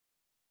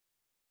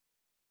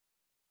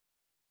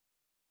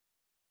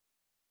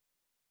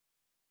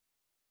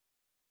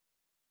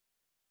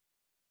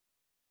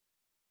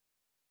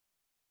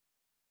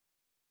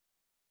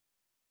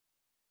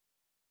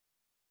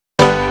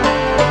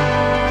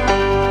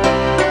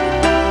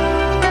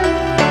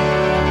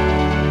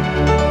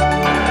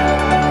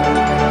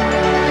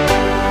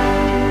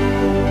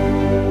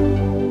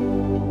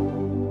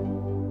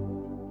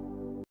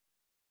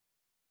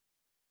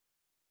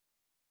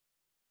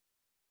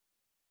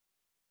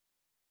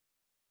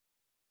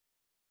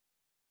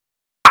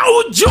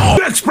Ujo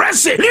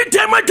Express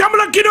litema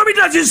tambula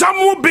kilometers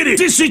izamu 2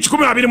 T-switch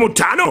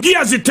 15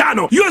 gears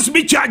 5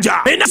 USB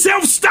charger and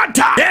self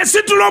starter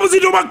esitulo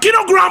obuzito bwa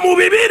kilogramu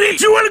 2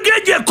 fuel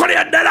gauge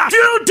korea dala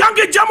fuel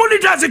tank jamu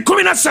liters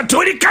 13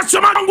 oli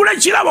customer angula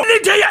kirabo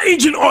liter ya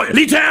engine oil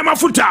liter ya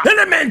mafuta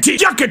element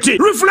jacket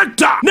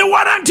reflector ne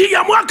warranty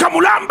ya mwaka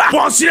mulamba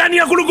posirani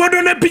ya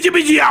kulugodo ne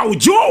pikipiki ya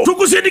Ujo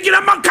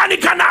tukusindikira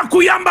makanika na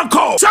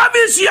kuyambako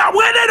service ya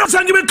bwerero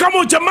sangibe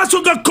kamo cha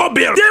Masoga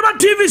Kobel Deba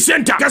TV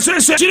Center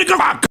kasese chirika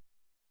baka.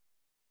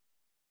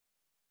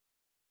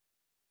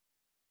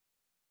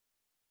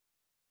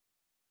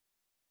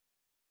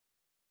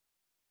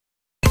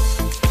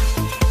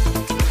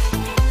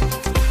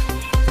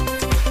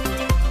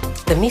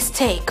 The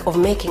mistake of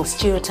making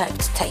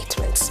stereotyped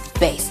statements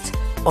based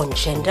on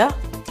gender,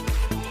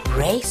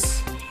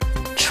 race,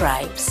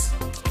 tribes,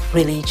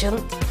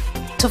 religion,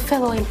 to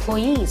fellow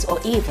employees or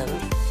even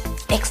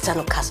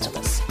external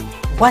customers.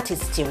 What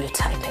is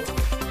stereotyping?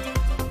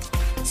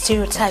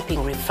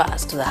 Stereotyping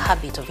refers to the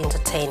habit of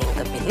entertaining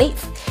the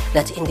belief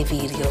that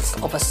individuals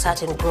of a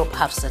certain group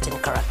have certain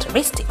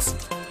characteristics.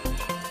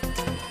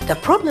 The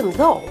problem,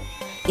 though,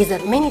 is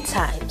that many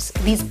times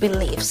these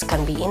beliefs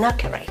can be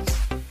inaccurate,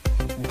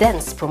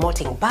 thence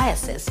promoting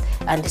biases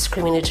and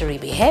discriminatory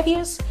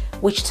behaviors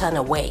which turn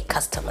away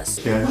customers.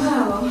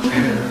 Wow.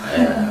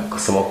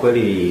 Kusema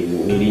kweli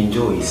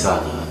nilienjoy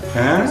sana.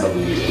 Kwa sababu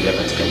nilikuwa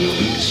katika hiyo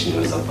beach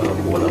niweza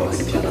kuona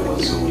wasichana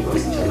wazuri,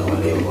 wasichana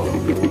warembo.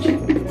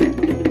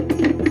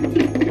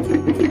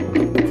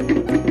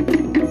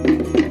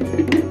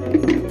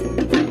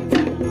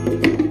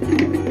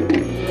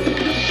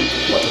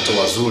 Watoto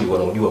wazuri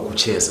wanaojua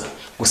kucheza.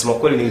 Kusema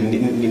kweli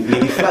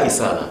nilifurahi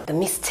sana. The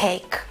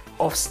mistake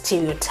of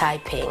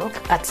stereotyping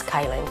at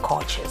Skyline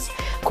Coaches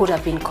could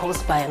have been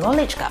caused by a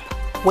knowledge gap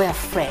where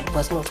Fred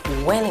was not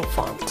well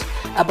informed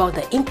about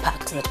the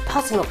impact that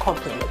personal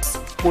compliments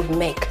would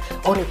make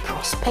on a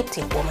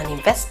prospective woman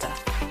investor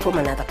from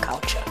another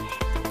culture.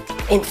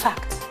 In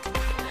fact,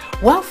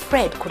 while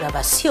Fred could have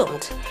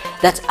assumed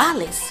that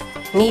Alice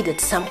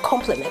needed some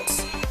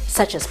compliments,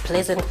 such as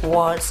pleasant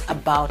words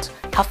about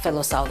her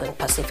fellow Southern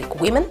Pacific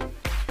women,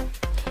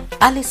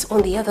 Alice,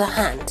 on the other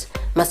hand,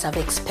 must have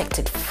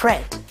expected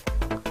Fred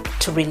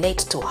to relate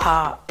to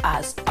her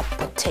as a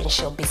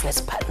potential business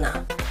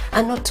partner,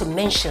 and not to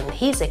mention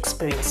his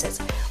experiences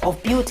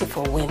of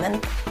beautiful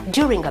women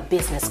during a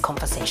business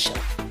conversation.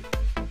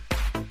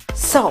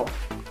 So,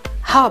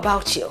 how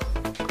about you?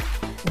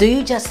 Do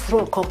you just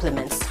throw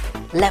compliments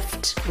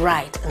left,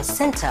 right, and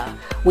center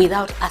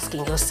without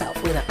asking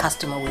yourself whether a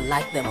customer will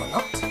like them or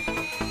not?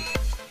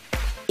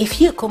 If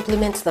you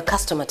compliment the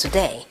customer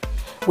today,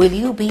 will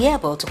you be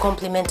able to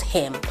compliment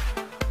him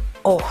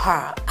or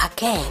her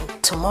again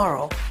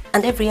tomorrow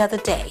and every other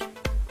day?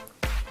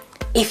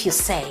 If you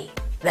say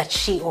that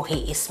she or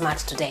he is smart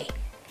today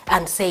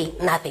and say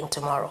nothing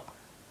tomorrow,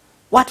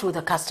 what will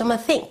the customer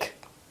think?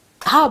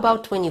 How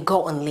about when you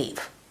go on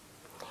leave?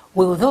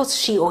 Will those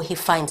she or he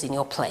finds in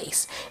your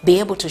place be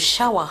able to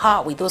shower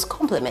her with those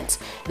compliments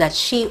that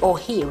she or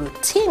he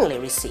routinely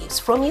receives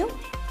from you?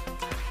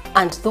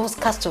 And those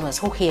customers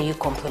who hear you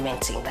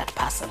complimenting that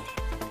person,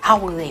 how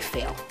will they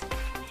feel?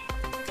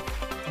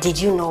 Did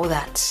you know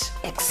that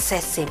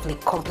excessively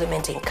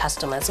complimenting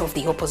customers of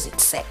the opposite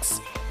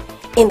sex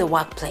in the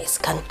workplace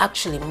can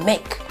actually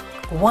make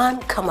one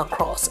come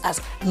across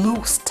as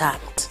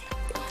loose-tongued,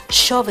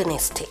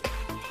 chauvinistic,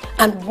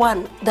 and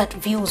one that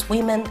views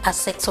women as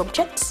sex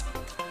objects?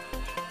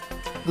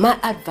 My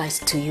advice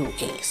to you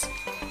is,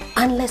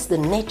 unless the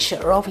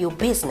nature of your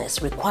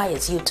business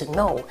requires you to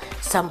know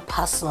some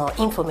personal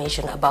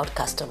information about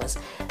customers,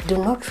 do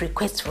not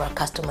request for a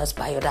customer's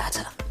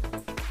biodata.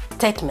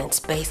 Statements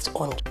based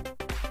on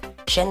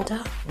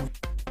gender,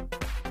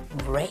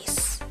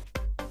 race,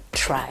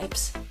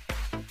 tribes,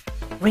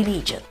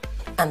 religion,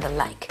 and the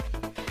like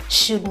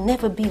should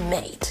never be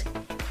made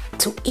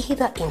to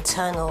either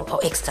internal or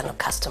external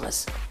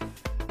customers.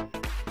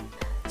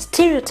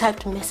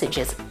 Stereotyped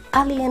messages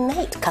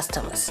alienate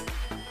customers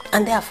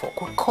and therefore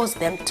could cause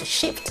them to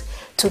shift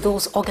to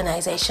those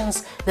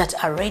organizations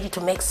that are ready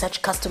to make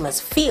such customers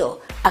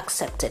feel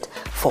accepted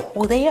for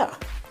who they are.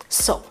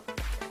 So,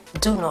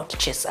 do not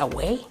chase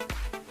away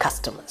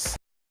customers.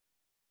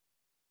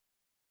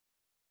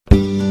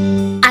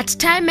 At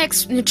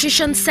Timex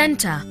Nutrition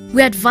Center,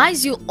 we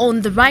advise you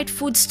on the right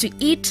foods to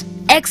eat,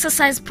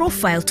 exercise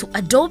profile to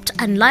adopt,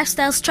 and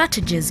lifestyle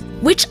strategies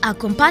which are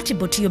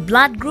compatible to your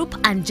blood group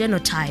and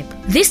genotype.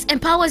 This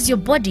empowers your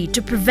body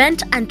to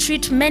prevent and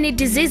treat many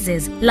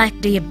diseases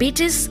like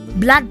diabetes,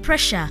 blood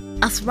pressure,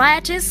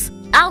 arthritis,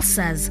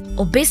 ulcers,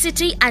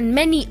 obesity, and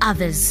many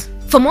others.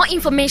 For more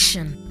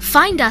information,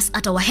 find us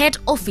at our head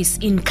office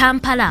in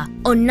Kampala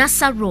on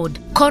Nassa Road,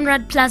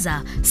 Conrad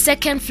Plaza,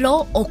 2nd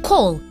floor, or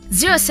call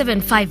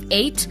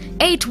 0758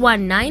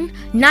 819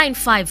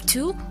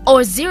 952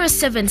 or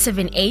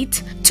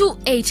 0778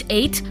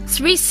 288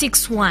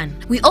 361.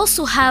 We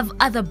also have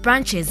other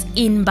branches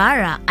in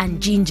Bara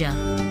and Jinja.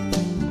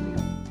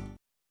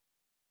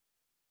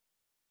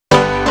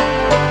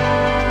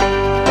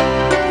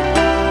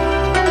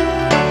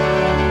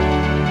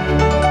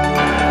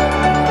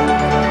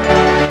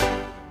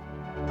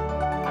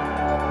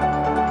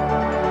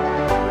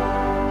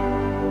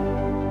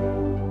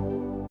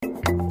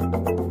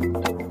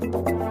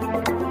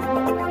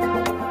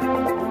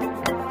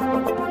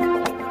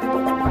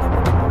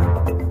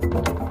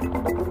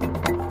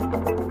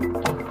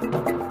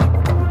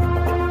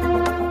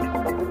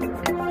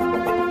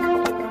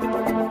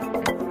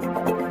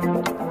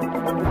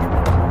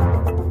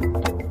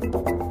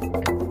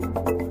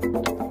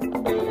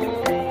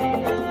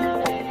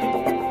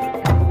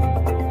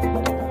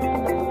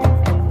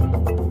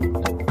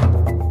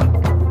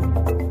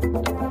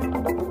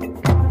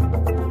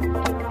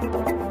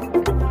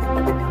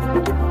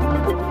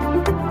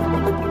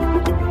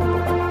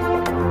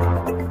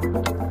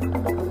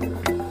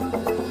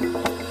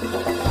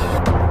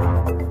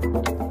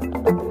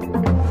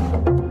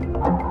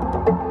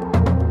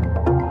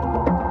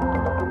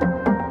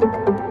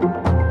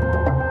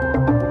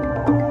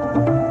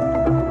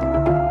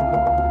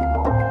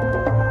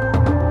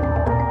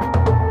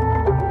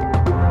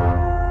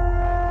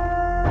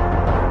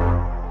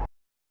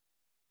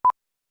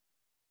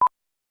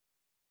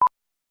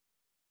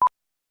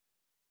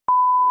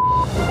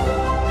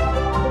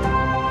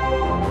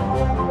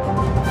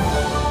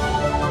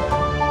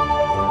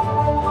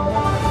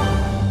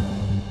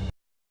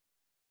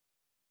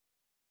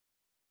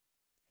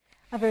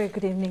 A very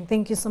good evening.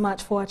 Thank you so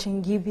much for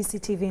watching UBC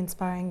TV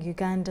Inspiring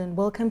Uganda, and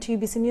welcome to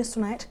UBC News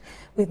Tonight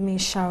with me,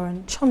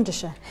 Sharon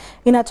Chomdasha.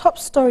 In our top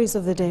stories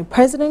of the day,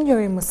 President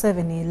Yoweri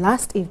Museveni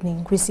last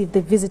evening received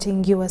the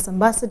visiting U.S.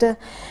 ambassador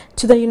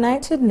to the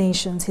United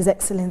Nations, His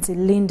Excellency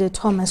Linda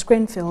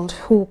Thomas-Greenfield,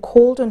 who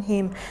called on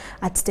him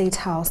at State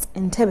House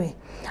in Entebbe.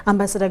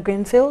 Ambassador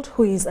Greenfield,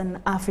 who is on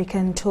an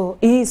African tour,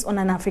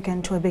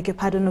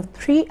 of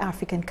 3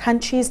 African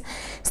countries,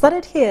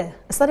 started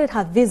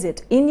her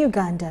visit in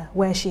Uganda,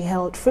 where she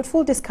held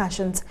fruitful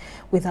discussions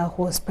with our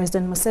host,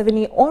 President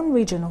Museveni, on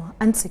regional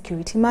and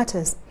security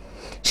matters.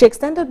 She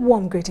extended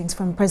warm greetings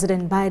from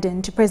President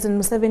Biden to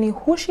President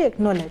Museveni, who she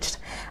acknowledged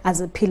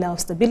as a pillar of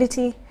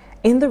stability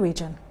in the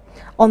region.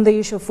 On the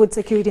issue of food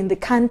security in the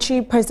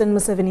country, President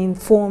Museveni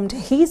informed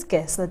his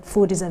guests that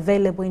food is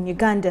available in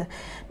Uganda,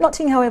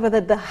 noting, however,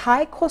 that the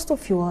high cost of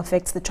fuel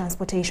affects the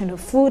transportation of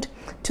food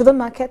to the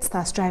markets,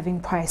 thus driving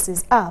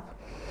prices up.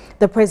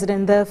 The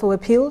president therefore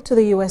appealed to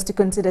the U.S. to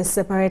consider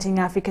separating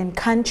African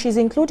countries,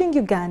 including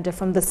Uganda,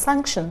 from the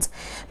sanctions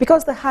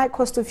because the high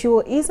cost of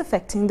fuel is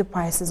affecting the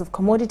prices of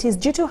commodities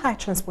due to high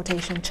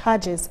transportation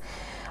charges.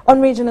 On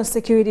regional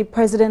security,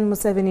 President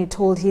Museveni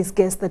told his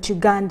guests that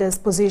Uganda's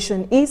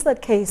position is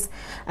that case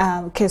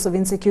of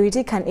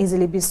insecurity can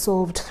easily be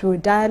solved through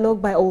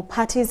dialogue by all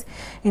parties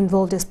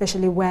involved,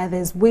 especially where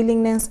there's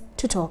willingness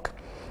to talk.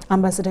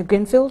 Ambassador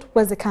Greenfield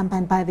was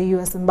accompanied by the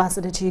U.S.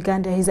 Ambassador to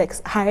Uganda,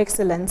 Her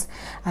Excellency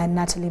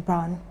Natalie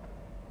Brown.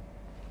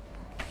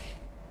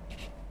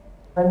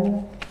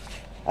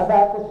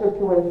 About the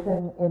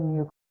situation in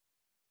Ukraine.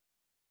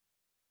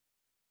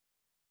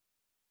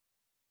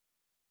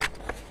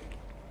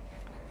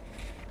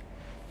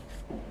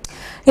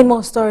 In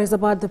more stories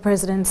about the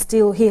president,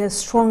 still, he has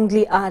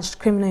strongly urged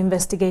Criminal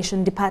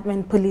Investigation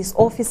Department police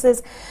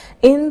officers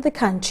in the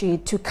country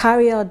to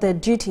carry out their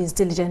duties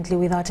diligently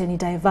without any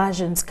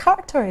diversions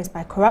characterized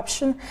by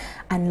corruption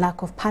and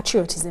lack of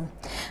patriotism.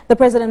 The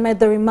president made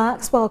the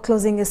remarks while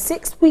closing a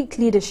 6-week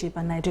leadership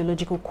and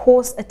ideological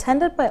course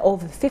attended by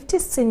over 50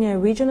 senior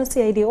regional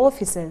CID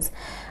officers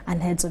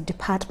and heads of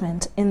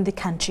department in the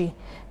country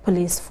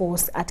police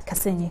force at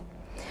Kasenyi.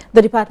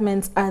 The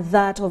departments are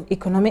that of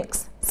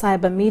economics,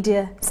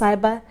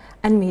 cyber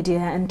and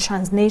media and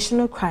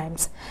transnational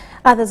crimes.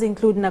 Others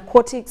include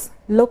narcotics,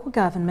 local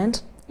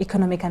government,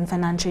 economic and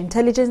financial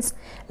intelligence,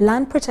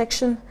 land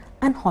protection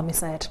and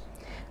homicide.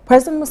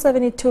 President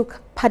Museveni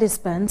took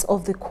participants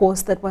of the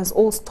course that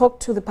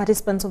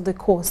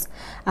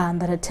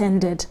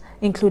attended,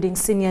 including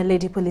senior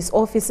lady police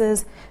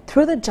officers,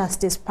 through the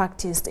justice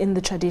practiced in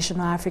the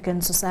traditional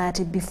African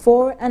society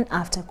before and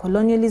after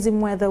colonialism,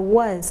 where there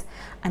was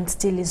and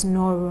still is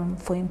no room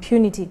for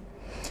impunity.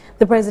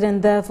 The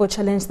president therefore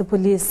challenged the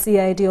police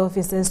CID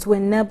officers to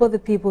enable the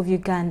people of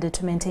Uganda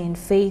to maintain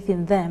faith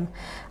in them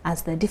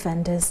as their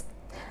defenders.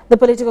 The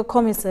political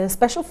commissar,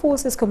 Special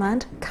Forces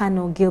Command,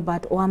 Colonel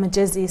Gilbert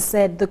Oamajezi,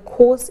 said the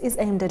course is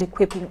aimed at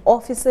equipping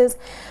officers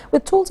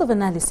with tools of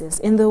analysis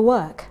in their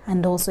work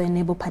and also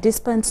enable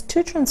participants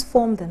to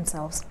transform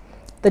themselves.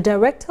 The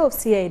director of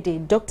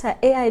CID, Dr.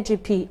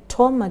 AIGP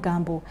Tom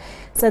Magambo,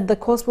 said the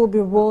course will be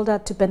rolled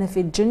out to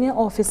benefit junior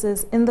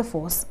officers in the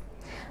force.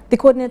 The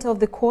coordinator of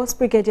the course,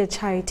 Brigadier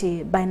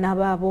Charity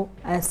Bainababo,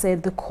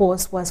 said the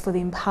course was for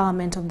the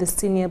empowerment of the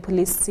senior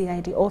police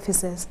CID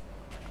officers.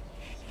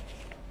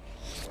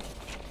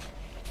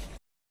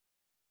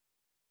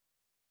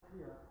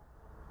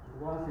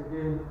 Once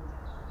again,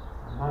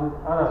 among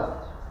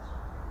others,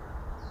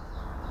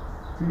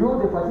 to you,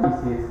 the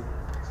parties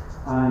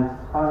and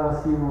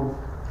other civil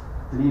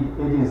lead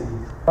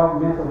agencies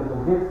have met on the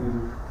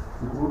objectives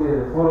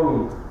included the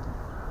following: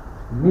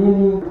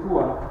 meaning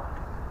for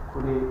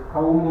the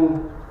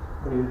Kaumu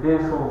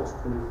presidential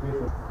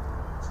administration,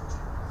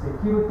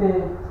 security,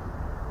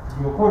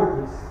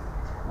 geopolitics,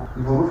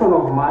 evolution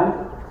of mind,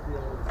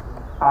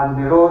 and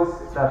the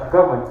laws that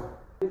govern.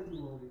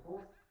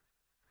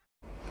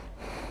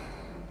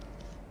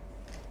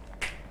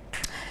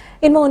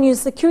 In more news,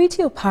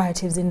 security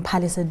operatives in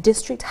Palisade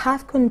district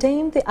have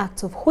condemned the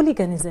acts of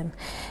hooliganism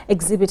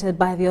exhibited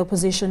by the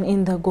opposition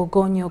in the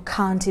Gogonyo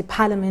County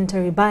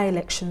parliamentary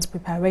by-elections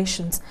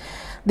preparations.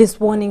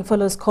 This warning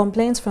follows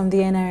complaints from the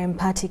NRM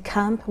party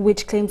camp,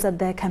 which claims that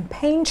their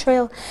campaign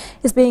trail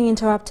is being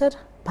interrupted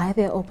by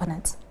their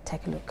opponents.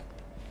 Take a look.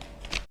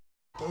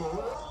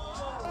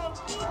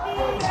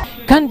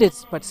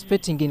 Candidates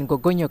participating in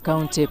Gogonyo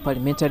County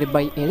parliamentary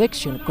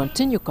by-election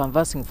continue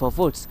canvassing for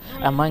votes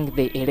among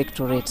the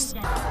electorates.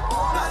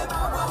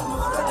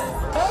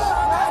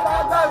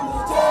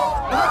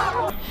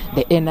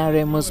 The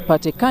NRM's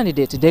party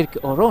candidate Derek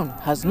Oron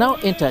has now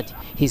entered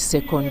his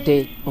second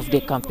day of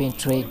the campaign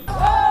trail.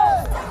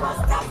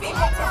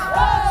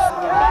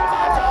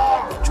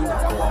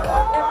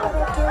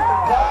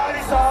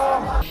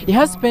 He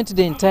has spent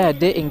the entire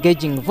day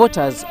engaging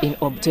voters in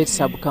Obtet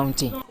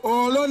sub-county.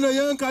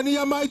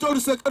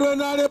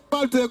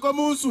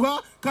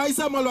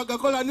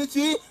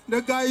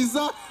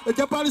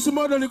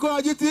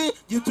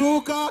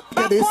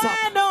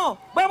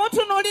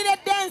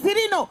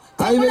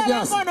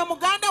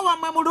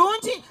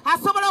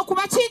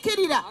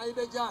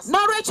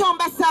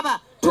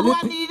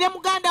 tulwanirire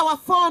muganda wa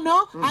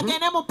fono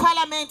agende mu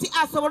parliament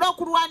asobole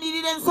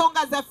okulwanirira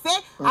ensonga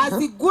zaffe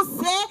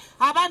aziguse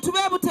abantu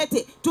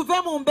b'ebutete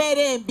tuve mu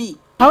mbeera embi.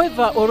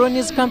 However,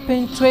 Oroni's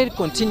campaign trail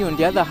continues on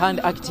the other hand,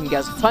 acting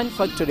as fun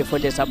factory for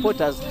the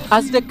supporters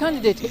as the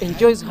candidate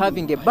enjoys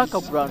having a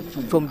backup ground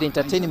from the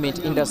entertainment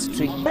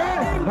industry.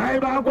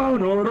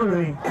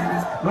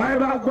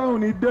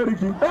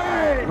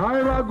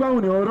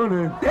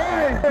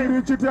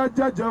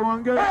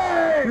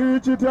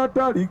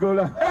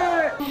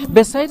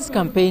 Besides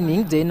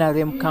campaigning, the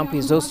NRM camp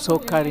is also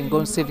carrying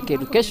on civic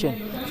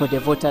education for the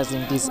voters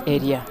in this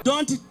area.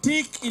 Don't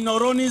tick in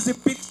Oroni's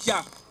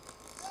picture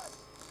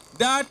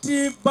that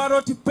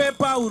ballot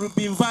paper will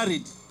be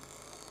invalid.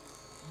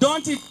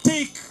 Don't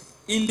tick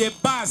in the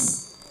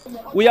bus.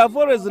 We have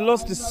always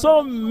lost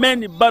so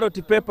many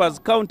ballot papers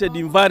counted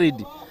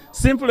invalid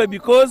simply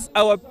because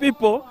our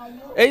people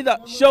either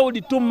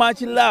showed too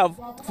much love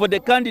for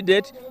the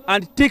candidate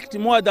and ticked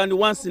more than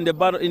once in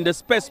the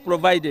space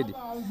provided.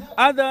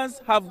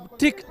 Others have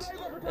ticked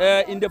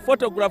in the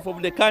photograph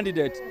of the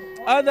candidate.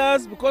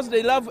 Others, because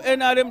they love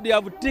NRM, they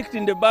have ticked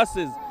in the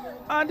buses.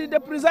 And the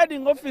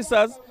presiding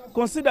officers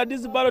consider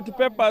these ballot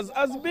papers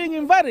as being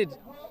invalid.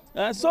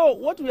 So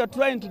what we are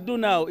trying to do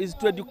now is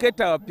to educate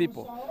our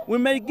people. We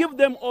may give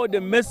them all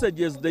the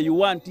messages they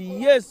want.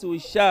 Yes, we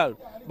shall.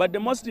 But the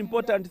most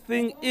important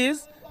thing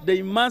is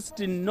they must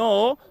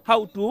know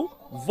how to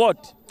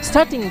vote.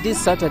 Starting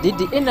this Saturday,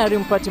 the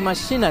NRM party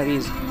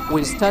machineries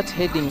will start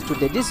heading to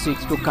the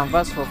districts to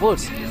canvass for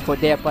votes for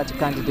their party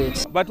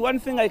candidates. But one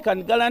thing I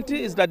can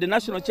guarantee is that the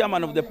national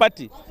chairman of the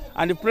party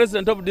and the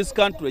president of this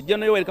country,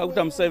 General Yoweri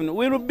Kaguta Museveni,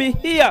 will be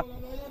here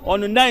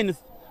on the 9th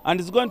and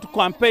is going to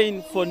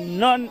campaign for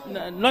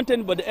not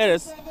anybody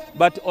else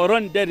but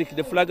Oron Derek,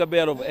 the flag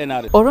bearer of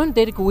NRM. Oron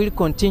Derek will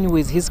continue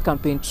with his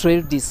campaign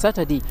trail this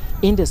Saturday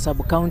in the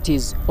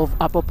sub-counties of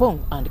Apopong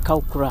and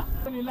Kaukura.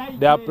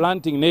 They are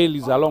planting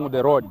nails along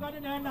the road,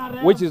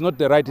 which is not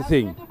the right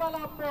thing.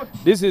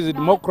 This is a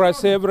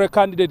democracy. Every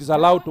candidate is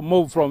allowed to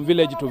move from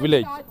village to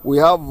village. We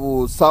have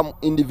some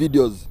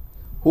individuals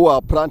who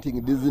are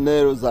planting these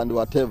nails and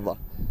whatever.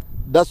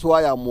 That's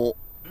why I'm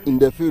in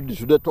the field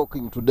today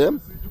talking to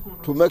them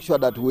to make sure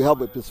that we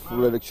have a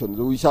peaceful election.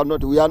 We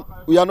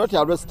are not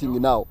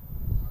arresting now,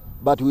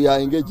 but we are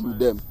engaging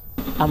them.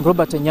 I'm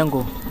Robert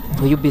Onyango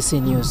for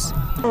UBC News.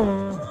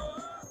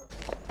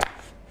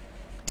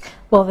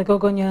 Well, the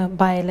Gogonyo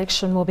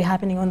by-election will be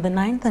happening on the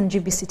 9th, and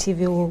GBC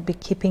TV will be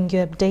keeping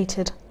you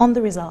updated on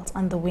the results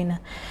and the winner.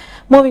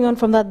 Moving on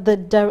from that,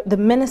 the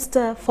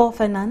Minister for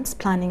Finance,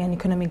 Planning and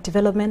Economic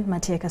Development,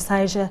 Matia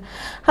Kasaija,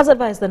 has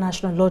advised the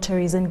National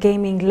Lotteries and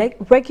Gaming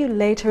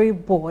Regulatory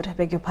Board,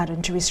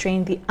 to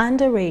restrain the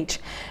underage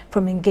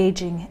from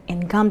engaging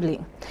in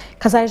gambling.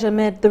 Kasaija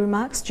made the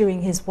remarks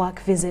during his work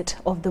visit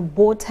of the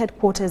board's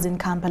headquarters in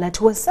Kampala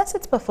to assess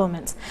its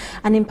performance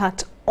and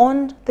impact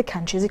on the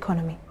country's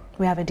economy.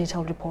 We have a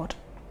detailed report.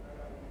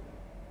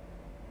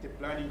 The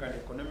Planning and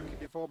Economic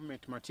Development,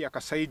 Matia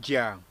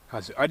Kasaija,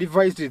 has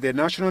advised the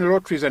National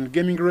Lotteries and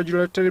Gaming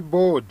Regulatory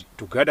Board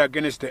to guard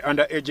against the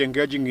underage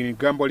engaging in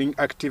gambling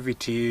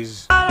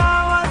activities.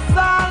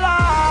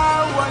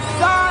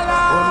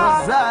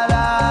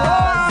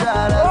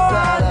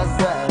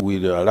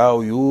 Will allow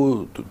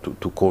you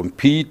to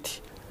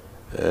compete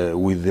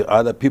with the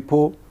other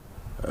people,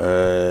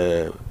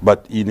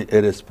 but in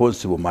a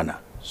responsible manner,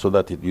 so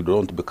that you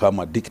don't become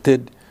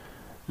addicted.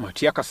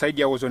 Matia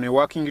Kasaija was on a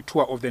working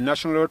tour of the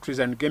National Lotteries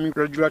and Gaming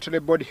Regulatory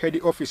Board head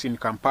office in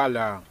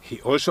Kampala. He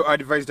also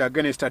advised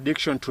against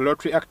addiction to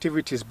lottery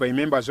activities by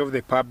members of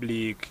the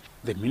public.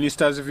 The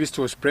minister's visit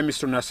was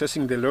premised on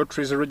assessing the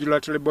Lotteries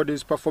Regulatory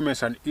Body's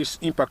performance and its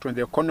impact on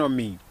the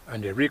economy,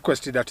 and he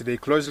requested that they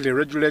closely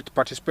regulate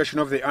participation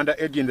of the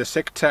underage in the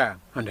sector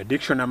and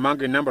addiction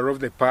among a number of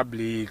the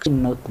public.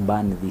 Not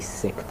ban this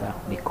sector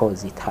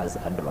because it has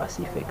adverse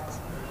effects.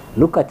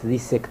 Look at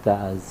this sector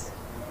as,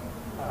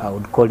 I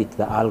would call it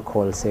the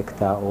alcohol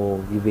sector,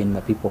 or even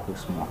the people who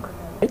smoke.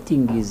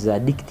 Betting is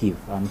addictive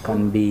and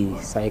can be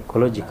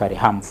psychologically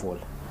harmful.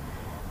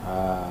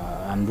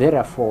 And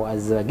therefore,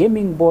 as a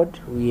gaming board,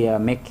 we are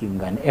making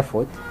an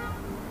effort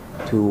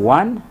to,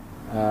 one,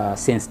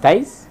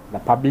 sensitize the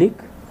public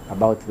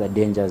about the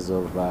dangers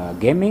of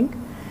gaming.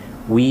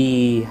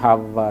 We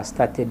have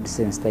started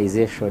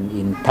sensitization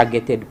in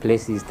targeted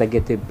places.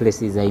 Targeted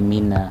places, I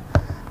mean,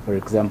 for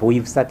example,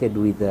 we've started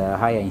with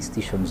higher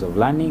institutions of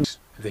learning.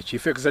 The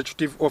Chief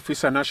Executive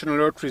Officer, National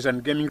Lotteries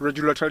and Gaming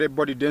Regulatory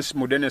Body, Dennis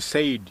Mudene,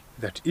 said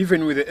that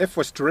even with the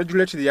efforts to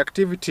regulate the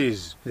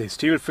activities, they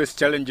still face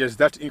challenges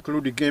that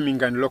include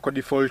gaming and local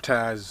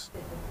defaulters.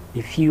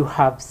 If you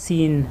have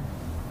seen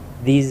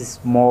these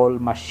small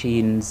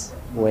machines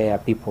where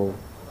people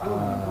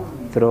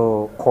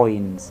throw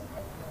coins,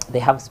 they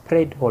have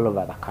spread all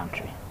over the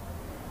country.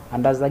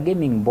 And as a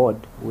gaming board,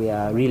 we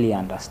are really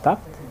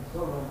understaffed.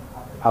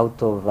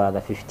 Out of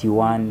the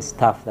 51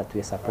 staff that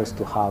we're supposed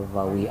to have,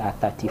 we are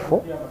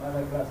 34.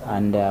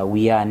 And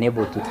we are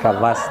unable to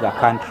traverse the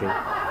country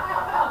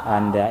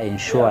and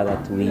ensure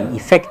that we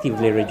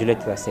effectively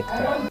regulate the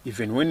sector.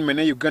 Even when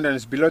many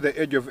Ugandans below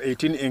the age of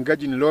 18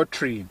 engage in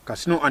lottery,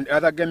 casino and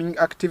other gaming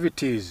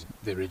activities,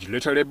 the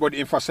regulatory board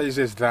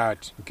emphasizes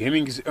that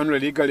gaming is only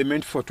legally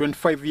meant for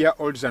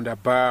 25-year-olds and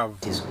above.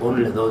 It is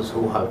only those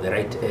who have the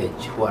right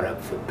age, who are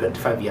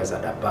 25 years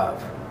and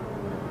above,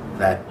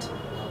 that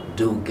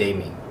do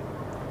gaming.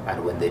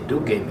 And when they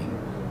do gaming,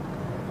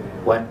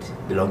 what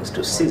belongs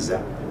to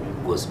Caesar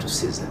goes to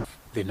Caesar.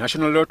 The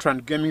National Lottery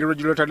and Gaming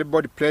Regulatory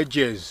Board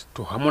pledges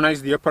to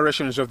harmonize the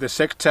operations of the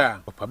sector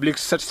for public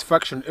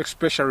satisfaction,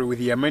 especially with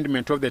the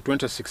amendment of the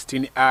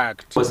 2016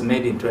 Act. It was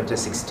made in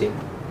 2016.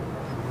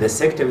 The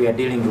sector we are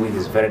dealing with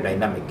is very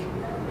dynamic.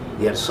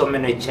 There are so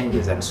many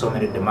changes and so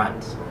many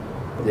demands.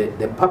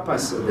 The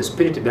purpose, the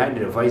spirit behind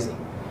revising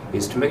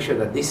is to make sure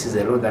that this is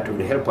a law that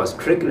will help us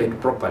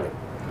regulate properly.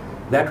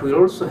 That will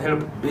also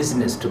help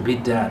business to be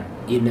done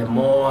in a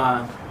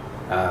more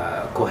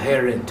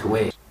coherent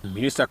way.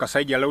 Minister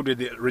Kasaija lauded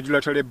the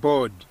regulatory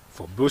board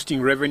for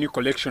boosting revenue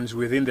collections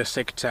within the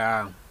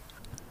sector.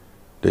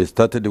 They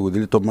started with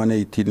little money,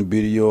 18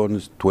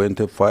 billion,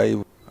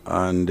 25,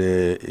 and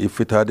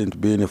if it hadn't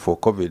been for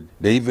COVID,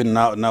 they even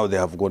now they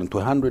have gone to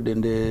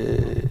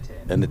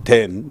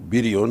 110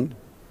 billion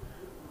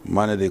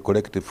money they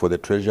collected for the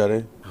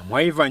treasury. I'm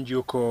Ivan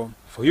Juko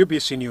for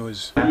UBC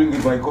News.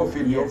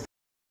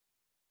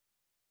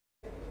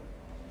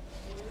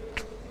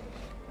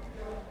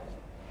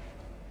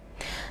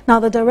 Now,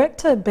 the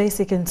Director of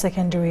Basic and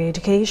Secondary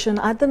Education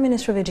at the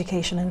Ministry of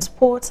Education and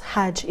Sports,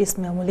 Haj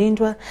Ismail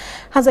Mulindwa,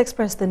 has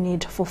expressed the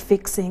need for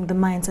fixing the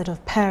mindset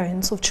of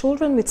parents of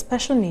children with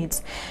special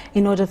needs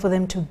in order for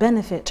them to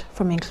benefit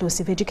from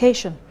inclusive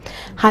education.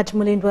 Haj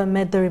Mulindwa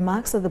made the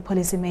remarks at the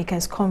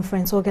Policymakers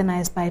Conference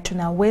organized by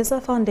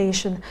Tunaweza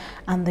Foundation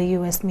and the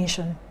U.S.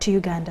 Mission to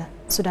Uganda.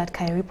 Sudat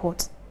Kai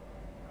reports.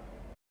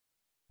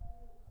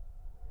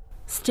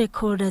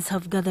 Stakeholders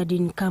have gathered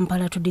in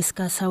Kampala to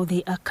discuss how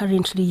they are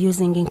currently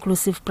using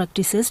inclusive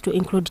practices to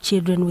include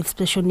children with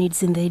special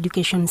needs in the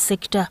education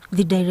sector.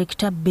 The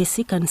Director of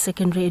Basic and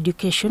Secondary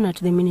Education at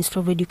the Ministry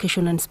of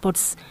Education and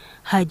Sports,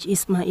 Haj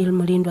Ismail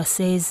Mulindwa,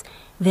 says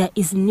there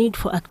is need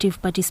for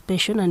active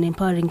participation and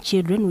empowering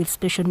children with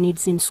special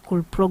needs in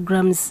school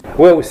programs.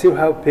 Well, we still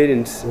have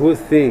parents who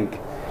think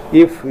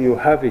if you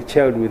have a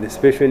child with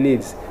special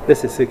needs,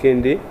 that's a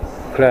secondary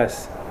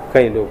class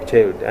kind of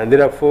child, and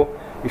therefore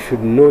you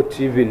should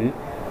not even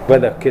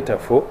bother cater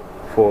for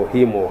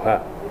him or her.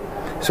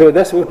 So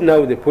that's what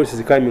now the policy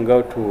is coming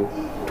out to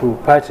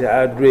partly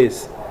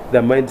address the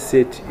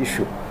mindset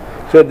issue,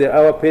 so that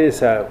our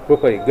parents are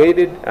properly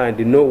guided and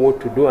know what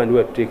to do and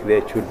where to take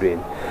their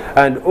children,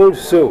 and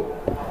also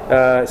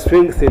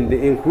strengthen the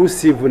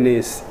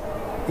inclusiveness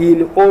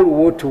in all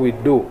what we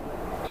do.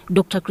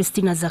 Dr.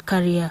 Christina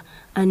Zakaria,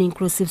 an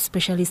inclusive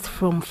specialist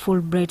from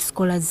Fulbright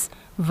Scholars,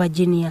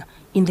 Virginia,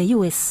 in the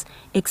U.S.,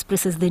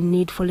 expresses the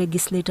need for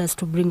legislators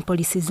to bring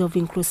policies of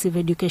inclusive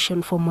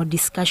education for more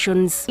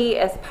discussions.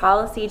 As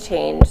policy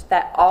change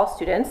that all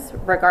students,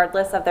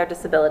 regardless of their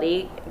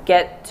disability,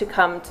 get to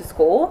come to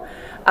school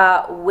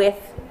with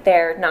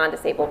their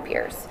non-disabled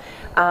peers.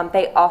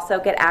 They also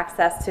get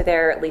access to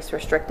their least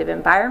restrictive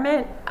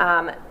environment.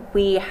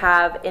 We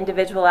have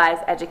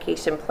individualized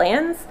education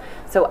plans,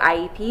 so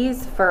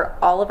IEPs for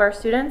all of our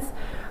students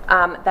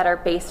that are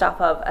based off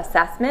of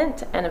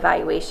assessment and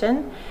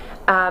evaluation.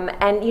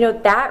 And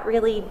that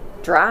really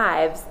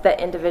drives the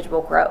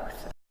individual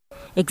growth.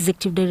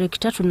 Executive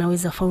Director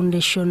Tunaweza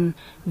Foundation,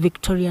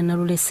 Victoria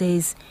Narule,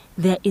 says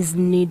there is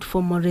need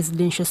for more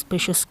residential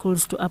special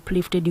schools to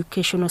uplift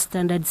educational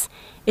standards,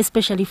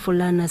 especially for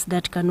learners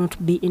that cannot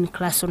be in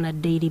class on a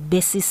daily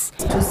basis.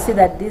 To see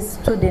that these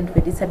students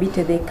with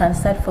disability, they can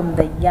start from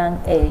the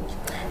young age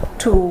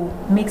to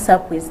mix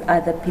up with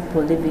other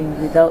people living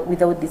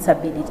without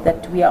disability,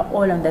 that we are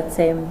all on the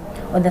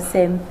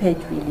same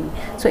page really.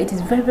 So it is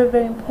very, very,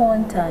 very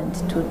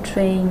important to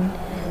train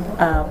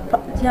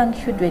young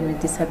children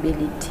with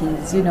disabilities,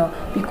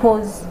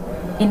 because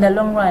in the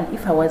long run,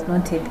 if I was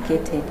not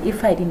educated,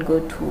 if I didn't go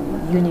to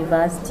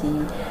university,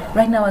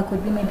 right now I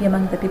could be maybe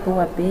among the people who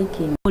are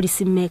begging.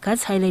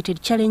 Policymakers highlighted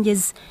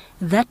challenges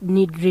that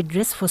need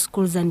redress for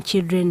schools and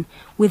children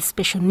with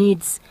special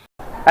needs.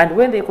 And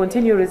when they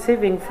continue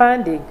receiving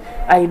funding,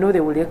 I know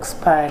they will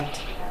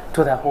expand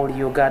to the whole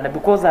Uganda,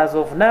 because as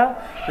of now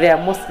they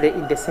are mostly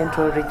in the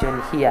central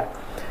region here.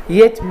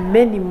 Yet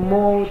many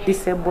more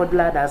disabled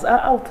learners are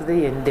out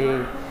there in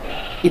the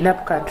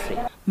up country.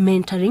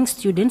 Mentoring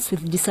students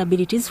with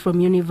disabilities from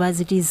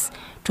universities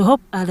to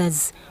help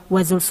others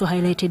was also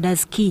highlighted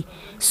as key.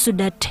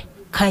 Sudat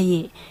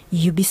Kaye,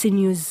 UBC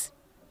News.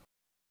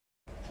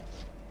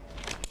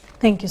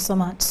 Thank you so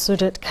much,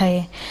 Sudat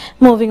Kaye.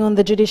 Moving on,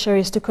 the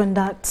judiciary is to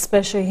conduct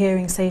special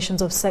hearing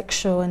sessions of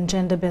sexual and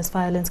gender-based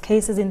violence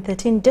cases in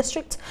 13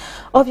 districts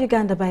of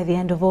Uganda by the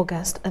end of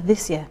August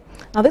this year.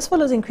 Now, this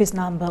follows increased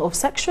number of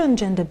sexual and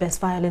gender-based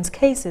violence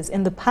cases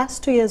in the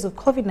past 2 years of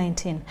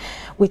COVID-19,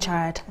 which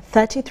are at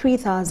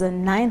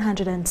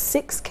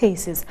 33,906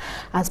 cases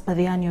as per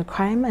the annual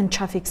Crime and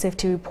Traffic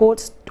Safety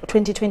Report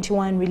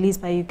 2021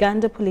 released by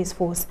Uganda Police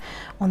Force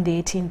on the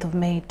 18th of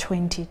May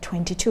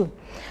 2022.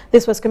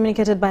 This was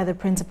communicated by the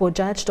Principal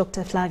Judge,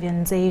 Dr.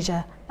 Flavian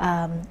Nzeija,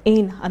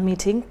 in a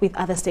meeting with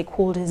other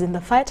stakeholders in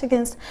the fight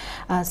against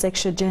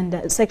sexual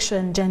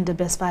and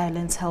gender-based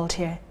violence held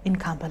here in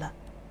Kampala.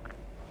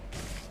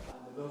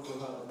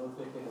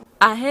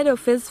 Ahead of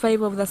Phase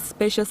 5 of the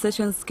special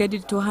session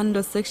scheduled to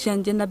handle sexual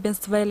and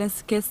gender-based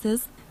violence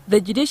cases,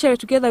 the judiciary,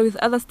 together with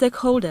other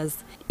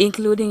stakeholders,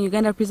 including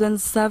Uganda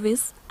Prisons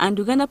Service and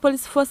Uganda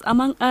Police Force,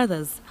 among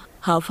others,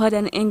 have had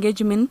an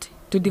engagement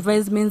to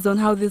devise means on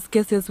how these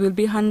cases will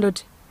be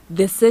handled.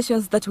 The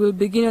sessions that will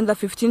begin on the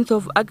 15th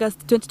of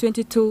August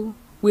 2022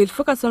 will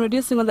focus on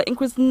reducing on the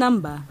increased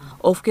number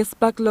of case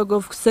backlog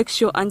of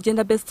sexual and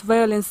gender-based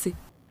violence.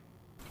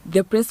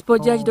 The Principal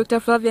Judge, Dr.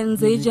 Flavian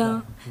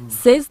Nzeija,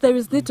 says there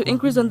is need to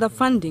increase on the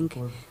funding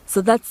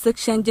so that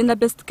sexual and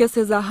gender-based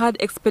cases are heard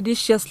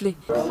expeditiously.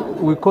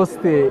 We cost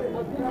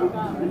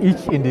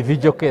each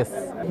individual case.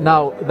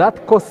 Now,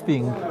 that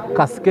costing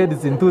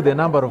cascades into the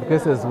number of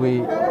cases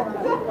we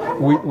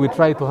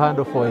try to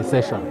handle for a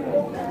session.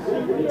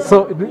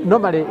 So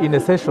normally in a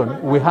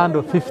session, we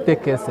handle 50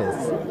 cases.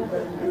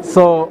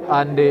 So,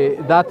 and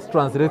that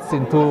translates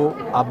into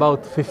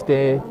about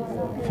 50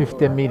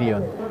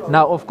 million.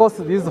 Now, of course,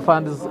 these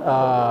funds,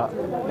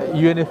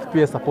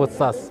 UNFPA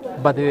supports us,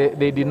 but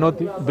they did not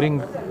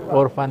bring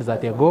all funds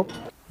at a go.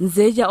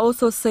 Nzeija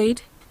also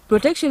said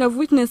protection of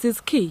witness is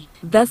key,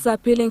 thus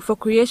appealing for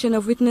creation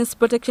of witness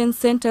protection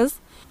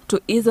centers to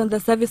ease on the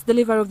service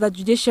delivery of the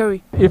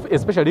judiciary.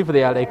 Especially if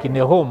they are like in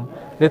a home,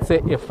 let's say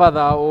a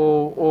father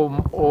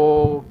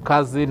or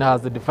cousin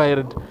has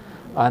defiled,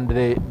 and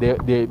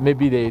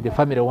maybe the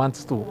family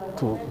wants to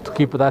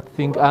keep that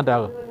thing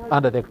under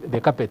the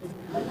carpet.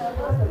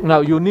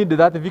 Now you need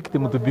that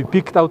victim to be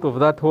picked out of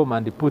that home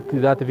and put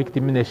that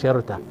victim in a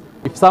shelter.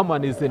 If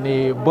someone is in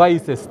a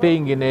boys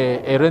staying in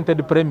a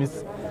rented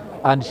premise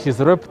and she's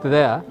raped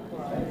there,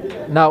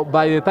 now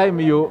by the time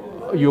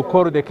you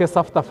call the case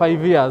after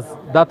 5 years,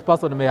 that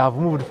person may have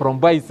moved from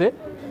Boise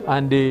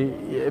and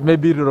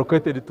maybe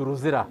relocated to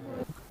Ruzira.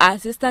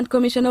 Assistant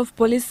Commissioner of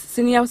Police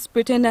Senior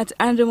Superintendent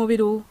Andrew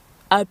Mubiru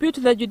appealed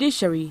to the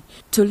judiciary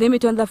to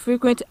limit on the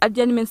frequent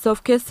adjournments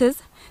of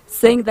cases,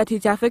 saying that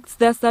it affects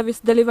their service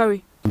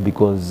delivery.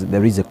 Because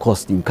there is a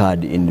cost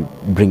incurred in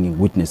bringing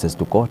witnesses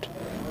to court,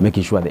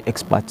 making sure the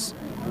experts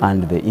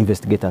and the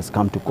investigators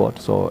come to court.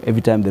 So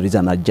every time there is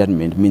an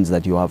adjournment means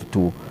that you have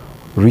to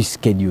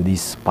reschedule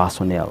this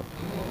personnel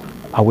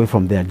away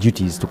from their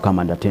duties to come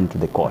and attend to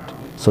the court.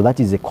 So that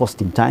is a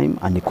cost in time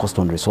and a cost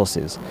on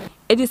resources.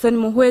 Edison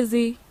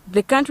Muhwezi,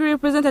 the country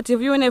representative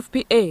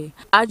UNFPA,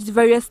 urged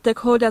various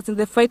stakeholders in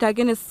the fight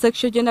against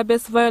sexual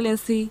gender-based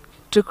violence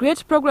to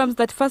create programs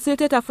that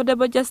facilitate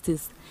affordable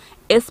justice,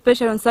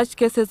 especially on such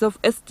cases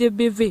of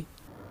SGBV.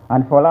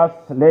 And for us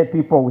lay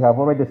people, we have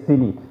already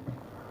seen it.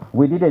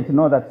 We didn't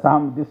know that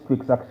some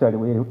districts actually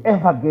will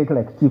ever get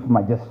like chief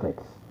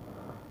magistrates.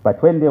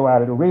 But when they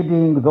were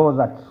reading those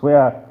that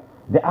where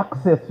the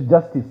access to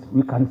justice,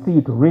 we can see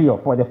it real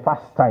for the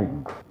first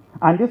time.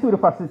 And this will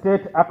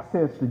facilitate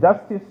access to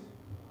justice,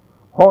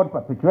 hold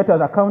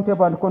perpetrators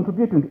accountable, and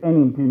contribute to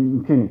any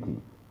impunity.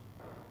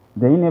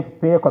 The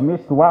UNFPA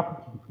commits to work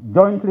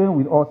jointly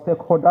with all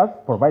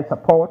stakeholders, provide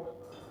support,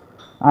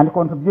 and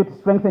contribute to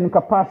strengthening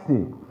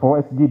capacity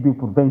for SGB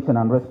prevention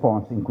and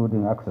response,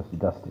 including access to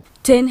justice.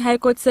 10 High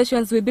Court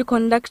sessions will be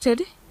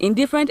conducted in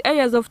different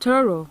areas of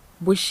Tororo,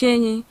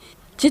 Bushenyi,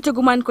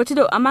 Chituguma and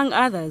Kotido, among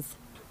others,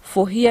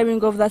 for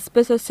hearing of the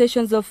special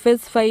sessions of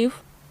Phase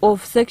 5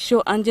 of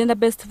sexual and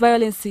gender-based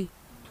violence.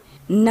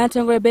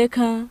 Nathan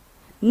Rebecca,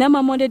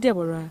 Namamonde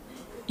Deborah,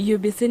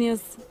 UBC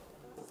News.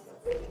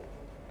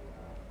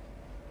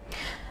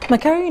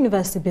 Makerere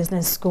University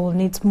Business School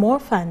needs more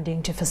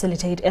funding to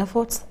facilitate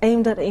efforts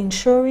aimed at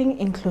ensuring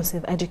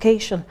inclusive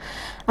education.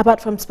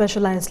 Apart from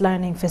specialized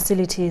learning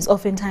facilities,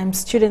 oftentimes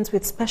students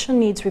with special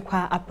needs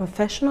require a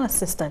professional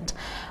assistant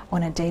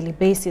on a daily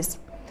basis.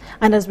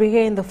 And as we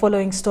hear in the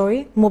following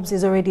story, MUBS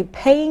is already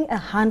paying a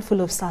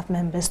handful of staff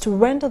members to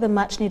render the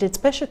much-needed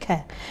special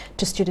care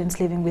to students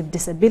living with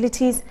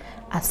disabilities,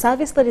 a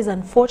service that is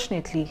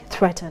unfortunately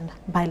threatened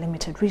by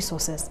limited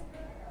resources.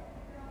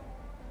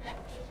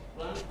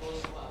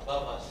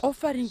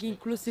 Offering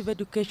inclusive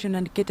education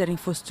and catering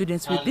for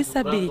students with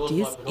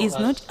disabilities is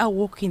not a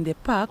walk in the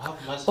park,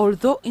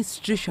 although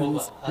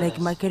institutions like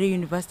Makerere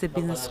University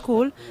Business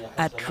School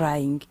are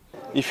trying.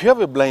 If you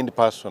have a blind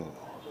person,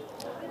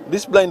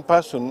 this blind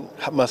person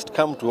must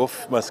come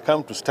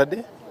to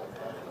study,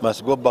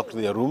 must go back to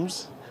their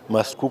rooms,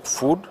 must cook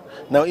food.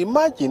 Now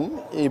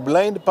imagine a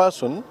blind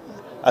person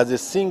as a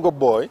single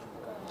boy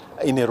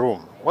in a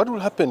room. What will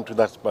happen to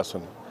that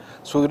person?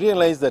 So we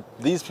realize that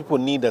these people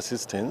need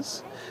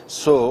assistance,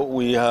 so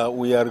we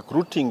are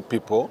recruiting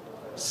people,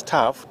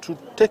 staff, to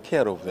take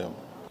care of them.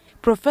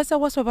 Professor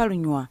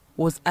Wasobalunywa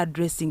was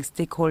addressing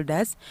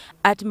stakeholders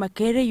at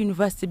Makerere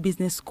University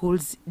Business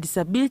School's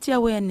Disability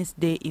Awareness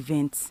Day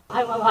events.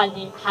 Everyone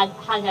has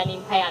an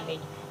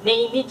impairment.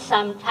 They need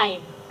some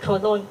time to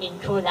learn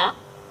into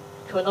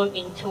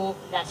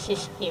the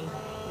system.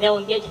 They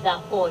will get the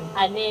phone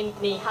and then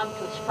they have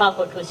to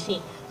struggle to see.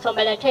 So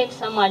by the time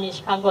someone is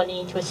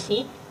struggling to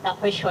see, the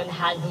person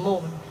has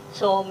moved.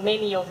 So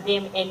many of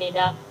them ended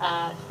up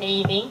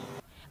failing.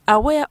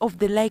 Aware of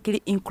the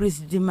likely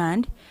increased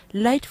demand,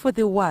 Light for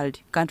the World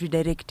Country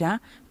Director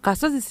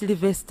Kasozi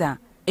Sylvester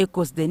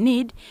echoes the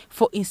need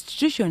for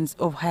institutions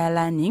of higher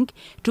learning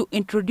to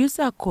introduce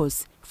a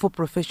course for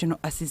professional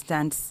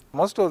assistants.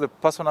 Most of the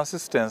personal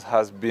assistance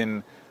has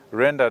been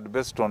rendered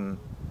based on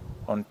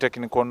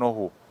technical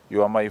know-how.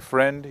 You are my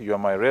friend, you are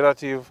my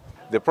relative.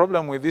 The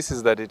problem with this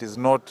is that it is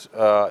not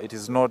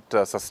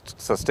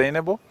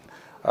sustainable.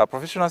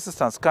 Professional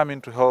assistants come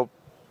in to help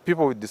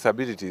people with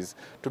disabilities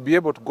to be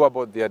able to go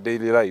about their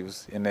daily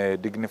lives in a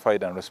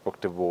dignified and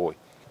respectable way.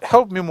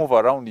 Help me move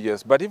around,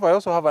 yes, but if I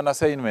also have an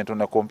assignment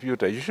on a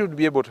computer, you should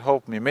be able to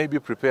help me maybe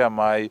prepare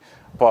my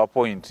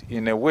PowerPoint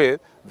in a way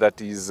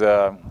that is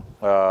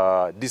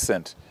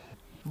decent.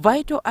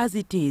 Vital as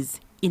it is,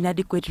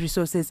 inadequate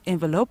resources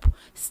envelope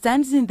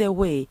stands in the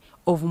way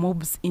of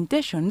MOB's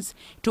intentions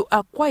to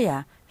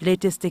acquire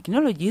latest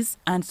technologies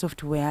and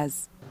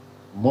softwares.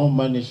 More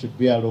money should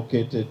be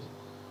allocated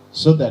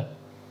so that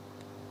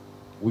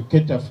we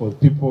cater for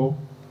people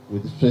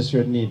with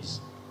special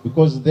needs,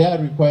 because their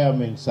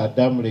requirements are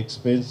damned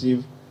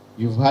expensive.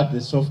 You've heard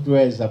the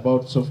software is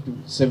about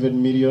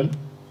 7 million,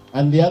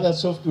 and the other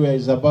software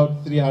is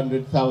about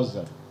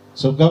 300,000.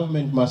 So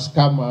government must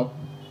come up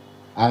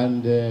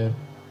and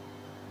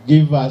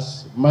give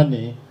us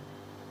money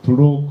to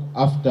look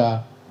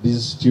after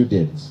these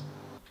students.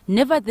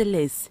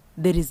 Nevertheless,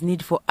 there is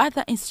need for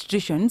other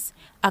institutions,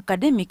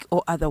 academic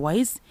or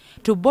otherwise,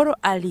 to borrow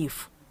a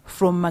leaf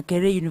from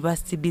Makerere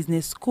University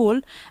Business School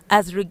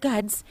as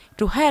regards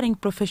to hiring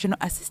professional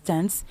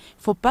assistants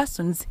for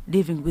persons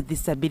living with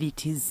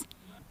disabilities.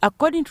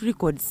 According to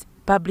records,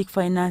 public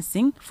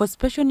financing for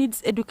special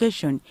needs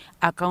education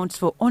accounts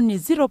for only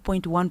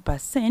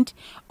 0.1%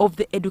 of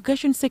the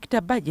education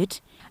sector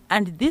budget,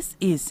 and this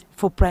is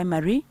for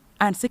primary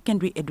and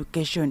secondary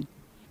education.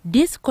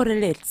 This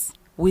correlates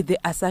with the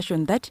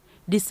assertion that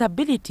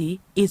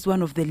disability is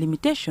one of the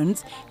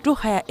limitations to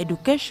higher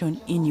education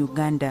in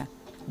Uganda.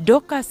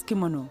 Dorcas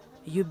Kimono,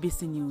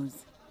 UBC News.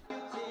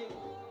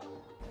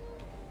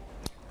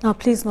 Now,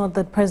 please note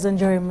that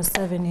President Yoweri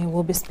Museveni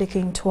will be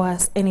speaking to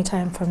us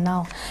anytime from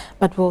now,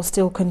 but we'll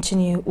still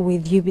continue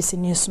with UBC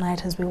News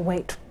tonight as we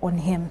wait on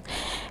him.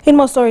 In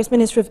more stories,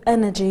 Ministry of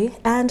Energy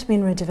and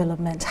Mineral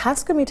Development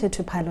has committed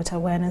to pilot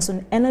awareness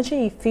on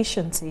energy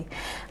efficiency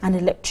and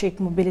electric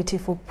mobility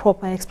for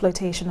proper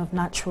exploitation of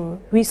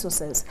natural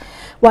resources.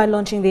 While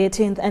launching the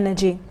 18th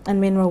Energy and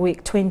Mineral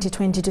Week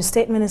 2022,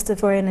 State Minister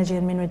for Energy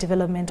and Mineral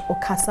Development,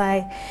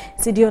 Okasai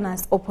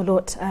Sidionas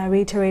Opolot,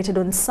 reiterated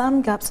on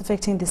some gaps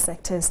affecting this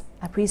sector's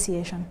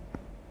appreciation.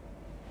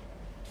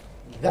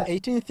 The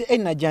 18th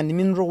Energy and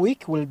Mineral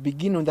Week will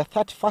begin on the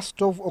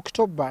 31st of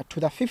October to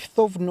the 5th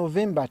of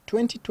November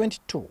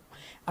 2022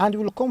 and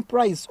will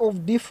comprise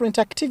of different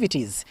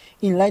activities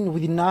in line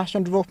with the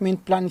National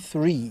Development Plan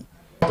 3.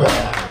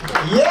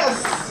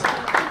 Yes!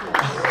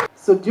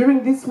 So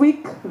during this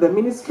week, the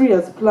ministry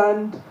has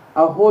planned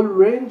a whole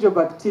range of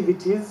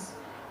activities,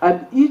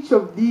 and each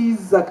of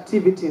these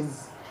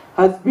activities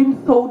has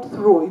been thought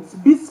through. It's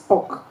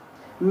bespoke,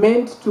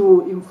 meant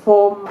to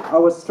inform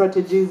our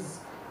strategies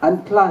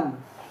and plan.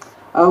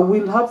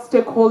 We'll have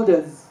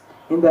stakeholders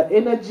in the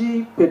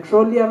energy,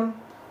 petroleum,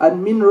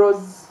 and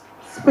minerals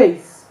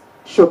space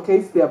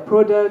showcase their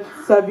products,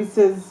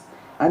 services,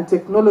 and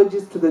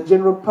technologies to the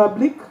general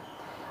public.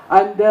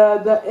 And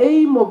the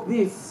aim of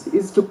this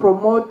is to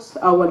promote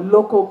our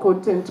local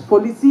content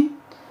policy.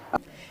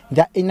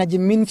 The Energy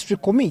Ministry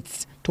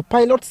commits to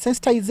pilot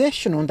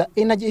sensitization on the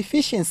energy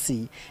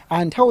efficiency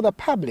and how the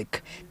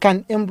public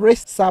can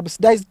embrace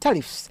subsidized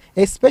tariffs,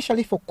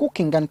 especially for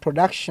cooking and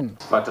production.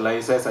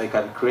 Fertilizers, I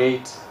can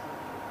create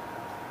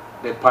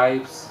the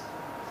pipes,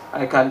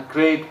 I can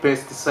create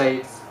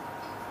pesticides,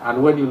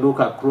 and when you look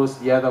across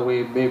the other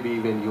way, maybe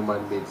even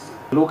human beings.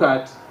 Look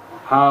at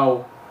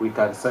how we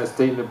can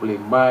sustainably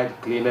merge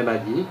clean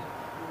energy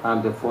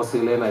and the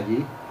fossil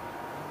energy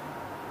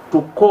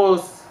to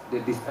cause the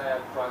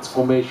desired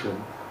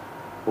transformation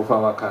of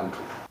our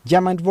country.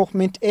 German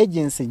Development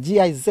Agency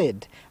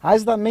GIZ,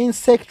 as the main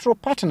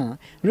sectoral partner,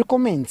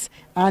 recommends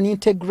an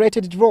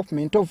integrated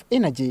development of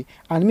energy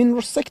and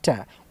mineral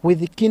sector with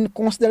the keen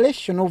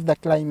consideration of the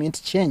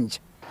climate change.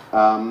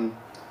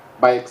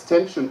 By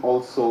extension,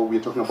 also,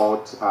 we're talking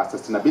about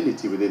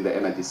sustainability within the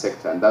energy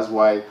sector, and that's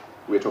why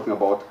we're talking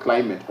about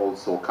climate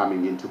also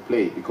coming into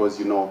play, because,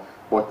 you know,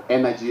 both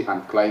energy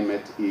and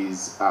climate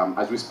is,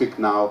 as we speak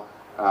now,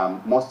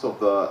 most of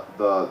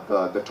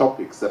the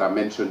topics that are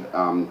mentioned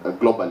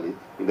globally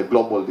in the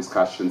global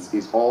discussions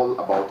is all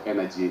about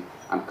energy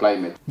and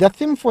climate. The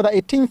theme for the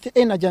 18th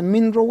Energy and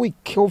Mineral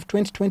Week of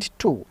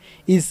 2022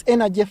 is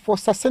Energy for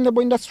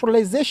Sustainable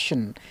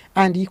Industrialization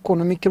and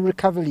Economic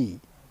Recovery.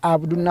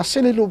 Abdul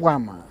Nasser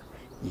Lubwama,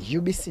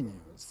 UBC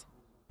News.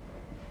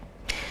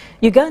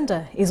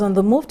 Uganda is on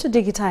the move to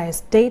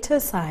digitize data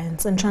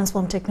science and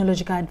transform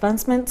technological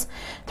advancements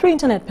through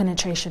internet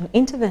penetration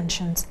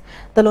interventions.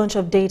 The launch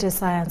of Data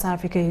Science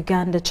Africa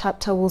Uganda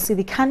chapter will see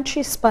the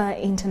country spur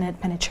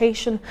internet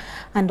penetration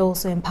and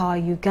also empower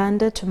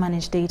Uganda to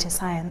manage data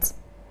science.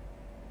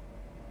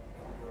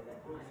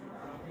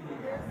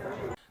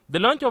 The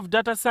launch of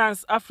Data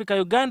Science Africa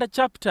Uganda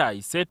chapter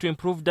is set to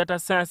improve data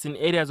science in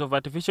areas of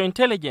artificial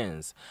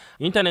intelligence,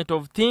 Internet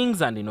of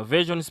Things and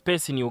innovation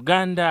space in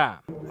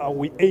Uganda.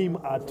 We aim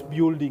at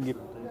building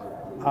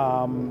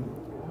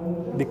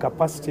the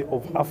capacity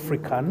of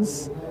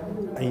Africans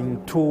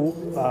into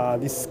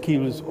these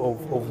skills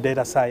of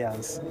data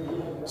science.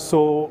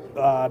 So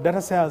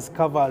data science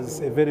covers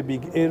a very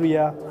big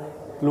area,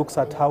 looks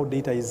at how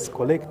data is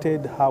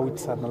collected, how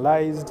it's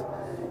analyzed.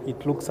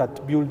 It looks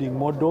at building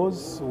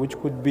models, which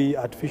could be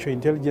artificial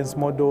intelligence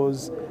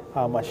models,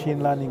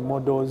 machine learning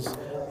models.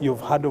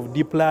 You've heard of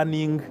deep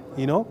learning,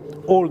 you know,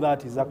 all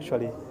that is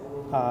actually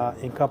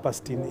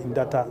encompassed in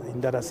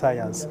data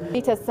science.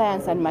 Data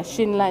science and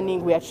machine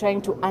learning, we are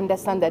trying to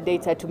understand the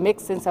data, to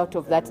make sense out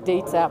of that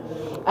data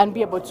and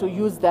be able to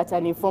use that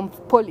and inform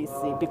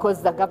policy,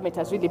 because the government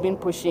has really been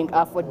pushing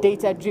for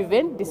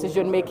data-driven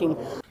decision-making.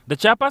 The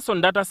chairperson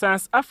on Data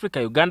Science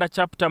Africa Uganda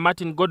chapter,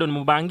 Martin Gordon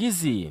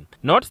Mubangizi,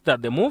 notes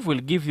that the move will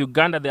give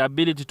Uganda the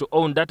ability to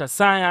own data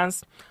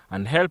science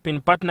and help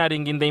in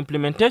partnering in the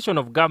implementation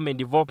of government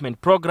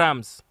development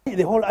programs.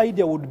 The whole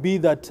idea would be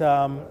that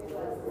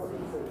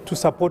to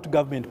support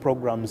government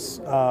programs.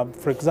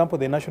 For example,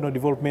 the National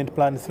Development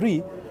Plan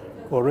 3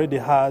 already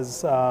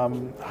has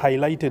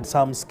highlighted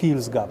some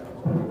skills gap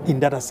in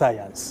data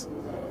science.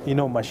 You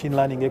know, machine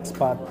learning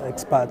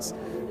experts,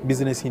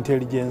 business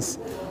intelligence.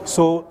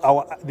 So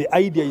the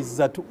idea is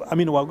that, I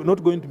mean, we're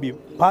not going to be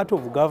part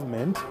of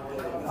government,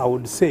 I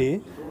would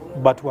say,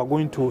 but we're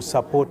going to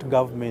support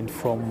government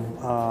from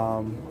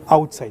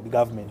outside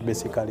government,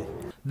 basically.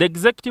 The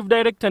Executive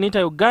Director NITA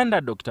Uganda,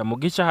 Dr.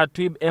 Mugisha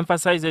Hatwib,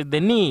 emphasizes the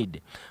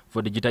need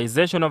for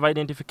digitization of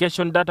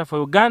identification data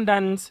for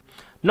Ugandans,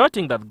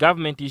 noting that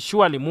government is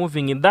surely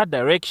moving in that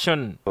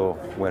direction. So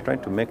we're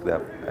trying to make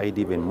the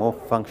ID even more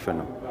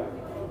functional.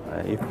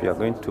 If you are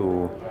going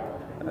to,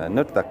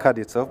 not the card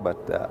itself,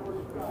 but the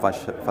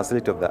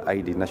facility of the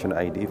ID, national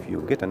ID, if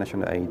you get a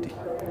national ID,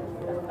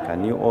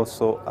 can you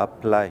also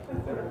apply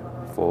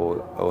for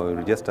or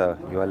register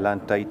your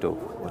land title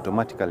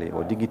automatically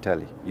or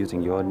digitally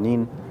using your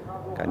NIN?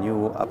 Can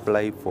you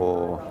apply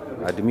for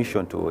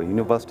admission to a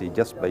university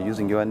just by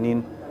using your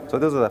NIN? So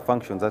those are the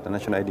functions that a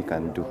national ID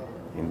can do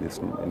in this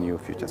new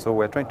future. So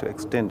we're trying to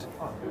extend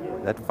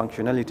that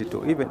functionality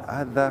to even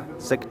other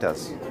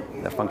sectors.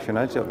 The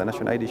functionality of the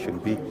national ID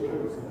should be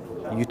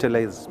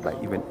utilized by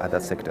even other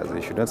sectors.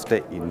 They should not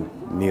stay in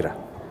NIRA.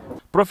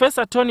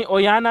 Professor Tony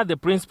Oyana, the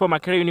principal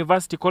Makerere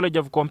University College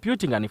of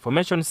Computing and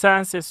Information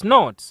Sciences,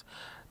 notes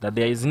that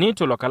there is need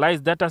to localize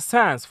data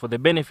science for the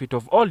benefit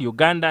of all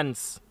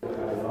Ugandans.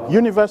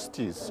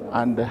 Universities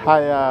and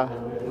higher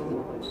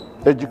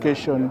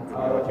education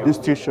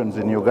institutions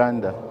in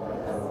Uganda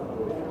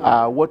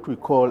are what we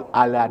call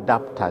early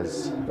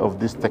adapters of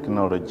this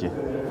technology.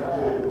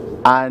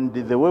 And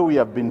the way we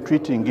have been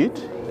treating it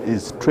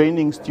is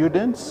training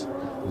students,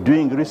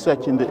 doing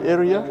research in the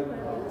area,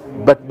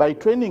 but by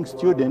training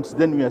students,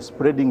 then we are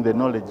spreading the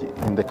knowledge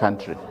in the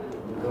country.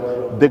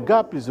 The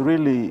gap is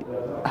really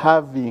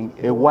having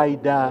a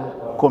wider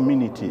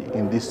community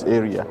in this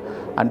area.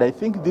 And I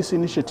think this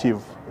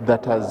initiative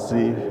that has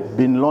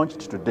been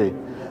launched today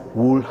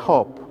will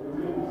help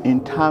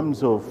in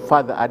terms of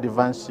further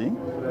advancing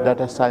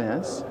data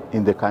science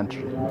in the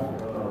country.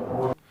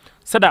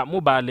 Sada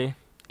Mubale,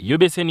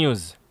 UBC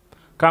News,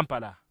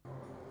 Kampala.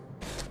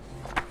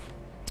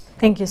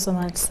 Thank you so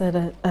much,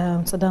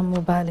 Saddam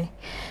Mubale.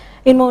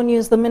 In more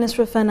news, the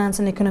Ministry of Finance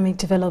and Economic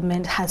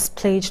Development has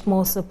pledged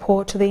more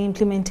support to the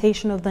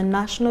implementation of the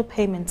National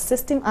Payment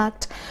System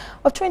Act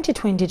of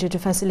 2022 to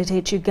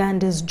facilitate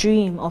Uganda's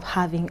dream of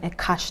having a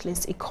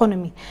cashless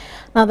economy.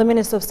 Now, the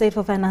Minister of State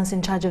for Finance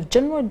in charge of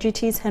general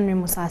duties, Henry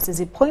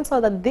Musasizi, points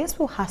out that this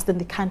will hasten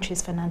the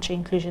country's financial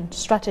inclusion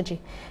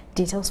strategy.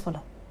 Details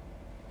follow.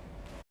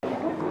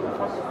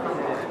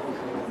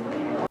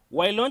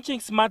 While launching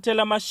smart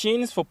teller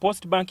machines for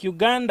Postbank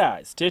Uganda,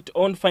 a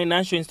state-owned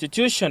financial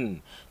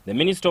institution, the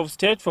Minister of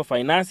State for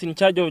Finance in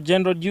charge of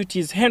general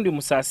duties, Henry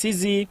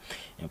Musasizi,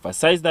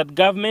 emphasized that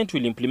government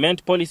will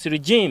implement policy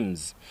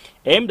regimes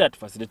aimed at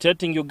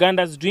facilitating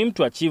Uganda's dream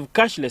to achieve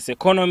cashless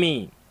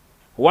economy.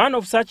 One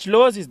of such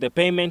laws is the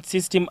Payment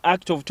System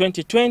Act of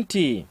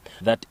 2020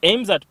 that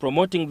aims at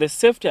promoting the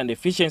safety and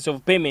efficiency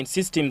of payment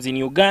systems in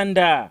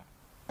Uganda.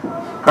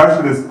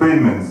 Cashless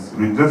payments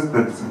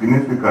registered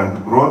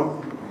significant growth,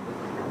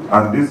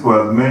 and this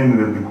was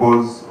mainly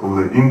because of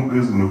the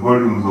increase in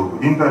volumes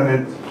of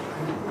internet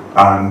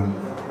and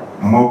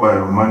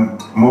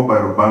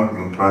mobile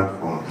banking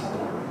platforms.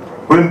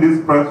 When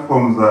these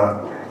platforms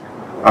are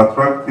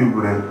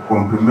attractively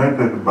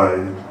complemented by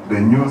the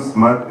new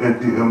smart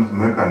ATMs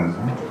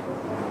mechanism,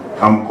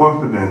 I'm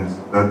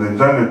confident that the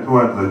journey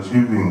towards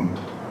achieving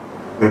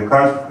a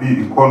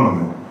cash-free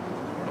economy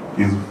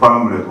is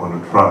firmly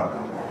on track.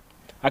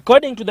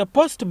 According to the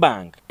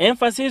Postbank,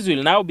 emphasis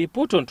will now be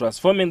put on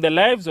transforming the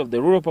lives of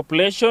the rural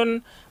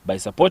population by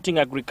supporting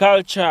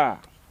agriculture.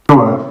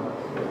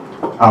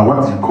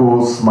 What you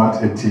call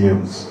smart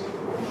ATMs.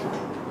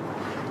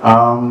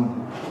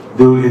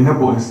 They will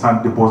enable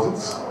instant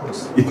deposits.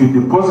 If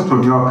you deposit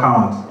on your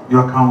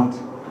account,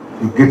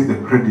 you get the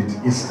credit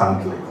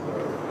instantly.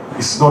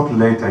 It's not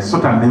later, it's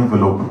not an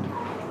envelope.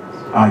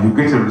 You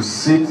get a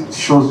receipt, it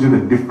shows you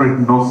the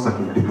different notes that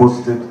you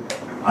deposited,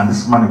 and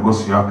this money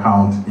goes to your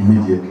account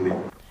immediately.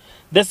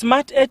 The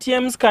smart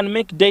ATMs can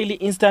make daily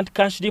instant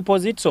cash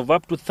deposits of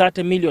up to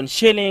 30 million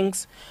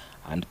shillings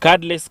and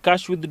cardless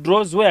cash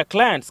withdrawals where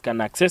clients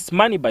can access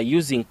money by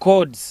using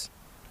codes.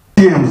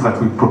 ATMs that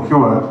we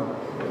procure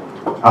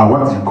are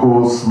what you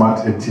call smart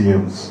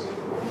ATMs.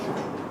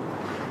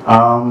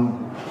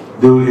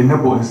 They will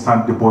enable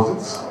instant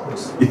deposits.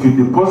 If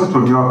you deposit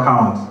on your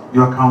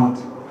account,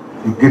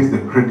 you get the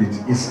credit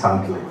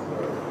instantly.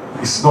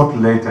 It's not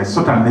later, it's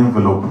not an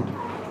envelope.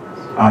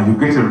 You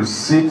get a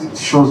receipt, it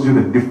shows you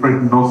the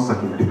different notes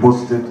that you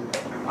deposited,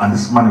 and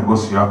this money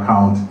goes to your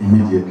account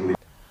immediately.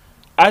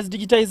 As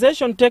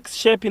digitization takes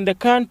shape in the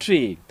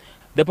country,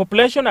 the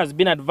population has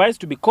been advised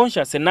to be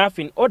conscious enough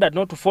in order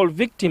not to fall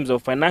victims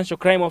of financial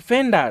crime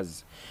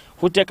offenders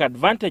who take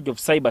advantage of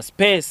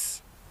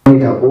cyberspace.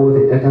 We have all the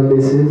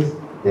databases,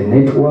 the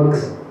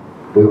networks.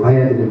 We've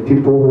hired the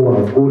people who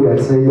are good at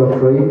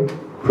cybercrime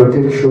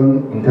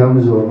protection in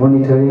terms of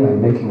monitoring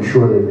and making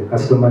sure that the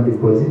customer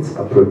deposits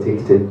are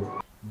protected.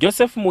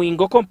 Joseph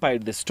Muingo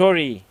compiled the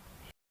story.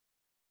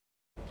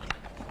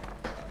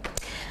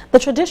 The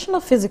traditional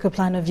physical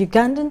plan of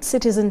Ugandan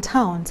cities and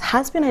towns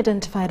has been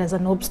identified as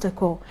an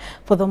obstacle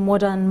for the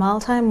modern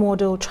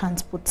multimodal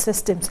transport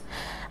systems.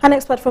 An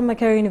expert from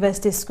Makerere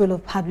University School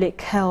of Public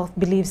Health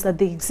believes that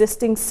the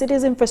existing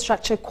city's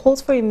infrastructure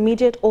calls for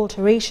immediate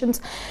alterations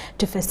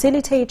to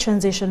facilitate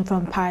transition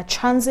from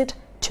paratransit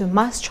to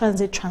mass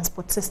transit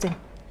transport system.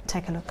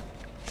 Take a look.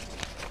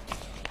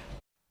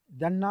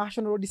 The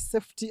National Road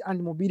Safety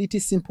and Mobility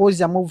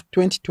Symposium of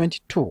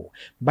 2022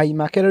 by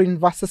Makerere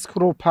University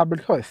School of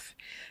Public Health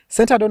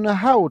centered on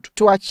how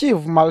to achieve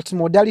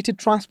multimodality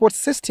transport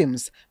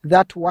systems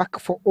that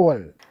work for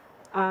all.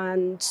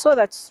 And so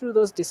that through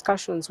those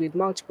discussions with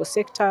multiple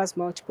sectors,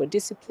 multiple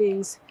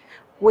disciplines,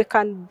 we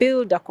can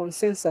build a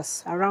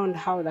consensus around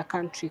how the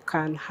country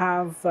can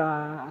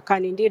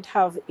indeed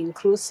have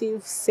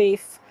inclusive,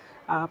 safe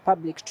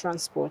public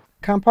transport.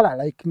 Kampala,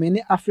 like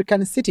many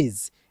African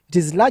cities, it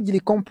is largely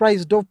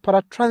comprised of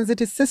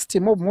paratransit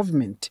system of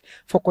movement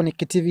for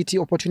connectivity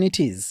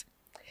opportunities.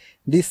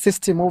 This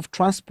system of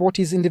transport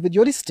is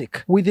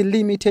individualistic with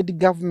limited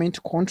government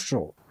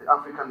control. The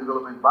African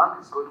Development Bank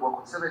is going to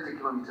work on 70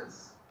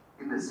 kilometers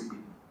in the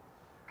CBD.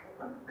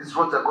 These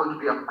roads are going to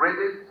be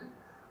upgraded,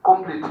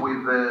 complete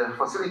with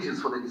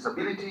facilities for the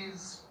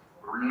disabilities,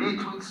 lit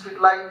with street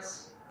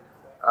lights,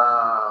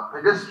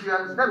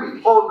 pedestrians, name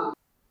it, all the...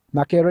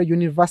 Makerere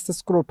University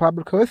School of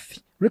Public Health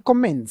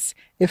recommends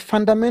a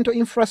fundamental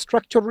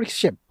infrastructure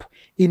reshape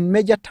in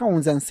major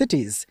towns and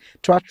cities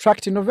to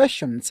attract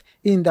innovations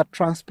in the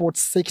transport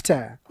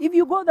sector. If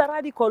you go the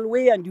radical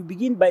way and you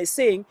begin by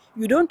saying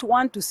you don't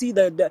want to see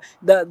the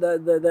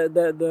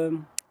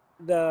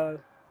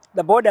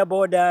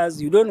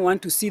borders, you don't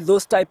want to see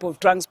those type of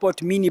transport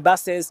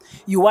minibuses,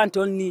 you want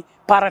only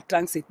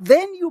paratransit,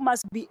 then you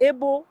must be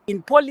able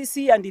in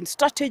policy and in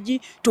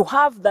strategy to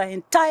have the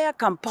entire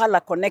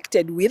Kampala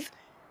connected with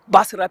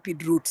bus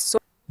rapid routes. So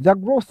the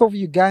growth of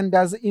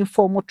Uganda's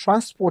informal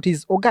transport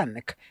is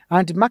organic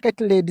and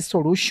market-led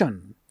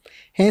solution.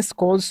 Hence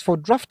calls for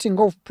drafting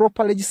of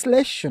proper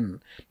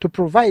legislation to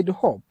provide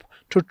hope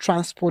to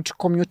transport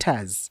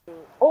commuters.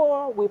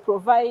 Or we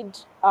provide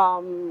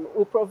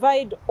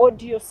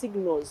audio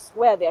signals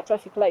where there are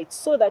traffic lights,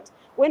 so that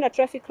when a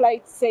traffic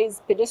light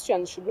says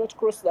pedestrians should not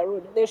cross the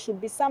road, there should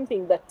be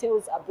something that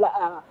tells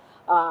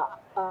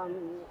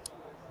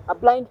a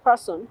blind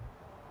person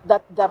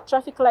that the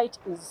traffic light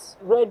is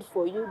red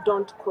for you,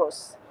 don't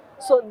cross.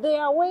 So there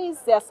are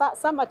ways, there are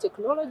some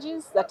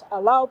technologies that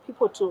allow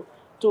people to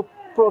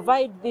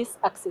provide this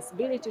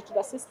accessibility to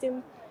the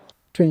system.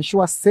 To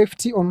ensure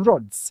safety on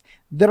roads,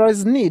 there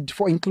is need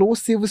for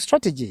inclusive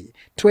strategy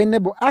to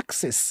enable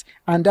access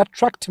and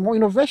attract more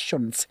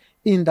innovations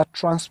in the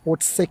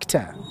transport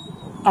sector.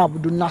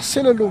 Abdul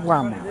Nasser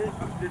Luwama,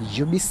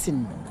 UBC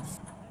News.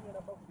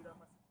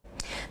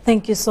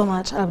 Thank you so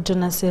much, Abdul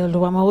Nasser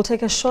Luwama. We'll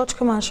take a short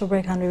commercial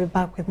break and we'll be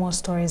back with more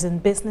stories in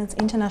business,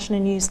 international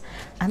news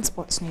and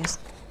sports news.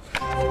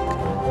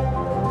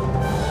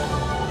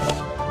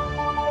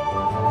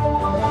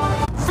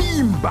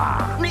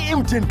 Vimba ni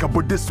MTN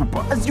Kabode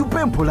Super as you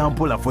pay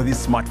mpola for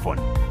this smartphone.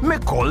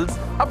 Make calls,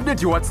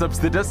 update your WhatsApp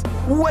status,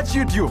 watch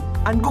YouTube,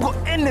 and Google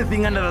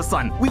anything under the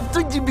sun with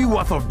 2 GB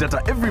worth of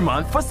data every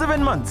month for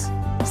 7 months.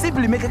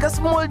 Simply make a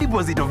small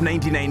deposit of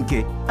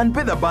 99k and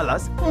pay the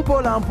balance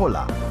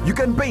mpola. You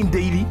can pay in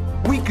daily,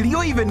 weekly,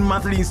 or even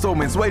monthly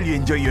installments while you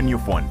enjoy your new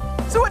phone.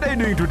 So what are you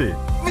doing today?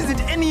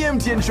 Visit any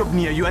MTN shop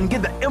near you and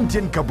get the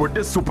MTN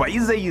Kabode Super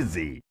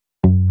easy.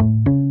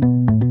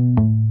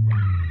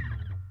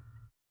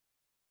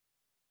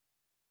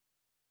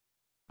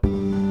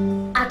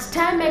 At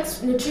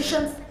Timex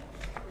Nutrition.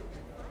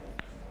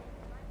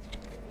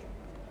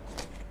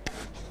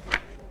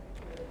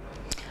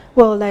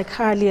 Well, like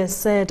earlier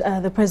said,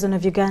 the President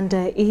of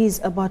Uganda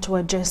is about to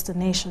address the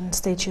nation.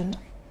 Stay tuned.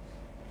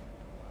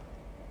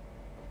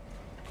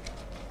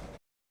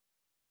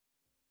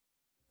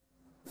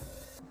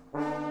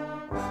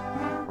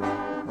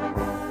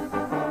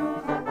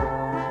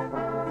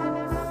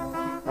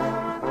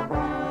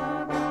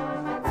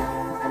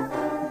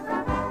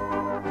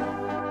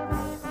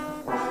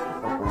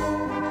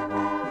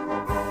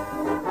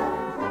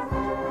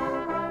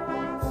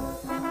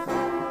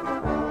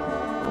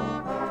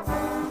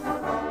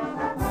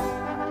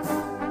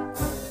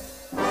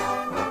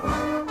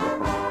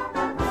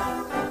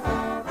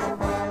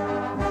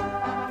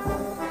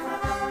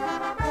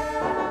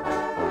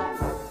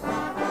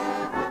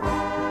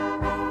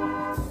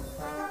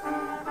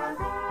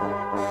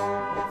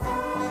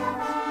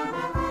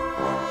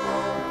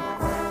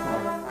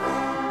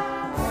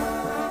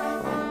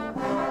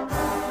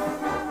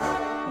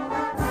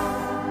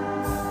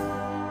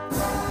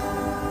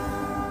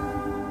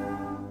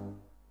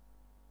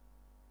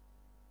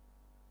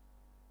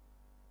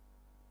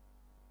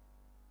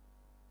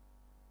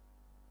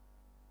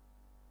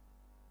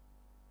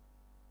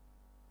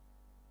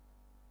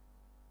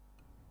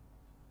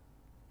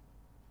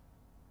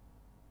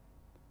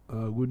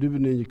 Good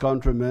evening,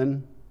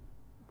 countrymen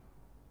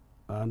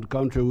and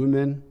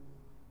countrywomen.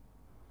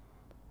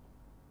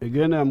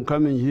 Again, I'm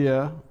coming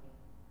here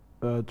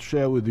to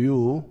share with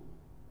you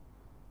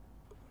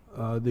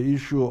the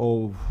issue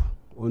of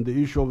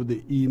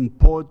the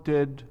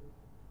imported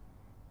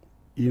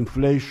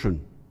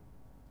inflation,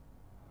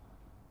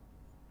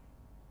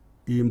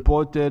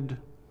 imported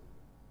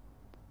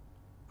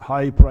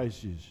high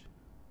prices,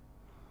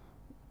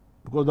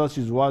 because that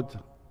is what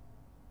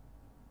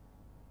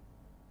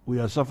we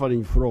are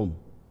suffering from.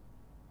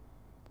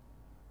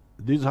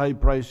 These high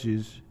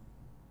prices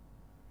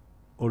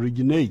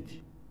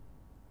originate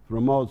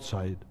from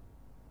outside.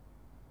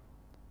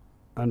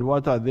 And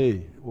what are they?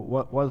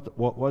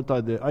 What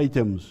are the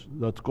items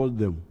that cause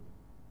them?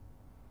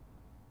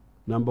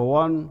 Number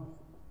one,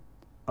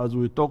 as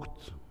we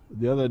talked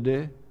the other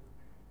day,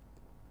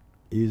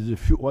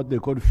 is what they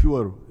call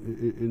fuel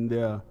in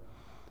the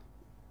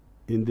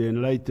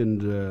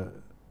enlightened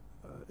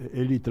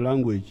elite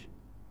language,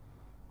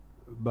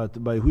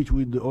 but by which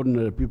we, the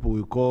ordinary people,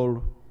 we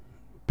call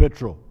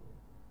petrol,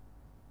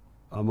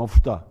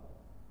 mafuta.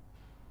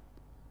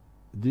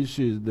 This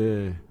is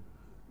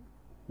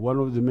one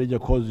of the major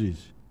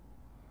causes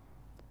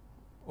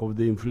of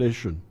the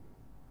inflation.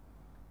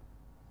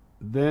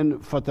 Then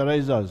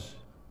fertilizers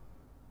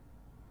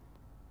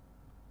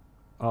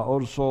are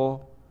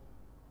also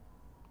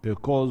a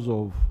cause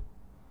of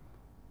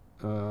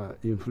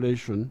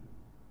inflation.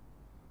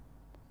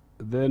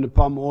 Then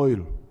palm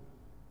oil,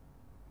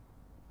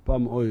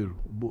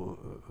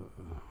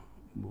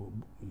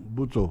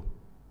 buto,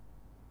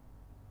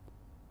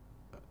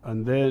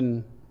 and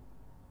then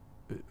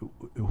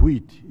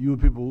wheat. You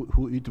people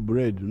who eat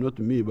bread, not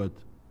me, but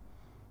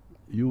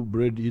you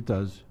bread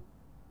eaters,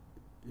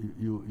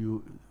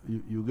 you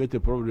get a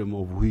problem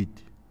of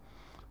wheat.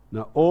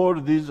 Now all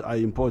these are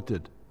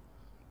imported,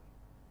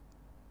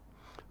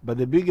 but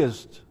the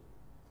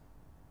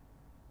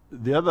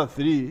other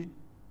three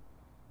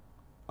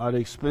are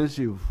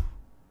expensive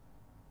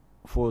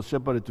for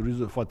separate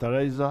reasons.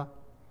 Fertilizer,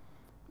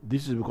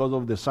 this is because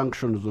of the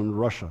sanctions on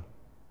Russia.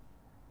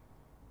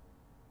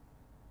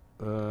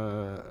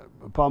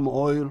 Palm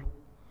oil,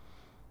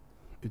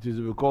 it is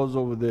because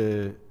of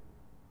the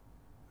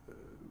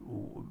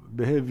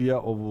behavior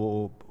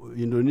of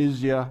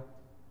Indonesia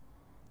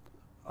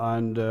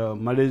and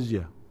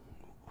Malaysia,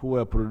 who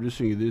are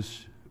producing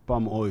this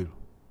palm oil.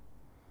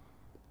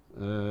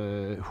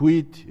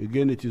 Wheat,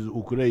 again, it is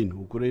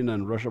Ukraine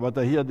and Russia. But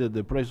I hear that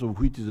the price of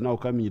wheat is now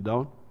coming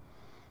down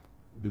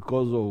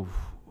because of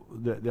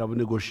they have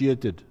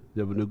negotiated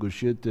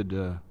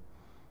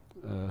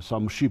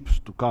some ships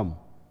to come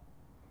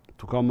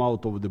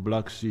out of the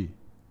Black Sea.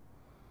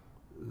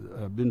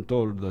 I've been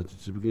told that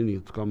it's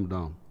beginning to come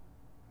down.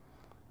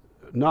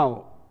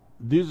 Now,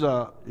 these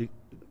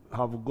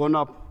have gone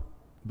up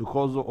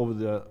because of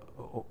the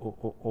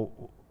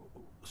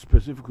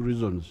specific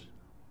reasons,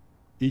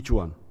 each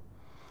one.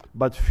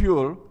 But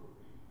fuel,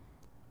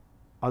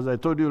 as I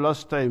told you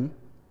last time,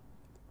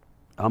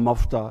 I'm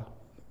after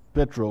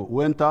petrol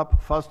went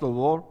up, first of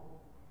all,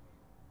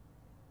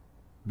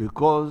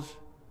 because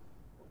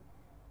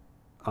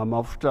I'm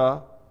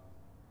after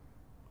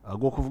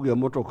agokuvuga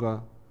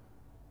motoka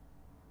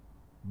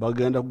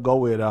bagenda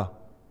kugawera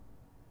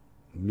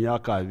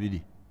myaka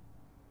 2.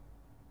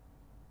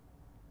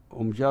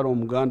 Omukyalo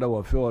omuganda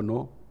waffe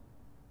wano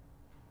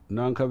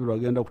nankabirwa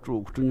agenda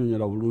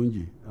kutunyonyera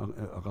bulungi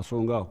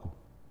akasonga ako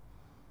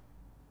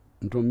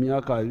nti mu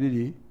myaka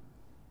 2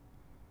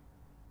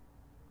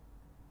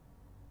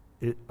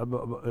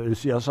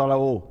 ensi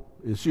yasalawo,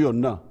 ensi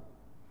yonna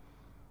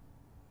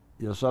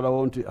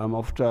yasalawo nti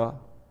amafuta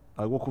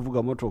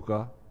ag'okuvuga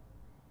motoka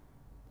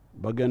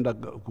bagenda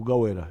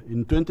kugawera.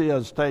 In 20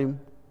 years time,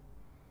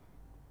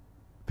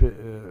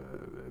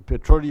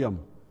 petroleum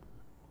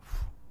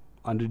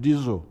and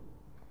diesel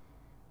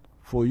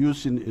for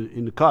use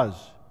in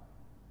cars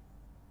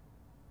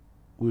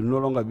will no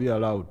longer be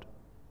allowed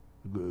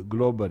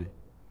globally.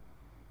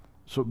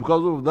 So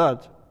because of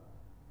that,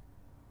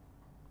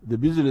 the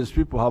business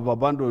people have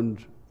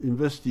abandoned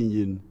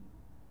investing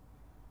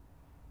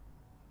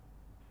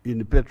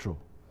in petrol.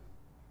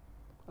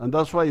 And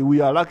that's why we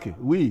are lucky.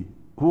 We,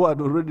 who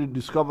had already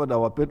discovered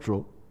our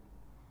petrol,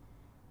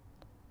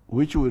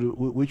 which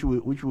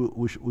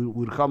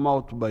will come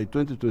out by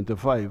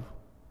 2025,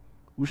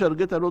 we shall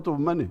get a lot of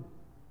money.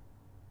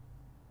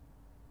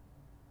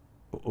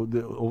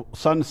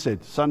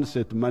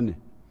 Sunset money.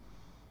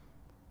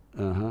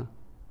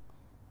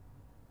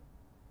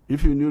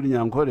 If you knew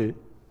Nyankore,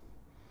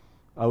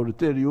 I will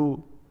tell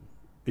you,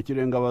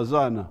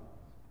 Ekirengabazana,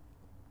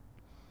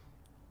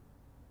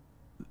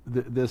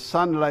 the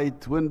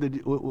sunlight, when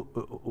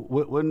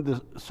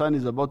the sun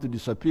is about to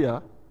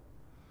disappear,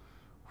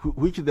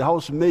 which the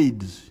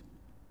housemaids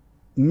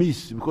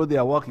miss because they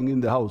are working in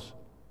the house.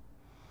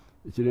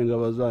 They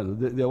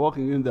are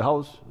working in the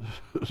house,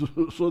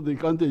 so they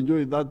can't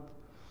enjoy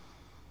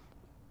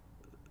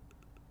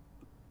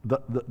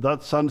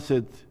that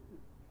sunset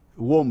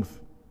warmth.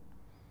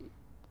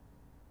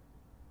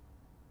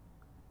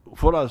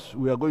 For us,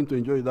 we are going to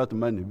enjoy that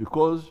money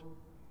because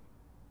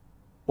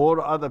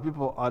all other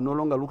people are no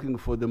longer looking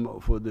for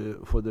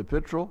the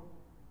petrol,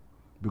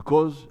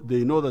 because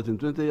they know that in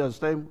 20 years'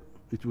 time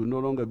it will no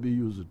longer be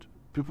used.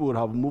 People will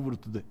have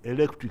moved to the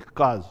electric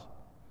cars.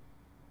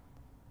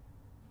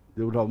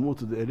 They would have moved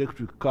to the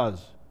electric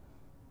cars.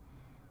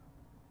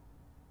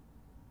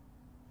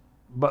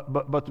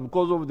 But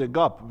because of the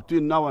gap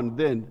between now and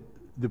then,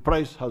 the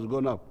price has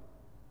gone up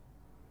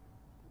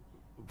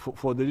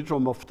for the liter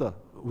mafta,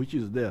 which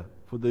is there,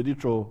 for the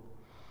liter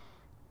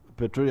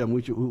petroleum,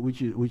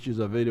 which is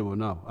available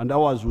now. And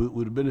ours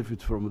will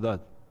benefit from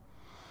that.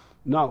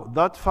 Now,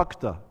 that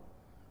factor,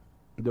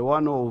 the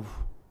one of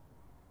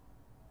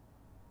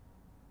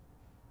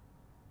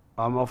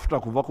amafuta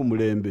kuva ku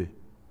mulembe,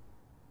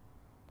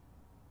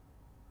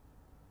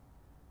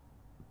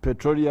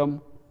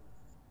 petroleum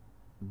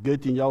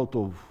getting out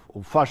of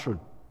fashion,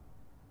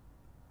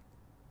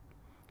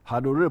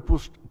 had already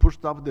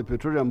pushed up the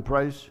petroleum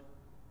price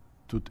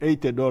to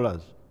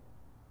 $80.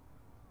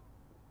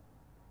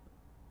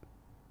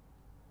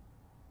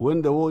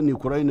 When the war in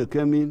Ukraine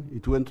came in,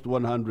 it went to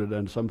 100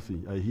 and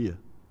something, I hear.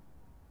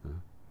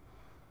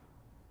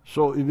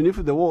 So even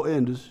if the war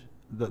ends,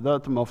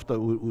 that mafta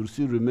will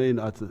still remain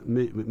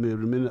may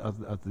remain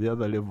at the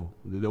other level,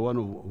 the one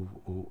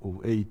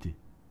of 80.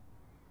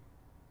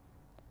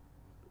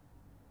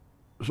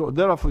 So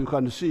therefore, you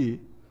can see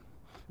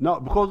now,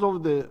 because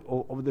of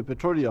the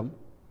petroleum,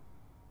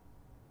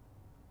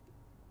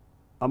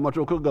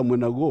 amatoke gamwe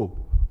nago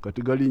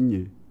kati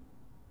galinye.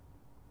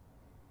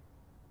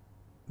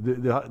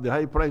 The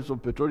high price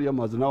of petroleum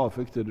has now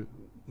affected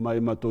my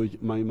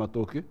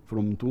matoke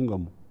from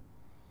Ntungamu.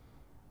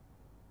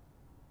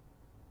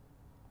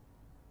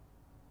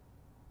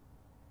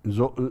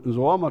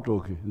 Nzo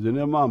amatoke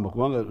nzene mama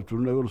kubanga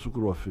tulina olusuku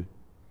lwaffe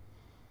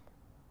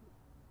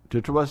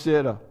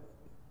tetubaseera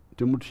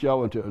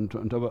temutusyawa nti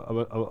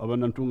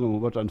abanantungamu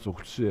batandise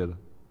okutuseera.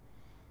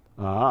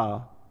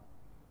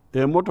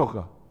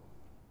 Emotoka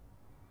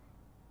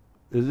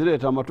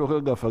ezireeta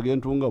amatooke gaffe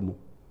ag'entungamu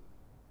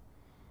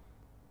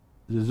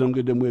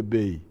zizongeddemu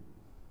ebbeeyi.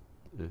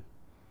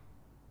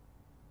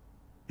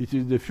 It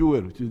is the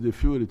fuel. It is the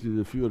fuel. It is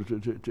the fuel.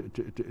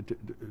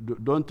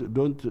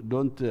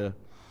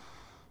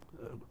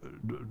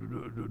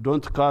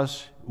 Don't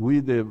curse we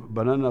the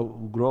banana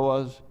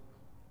growers.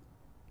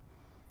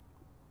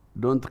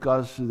 Don't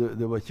curse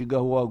the Wachiga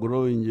who are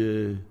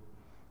growing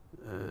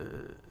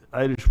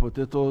Irish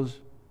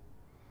potatoes.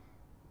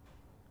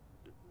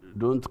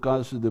 Don't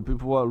curse the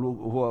people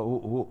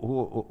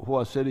who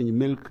are selling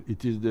milk.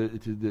 It is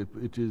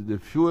the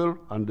fuel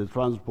and the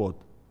transport.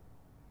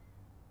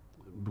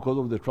 Because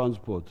of the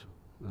transport.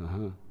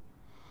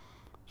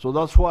 So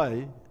that's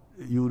why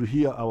you will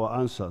hear our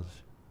answers.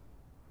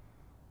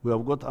 We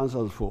have got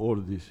answers for all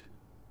this.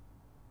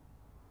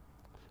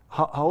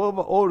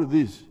 However, all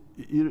this,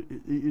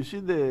 you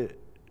see,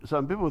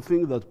 some people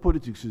think that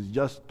politics is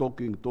just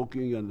talking,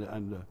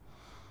 and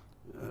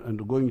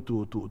going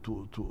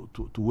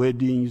to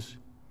weddings,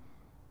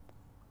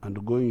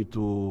 and going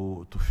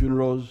to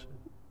funerals.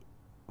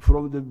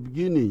 From the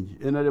beginning,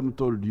 NRM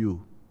told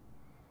you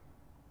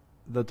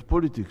that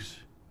politics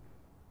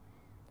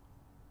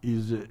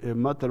is a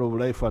matter of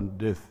life and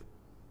death.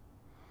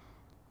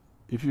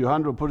 If you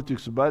handle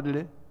politics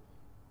badly,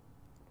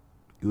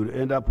 you will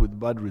end up with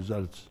bad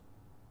results.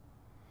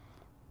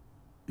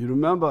 You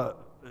remember,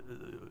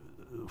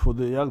 for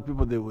the young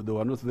people, they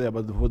were not there,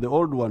 but for the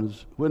old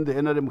ones, when the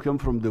NRM came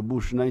from the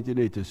bush,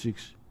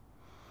 1986,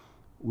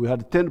 we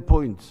had 10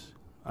 points,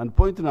 and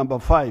point number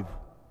 5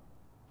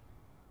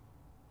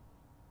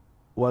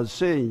 was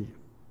saying,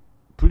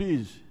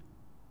 please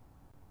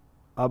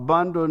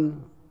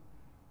abandon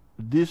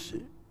this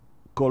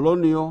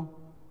colonial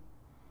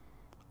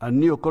and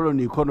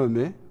neo-colonial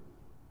economy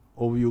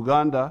of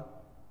Uganda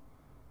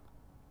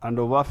and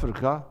of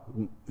Africa.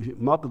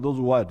 Mark those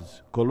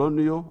words,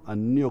 colonial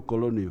and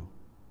neo-colonial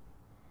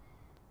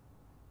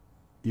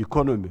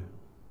economy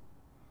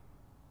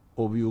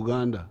of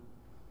Uganda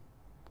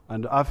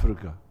and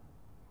Africa,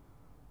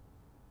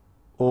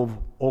 of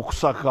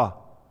Okusaka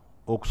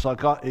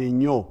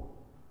enyo,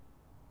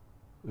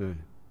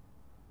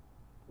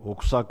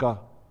 Okusaka,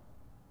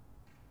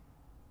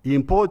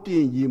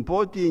 importing.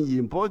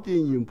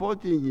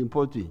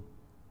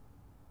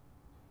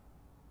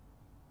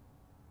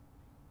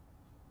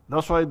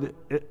 That's why the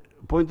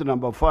point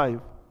number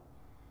 5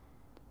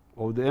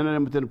 of the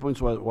NRM 10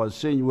 points was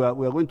saying we are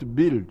going to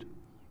build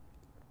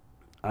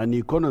an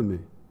economy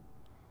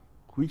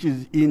which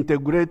is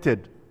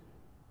integrated,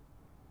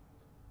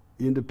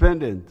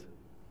 independent,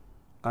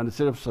 and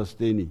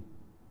self-sustaining.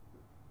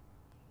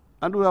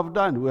 And we have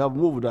done, we have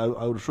moved. I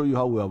will show you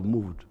how we have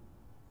moved.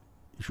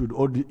 You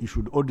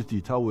should audit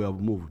it, how we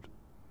have moved.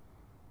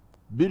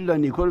 Build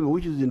an economy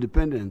which is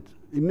independent.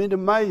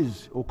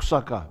 Minimize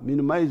Okusaka,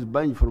 minimize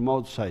buying from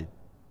outside.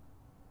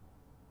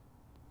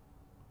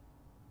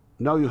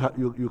 Now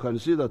you can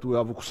see that we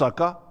have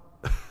Okusaka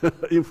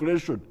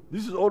inflation.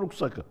 This is all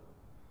Okusaka.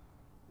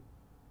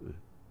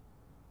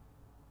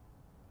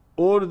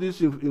 All this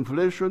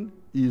inflation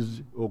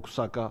is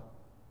Okusaka.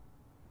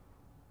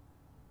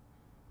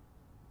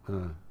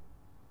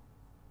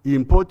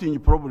 Importing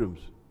problems.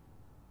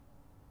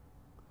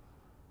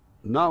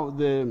 Now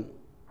the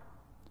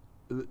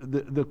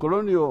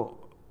colonial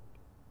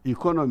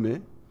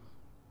economy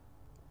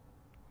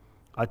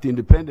at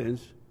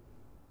independence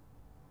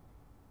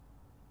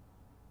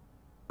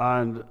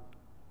and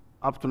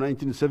up to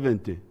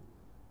 1970,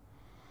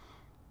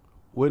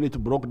 when it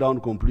broke down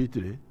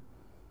completely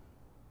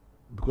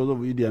because of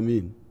Idi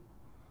Amin,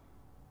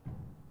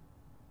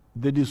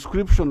 the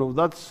description of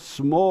that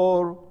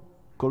small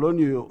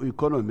colonial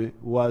economy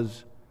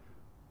was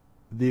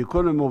the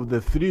economy of the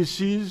 3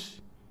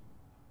 C's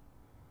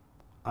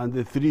and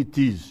the 3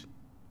 T's.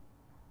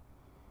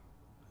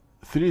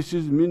 3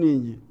 C's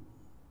meaning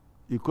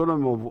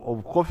economy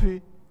of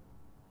coffee,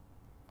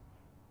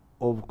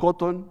 of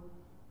cotton,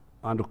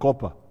 and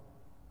copper.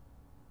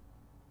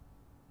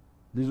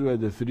 These were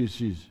the 3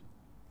 C's.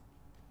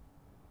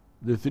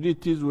 The 3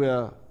 T's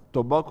were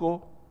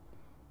tobacco,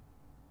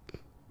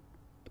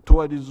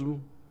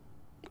 tourism,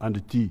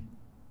 and tea.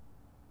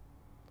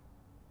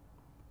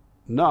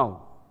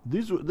 Now,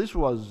 these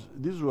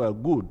were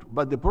good,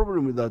 but the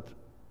problem is that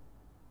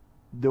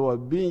they were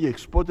being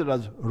exported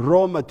as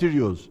raw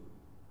materials.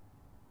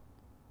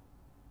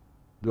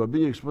 They were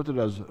being exported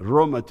as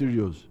raw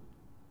materials.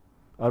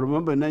 I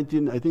remember I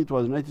think it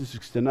was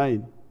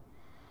 1969,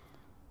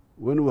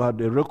 when we had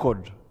a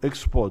record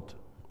export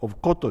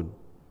of cotton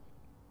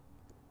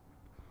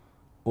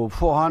of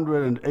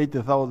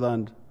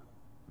 480,000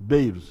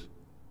 bales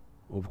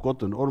of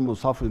cotton,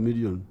 almost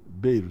 500,000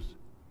 bales.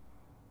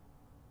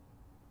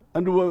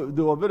 And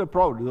they were very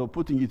proud. They were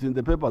putting it in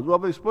the papers. We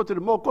have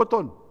exported more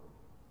cotton.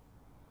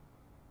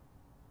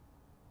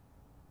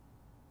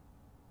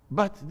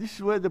 But this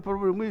is where the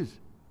problem is.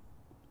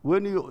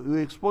 When you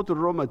export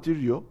raw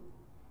material,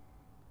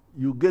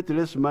 you get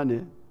less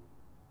money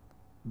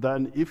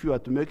than if you are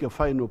to make a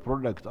final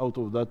product out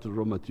of that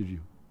raw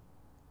material.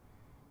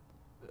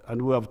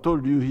 And we have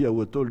told you here,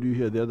 we told you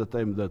here the other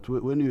time that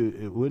when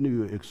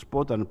you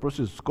export and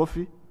process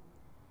coffee,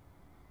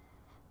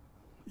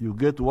 you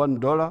get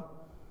 $1.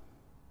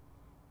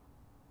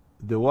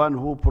 The one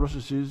who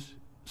processes,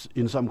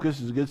 in some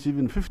cases, gets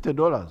even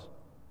 $50.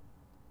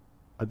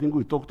 I think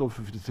we talked of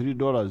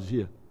 $53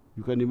 here.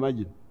 You can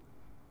imagine.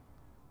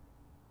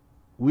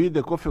 We,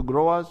 the coffee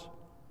growers,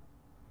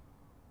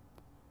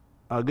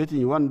 are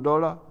getting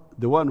 $1.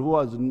 The one who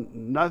has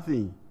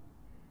nothing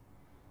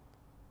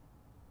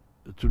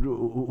to do,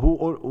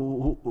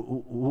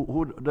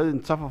 who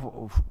doesn't suffer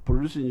for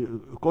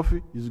producing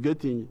coffee, is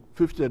getting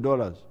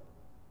 $50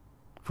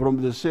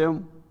 from the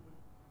same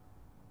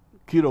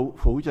kilo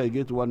for which I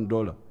get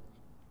 $1.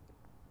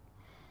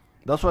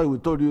 That's why we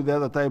told you the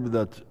other time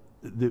that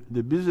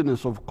the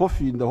business of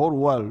coffee in the whole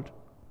world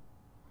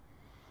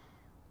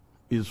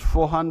is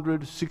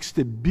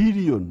 $460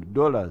 billion.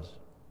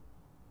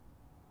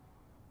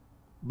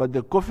 But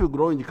the coffee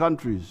growing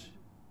countries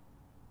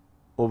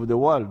of the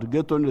world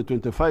get only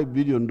 $25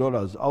 billion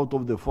out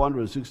of the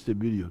 $460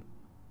 billion.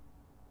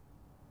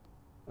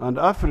 And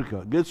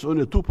Africa gets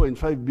only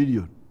 $2.5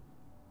 billion.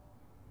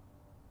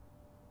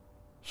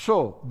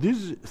 So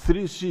these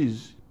 3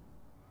 C's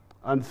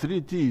and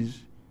 3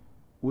 T's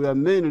were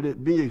mainly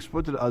being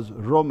exported as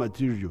raw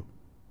material.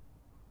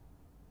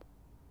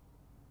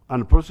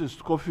 And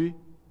processed coffee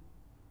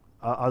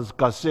as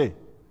Kaseh.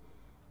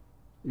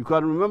 You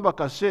can remember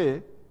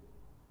Kaseh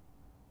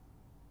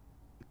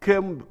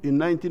came in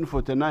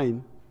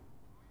 1949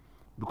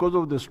 because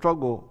of the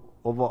struggle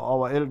of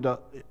our elder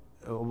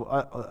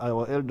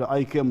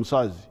Ikem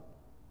Sazi.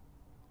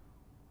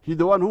 He's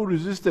the one who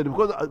resisted,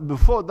 because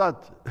before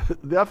that,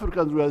 the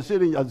Africans were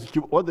selling as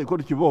what they call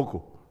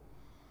kiboko,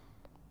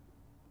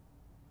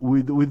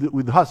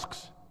 with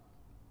husks.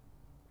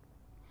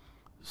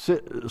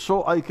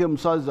 So Ikem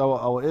Sazi,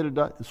 our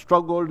elder,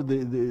 struggled.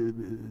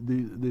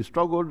 They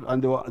struggled,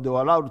 and they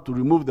were allowed to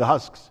remove the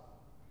husks,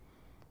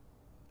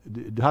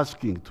 the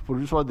husking, to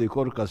produce what they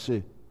call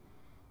Kaseh.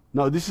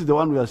 Now this is the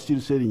one we are still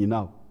selling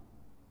now.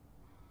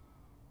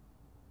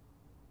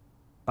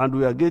 And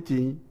we are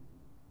getting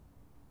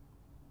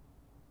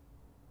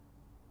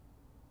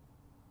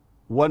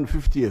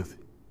 1/50th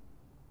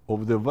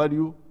of the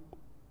value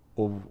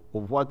of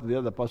what the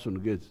other person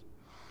gets.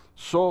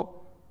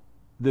 So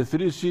the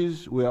 3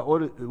 C's were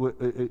all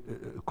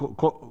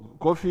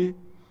coffee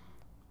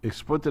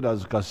exported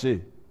as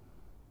Kaseh,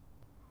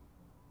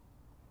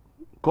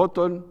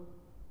 cotton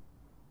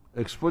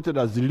exported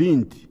as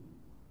lint.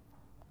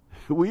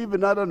 We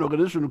even had an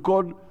organization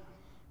called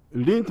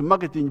Lint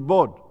Marketing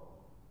Board.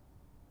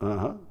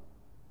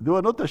 They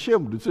were not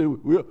ashamed to say,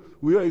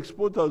 we are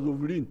exporters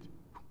of lint.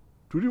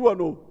 They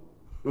were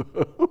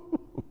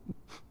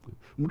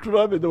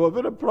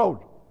very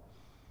proud.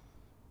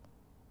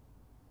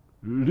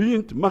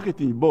 Lint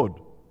Marketing Board.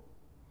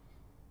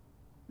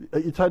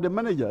 It had a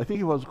manager. I think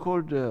he was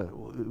called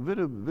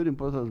very, very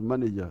important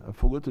manager. I've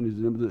forgotten his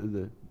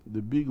name.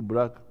 The big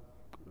black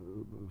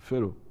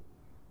fellow.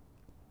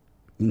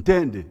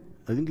 Ntende.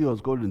 I think he was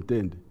called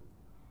Ntende.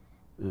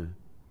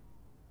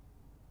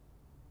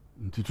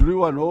 Ntituli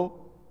wano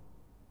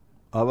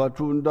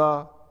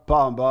abatunda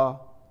pamba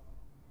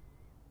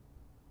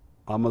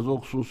amaze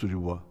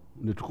okusunsulibwa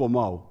ne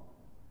tukomawo.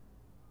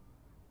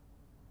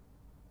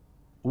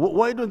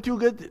 Why don't you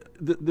get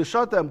the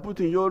shirt I'm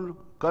putting your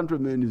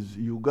countrymen is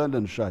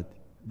Ugandan shirt.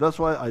 That's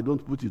why I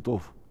don't put it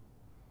off.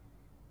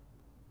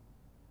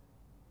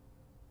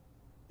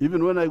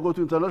 Even when I go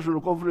to international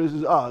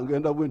conferences,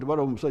 ngenda bwintu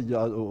bara omusajja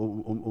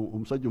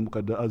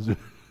omukadde azwe.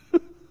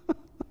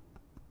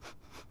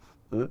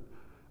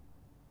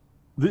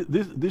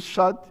 This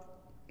shirt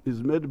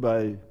is made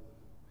by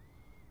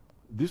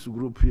this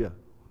group here,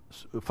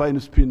 Fine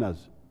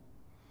Spinners.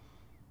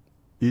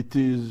 It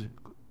is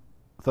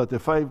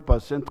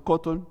 35%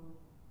 cotton,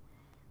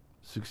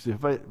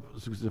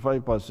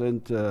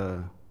 65%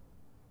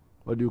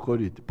 what do you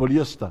call it?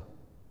 Polyester.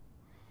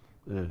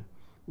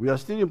 We are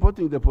still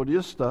importing the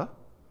polyester.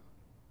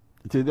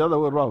 It is the other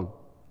way around.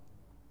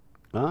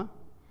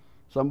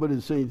 Somebody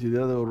is saying it is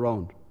the other way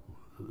around.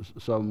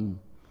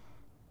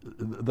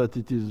 That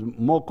it is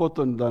more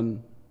cotton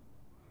than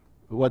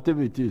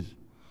whatever it is.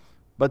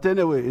 But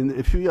anyway, in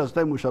a few years'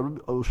 time, we shall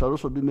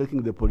also be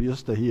making the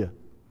polyester here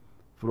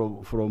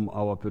from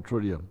our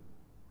petroleum.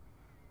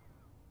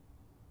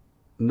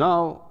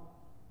 Now,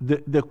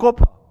 the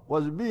copper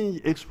was being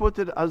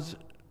exported as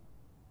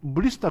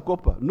blister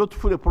copper, not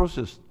fully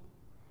processed.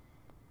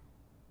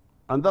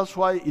 And that's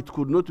why it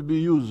could not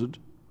be used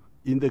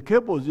in the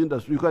cables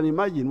industry. You can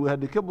imagine, we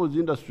had the cables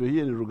industry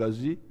here in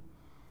Rugazi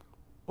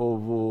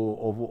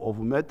of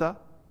Meta.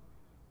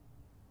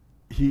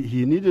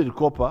 He needed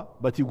copper,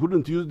 but he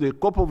couldn't use the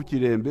copper of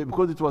Kirembe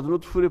because it was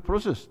not fully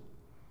processed.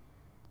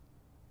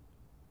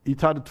 It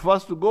had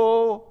first to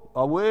go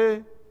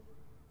away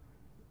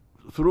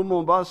through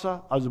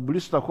Mombasa as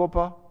blister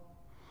copper,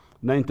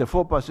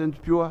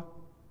 94% pure,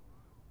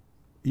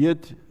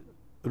 yet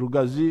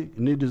Rugazi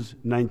needs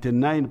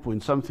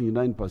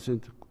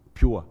 99.9%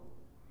 pure.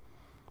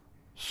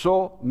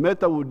 So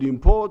Meta would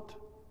import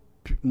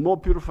more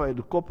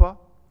purified copper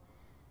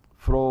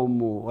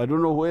from I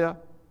don't know where,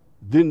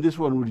 then this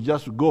one would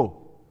just go.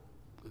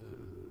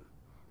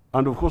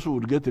 And of course we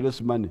would get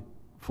less money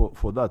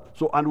for that.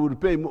 So, and we would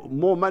pay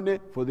more money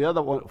for the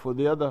other one, for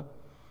the other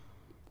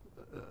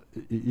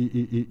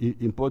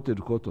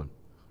imported cotton.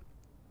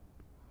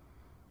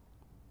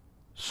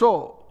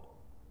 So,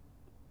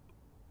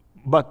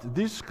 but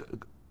this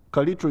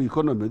Kalitro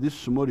economy, this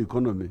small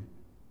economy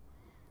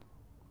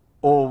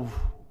of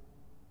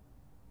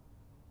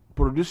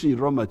producing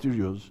raw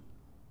materials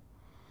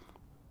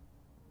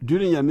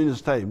during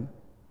Yamin's time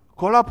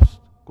collapsed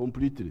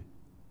completely.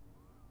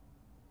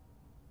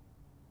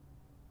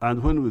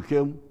 And when we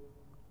came,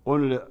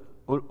 only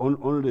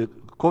only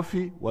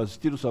coffee was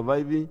still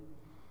surviving,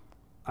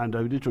 and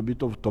a little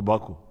bit of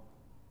tobacco.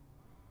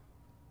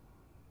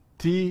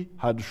 Tea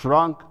had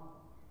shrunk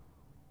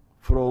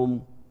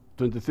from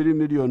 23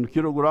 million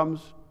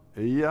kilograms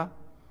a year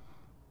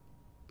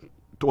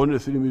to only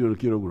 3 million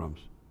kilograms.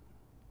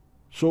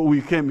 So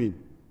we came in.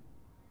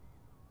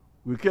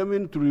 We came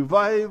in to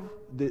revive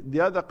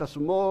the other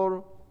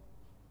small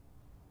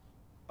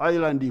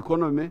island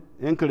economy,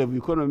 enclave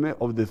economy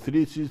of the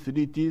 3 Cs,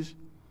 3 Ts,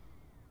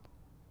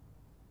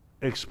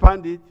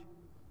 expand it,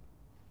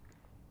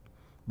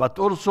 but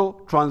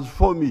also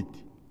transform it.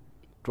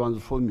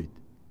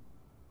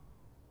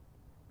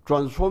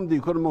 Transform the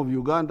economy of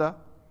Uganda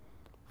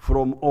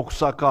from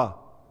Oaxaca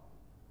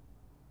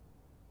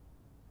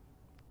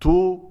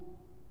to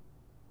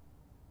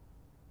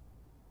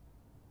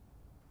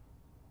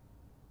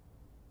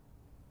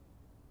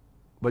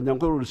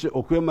Banyankuru will say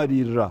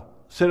okwemalirira,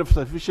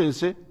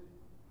 self-sufficiency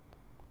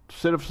to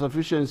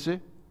self-sufficiency,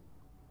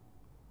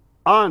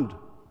 and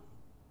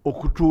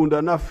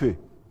okutunda nafe,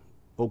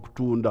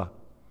 okutunda,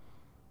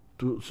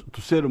 to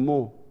sell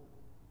more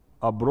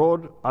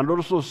abroad, and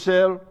also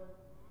sell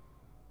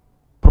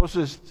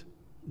processed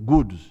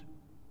goods.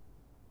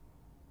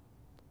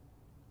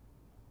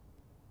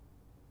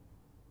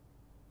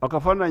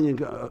 Akafananyi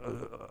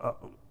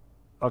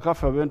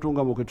akafa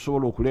bentunga mu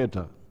ketusobola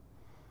okuleta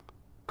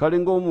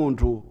kalinga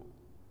omuntu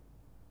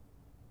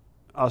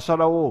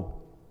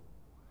asalawo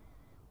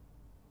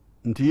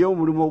nti ye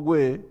omulimo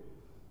gwe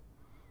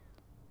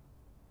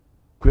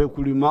kwe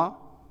kulima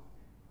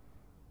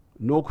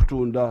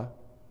n'okutunda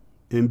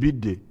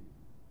embidde,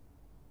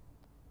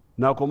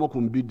 n'akoma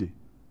ku mbidde,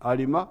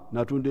 alima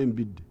n'atunda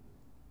embidde.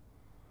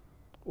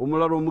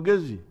 Omulala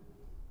omugezi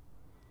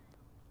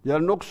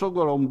yalina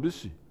okusogola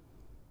omubisi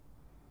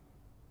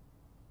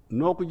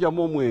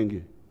n'okugyamu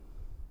omwenge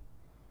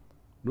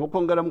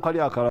n'okwongera mu kali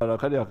akalala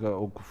kali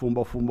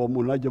okufumbafumba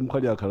mu n'ajja mu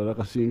kali akalala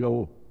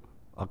kasingawo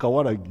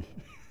akawalagi.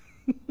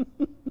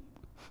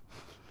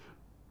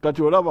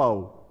 Kati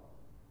olabaawo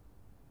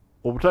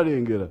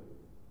obutalengera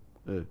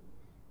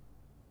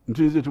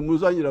nti nze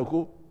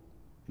tumuzanyirako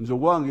nze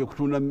ogwange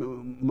kutunda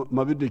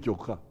mabidde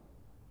kyokka,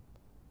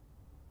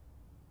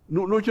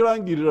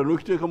 n'okirangirira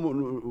n'okiteeka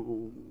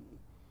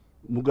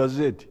mu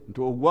gazeti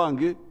nti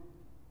ogwange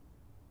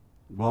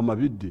gwa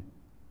mabidde.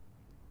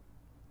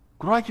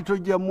 Kulwaki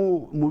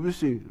tojjamu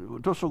mubisi,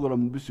 tosogola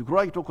mubisi?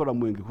 Kulwaki tokola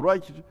mwenge?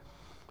 Kulwaki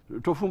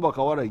tofumba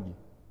kawalagi?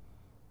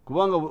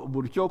 Kubanga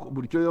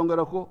buli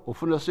kyoyongerako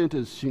ofuna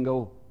sente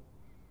zisingawo.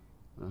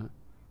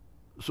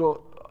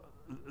 So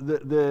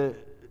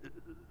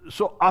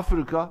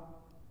Africa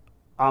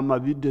are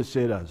mabidde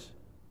sellers.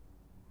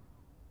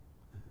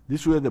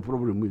 This is where the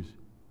problem is.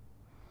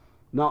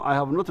 Now, I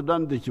have not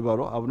done the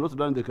kibaro, I have not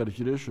done the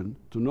calculation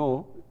to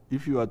know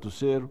if you are to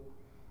sell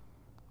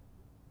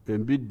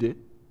embidde,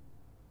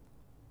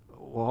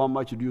 or how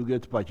much do you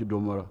get per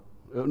kidomora?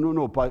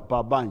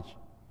 Per bunch.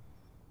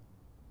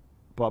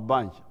 Per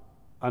bunch.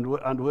 And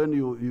when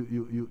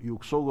you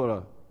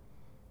sogola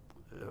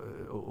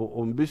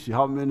ombisi,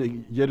 how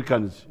many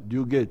jerrycans do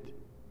you get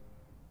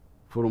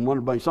from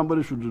one bunch?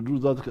 Somebody should do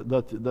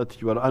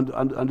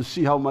that and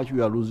see how much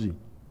we are losing.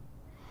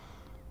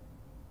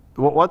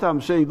 What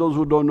I'm saying, those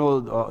who don't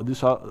know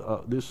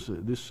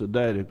this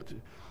dialect,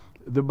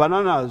 the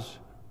bananas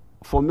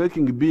for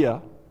making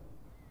beer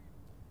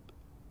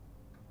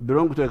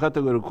belong to a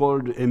category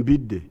called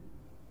embidde,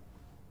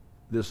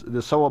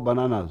 the sour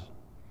bananas.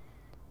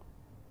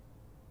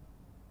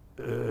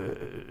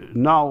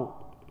 Now,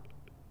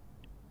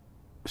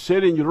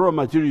 selling raw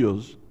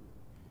materials,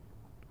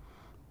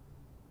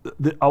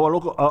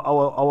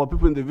 our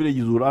people in the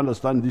villages will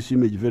understand this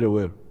image very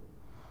well,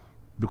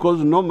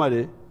 because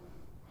normally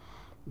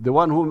the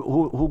one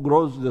who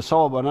grows the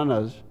sour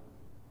bananas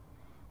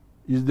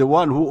is the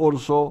one who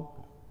also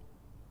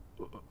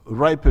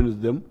ripens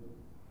them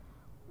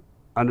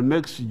and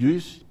makes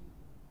juice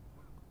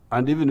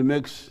and even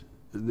makes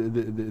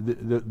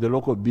the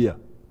local beer.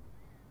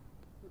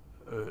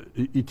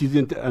 It is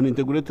an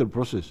integrated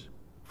process,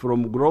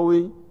 from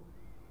growing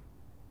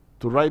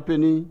to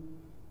ripening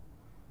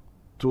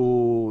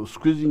to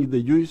squeezing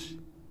the juice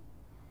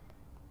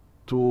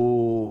to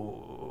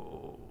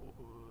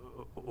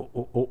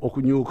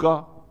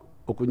okunyuka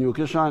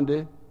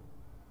eshande,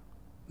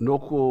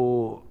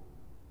 noko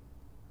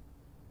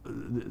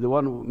the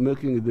one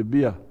making the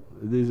beer.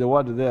 There is a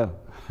word there,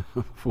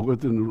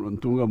 forgotten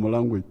Ntunga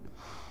language.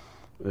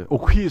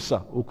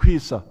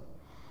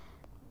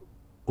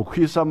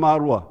 Okhisa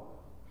marwa,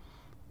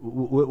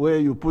 where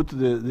you put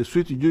the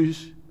sweet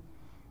juice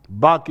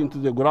back into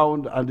the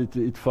ground and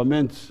it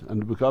ferments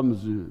and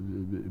becomes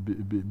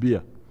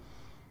beer.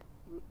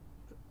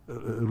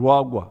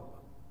 Ruagwa.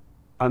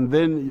 And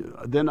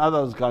then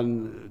others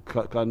can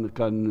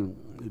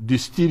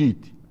distill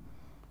it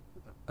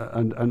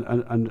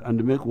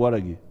and make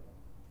waragi.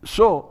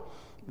 So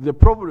the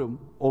problem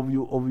of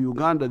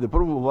Uganda, the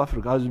problem of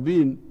Africa has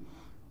been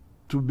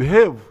to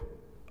behave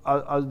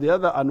as the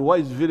other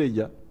unwise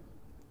villager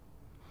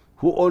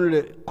who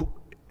only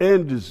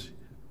ends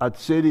at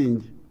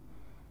selling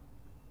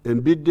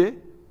Mbide,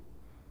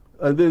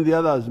 and then the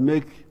others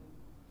make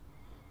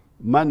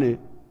money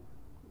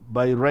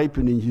by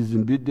ripening his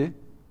Mbide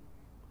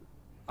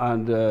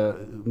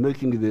and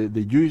making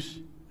the juice.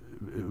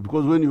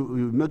 Because when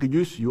you make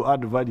juice, you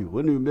add value.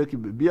 When you make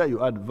beer,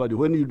 you add value.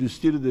 When you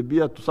distill the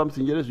beer to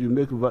something else, you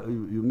make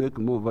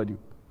more value.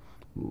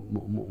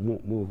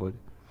 More value.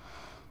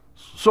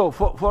 So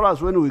for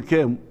us, when we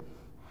came,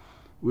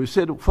 we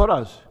said, for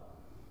us,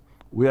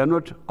 we are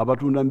not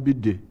Abatunda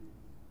Mbide.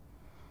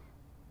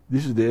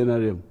 This is the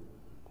NRM.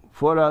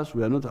 For us,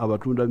 we are not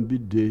Abatunda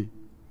Mbide.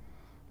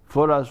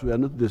 For us, we are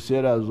not the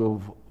sellers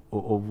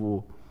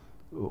of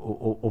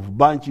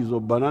bunches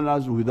of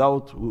bananas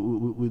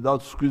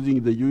without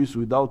squeezing the juice,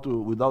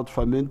 without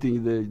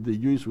fermenting the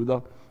juice,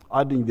 without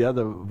adding the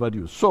other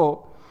values.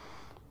 So,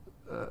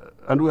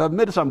 and we have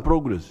made some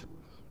progress.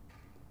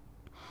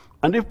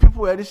 And if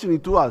people are listening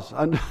to us,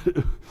 and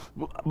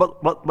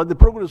but the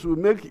progress we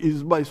make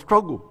is by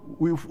struggle.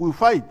 We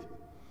fight.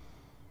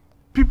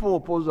 People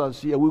oppose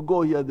us here. We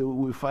go here.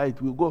 We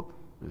fight. We go.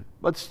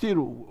 But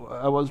still,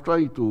 I was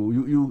trying to.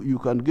 You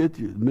can get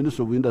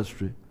Minister of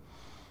Industry,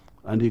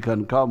 and he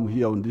can come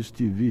here on this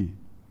TV,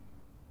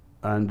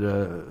 and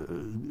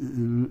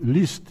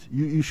list.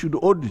 You should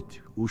audit.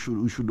 We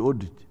should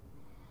audit.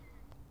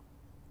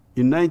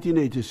 In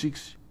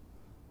 1986,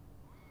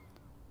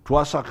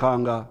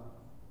 Twasakanga.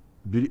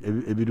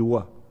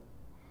 Ebiriwa.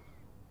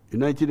 In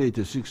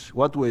 1986,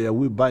 what were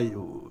we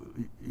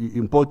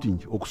importing?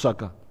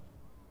 Okusaka.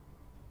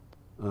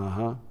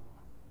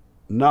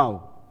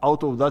 Now,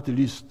 out of that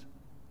list,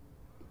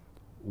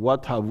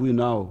 what have we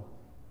now?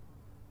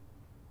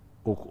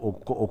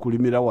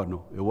 Okulimira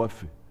wano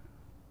ewafe.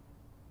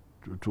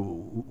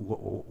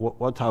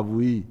 What have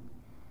we?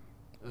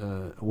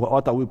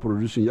 What are we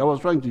producing? I was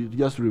trying to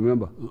just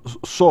remember.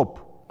 Soap.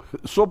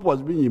 Soap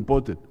was being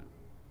imported.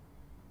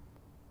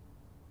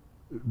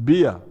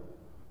 Beer,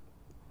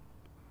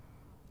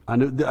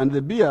 and the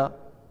beer,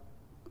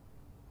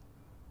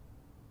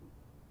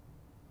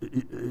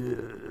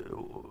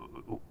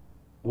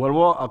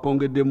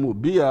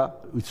 beer,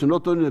 it's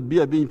not only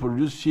beer being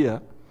produced here,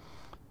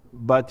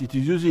 but it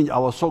is using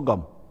our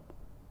sorghum.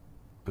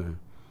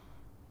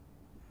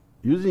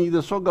 Using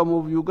the sorghum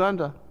of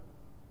Uganda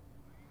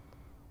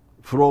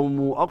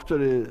from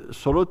actually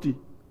Soroti.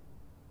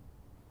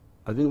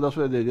 I think that's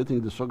where they're getting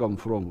the sorghum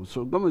from.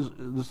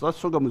 That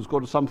sorghum is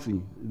called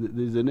something.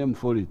 There's a name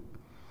for it.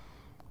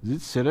 Is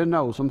it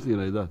Serena or something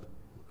like that?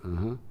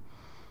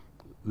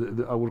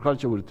 The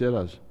agriculture will tell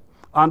us.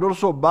 And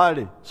also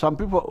barley. Some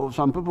people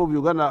of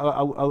Uganda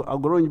are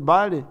growing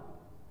barley.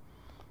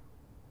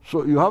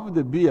 So you have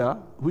the beer,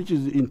 which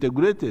is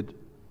integrated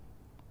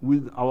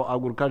with our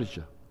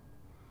agriculture.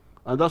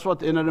 And that's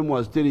what NRM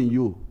was telling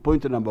you,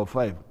 point number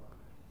 5.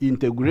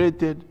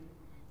 Integrated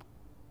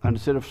and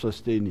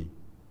self-sustaining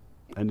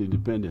and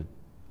independent.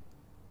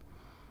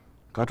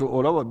 Kati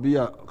olaba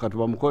beer, kati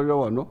bamukolera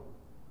wano,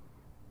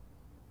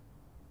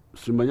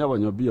 simanya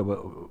banywa beer.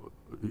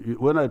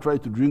 When I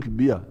tried to drink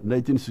beer,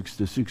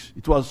 1966,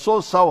 it was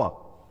so sour.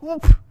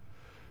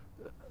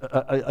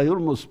 I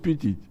almost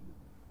spit it.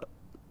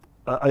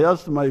 I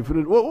asked my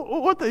friend,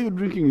 what are you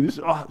drinking this?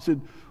 I said,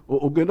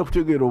 that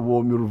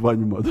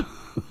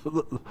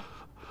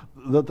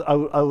I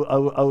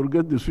will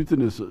get the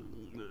sweetness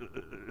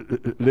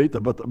later,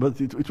 but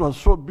it was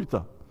so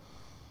bitter.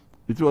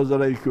 It was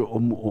like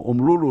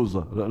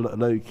omloloza,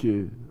 like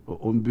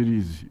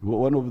ombirizi.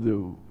 One of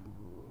the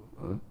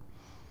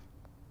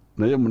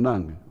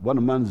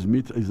one man's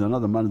meat is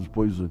another man's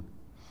poison.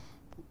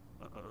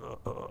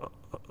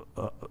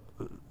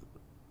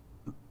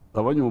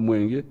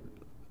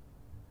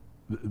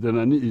 The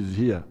nani is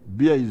here.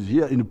 Beer is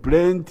here in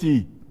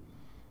plenty.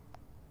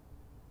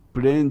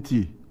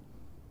 Plenty.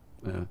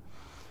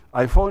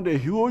 I found a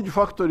huge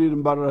factory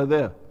in Barra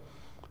there,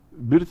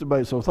 built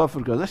by South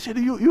Africans. I said,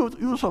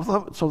 you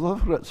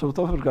South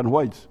African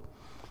whites,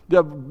 they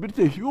have built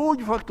a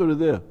huge factory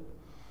there. I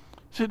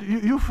said,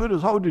 you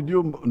fellas, how did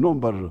you know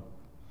Barra?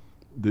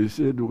 They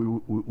said,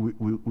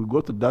 we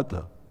got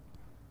data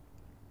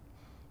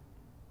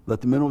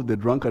that many of the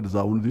drunkards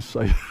are on this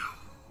side.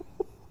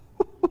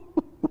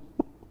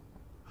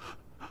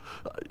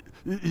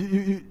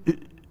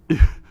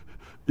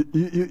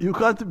 You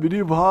can't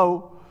believe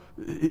how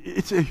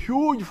it's a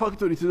huge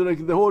factory. It's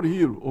like the whole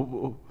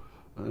hill.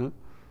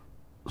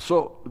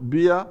 So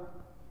beer,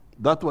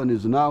 that one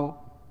is now,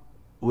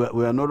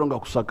 we are no longer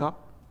kusaka.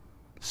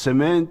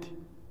 Cement,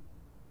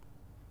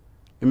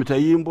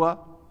 imitayimbwa,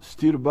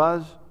 steel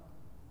bars.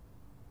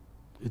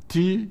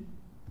 Tea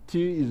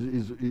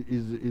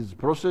is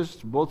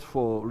processed both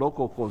for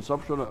local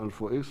consumption and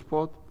for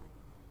export.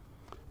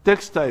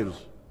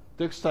 Textiles,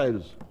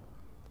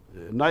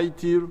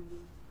 Nightil,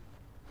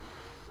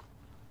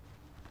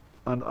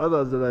 and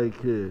others like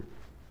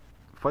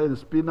fine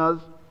spinners.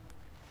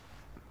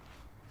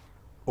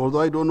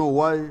 Although I don't know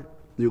why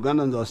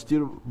Ugandans are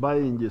still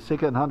buying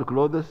second-hand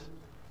clothes.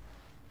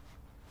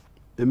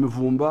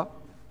 Emivumba,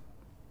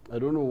 I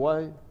don't know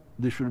why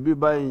they should be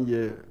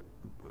buying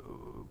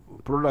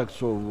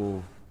products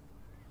of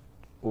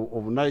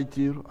of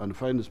nitre and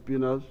fine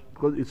spinners,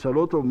 because it's a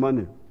lot of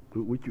money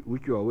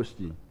which you are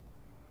wasting.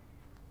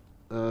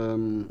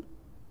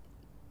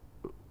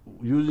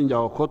 Using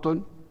our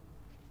cotton,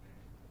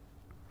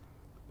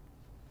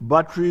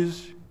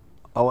 batteries,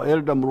 our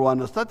elder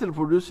Rwanda started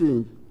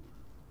producing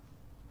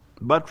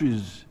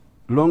batteries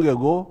long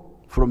ago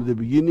from the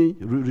beginning,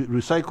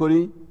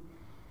 recycling,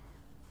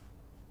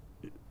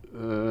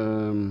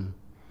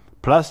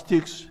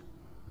 plastics,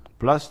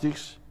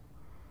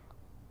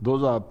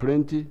 those are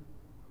plenty.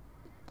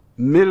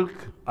 Milk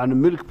and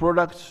milk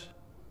products.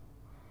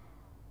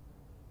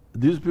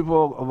 These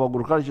people of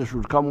agriculture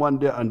should come one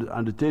day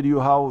and tell you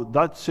how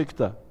that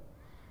sector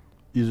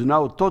is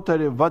now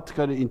totally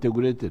vertically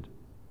integrated,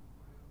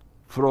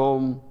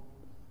 from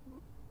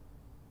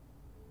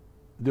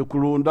the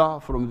kulunda,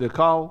 from the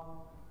cow,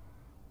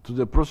 to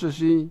the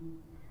processing,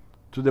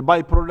 to the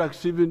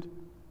byproducts even.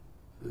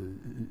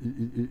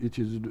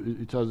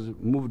 It has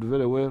moved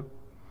very well.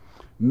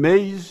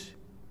 Maize.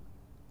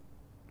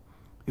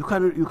 You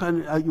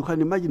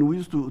can imagine we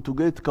used to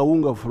get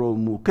kawunga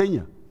from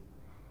Kenya.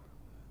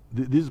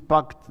 This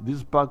packed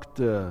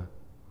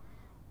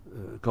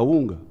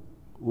kawunga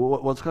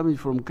was coming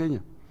from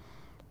Kenya.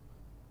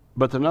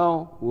 But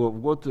now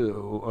we've got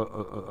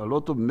a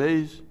lot of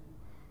maize,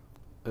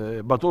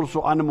 but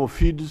also animal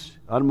feeds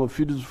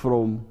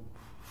from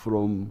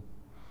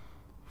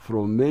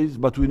maize.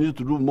 But we need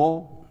to do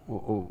more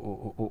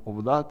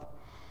of that.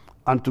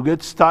 And to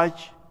get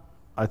starch,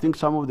 I think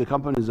some of the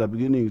companies are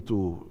beginning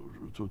to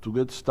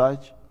get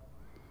starch.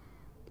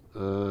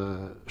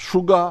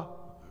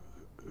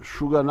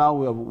 Sugar now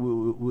we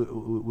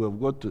have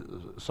got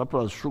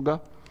surplus sugar,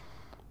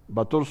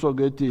 but also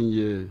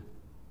getting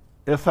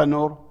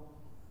ethanol,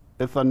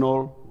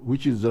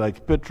 which is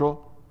like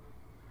petrol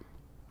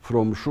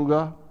from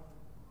sugar,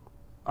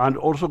 and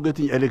also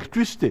getting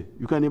electricity.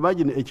 You can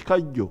imagine a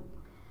chikajo.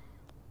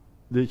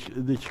 The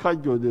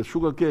chikajo, the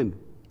sugar cane,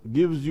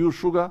 gives you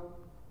sugar,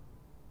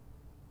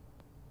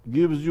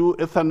 gives you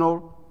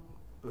ethanol,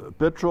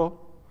 petrol,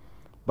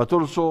 but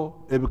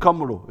also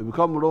ebikamuro.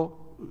 Ebikamuro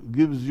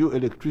gives you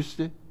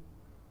electricity.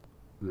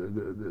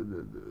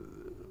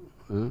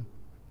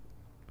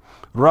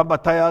 Rubber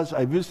tires.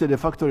 I visited a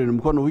factory in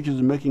Mukono which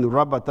is making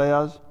rubber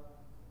tires.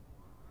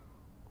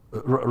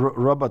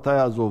 Rubber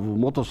tires of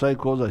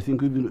motorcycles, I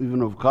think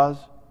even of cars,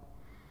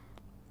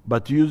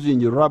 but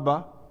using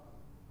rubber,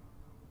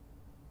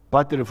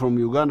 partly from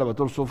Uganda, but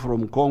also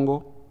from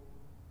Congo.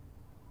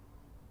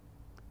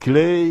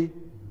 Clay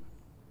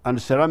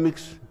and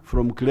ceramics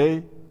from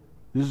clay.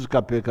 This is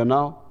Kapeka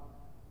now.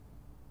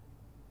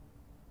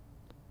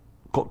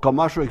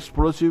 Commercial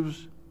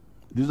explosives.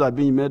 These are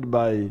being made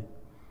by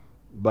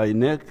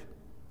NEC,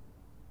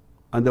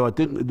 and they were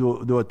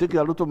taking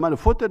a lot of money,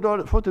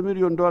 $40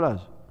 million.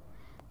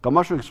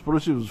 Commercial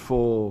explosives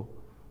for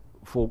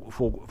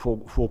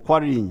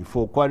quarrying,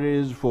 for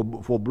quarries,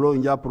 for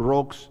blowing up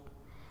rocks.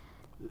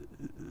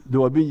 They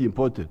were being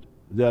imported.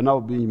 They are now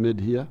being made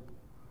here.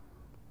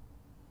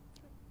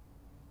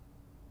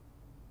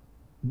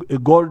 A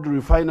gold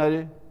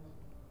refinery.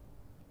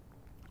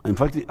 In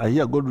fact, I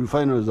hear gold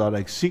refineries are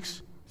like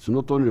 6. It's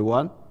not only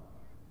one.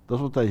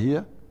 That's what I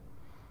hear.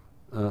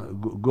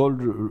 Gold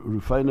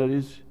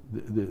refineries.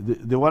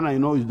 The one I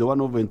know is the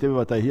one over in Entebbe,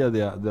 but I hear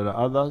there are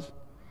others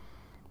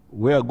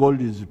where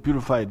gold is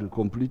purified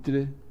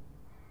completely.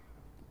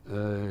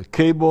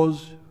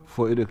 Cables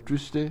for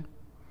electricity.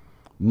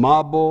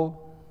 Marble.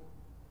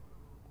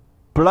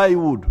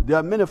 Plywood. There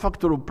are many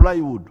factories of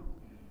plywood.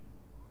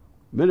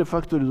 Many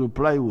factories of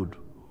plywood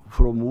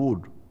from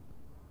wood.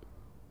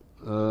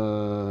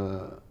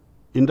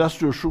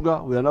 Industrial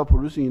sugar. We are now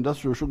producing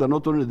industrial sugar,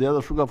 not only the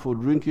other sugar for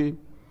drinking.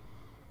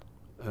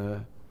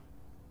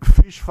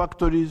 Fish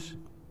factories.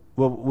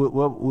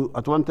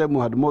 At one time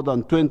we had more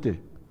than 20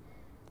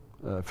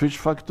 fish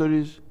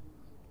factories,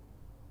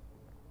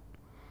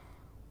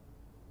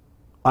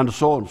 and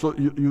so on. So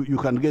you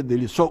can get the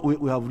list. So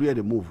we have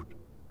really moved.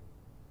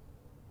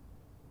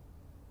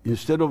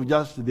 Instead of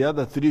just the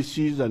other 3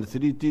 C's and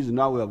 3 T's,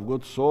 now we have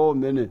got so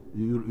many.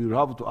 You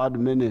have to add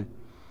many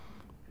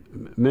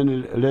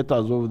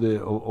letters of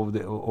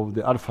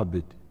the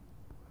alphabet.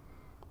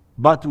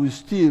 But we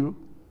still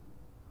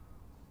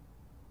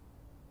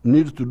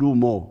need to do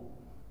more.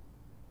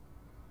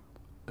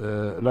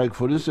 Like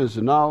for instance,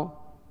 now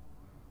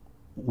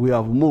we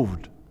have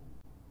moved,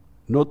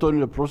 not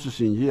only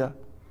processing here,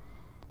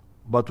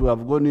 but we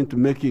have gone into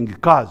making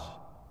cars,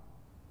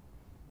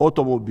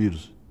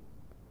 automobiles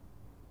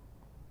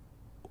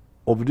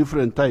of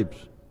different types,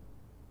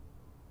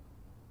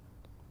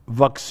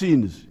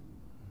 vaccines,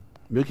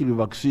 making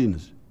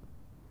vaccines,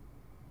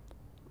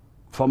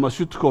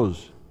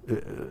 pharmaceuticals,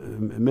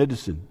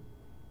 medicine,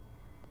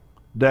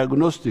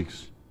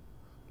 diagnostics,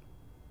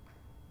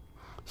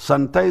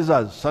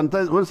 sanitizers.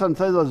 When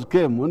sanitizers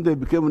came, when they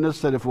became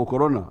necessary for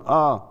corona,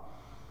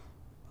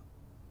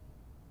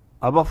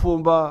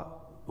 abafumba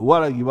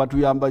waragi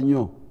batuyamba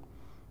nnyo.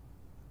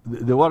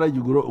 The waragi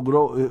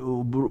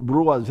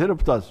brewers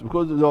helped us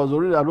because there was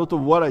already a lot of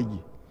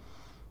waragi.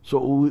 So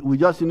we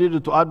just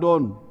needed to add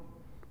on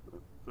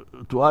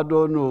to add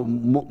on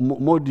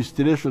more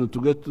distillation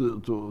to get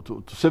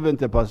to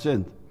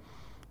 70%,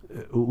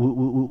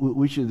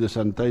 which is the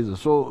sanitizer.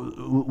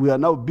 So we are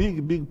now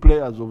big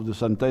players of the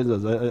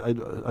sanitizers.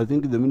 I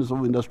think the Minister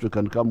of Industry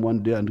can come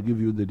one day and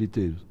give you the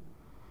details.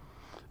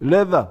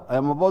 Leather, I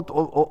am about to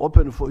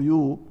open for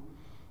you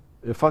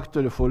a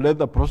factory for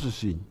leather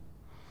processing,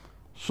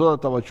 so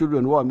that our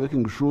children who are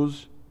making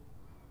shoes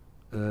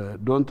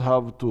don't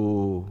have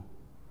to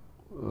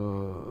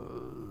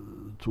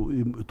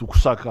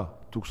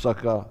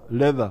kusaka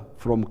leather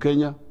from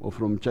Kenya or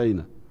from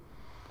China.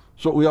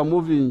 So we are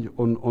moving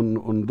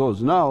on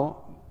those. Now,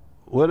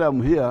 when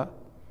I'm here,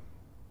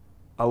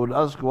 I would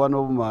ask one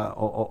of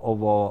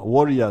our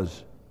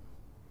warriors,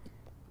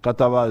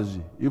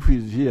 Katabazi, if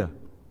he's here.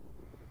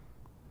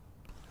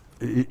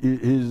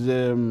 He's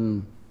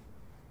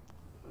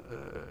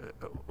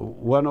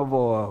one of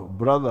our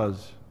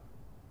brothers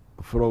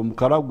from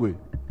Karagwe,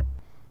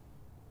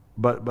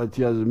 but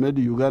he has made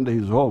Uganda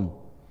his home.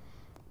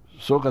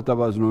 So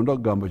Katabazi nonda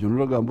gamba,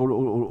 nonda gamba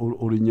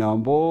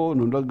Urinyambo,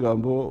 nonda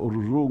gamba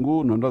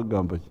Uruzungu, nonda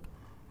gamba.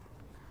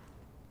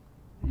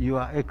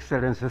 Your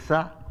Excellency,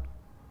 sir.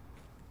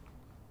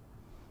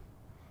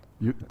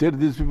 You tell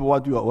these people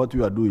what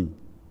you are doing.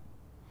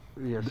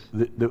 Yes.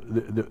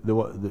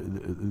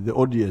 The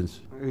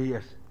audience.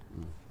 Yes.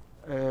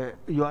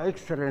 Your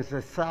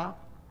Excellency, sir,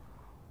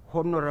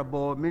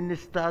 honorable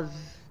ministers,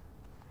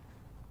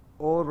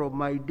 all of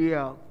my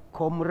dear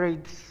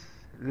comrades,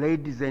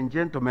 ladies and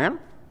gentlemen.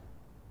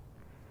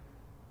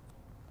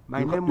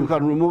 You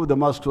can remove the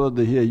mask so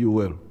they hear you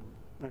well.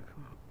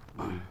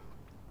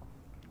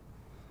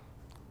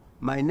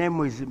 My name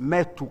is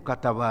Metu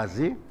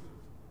Katabazi,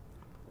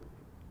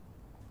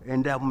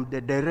 and I'm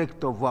the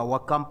director of our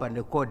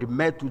company called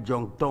Metu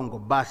Jongtongo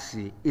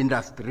Basi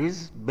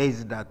Industries,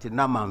 based at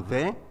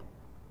Namamve.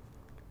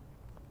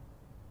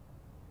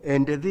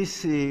 And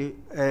this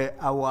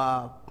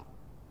our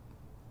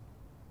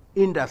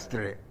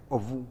industry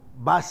of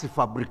bus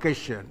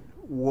fabrication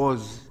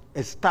was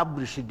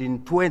established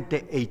in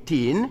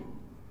 2018.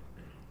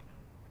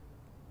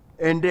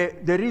 And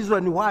the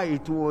reason why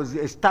it was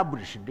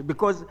established,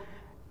 because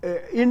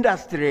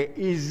industry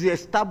is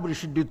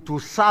established to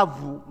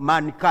serve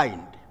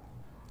mankind.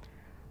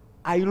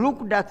 I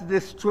looked at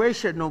the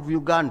situation of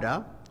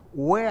Uganda,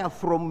 where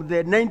from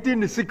the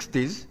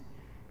 1960s,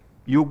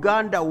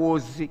 Uganda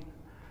was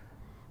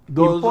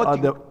those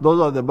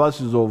are the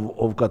buses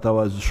of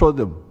Katabazi. Show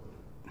them.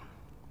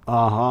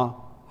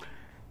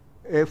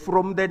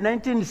 From the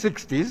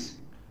 1960s,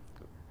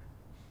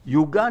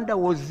 Uganda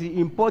was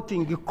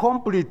importing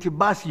complete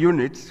bus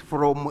units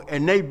from a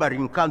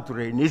neighboring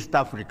country in East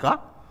Africa.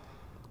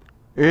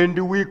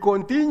 And we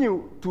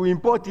continue to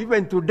import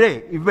even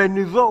today,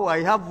 even though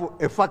I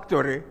have a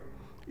factory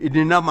in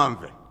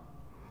Namamve.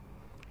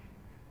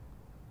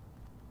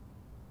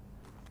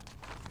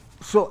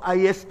 So I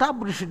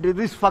established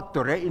this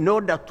factory in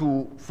order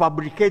to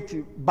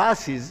fabricate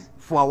buses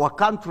for our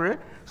country,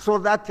 so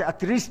that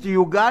at least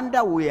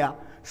Uganda, we are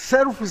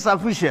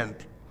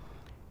self-sufficient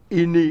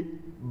in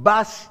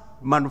bus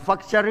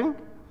manufacturing,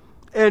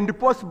 and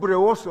possibly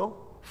also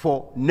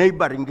for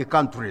neighboring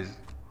countries.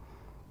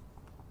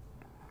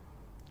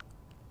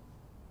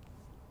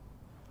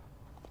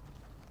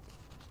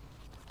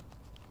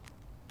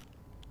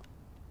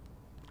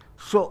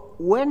 So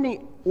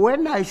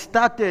when I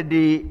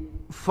started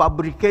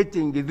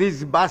fabricating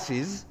these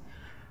buses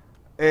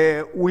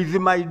with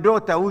my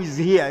daughter, who is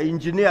here,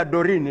 Engineer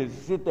Doreen is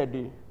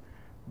seated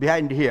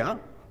behind here,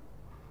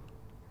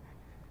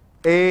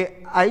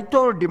 I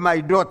told my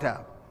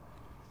daughter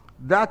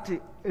that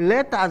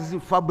let us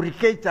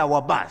fabricate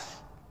our bus.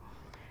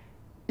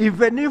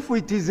 Even if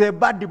it is a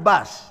bad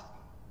bus,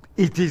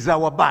 it is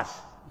our bus.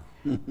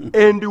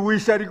 And we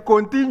shall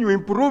continue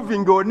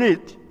improving on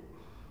it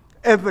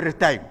every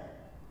time.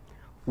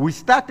 We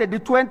started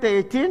in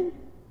 2018,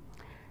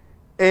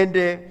 and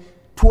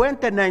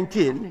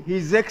 2019,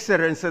 His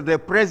Excellency the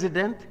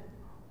President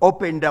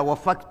opened our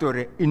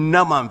factory in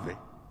Namamve.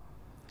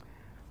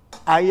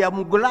 I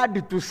am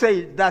glad to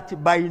say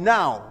that by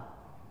now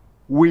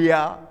we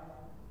are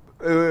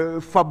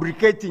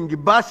fabricating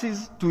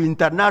buses to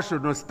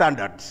international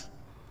standards.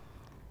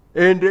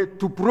 And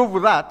to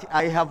prove that,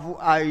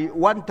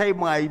 one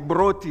time I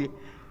brought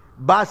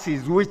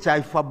buses which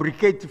I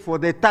fabricate for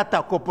the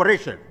Tata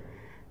Corporation.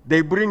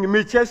 They bring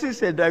me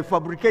chassis and I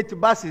fabricate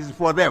buses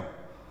for them.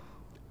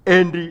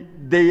 And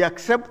they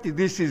accept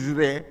this is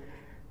the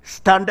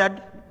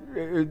standard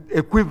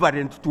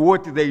equivalent to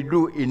what they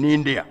do in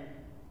India.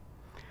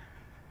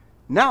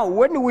 Now,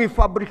 when we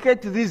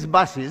fabricate these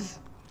buses,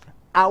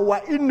 our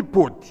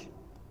input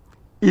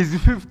is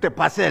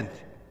 50%.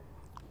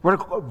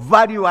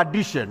 Value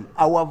addition,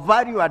 our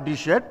value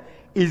addition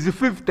is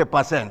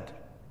 50%.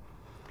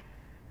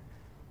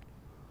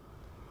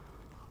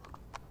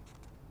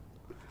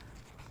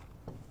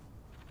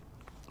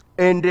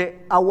 And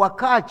our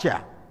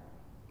culture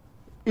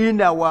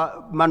in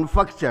our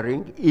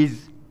manufacturing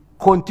is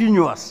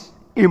continuous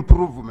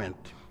improvement.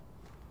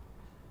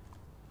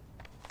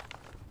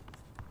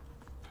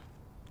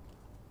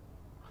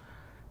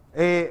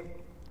 As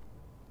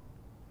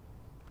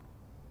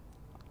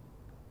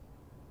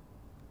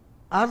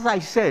I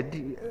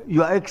said,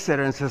 Your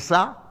Excellency,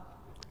 sir,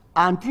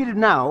 until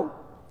now,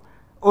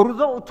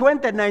 although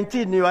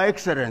 2019, Your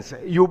Excellency,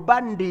 you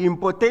banned the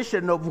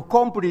importation of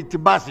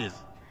complete buses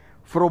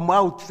from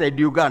outside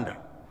Uganda.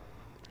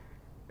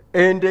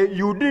 And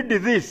you did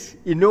this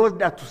in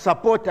order to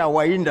support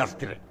our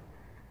industry.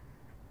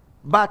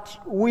 But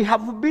we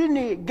have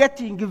been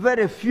getting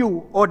very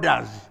few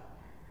orders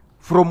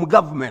from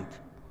government.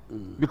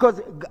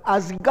 Because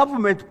as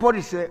government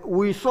policy,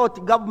 we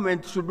thought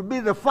government should be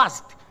the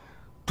first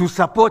to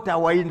support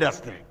our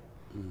industry.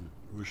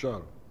 We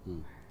shall.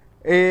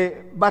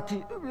 But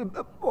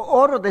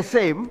all the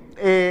same,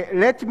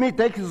 let me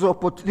take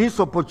this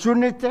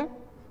opportunity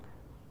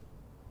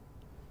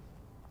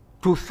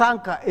to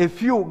thank a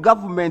few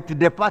government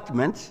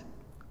departments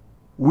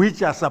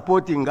which are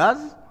supporting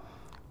us,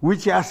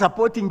 which are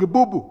supporting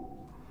Bubu,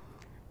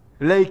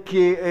 like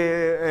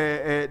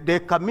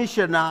the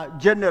Commissioner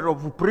General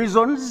of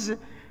Prisons,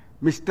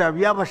 Mr.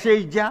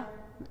 Vyabasheja,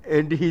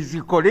 and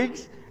his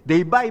colleagues.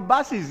 They buy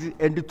buses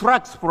and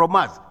trucks from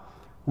us.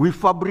 We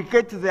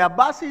fabricate their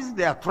buses,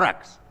 their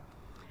trucks.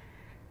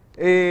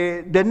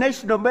 The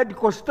National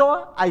Medical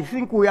Store, I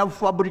think we have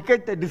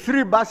fabricated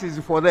 3 buses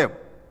for them.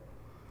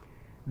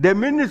 The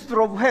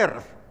Ministry of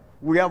Health,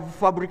 we have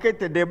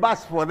fabricated a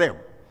bus for them.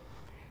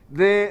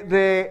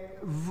 The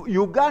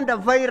Uganda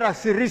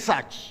Virus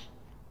Research,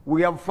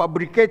 we have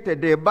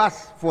fabricated a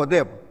bus for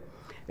them.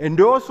 And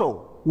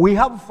also, we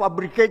have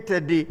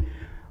fabricated the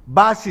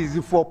buses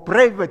for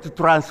private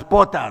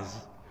transporters,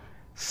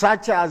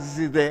 such as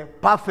the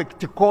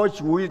Perfect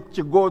Coach, which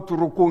go to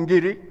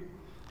Rukungiri,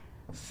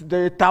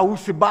 the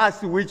Tausi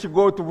bus, which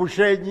go to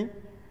Bushenyi,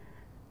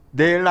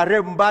 the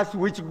Larem bus,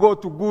 which go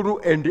to Guru,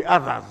 and the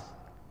others.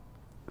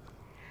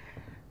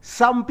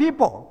 Some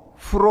people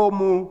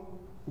from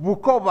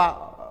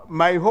Bukova,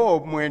 my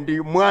home, and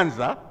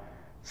Mwanza,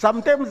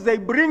 sometimes they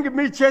bring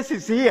me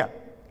chassis here.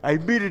 I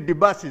build the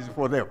buses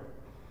for them.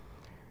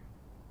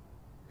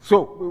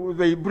 So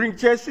they bring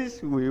chassis,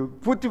 we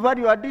put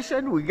value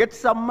addition, we get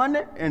some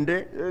money, and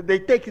they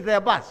take their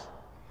bus.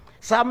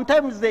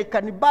 Sometimes they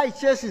can buy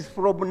chassis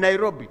from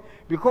Nairobi,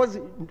 because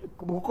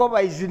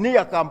Bukova is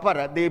near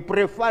Kampala. They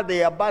prefer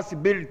their bus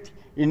built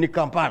in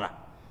Kampala.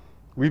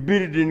 We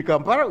build in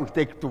Kampala, we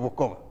take it to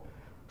Bukova.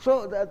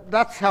 So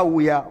that's how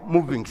we are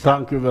moving.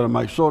 Thank you very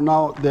much. So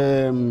now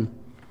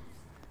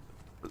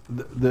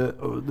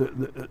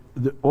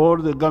all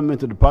the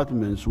government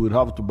departments will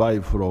have to buy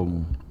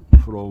from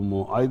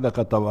either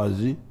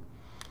Katawazi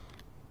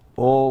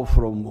or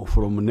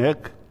from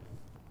NEC.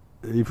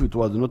 If it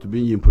was not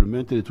being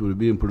implemented, it will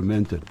be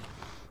implemented.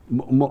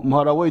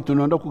 Mharawe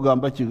tunaenda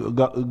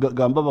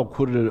kugamba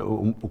bakurire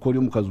ukuri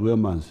mukazi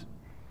w'emanzi.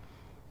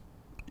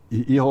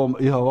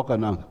 Iho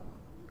wakananga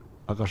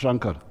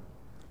akashankara.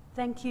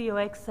 Thank you, Your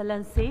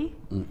Excellency.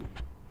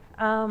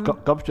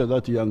 Capture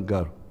that young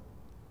girl.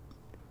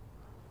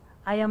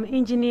 I am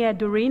Engineer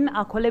Doreen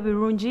Akole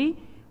Birungi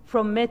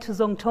from Metu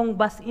Zongtong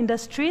Bus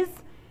Industries.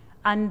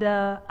 And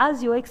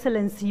as Your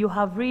Excellency, you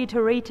have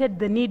reiterated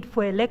the need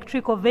for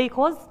electrical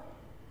vehicles.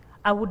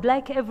 I would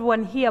like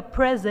everyone here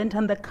present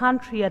and the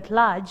country at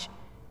large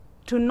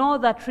to know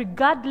that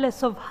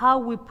regardless of how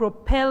we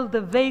propel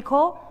the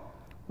vehicle,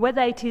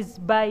 whether it is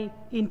by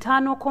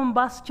internal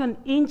combustion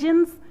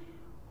engines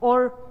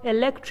or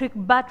electric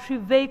battery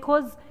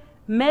vehicles,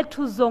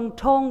 Metu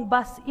Zongtong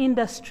Bus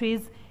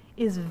Industries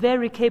is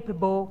very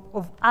capable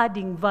of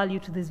adding value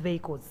to these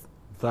vehicles.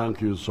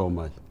 Thank you so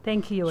much.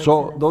 Thank you, Your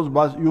So Excellency. those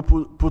buses, you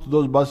put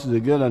those buses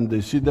again and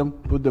they see them,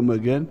 put them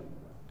again.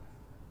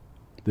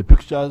 The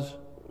pictures.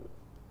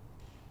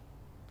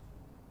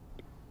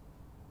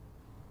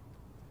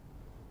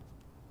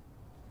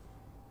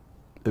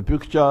 The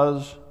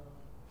pictures.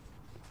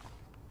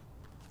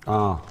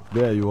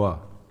 There you are.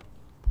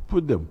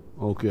 Put them,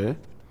 okay.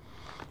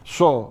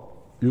 So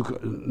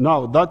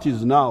now that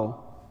is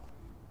now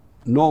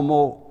no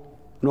more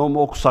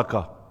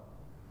Kusaka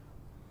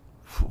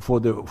for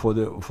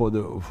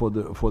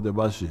the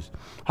buses.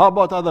 How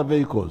about other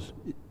vehicles?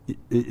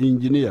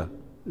 Engineer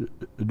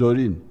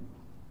Doreen,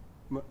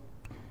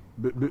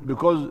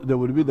 because there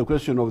will be the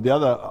question of the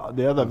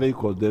other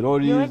vehicles, the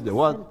lorries, the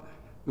what?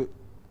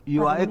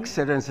 Your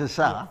Excellency,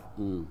 sir,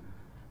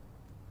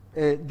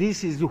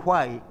 this is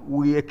why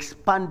we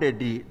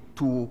expanded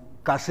to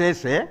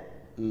Kasese.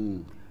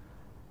 In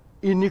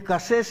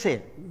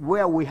Kasese,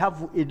 where we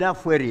have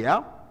enough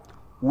area,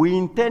 we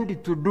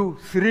intend to do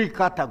 3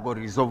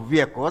 categories of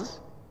vehicles.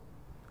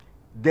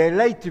 The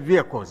light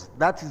vehicles,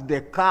 that is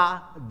the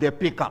car, the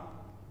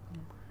pickup.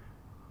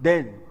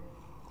 Then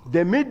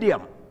the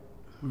medium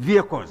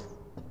vehicles,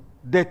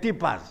 the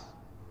tippers.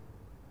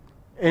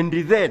 And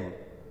then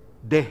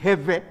the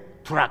heavy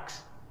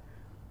trucks.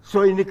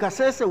 So in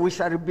Kasese, we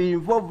shall be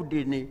involved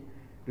in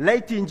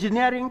light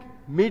engineering,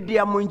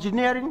 medium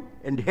engineering,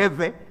 and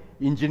heavy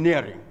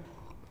engineering.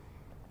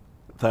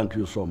 Thank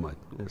you so much.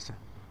 Yes, sir.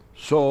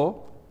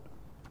 So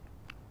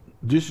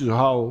this is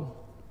how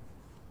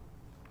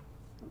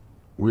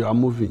we are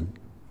moving.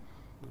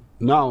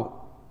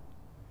 Now,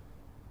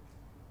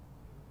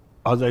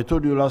 as I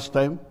told you last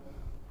time,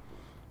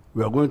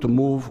 we are going to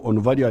move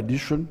on value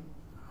addition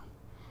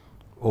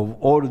of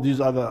all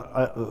these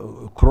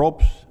other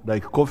crops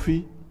like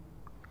coffee.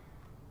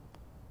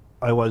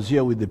 I was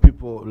here with the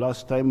people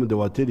last time, they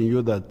were telling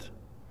you that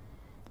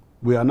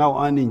we are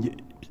now earning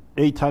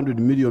 $800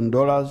 million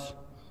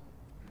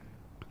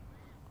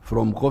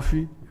from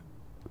coffee,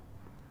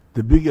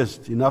 the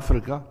biggest in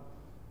Africa.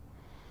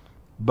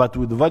 But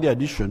with value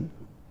addition,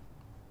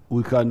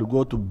 we can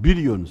go to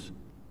billions.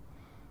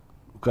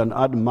 We can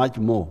add much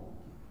more.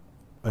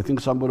 I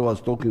think somebody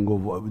was talking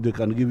of, they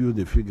can give you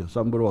the figure,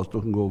 somebody was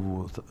talking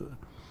of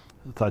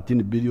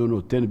 13 billion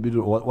or 10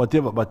 billion, or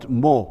whatever, but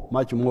more,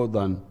 much more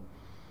than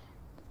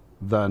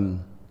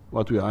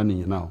what we are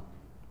earning now.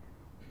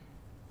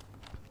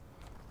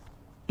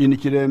 In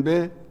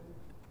Kirembe,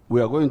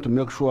 we are going to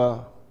make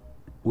sure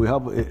we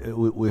have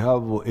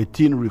a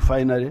tin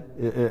refinery,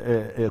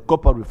 a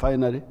copper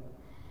refinery.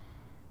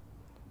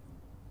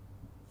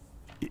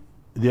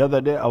 The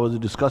other day, I was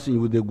discussing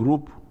with a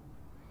group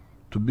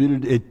to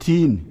build a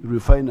tin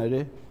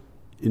refinery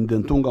in the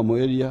Ntungamo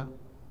area.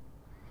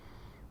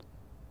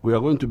 We are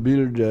going to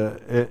build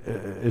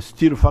a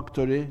steel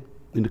factory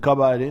in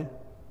Kabare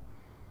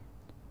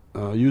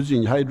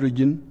using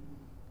hydrogen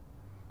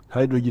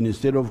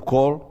instead of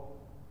coal.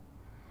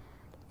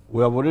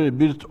 We have already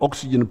built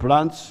oxygen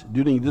plants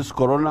during this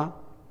corona.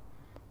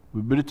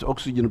 We built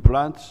oxygen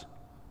plants.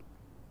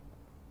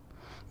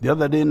 The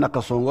other day in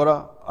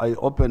Nakasongora, I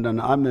opened an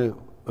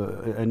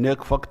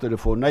neck factory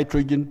for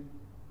nitrogen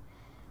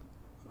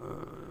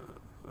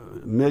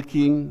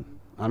making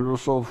and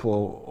also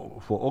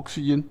for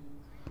oxygen.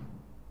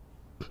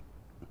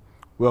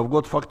 We have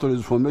got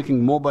factories for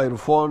making mobile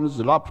phones,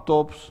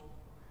 laptops,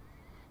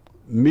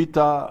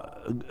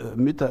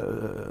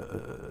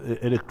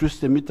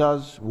 electricity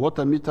meters,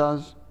 water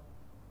meters.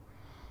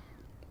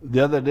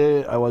 The other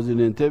day I was in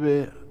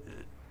Entebbe,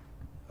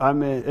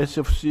 I'm a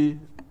SFC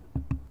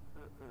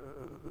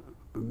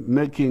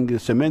making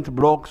cement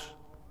blocks,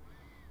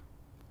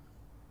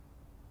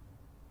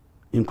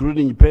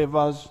 including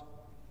pavers.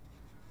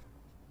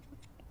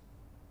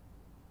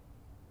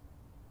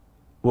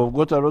 We have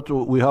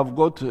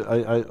got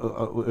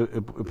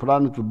a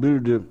plan to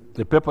build a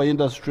paper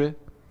industry.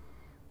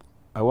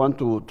 I want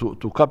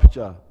to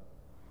capture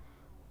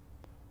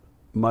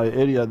my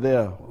area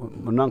there,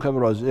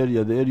 Nankavera's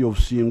area, the area of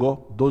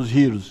Singo, those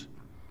hills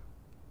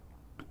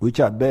which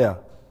are bare.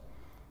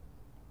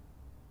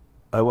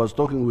 I was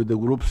talking with the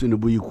groups in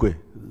Buyikwe,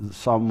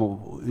 some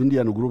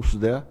Indian groups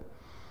there,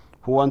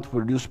 who want to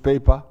produce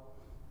paper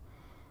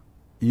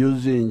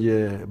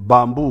using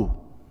bamboo,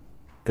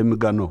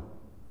 emigano.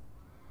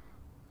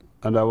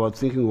 And I was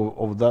thinking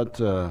of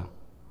that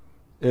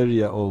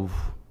area of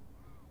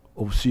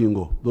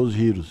Singo, those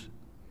hills.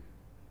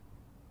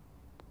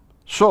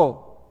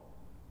 So,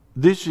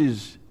 this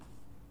is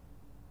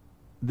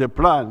the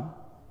plan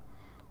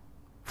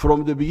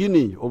from the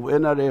beginning of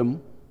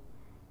NRM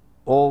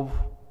of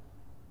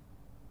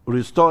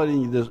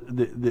restoring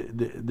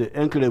the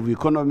enclave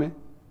economy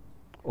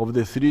of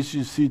the three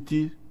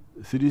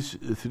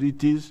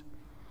Ts,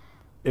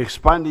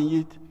 expanding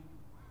it,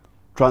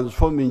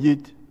 transforming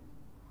it,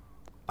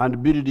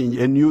 and building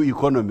a new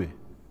economy,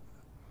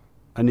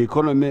 an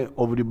economy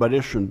of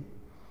liberation,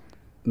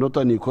 not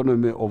an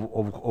economy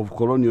of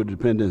colonial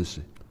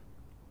dependency.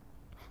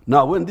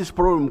 Now, when this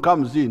problem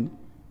comes in,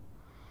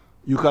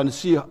 you can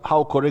see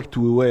how correct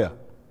we were.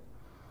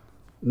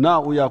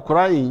 Now we are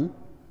crying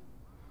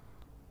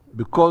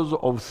because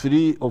of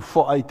 3 or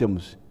 4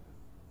 items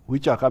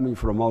which are coming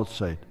from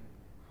outside.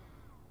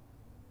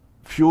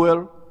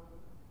 Fuel,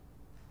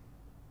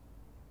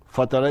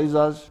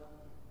 fertilizers,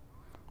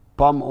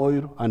 palm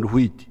oil, and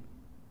wheat.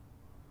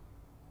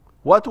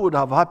 What would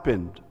have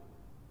happened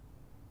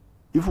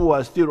if we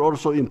were still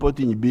also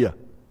importing beer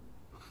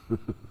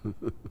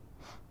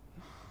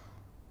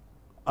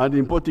and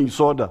importing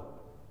soda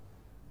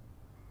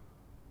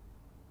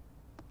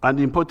and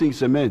importing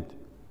cement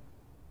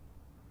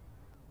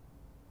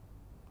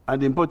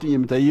and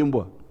importing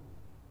mtayimbwa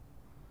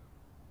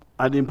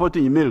and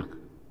importing milk?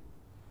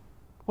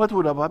 What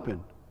would have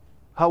happened?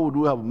 How would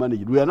we have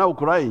managed? We are now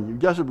crying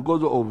just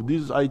because of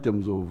these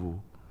items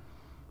of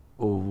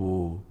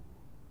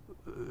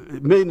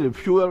mainly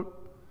fuel,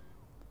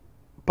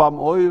 palm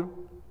oil,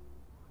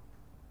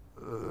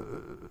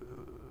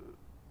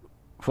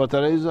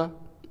 fertilizer,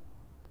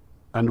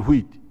 and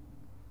wheat.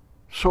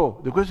 So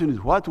the question is,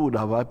 what would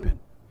have happened?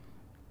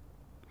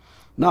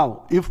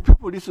 Now, if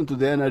people listen to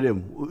the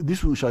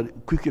NRM, we shall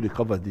quickly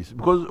cover this,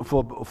 because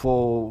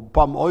for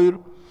palm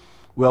oil,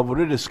 we have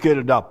already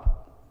scaled up.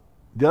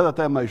 The other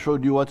time I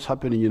showed you what's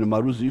happening in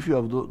Maruzi. If you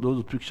have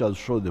those pictures,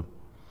 show them.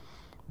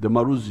 The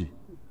Maruzi,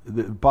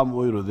 the palm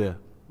oil there,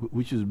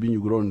 which is being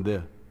grown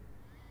there.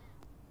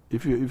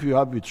 If you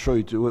have it, show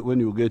it when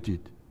you get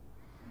it.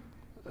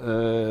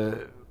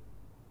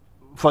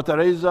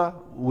 Fertilizer,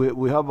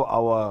 we have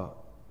our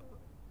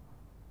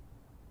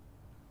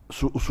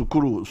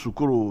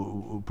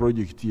Sukuru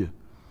project here.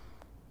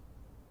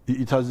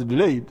 It has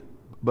delayed,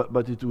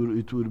 but it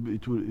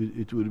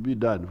will be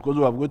done because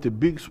we have got a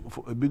big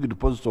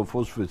deposit of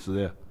phosphates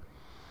there.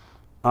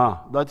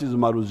 That is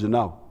Maruzi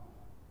now.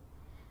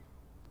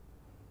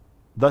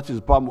 That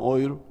is palm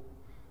oil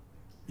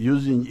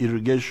using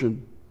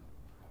irrigation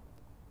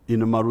in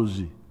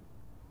Maruzi.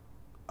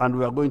 And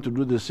we are going to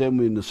do the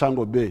same in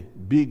Sango Bay,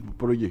 big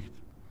project,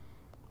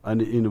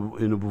 and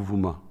in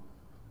Buvuma.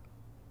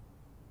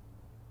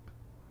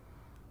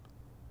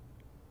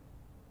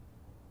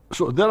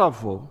 So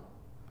therefore,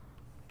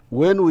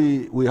 when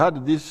we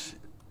had this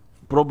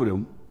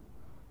problem,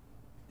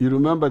 you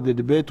remember the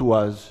debate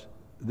was,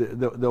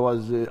 there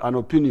was an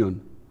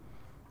opinion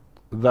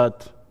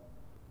that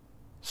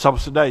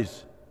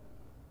subsidize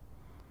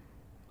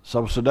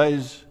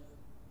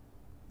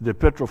the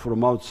petrol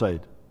from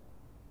outside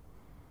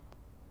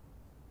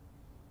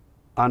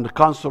and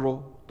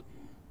cancel,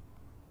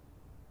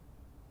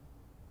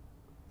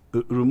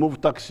 remove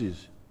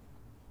taxes.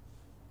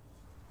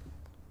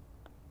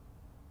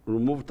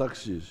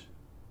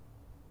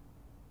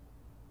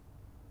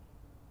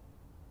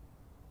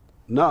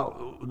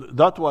 Now,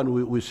 that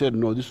one we said,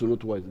 no, this is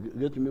not wise.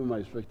 Get me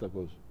my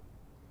spectacles.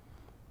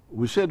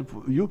 We said,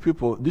 you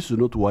people, this is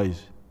not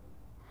wise.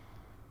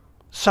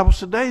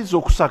 Subsidize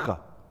Okusaka.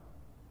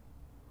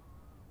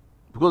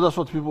 Because that's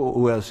what people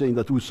were saying,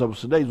 that we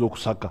subsidize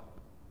Okusaka.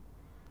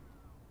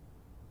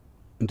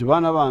 Nti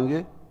bana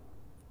bange,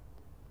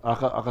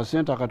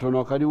 akasenta akatono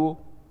akaliwo,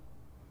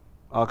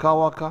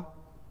 akawaka,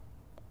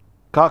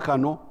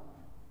 kakano,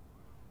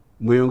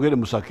 mweyongere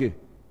musake.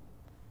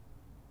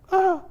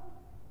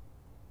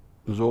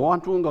 Nzo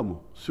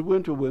wantungamo,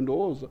 sibwenti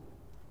obwendowooza.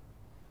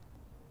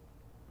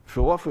 Fe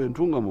waffe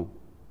entungamo,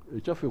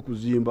 ekyaffe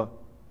kuzimba.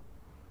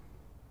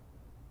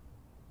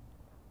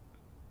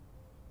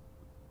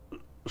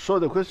 So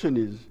the question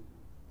is,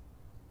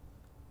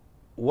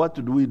 what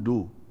do we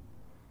do?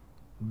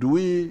 Do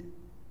we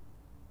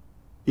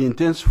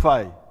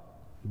intensify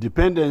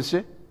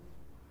dependency,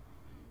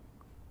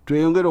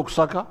 tweyongere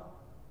okusaka,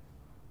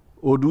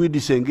 or do we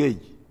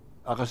disengage?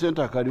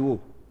 Akasenta akaliwo.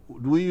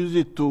 Do we use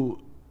it to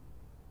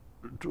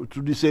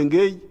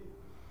disengage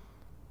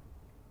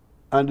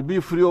and be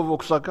free of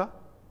okusaka,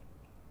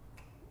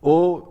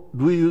 or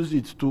do we use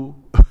it to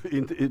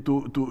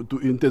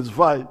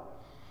intensify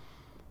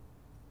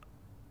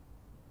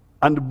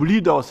and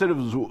bleed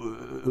ourselves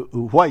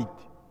white,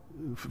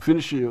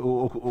 finish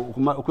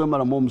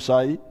okwemara mo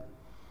musayi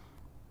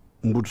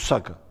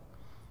mbutusaka?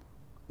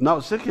 Now,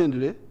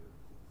 secondly,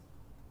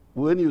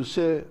 when you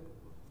say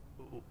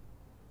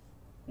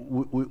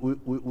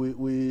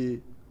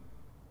we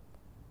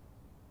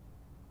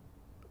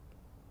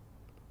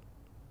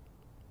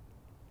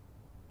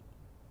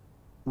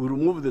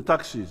remove the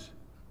taxes,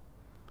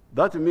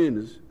 that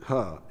means,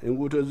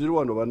 enguto ziri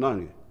wano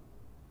banange,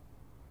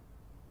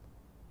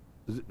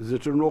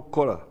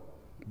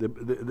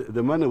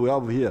 the money we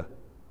have here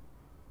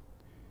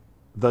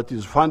that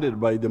is funded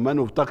by the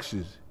money of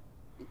taxes,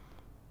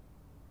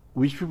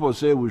 which people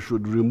say we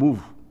should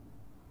remove.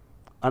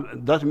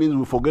 And that means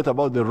we forget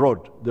about the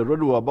road. The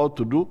road we're about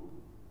to do,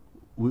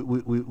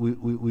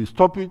 we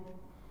stop it,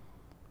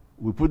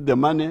 we put the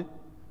money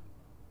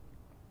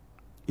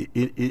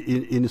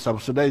in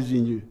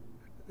subsidizing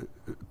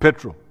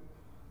petrol,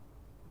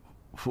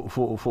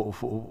 for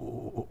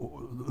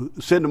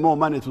send more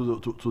money to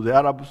the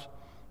Arabs.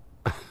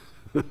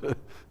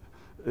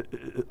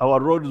 Our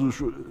roads we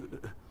should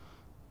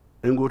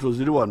engoto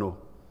ziri wano.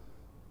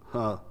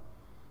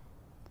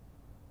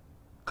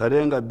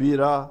 Karenga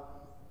Bira,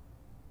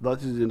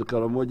 that is in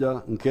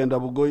Karamoja, Nkenda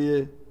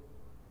Bugoye,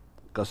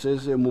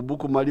 Kasese,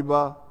 Mubuku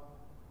Maliba,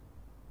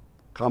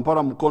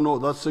 Kampala Mukono,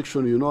 that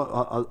section, you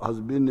know, has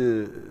been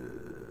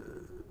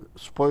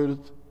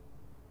spoiled.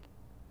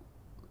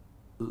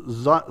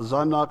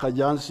 Zana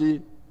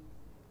Kajansi,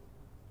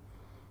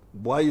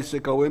 Bwaise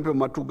Kawempe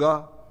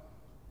Matuga,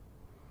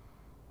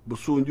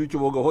 Busunju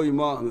Chiboga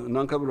Hoima,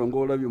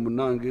 Nankabirangola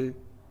Munange.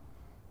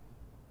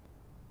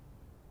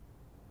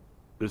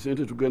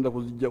 Resente tugenda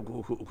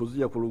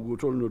kuzija ku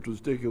luguudo luno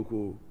tuziteeke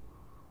ku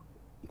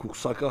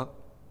kusaka.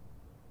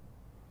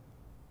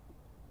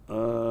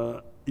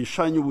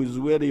 Ishanyu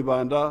Wizwere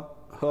Ibanda,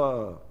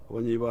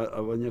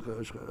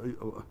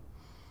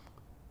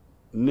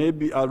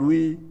 Nebi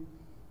Arui,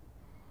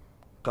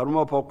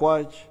 Karuma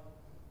Pakwach,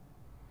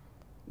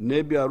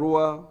 Nebi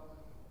Arua,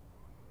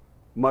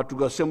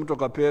 Matugase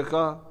Mutoka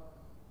Peka,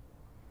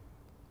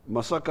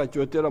 Masaka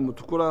Chwetera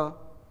Mutukura,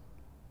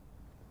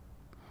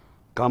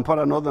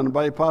 Kampala Northern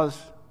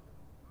Bypass,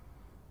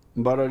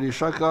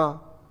 Mbaralishaka,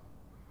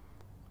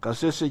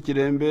 Kasese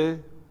Kirembe,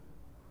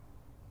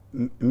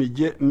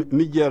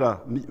 Mijera,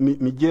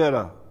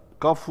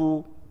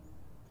 Kafu,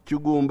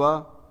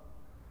 Kigumba,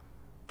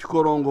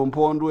 Chikorongo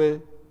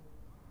Mpondwe,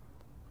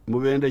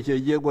 Mubende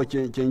Kyejegwa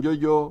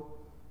Kyenjojo,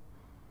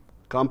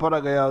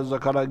 Kampala Gayaza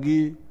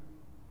Karagi,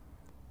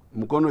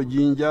 Mukono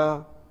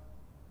Jinja,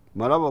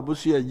 Maraba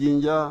Busia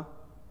Jinja,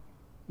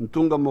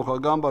 Ntunga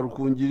Mokagamba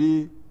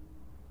Rukunjiri,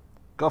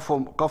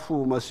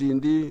 Kafu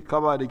Masindi,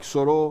 Kabari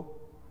Kisoro,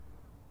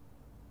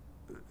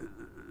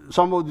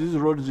 some of these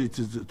roads it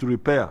is to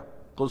repair,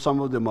 because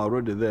some of them are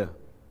already there.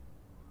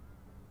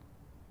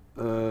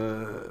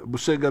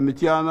 Busega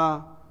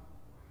Mitiana,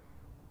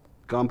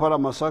 Kampala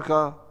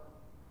Masaka,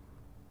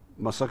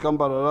 Masaka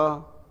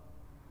Mbarara,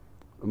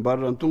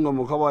 Mbarantunga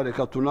Mukawale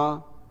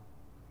Katuna,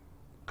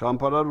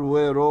 Kampala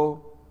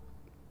Ruero,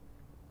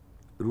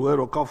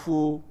 Ruero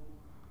Kafu,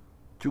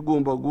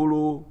 Chugumba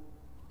Gulu,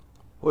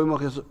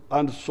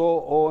 and so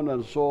on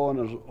and so on,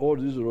 and all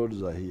these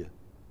roads are here.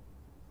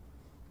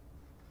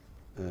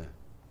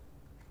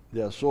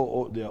 They are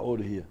all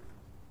here.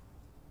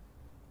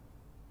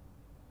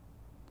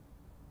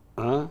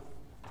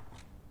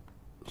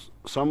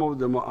 Some of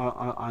them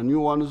are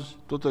new ones,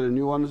 totally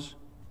new ones.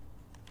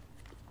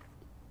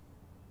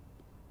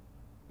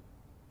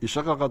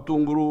 Ishaka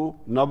Katunguru,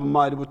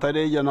 Nabmari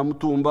Butareja,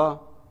 Namutumba.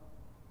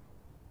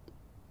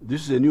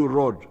 This is a new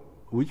road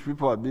which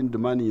people have been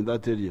demanding in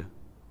that area.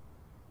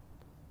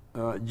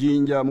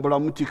 Jinja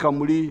Mbulamuti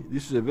Kamuli,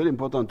 this is a very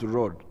important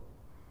road.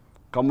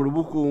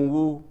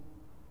 Kamulubukungu,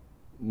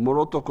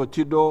 Moroto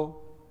Kotido,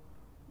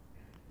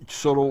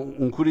 Chisoro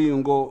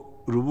Nkuringo,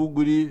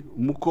 Rubuguri,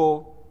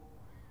 Muko,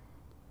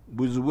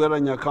 Buzuwera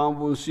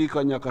Nyakambu,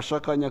 Nsika,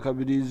 Nyakashaka,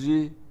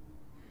 Nyakabirizi,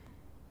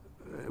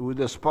 with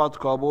the Spat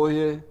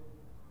Kabohe,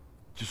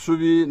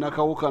 Chisubi,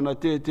 Nakauka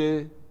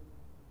Natete,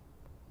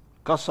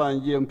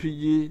 Kasanji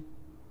Mpiji,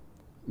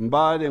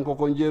 Mbare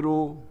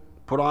Nkokonjeru,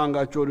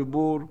 Puranga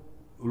Choribur,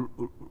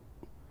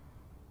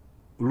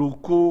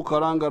 Luku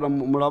Karangara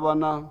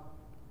Mulabana,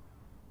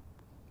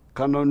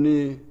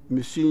 Kanoni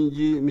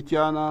Misinji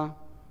Mitiana,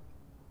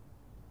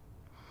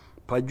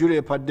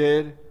 Pajure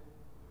Pader,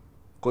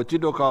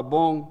 Kotido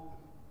Kabong,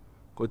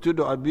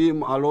 Kotido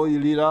Abim Aloi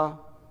Lira,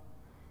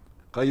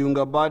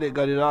 Kayunga Bade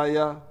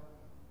Galilaya,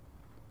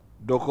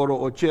 Dokoro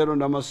Ochero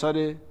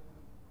Namasare,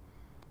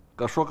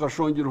 Kashoka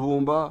Shonjir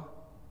Humba,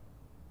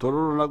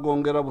 Tororo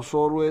Nagongera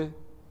Busorwe,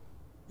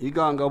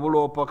 Iganga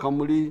Bulopa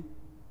Kamuli,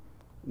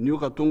 New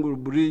Katunguru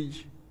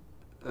Bridge,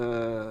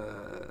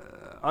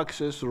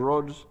 access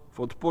roads,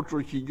 Fort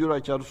Potro Kijura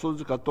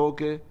Charsozi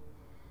Katoke,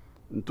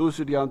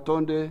 Ntusiri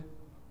Antonde,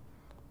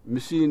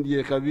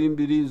 Misindi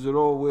Kavimbiri,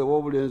 Zerowe,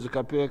 Wobulenzi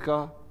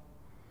Kapeka,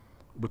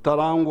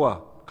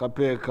 Butarangwa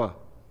Kapeka,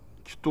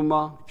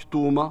 Chituma,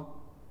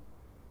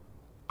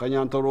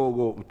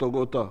 Kanyantorogo,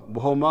 Utogota,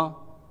 Buhoma,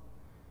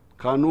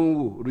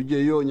 Kanungu,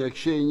 Rugeyo,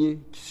 Nyakshenyi,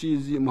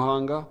 Kisizi,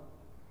 Muhanga,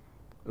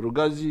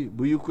 Rugazi,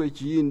 Buyukwe,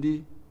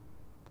 Chiyindi,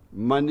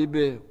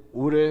 Manibe,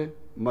 Ure,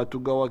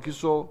 Matugawa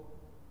Kiso,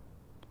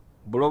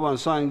 Buloba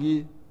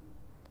Nsangi,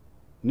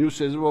 New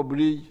Sezero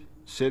Bridge,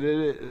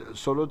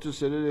 Solotu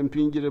Serere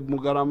Mpingire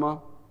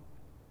Mugarama,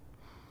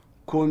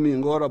 Komi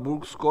Ngora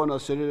Brooks Corner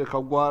Serere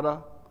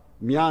Kagwara,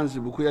 Mianzi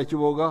Bukuya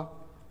Kiboga.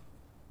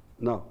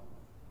 Now,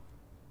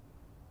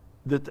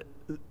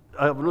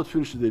 I have not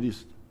finished the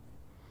list.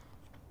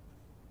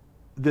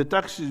 The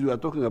taxes we are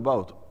talking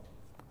about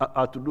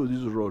are to do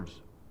these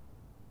roads.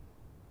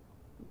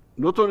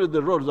 Not only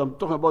the roads, I'm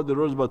talking about the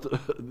roads, but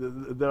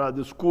there are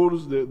the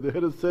schools, the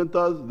health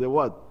centers, the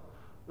what?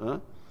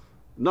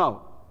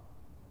 Now,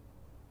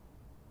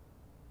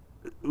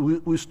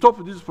 we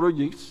stop these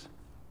projects,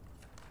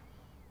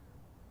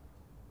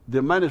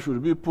 the money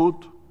should be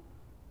put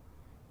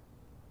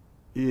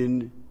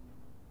in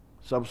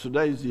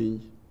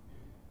subsidizing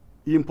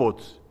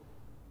imports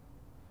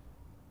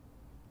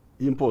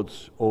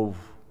of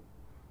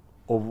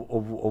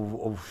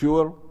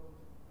fuel,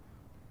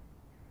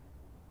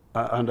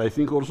 and I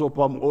think also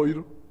palm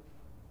oil,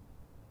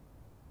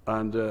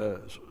 and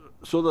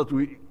so that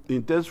we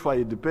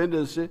intensify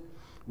dependency,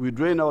 we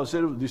drain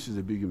ourselves. This is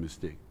a big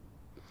mistake.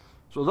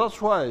 So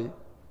that's why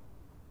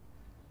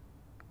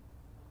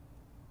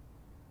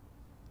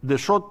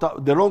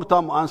the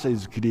long-term answer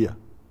is clear.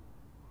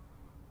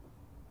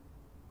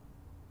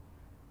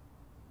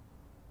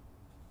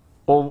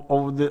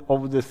 Of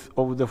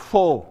the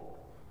four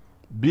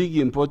big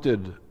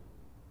imported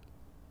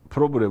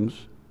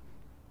problems,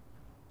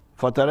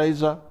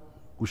 fertilizer,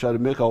 we shall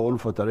make our own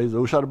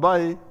fertilizer. We shall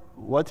buy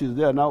what is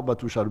there now,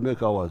 but we shall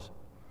make ours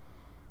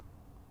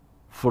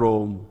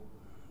from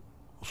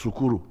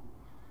Sukuru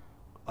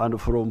and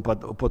from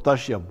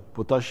potassium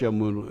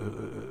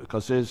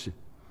Kasese,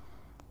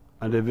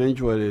 and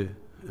eventually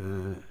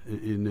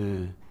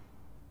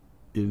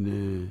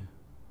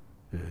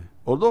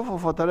although for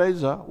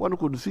fertilizer, one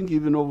could think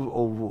even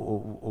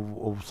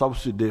of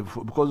subsidy,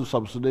 because of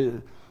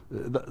subsidy,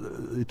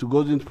 it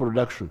goes into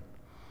production.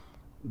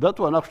 That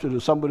one actually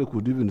somebody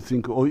could even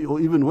think, or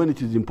even when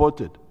it is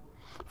imported.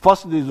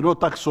 First, there is no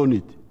tax on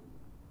it.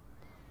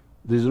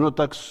 There is no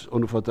tax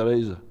on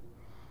fertilizer.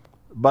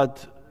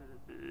 But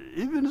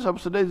even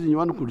subsidizing,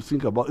 one could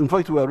think about. In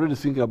fact, we are already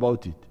thinking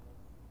about it.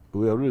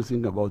 We are already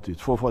thinking about it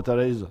for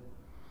fertilizer.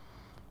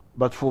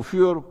 But for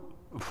fuel,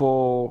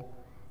 for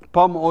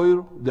palm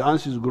oil, the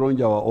answer is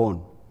growing our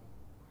own.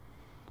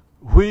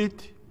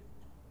 Wheat,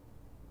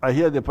 I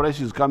hear the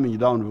price is coming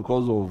down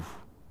because of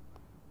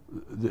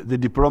the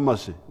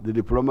diplomacy.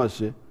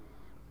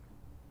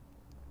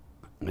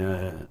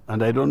 And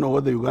I don't know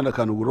whether Uganda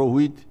can grow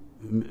wheat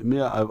Me,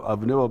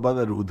 I've never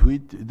bothered with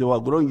wheat. They were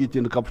growing it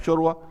in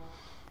Kapchorwa,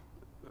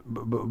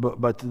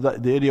 but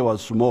the area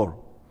was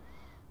small.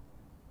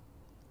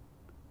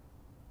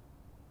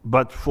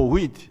 But for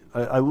wheat,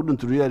 I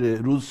wouldn't really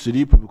lose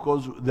sleep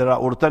because there are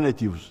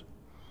alternatives,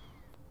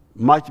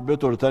 much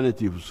better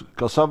alternatives.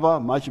 Cassava,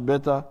 much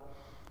better.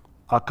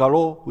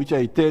 Akaro, which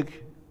I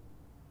take,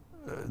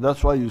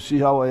 that's why you see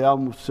how I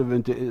am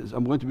 78.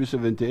 I'm going to be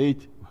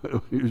 78.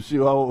 You see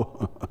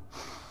how,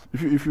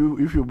 if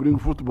you bring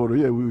football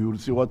here, we will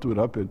see what will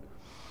happen.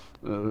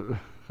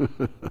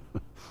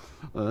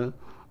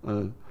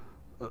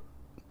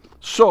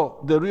 So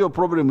the real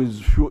problem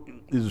is fuel.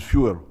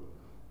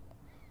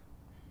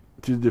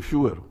 It is the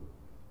fuel.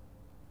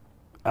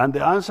 And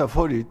the answer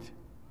for it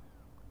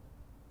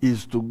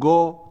is to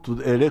go to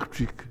the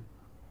electric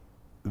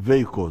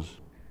vehicles,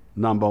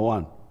 number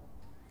one,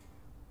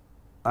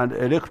 and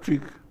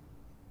electric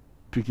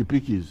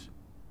pikipikis.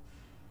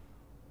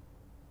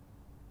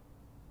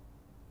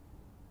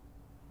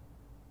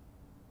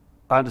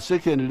 And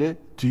secondly,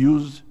 to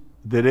use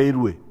the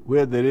railway,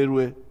 where the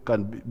railway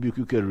can be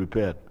quickly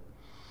repaired.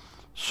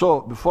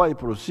 So before I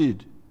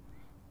proceed,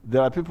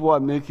 there are people who are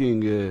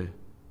making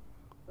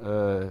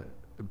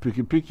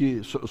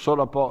pikipiki,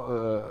 solar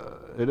power,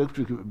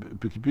 electric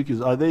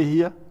pikipikis. Are they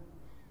here?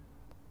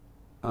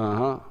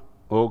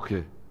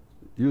 Okay.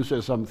 You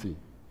say something.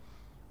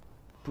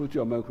 Put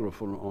your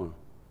microphone on.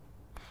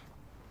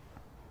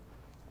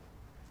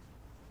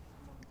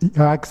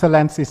 Your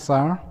Excellency,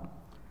 sir,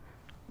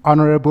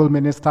 honorable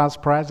ministers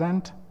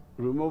present.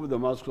 Remove the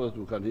mask so that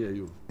we can hear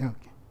you.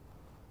 Okay.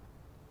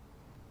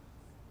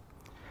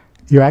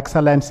 Your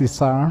Excellency,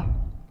 sir,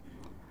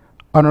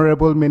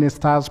 honorable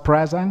ministers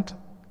present,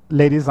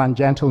 ladies and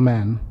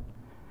gentlemen,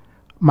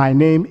 my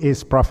name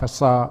is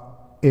Professor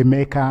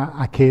Emeka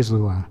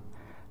Akezua.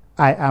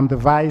 I am the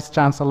Vice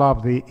Chancellor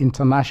of the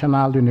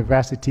International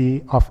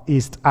University of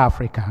East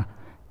Africa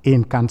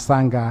in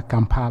Kansanga,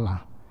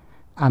 Kampala.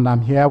 And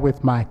I'm here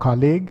with my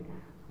colleague,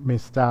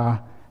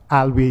 Mr.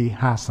 Alwi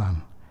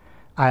Hassan.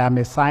 I am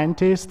a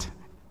scientist,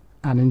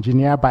 an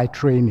engineer by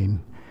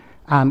training,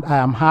 and I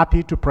am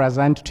happy to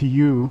present to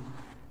you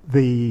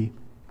the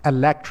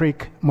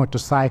electric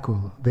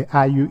motorcycle, the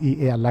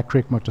IUEA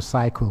electric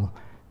motorcycle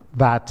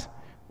that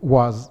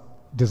was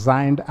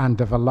designed and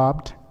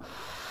developed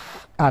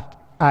at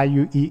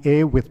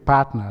IUEA with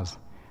partners.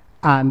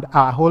 And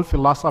our whole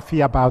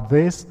philosophy about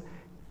this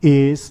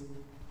is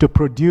to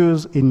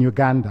produce in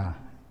Uganda,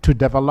 to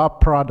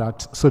develop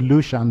products,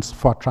 solutions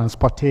for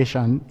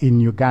transportation in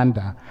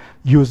Uganda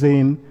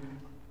using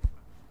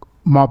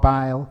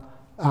mobile,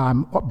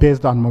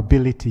 based on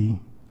mobility,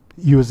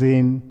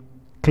 using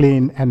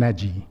clean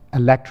energy,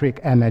 electric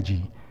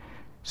energy.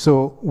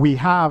 So we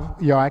have,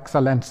 Your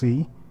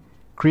Excellency,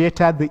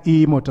 created the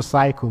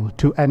e-motorcycle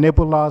to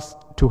enable us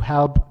to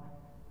help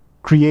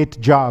create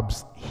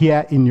jobs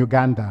here in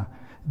Uganda,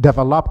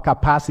 develop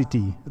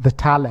capacity, the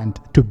talent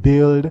to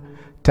build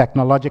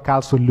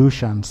technological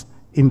solutions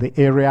in the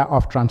area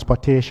of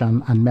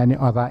transportation and many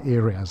other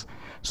areas.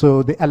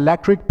 So the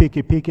electric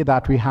pikipiki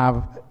that we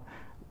have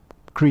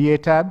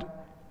created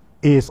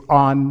is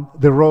on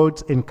the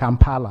roads in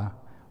Kampala.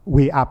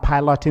 We are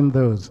piloting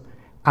those,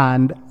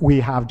 and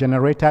we have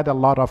generated a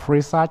lot of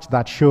research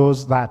that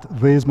shows that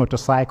these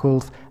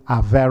motorcycles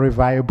are very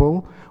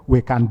viable.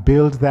 We can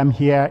build them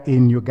here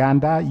in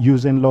Uganda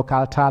using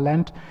local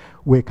talent.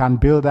 We can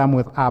build them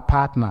with our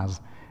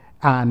partners,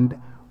 and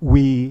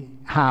we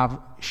have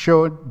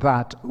showed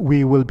that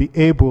we will be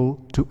able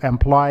to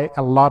employ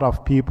a lot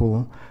of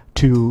people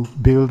to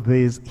build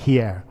these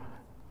here.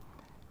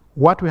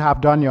 What we have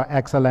done, Your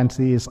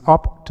Excellency, is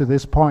up to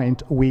this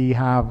point, we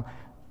have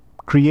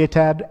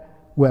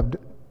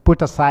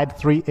put aside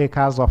 3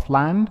 acres of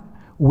land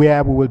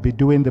where we will be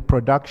doing the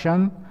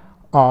production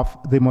of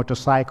the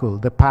motorcycle,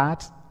 the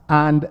parts,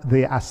 and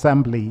the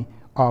assembly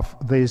of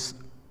these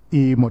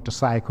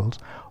e-motorcycles.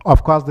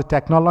 Of course, the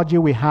technology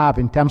we have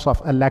in terms of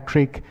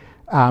electric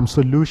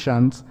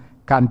solutions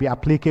can be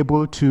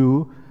applicable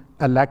to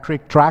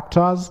electric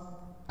tractors,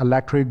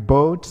 electric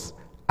boats,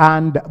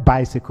 and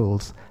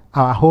bicycles.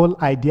 Our whole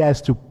idea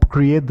is to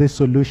create this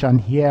solution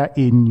here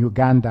in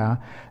Uganda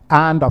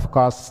and, of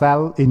course,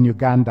 sell in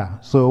Uganda.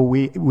 So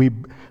we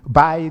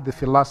buy the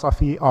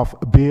philosophy of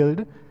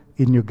build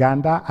in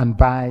Uganda and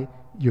buy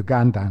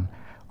Ugandan.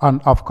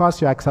 And, of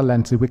course, Your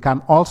Excellency, we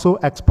can also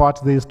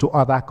export this to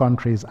other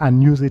countries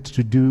and use it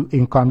to do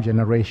income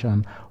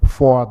generation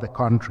for the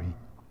country.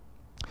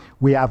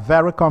 We are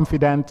very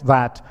confident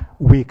that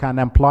we can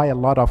employ a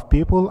lot of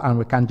people and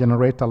we can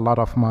generate a lot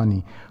of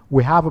money.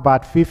 We have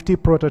about 50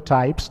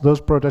 prototypes.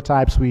 Those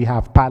prototypes we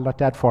have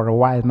piloted for a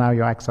while now,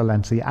 Your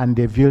Excellency, and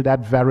they've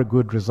yielded very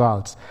good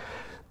results.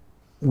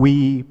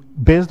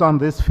 Based on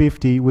this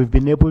 50, we've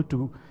been able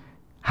to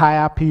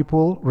hire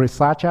people,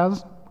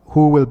 researchers,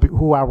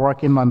 who are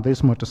working on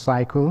this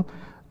motorcycle,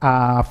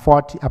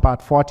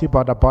 about 40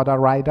 border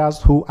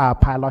riders who are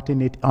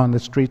piloting it on the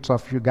streets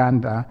of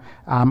Uganda,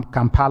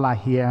 Kampala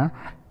here,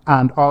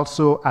 and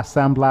also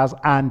assemblers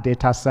and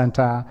data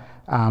center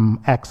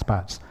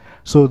experts.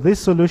 So this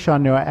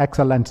solution, Your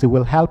Excellency,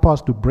 will help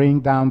us to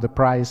bring down the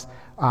price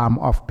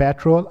of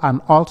petrol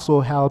and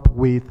also help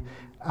with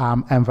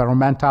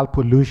environmental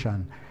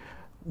pollution.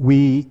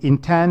 We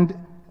intend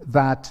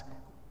that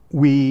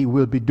we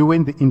will be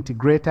doing the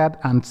integrated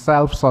and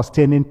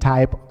self-sustaining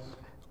type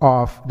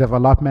of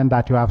development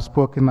that you have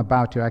spoken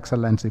about, Your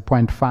Excellency,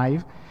 point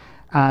 5.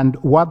 And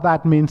what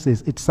that means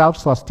is it's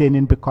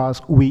self-sustaining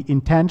because we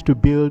intend to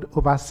build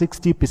over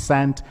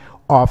 60%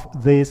 of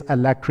these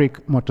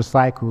electric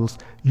motorcycles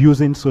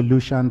using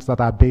solutions that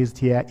are based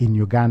here in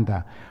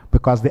Uganda,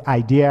 because the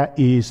idea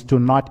is to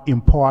not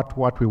import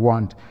what we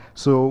want.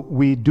 So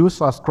we do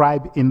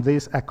subscribe in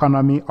this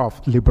economy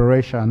of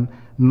liberation,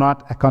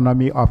 not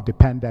economy of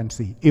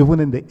dependency,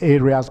 even in the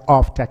areas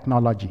of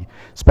technology,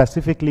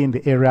 specifically in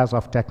the areas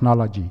of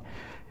technology.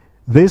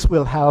 This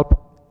will help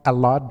a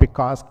lot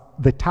because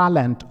the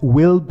talent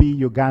will be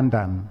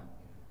Ugandan.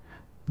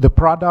 The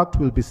product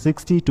will be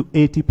 60 to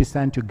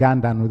 80%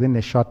 Ugandan within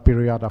a short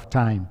period of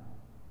time.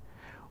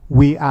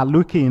 We are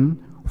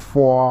looking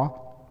for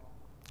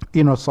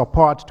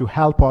support to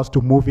help us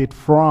to move it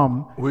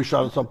from... We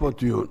shall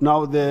support you.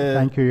 Now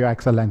Thank you, Your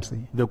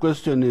Excellency. The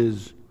question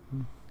is,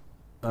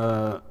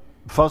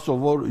 first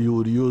of all, you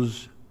would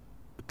use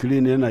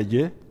clean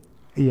energy.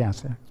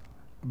 Yes, sir.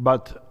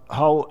 But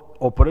how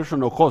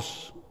operational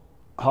costs,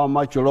 how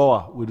much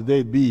lower would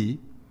they be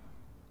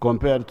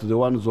compared to the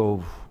ones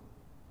of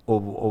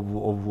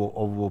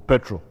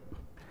petrol?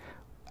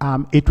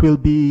 It will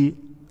be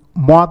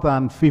more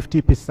than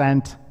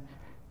 50%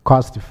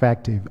 cost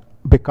effective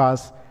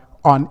because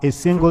on a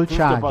single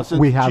charge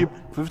we have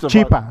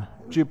cheaper.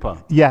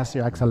 Yes,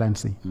 Your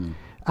Excellency.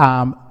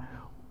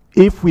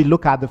 If we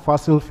look at the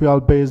fossil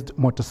fuel based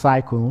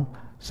motorcycle,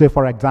 say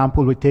for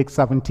example we take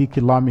 70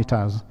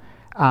 kilometers,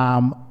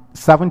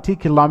 70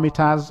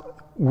 kilometers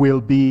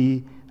will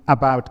be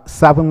about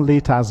 7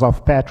 liters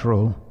of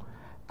petrol,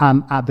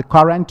 and at the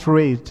current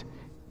rate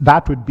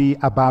that would be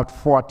about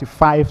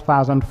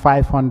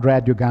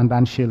 45,500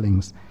 Ugandan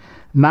shillings.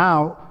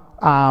 Now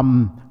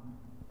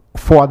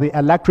for the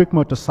electric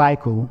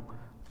motorcycle,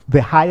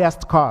 the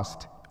highest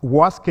cost,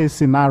 worst case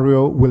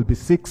scenario, will be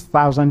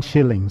 6,000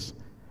 shillings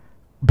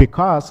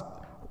because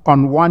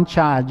on one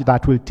charge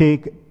that will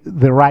take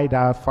the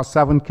rider for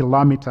 7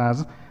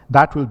 kilometers,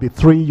 that will be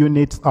 3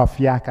 units of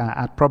yaka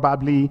at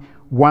probably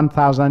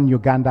 1,000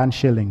 Ugandan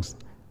shillings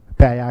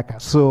per yaka.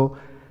 So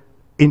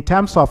in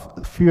terms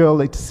of fuel,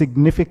 it's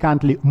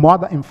significantly more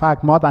than, in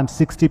fact, more than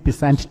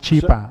 60%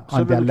 cheaper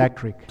on the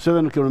electric.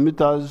 7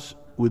 kilometers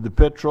with the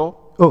petrol?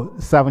 Oh,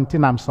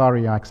 17, I'm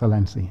sorry, Your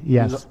Excellency.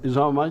 Yes. Is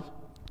how much?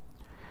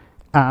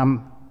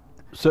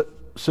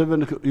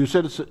 You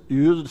said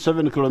you used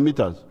 7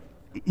 kilometers?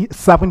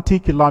 70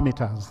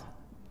 kilometers.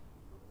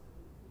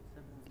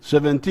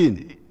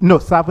 17? No,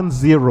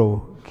 70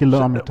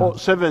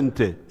 kilometers.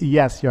 70?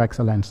 Yes, Your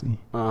Excellency.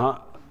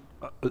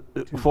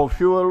 For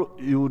fuel,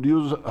 you would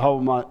use how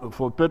much?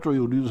 For petrol,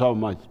 you would use how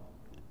much?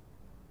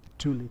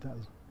 2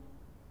 liters.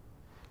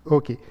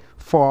 Okay.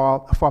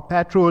 For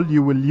petrol,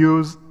 you will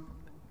use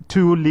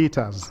 2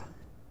 liters.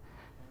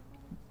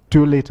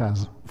 2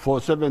 liters. For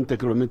 70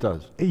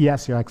 kilometers?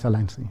 Yes, Your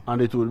Excellency.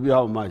 And it will be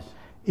how much?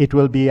 It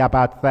will be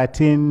about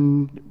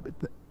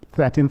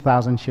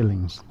 13,000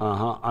 shillings.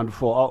 And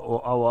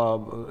for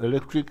our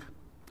electric?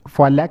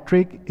 For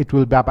electric, it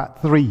will be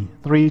about 3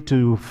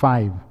 to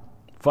 5.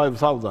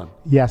 5,000?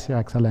 Yes, Your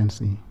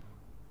Excellency.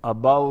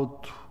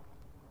 About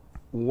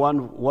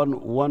one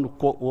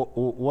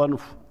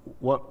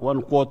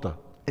quarter?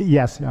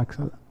 Yes, Your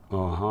Excellency.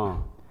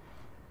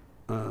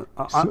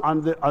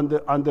 And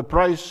the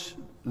price,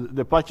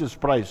 the purchase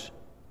price?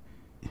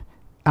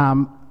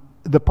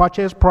 The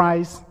purchase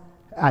price,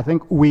 I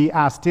think we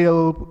are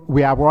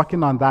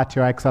working on that,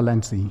 Your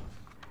Excellency.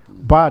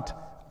 But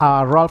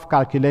our rough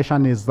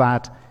calculation is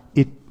that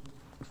it...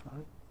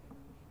 Sorry?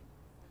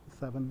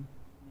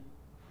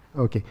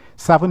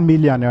 7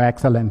 million, Your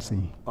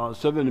Excellency.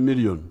 7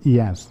 million?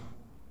 Yes.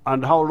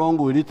 And how long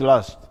will it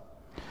last?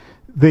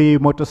 The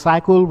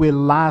motorcycle will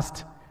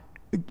last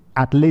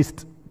at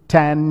least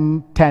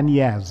 10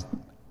 years,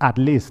 at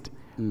least,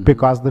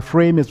 because the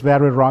frame is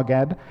very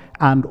rugged.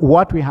 And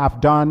what we have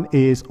done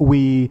is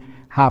we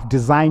have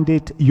designed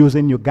it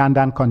using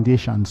Ugandan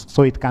conditions,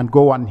 so it can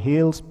go on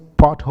hills,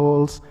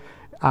 potholes,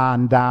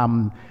 and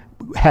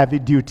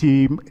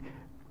heavy-duty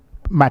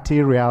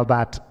material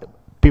that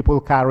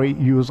people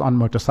use on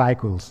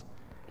motorcycles.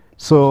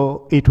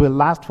 So it will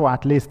last for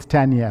at least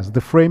 10 years.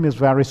 The frame is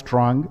very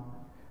strong,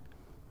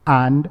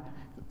 and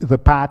the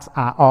parts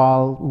are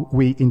all,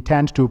 we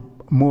intend to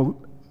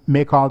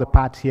make all the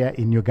parts here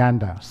in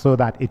Uganda so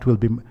that it will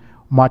be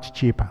much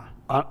cheaper.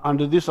 And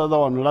this other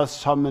one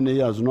lasts how many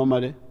years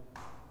normally?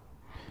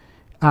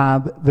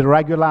 The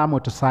regular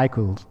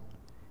motorcycles.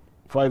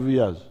 5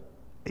 years?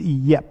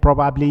 Yeah,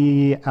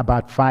 probably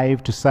about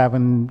 5 to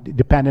 7,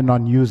 depending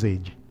on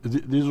usage.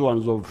 These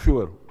ones of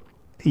fuel?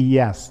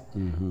 Yes.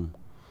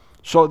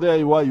 So there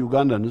you are,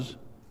 Ugandans,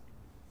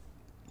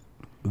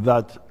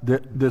 that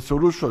the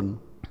solution,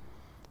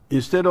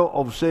 instead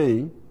of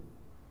saying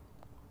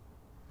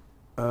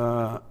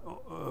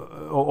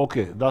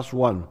Okay, that's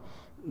one.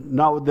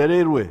 Now the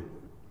railway.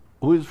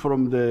 Who is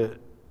from the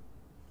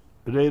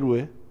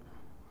railway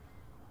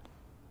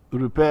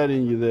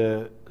repairing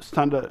the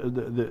standard,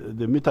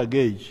 the meter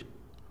gauge?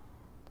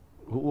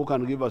 Who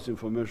can give us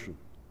information?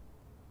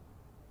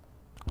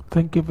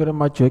 Thank you very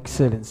much, Your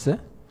Excellency.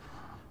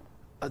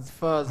 As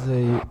far as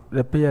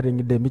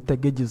repairing the meter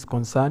gauge is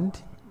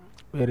concerned,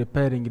 we are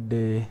repairing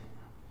the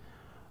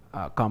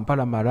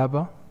Kampala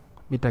Maraba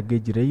meter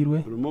gauge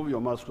railway. Remove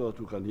your mask so that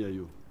we can hear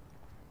you.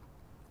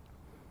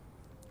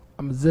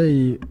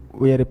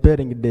 We are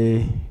repairing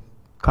the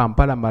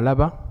Kampala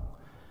Malaba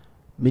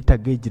meter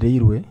gauge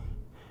railway,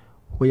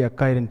 where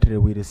currently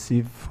we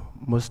receive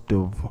most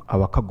of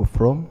our cargo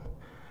from,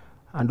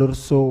 and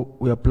also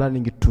we are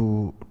planning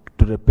to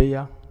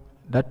repair,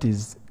 that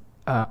is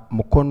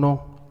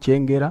Mukono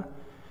Chengera,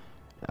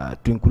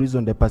 to increase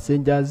on the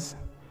passengers.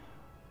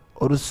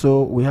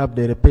 Also we have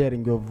the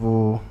repairing of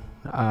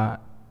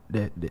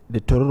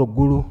the Tororo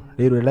Gulu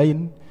railway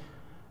line.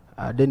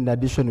 Then in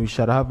addition we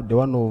shall have the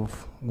one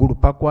of Gulu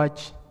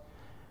Pakwach.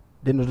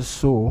 Then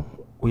also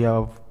we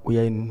are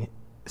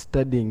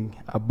studying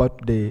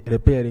about the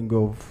repairing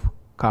of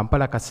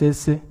Kampala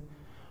Kasese,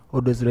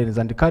 all those lanes.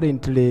 And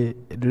currently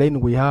the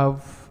line we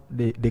have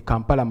the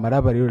Kampala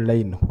Maraba railway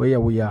line, where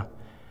we are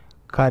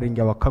carrying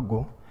our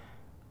cargo.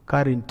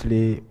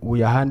 Currently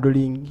we are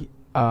handling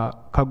a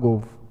cargo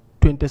of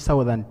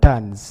 20,000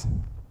 tons,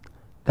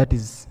 that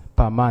is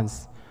per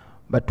month.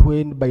 But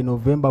when by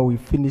November we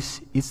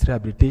finish its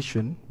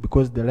rehabilitation,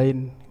 because the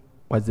line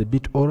was a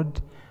bit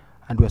old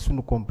and we are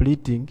soon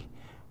completing,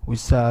 we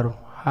shall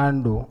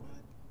handle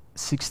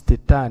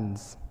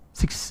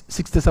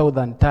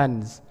 60,000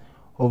 tons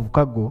of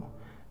cargo.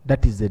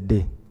 That is a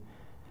day.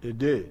 A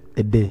day?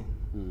 A day.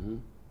 Mm-hmm.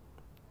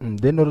 And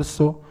then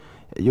also,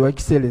 Your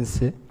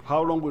Excellency.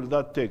 How long will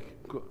that take?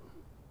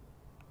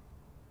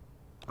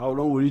 How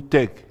long will it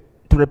take?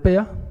 To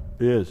repair?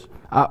 Yes.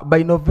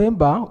 By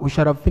November, we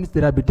shall have finished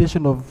the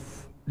rehabilitation of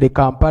the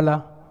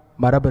Kampala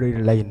Maraba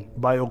rail line.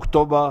 By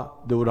October,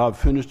 they would have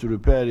finished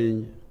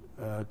repairing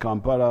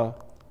Kampala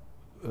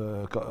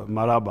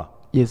Maraba.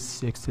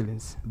 Yes, Your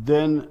Excellency.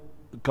 Then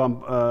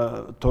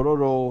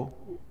Tororo,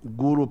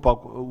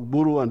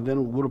 Guru, and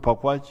then Guru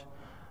Pakwach.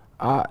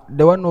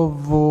 The one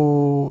of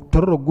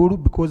Tororo Guru,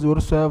 because we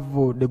also have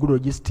the Guru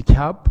Logistic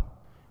Hub,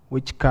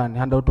 which can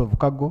hand out of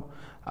cargo.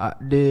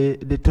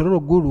 The Tororo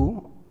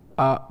Guru,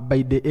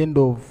 by the end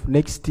of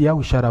next year,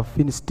 we shall have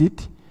finished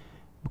it,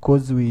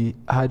 because we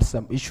had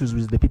some issues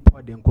with the people who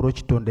had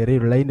encroached on the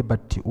rail line,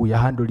 but we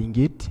are handling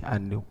it,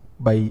 and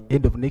by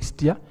end of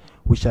next year,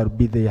 we shall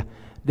be there.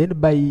 Then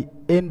by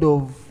end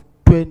of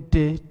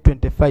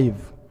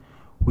 2025,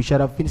 we shall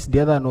have finished the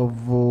other one of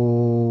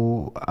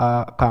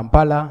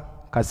Kampala,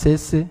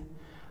 Kasese,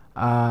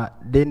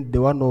 then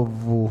the one of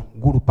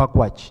Guru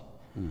Pakwach.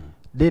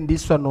 Then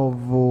this one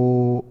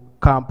of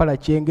Kampala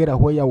Chengera,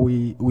 where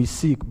we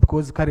seek,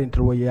 because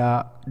currently we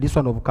are, this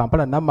one of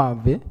Kampala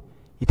Namave,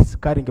 it is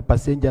carrying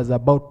passengers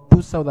about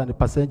 2,000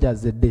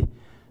 passengers a day.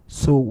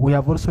 So we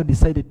have also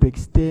decided to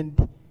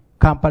extend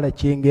Kampala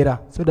Chengera,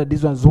 so that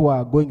these ones who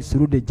are going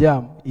through the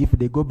jam, if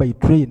they go by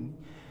train,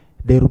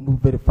 they will move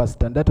very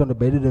fast. And that one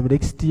by the end of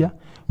next year,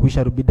 we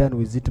shall be done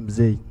with it,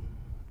 Mzee.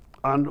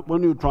 And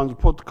when you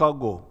transport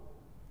cargo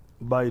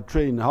by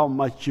train, how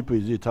much cheaper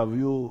is it? Have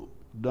you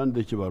done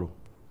the Chibaru?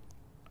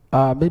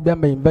 Maybe I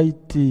may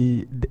invite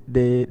the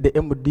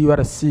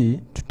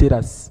MDRC to tell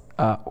us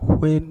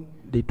when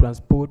they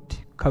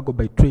transport cargo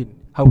by train,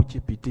 how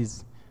cheap it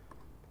is.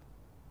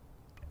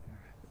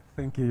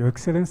 Thank you, Your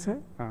Excellency.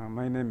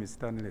 My name is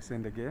Stanley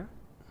Sendegeya.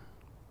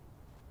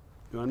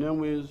 Your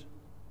name is?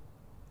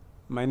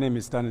 My name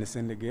is Stanley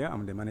Sendegeya.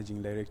 I'm the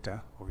Managing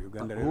Director of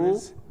Uganda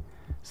Railways.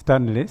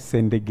 Stanley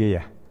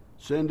Sendegeya.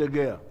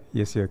 Sendegeya?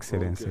 Yes, Your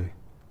Excellency. Okay.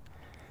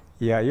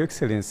 Yeah, Your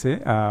Excellency,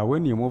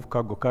 when you move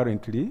cargo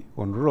currently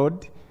on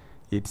road,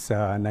 it's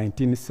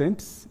 19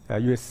 cents,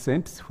 US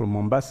cents from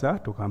Mombasa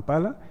to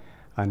Kampala.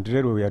 And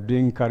railway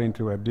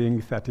currently we are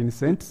doing 13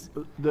 cents.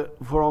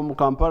 From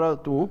Kampala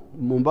to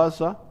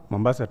Mombasa?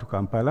 Mombasa to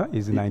Kampala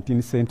is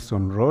 19 cents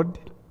on road.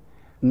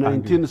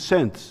 19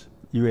 cents?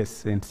 US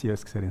cents, Your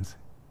Excellency.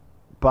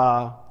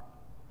 Per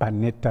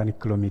net ton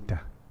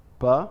kilometer.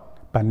 Per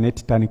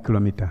net ton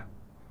kilometer.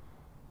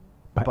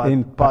 Per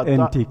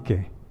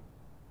NTK.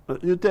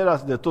 You tell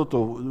us the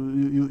total.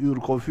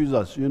 You confuse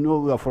us. You know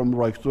we are from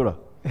Rwakitura.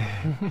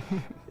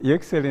 Your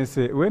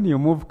Excellency, when you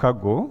move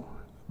cargo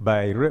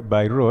by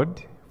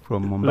road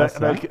from Mombasa,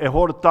 like a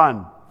whole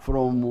ton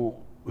from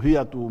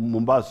here to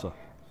Mombasa.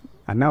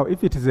 And now,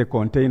 if it is a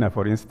container,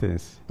 for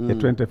instance, a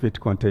 20-feet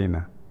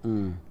container,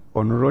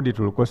 on road it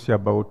will cost you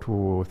about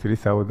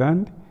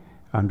 3,000,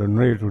 and on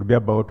rail it will be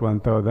about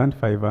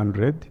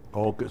 1,500.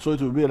 Okay, so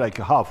it will be like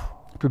half.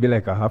 It will be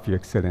like a half, Your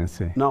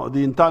Excellency. Now,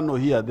 the internal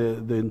here,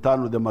 the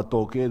internal, the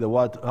matoke, the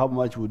what, how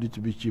much would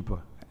it be cheaper?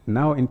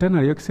 Now,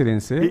 internal, Your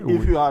Excellency.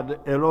 If you had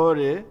a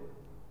lorry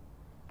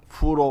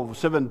full of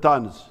 7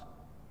 tons,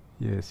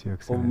 yes, Your of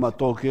Excellency,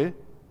 matoke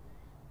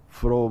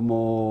from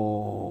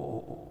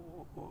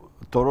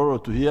Tororo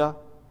to here.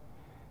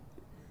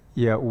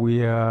 Yeah,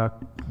 we are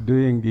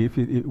doing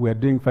we are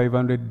doing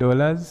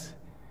 $500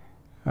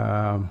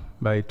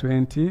 by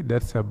 20.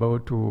 That's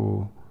about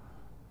to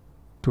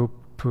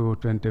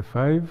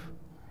 25.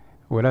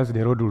 Whereas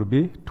the road will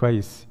be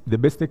twice. The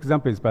best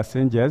example is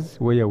passengers,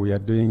 where we are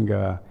doing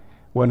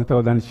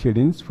 1,000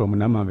 shillings from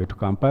Namambe to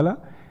Kampala,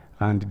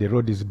 and the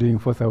road is doing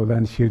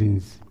 4,000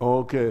 shillings.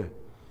 Okay.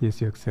 Yes,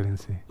 Your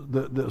Excellency.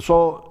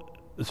 So,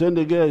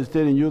 Sendegeya is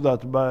telling you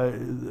that by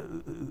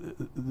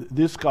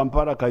this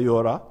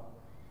Kampala-Kayora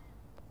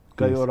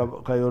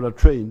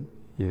train,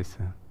 yes,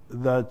 sir,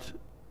 that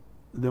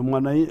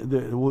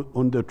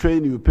on the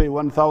train you pay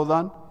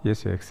 1,000?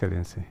 Yes, Your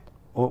Excellency.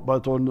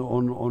 But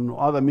on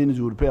other means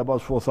you will pay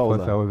about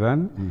 4,000.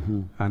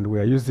 4,000, and we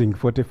are using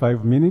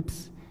 45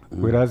 minutes,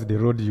 whereas the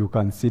road you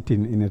can sit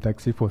in a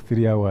taxi for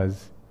 3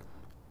 hours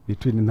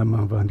between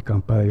Namamba and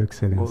Kampala, Your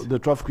Excellency. The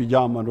traffic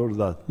jam and all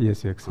that.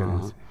 Yes, Your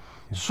Excellency.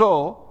 Yeah.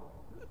 So,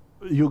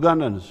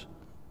 Ugandans,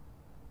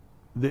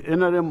 the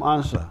NRM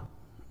answer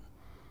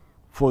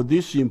for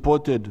this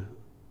imported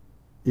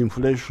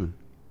inflation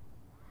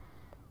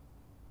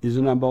is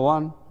number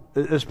one,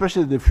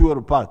 especially the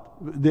fuel part.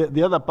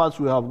 The other parts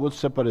we have got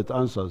separate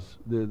answers.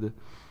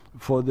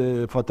 For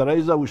the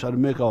fertilizer, we shall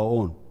make our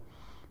own.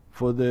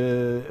 For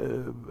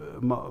the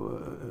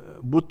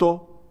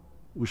buto,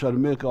 we shall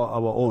make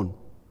our own.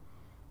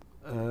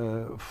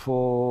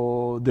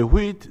 For the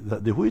wheat, I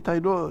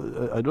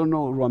don't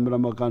know,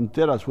 Rwamirama can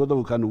tell us whether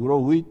we can grow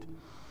wheat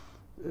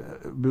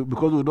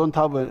because we don't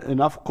have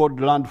enough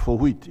cold land for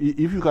wheat.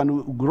 If you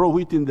can grow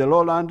wheat in the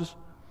lowlands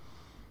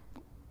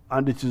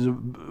and it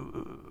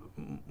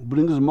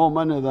brings more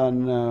money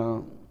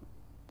than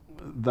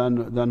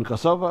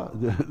cassava,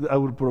 I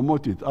will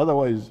promote it.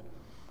 Otherwise,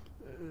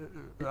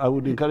 I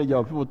would encourage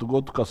our people to go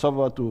to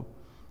cassava to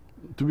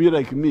be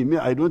like me. Me,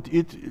 I don't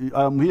eat,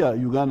 I'm here,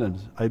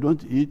 Ugandans. I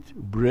don't eat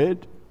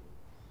bread.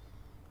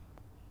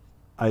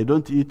 I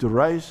don't eat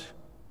rice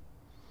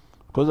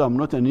because I'm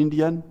not an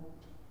Indian.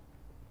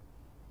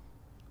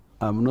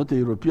 I'm not a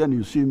European.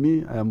 You see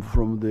me, I am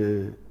from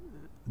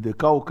the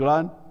Cow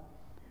clan.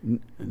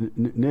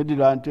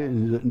 Nedilante,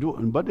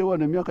 but they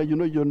want to make a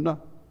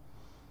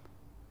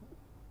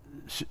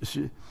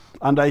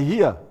and I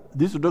hear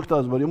these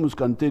doctors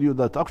can tell you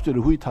that actually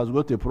wheat has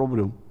got a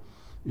problem.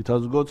 It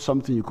has got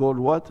something you call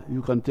what?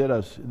 You can tell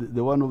us,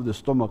 the one of the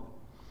stomach.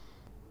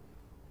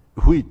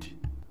 Wheat,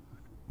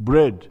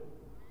 bread,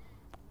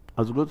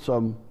 has got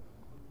some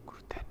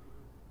gluten.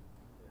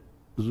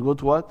 It's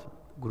got what?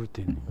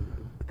 Gluten.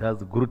 It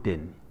has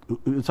gluten.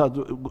 It has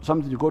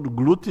something called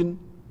gluten.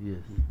 Yes.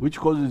 Which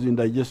causes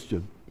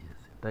indigestion. Yes.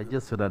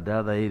 Digestion and the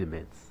other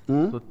elements.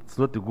 So it's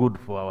not good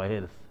for our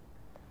health.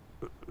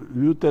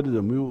 You tell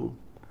them.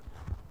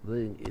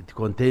 It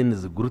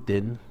contains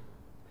gluten,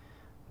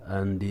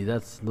 and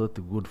that's not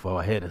good for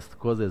our health.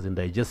 Causes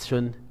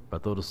indigestion,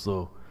 but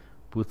also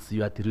puts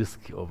you at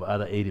risk of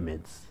other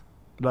ailments.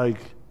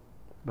 Like?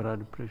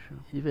 Blood pressure.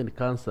 Even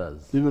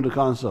cancers. Even the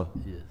cancer?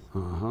 Yes.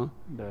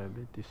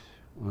 Diabetes.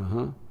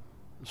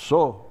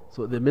 So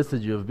the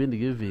message you have been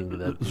giving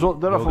that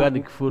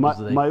organic food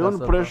my own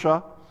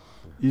pressure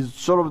is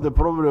solve the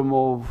problem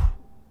of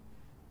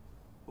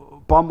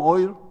palm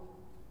oil,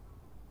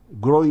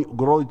 grow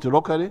it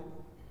locally,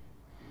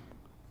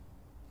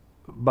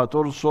 but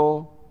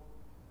also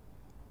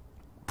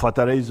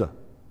fertilizer.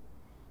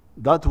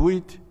 That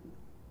wheat,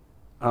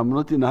 I'm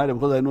not in a hurry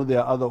because I know there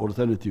are other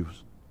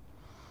alternatives.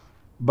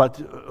 But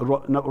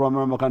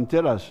Rwamirama can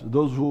tell us,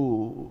 those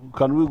who,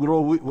 can we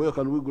grow wheat? Where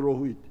can we grow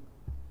wheat?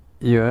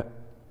 Yeah.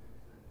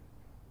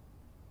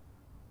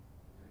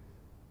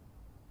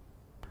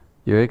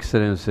 Your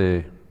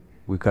Excellency,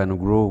 we can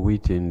grow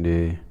wheat in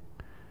the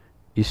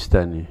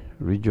eastern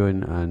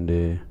region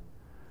and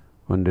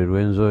on the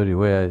Rwenzori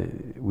where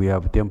we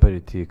have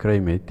temperate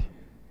climate.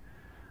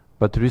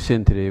 But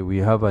recently we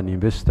have an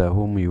investor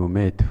whom you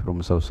met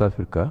from South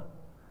Africa.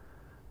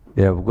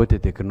 They have got a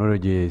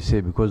technology,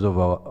 say because of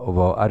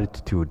our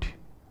altitude,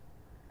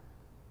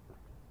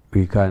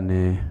 we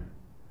can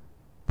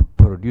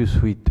produce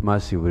wheat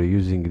massively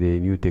using the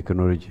new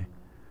technology.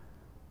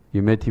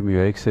 You met him,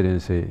 Your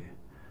Excellency,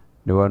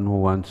 the one who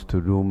wants to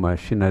do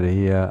machinery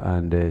here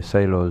and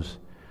silos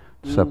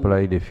to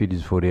supply the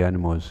feeds for the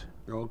animals.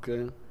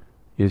 Okay.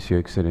 Yes, Your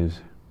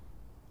Excellency.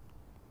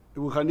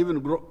 We can even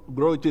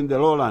grow it in the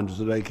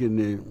lowlands, like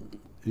in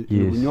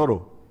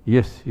Nyoro.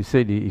 Yes, he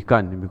said he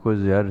can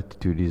because the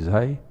altitude is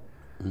high.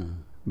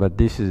 But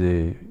this is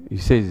he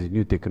says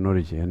new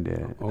technology and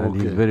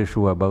he's very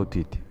sure about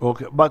it.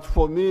 Okay, but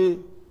for me,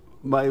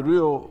 my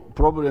real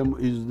problem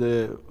is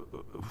the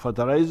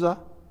fertilizer,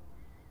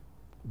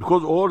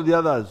 because all the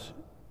others,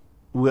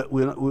 we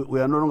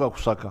are no longer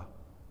kusaka.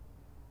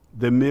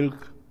 The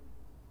milk,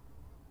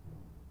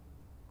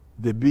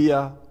 the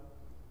beer,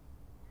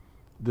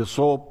 the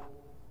soap,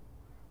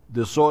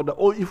 the soda.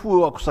 Oh, if we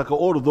were kusaka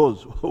all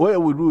those, where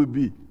would we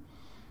be?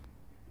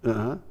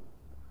 And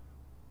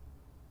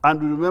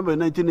remember in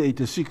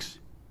 1986,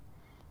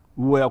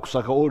 we were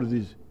kusaka all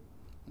these.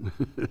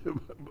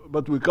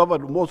 But we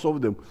covered most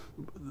of them.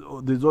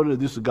 There's only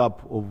this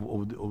gap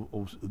of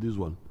this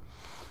one.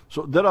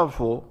 So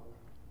therefore,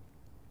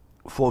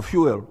 for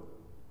fuel,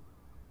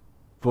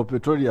 for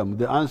petroleum,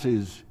 the answer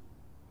is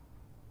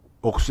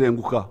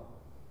okusenguka.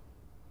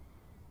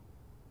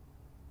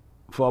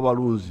 For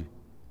abalunzi,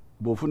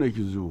 bofuna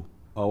ekizibu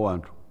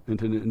awantu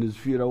ente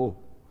nizifirawo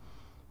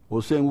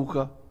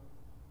osenguka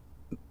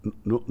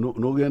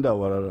nogenda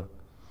awalala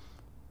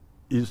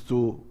is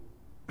to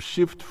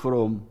shift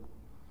from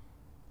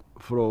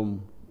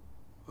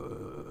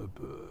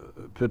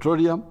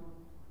petroleum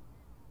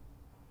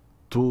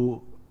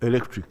to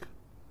electric,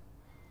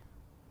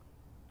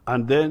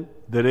 and then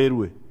the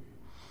railway.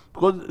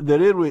 Because the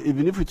railway,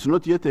 even if it's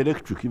not yet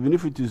electric, even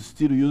if it is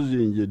still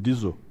using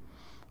diesel,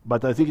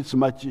 but I think it's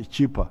much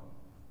cheaper.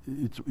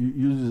 It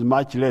uses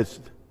much less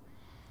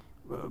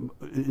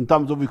in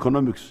terms of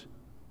economics.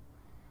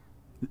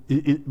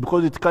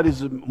 Because it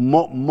carries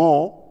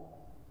more.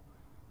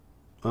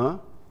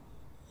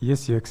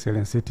 Yes, Your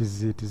Excellency,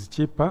 it is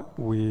cheaper.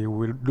 We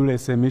will do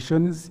less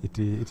emissions.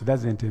 It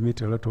doesn't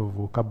emit a lot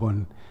of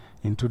carbon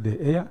into the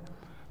air,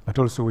 but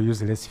also we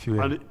use less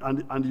fuel.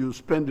 And you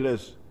spend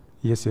less.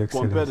 Yes, Your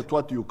Excellency. Compared to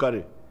what you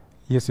carry.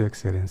 Yes, Your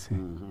Excellency.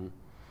 Mm-hmm.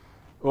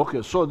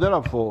 Okay, so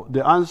therefore,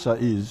 the answer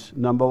is,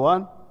 number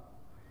one,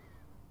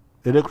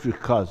 electric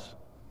cars,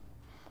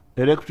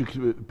 electric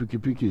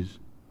pikipikis,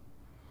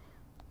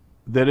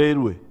 the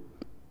railway.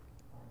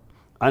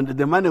 And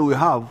the money we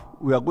have,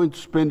 we are going to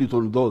spend it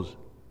on those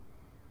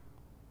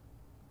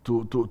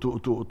to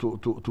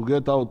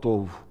get out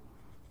of,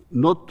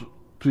 not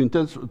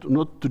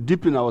to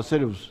deepen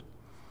ourselves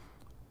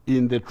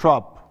in the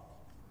trap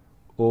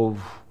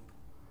of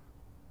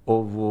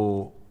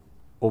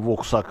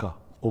Osaka,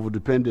 of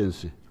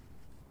dependency.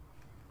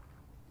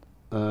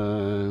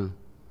 So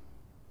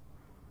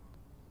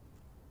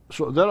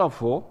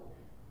therefore,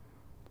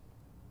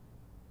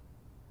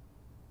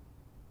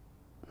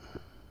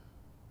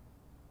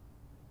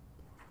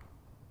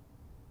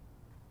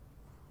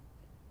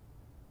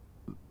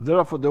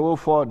 the way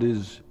forward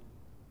is,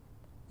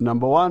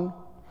 number one,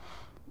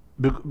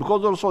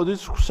 because also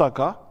this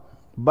Osaka,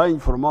 buying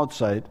from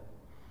outside,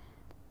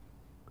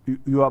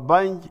 you are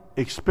buying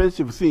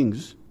expensive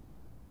things,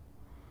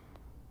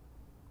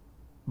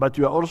 but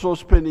you are also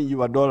spending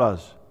your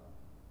dollars.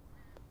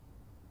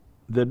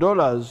 The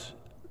dollars,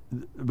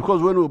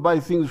 because when we buy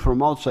things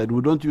from outside,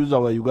 we don't use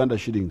our Uganda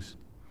shillings.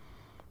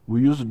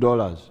 We use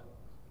dollars.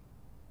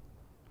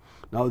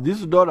 Now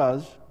these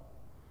dollars,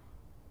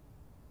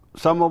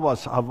 some of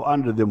us have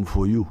earned them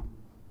for you.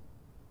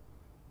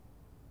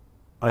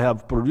 I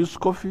have produced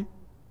coffee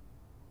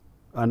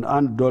and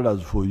earned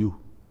dollars for you.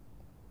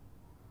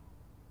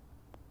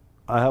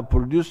 I have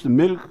produced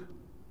milk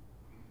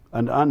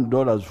and earned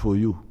dollars for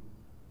you.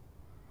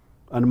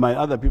 And my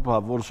other people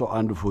have also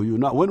earned for you.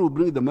 Now, when we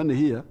bring the money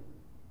here,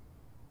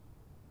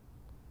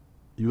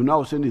 you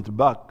now send it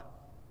back,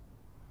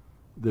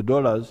 the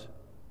dollars,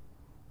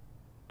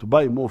 to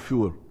buy more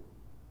fuel.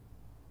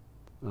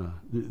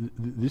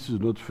 This is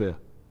not fair.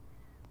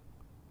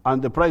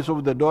 And the price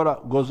of the dollar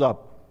goes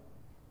up.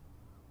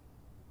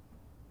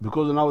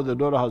 Because now the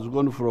dollar has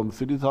gone from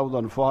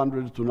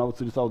 3,400 to now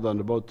 3,000,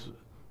 about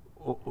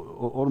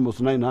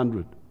almost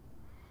 900.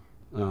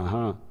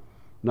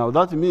 Now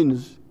that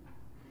means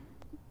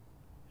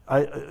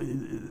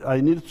I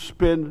need to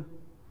spend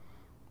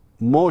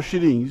more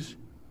shillings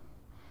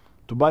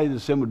to buy the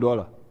same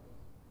dollar.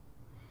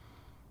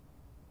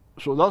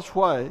 So that's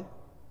why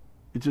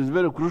it is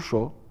very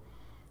crucial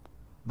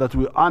that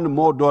we earn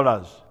more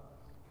dollars.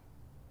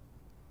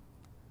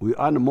 We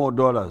earn more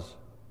dollars.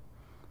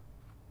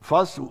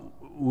 First,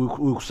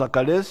 we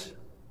sucker less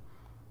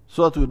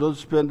so that we don't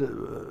spend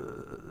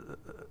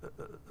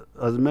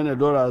as many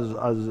dollars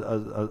as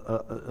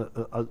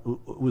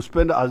we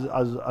spend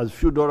as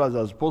few dollars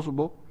as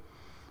possible.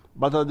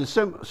 But at the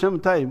same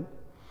time,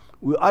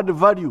 we add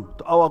value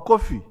to our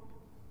coffee,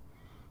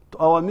 to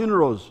our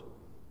minerals,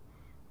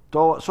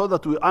 so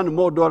that we earn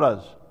more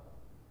dollars.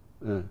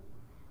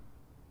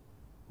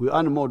 We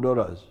earn more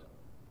dollars.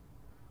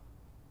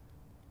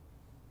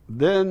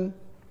 Then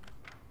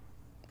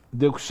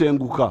the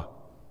kusenguka,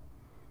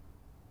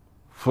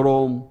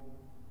 from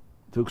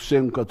the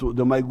kusenguka to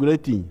the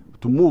migrating,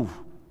 to move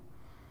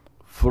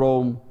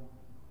from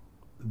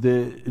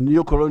the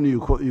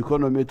neo-colonial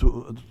economy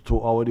to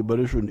our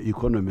liberation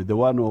economy, the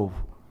one of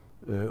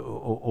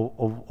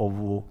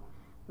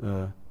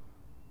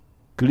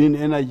clean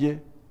energy,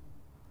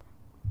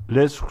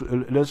 less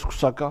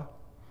kusaka,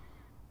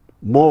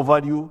 more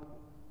value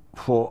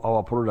for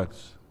our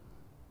products.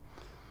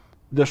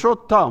 The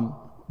short term,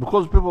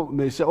 because people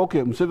may say,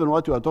 okay, Museveni,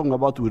 what you are talking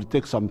about will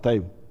take some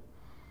time.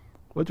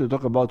 What you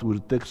talk about will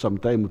take some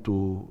time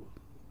to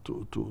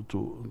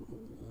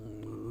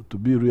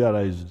be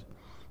realized.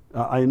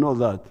 I know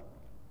that.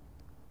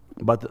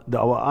 But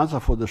our answer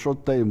for the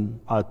short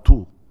time are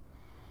two.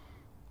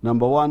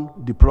 Number one,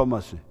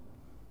 diplomacy.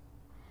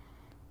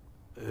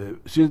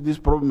 Since this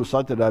problem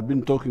started, I've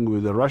been talking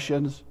with the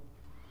Russians,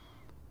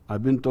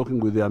 I've been talking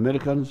with the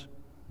Americans,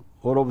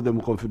 all of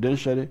them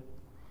confidentially.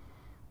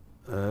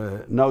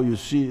 Now you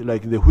see,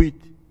 like the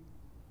wheat,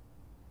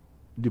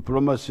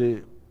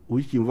 diplomacy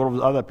which involves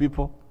other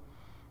people,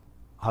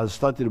 has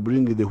started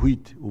bringing the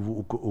wheat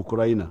of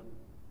Ukraine.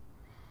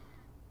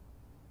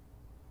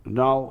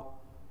 Now,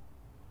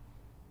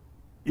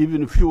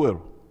 even fuel,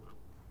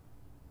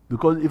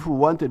 because if we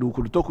wanted, we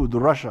could talk with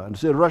Russia and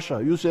say, Russia,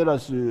 you sell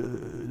us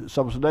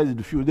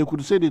subsidized fuel. They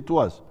could sell it to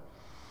us.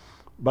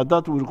 But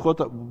that will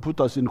put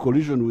us in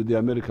collision with the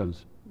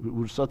Americans.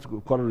 We'll start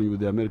quarreling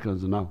with the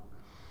Americans now.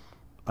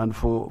 And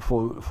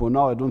for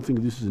now, I don't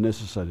think this is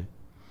necessary.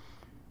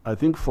 I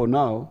think for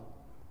now,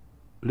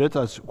 let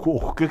us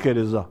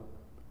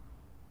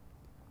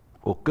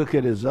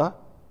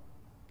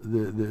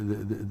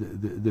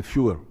the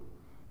fuel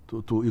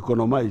to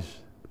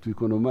economize to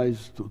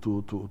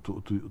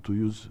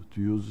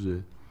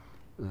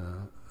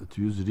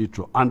use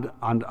retro,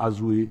 and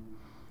as we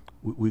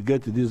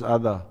get these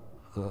other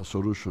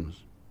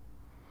solutions.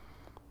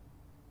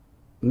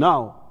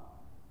 Now,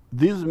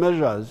 these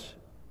measures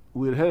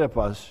will help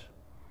us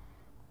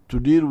to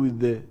deal with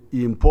the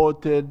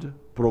imported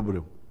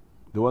problem,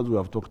 the ones we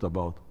have talked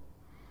about.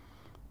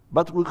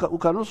 But we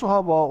can also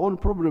have our own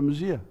problems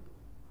here.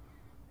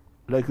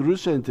 Like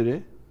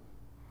recently,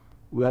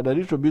 we had a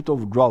little bit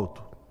of drought.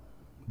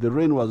 The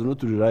rain was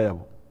not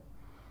reliable.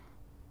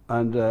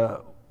 And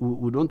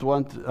we don't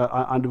want,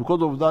 and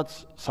because of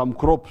that, some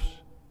crops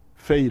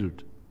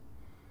failed.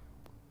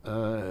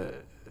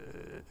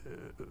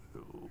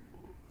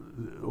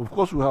 Of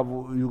course,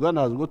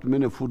 Uganda has got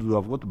many foods. We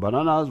have got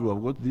bananas, we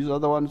have got these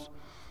other ones,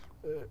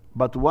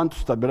 but we want to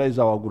stabilize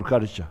our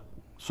agriculture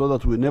so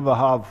that we never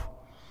have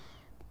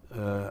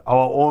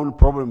our own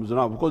problems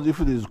now. Because if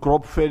there is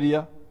crop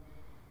failure,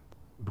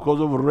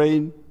 because of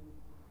rain,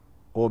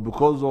 or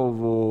because of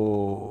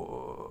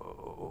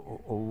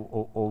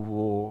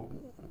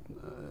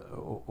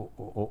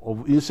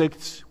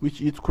insects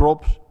which eat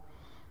crops,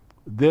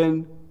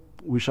 then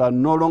we shall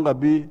no longer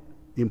be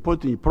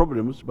importing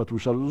problems, but we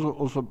shall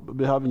also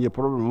be having a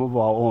problem of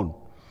our own.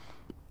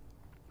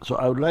 So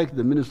I would like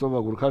the Minister of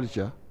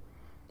Agriculture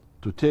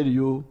to tell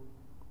you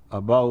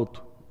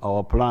about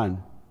our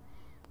plan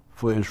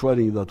for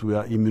ensuring that we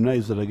are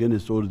immunized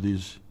against all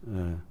these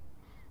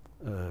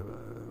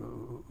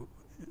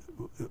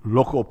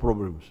local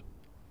problems.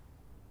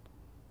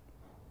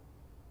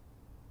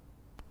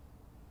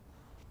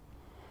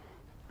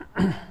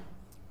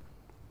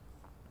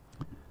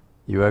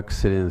 Your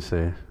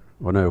Excellency,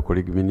 honorable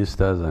colleague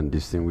ministers and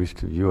distinguished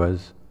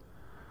viewers,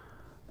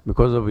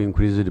 because of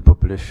increased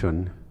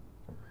population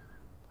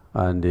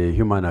and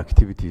human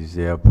activities,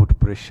 they have put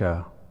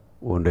pressure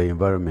on the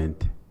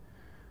environment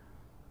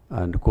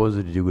and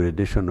caused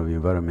degradation of the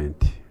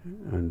environment.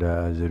 And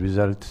as a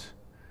result,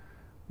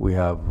 we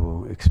have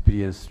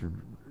experienced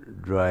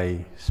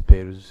dry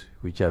spells,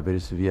 which are very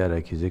severe,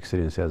 like His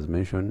Excellency has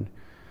mentioned.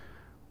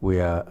 We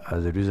are,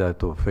 as a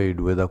result of failed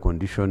weather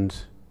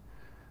conditions,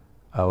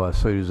 our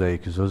soils are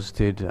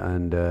exhausted,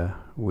 and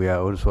we are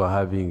also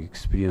having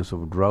experience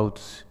of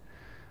droughts,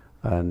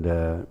 and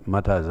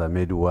matters are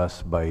made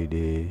worse by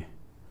the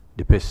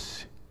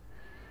pests.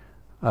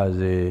 As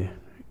a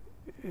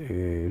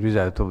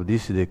result of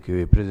this, the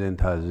President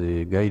has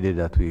guided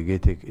that we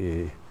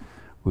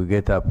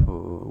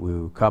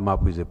come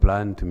up with a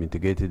plan to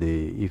mitigate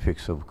the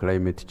effects of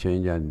climate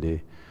change and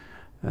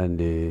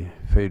the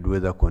failed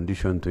weather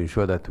condition to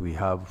ensure that we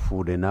have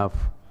food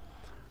enough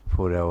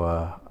for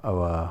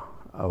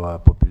our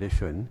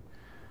population.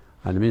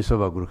 And the Minister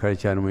of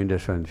Agriculture, Animal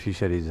Industry and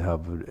Fisheries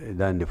have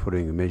done the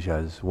following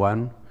measures.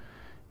 One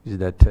is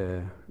that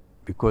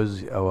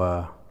because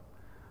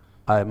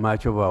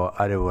much of our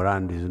arable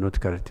land is not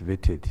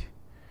cultivated,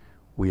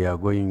 we are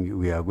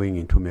going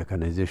into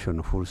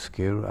mechanization full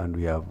scale, and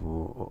we are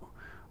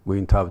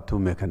going to have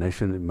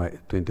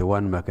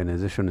 21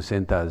 mechanization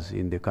centers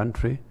in the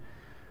country.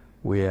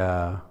 We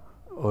are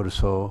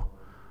also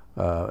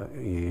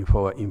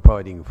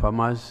empowering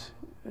farmers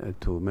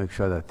to make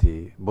sure that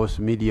both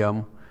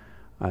medium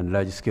and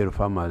large-scale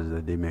farmers,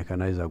 that they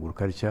mechanize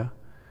agriculture.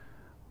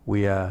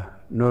 We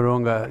are no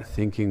longer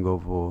thinking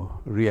of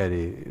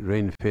really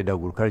rain-fed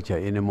agriculture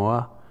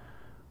anymore.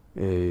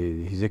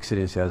 His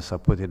Excellency has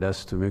supported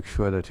us to make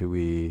sure that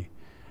we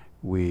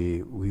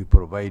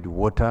provide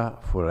water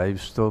for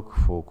livestock,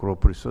 for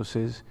crop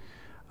resources,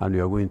 and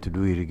we are going to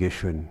do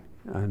irrigation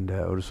and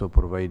also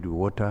provide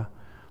water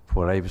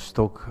for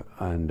livestock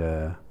and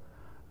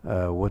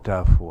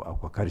water for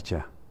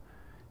aquaculture.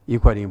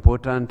 Equally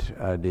important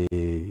are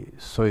the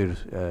soil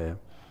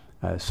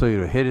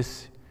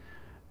health.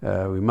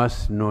 We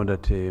must know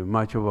that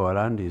much of our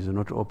land is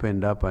not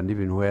opened up, and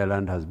even where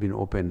land has been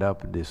opened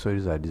up, the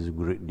soils are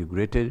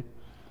degraded.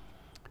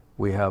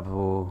 We have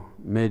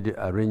made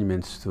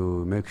arrangements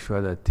to make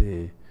sure that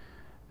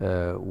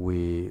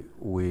we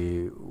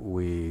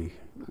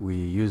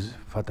use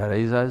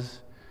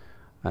fertilizers,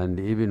 and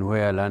even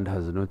where land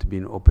has not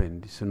been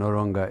opened, it's no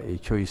longer a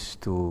choice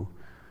to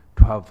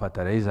have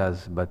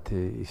fertilizers, but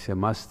it's a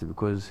must,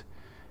 because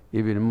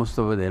even most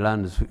of the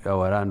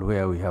our land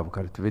where we have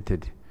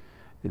cultivated,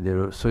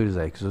 the soils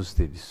are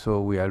exhausted.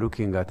 So we are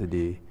looking at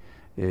the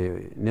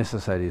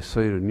necessary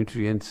soil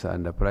nutrients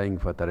and applying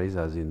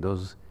fertilizers in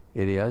those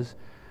areas.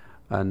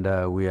 And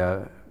we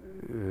are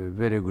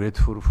very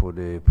grateful for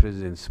the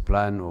President's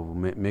plan of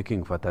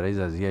making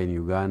fertilizers here in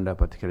Uganda,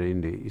 particularly in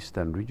the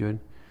eastern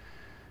region.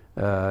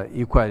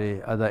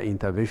 Equally, other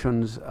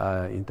interventions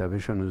are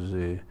interventions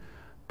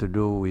to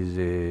do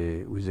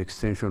with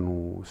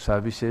extension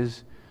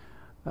services,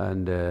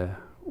 and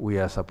we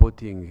are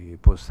supporting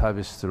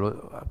post-harvest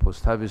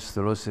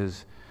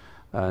losses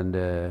and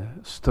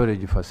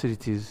storage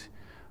facilities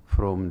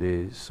from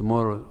the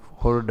small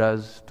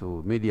holders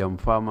to medium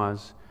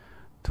farmers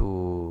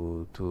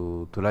to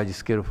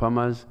large-scale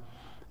farmers,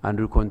 and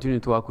we'll continue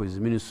to work with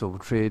the Ministry of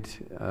Trade,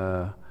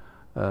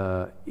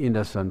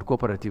 Industry and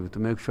Cooperative to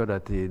make sure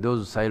that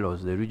those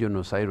silos, the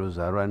regional silos,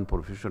 are run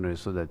professionally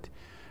so that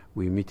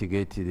we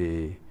mitigate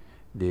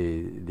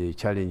the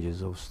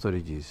challenges of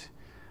storages.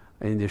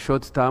 In the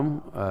short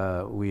term,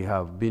 we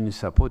have been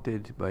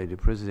supported by the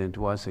President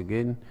once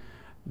again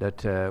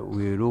that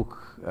we look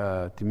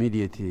at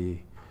immediate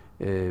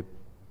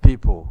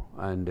people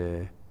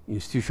and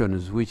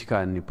institutions which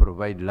can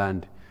provide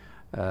land,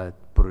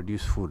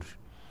 produce food.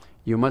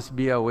 You must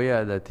be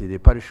aware that the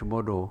parish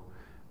model,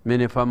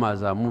 many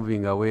farmers are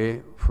moving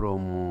away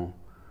from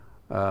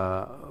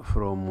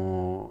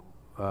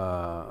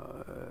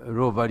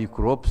low value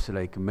crops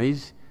like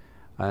maize,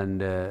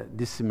 and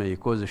this may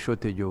cause a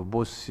shortage of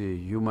both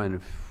human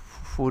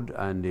food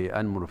and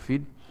animal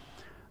feed.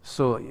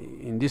 So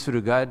in this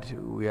regard,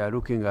 we are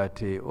looking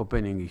at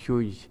opening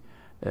huge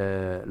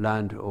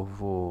land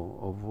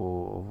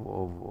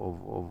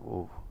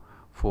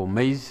for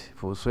maize,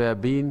 for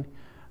soybean,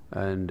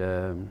 and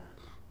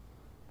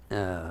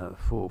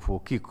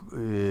for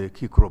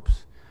key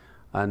crops.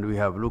 And we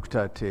have looked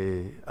at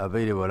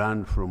available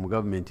land from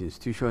government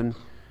institutions.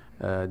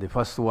 The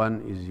first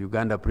one is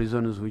Uganda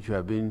Prisons, which we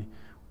have been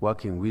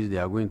working with. They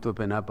are going to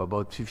open up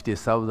about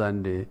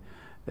 50,000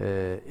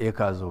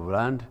 acres of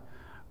land.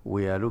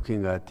 We are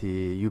looking at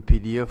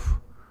UPDF.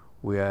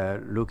 We are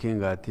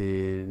looking at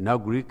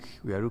NAGRIC.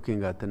 We are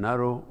looking at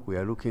NARO. We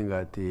are looking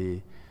at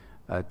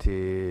I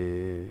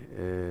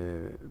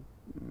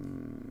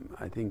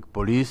think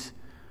police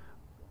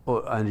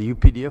and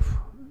UPDF,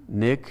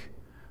 NEC,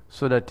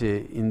 so that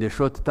in the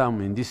short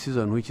term, in this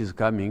season which is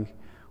coming,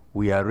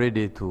 we are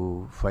ready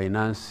to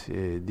finance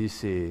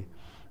this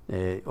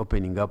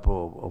opening up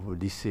of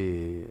this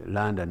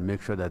land and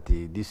make sure that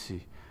the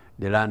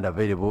land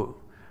available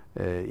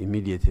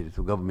immediately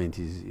to government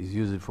is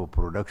used for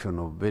production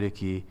of very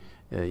key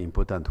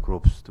important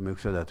crops to make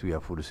sure that we are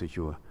food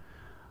secure.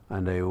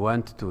 And I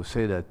want to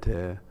say that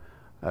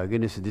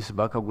against this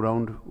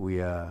background,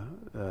 we are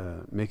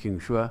making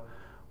sure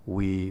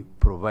we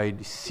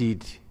provide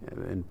seed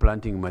and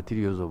planting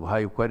materials of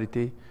high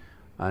quality,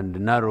 and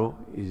NARO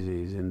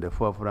is in the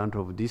forefront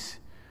of this,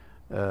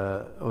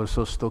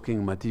 also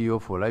stocking material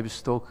for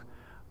livestock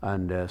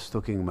and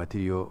stocking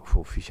material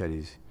for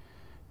fisheries.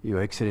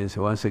 Your Excellency,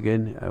 once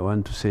again, I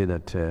want to say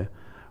that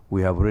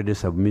we have already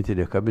submitted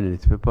a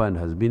cabinet paper and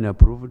has been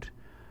approved,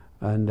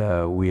 and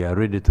we are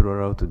ready to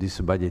roll out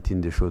this budget in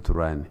the short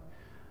run.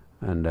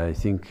 And I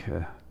think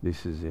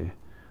this is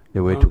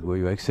the way to go,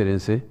 Your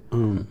Excellency.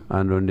 And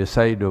on the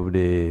side of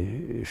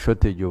the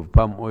shortage of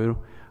palm oil,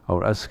 I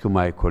will ask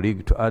my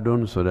colleague to add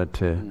on so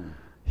that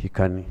we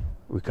can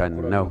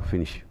now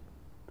finish.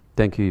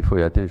 Thank you for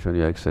your attention,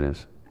 Your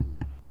Excellency.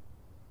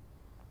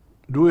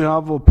 Do we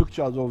have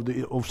pictures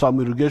of some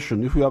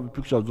irrigation? If you have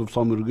pictures of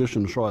some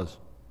irrigation, show us.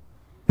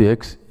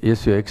 Yes,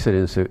 Your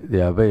Excellency,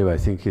 they are available. I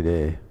think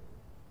they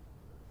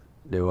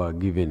were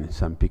given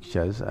some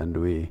pictures, and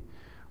we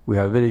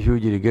have very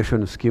huge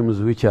irrigation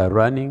schemes which are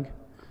running,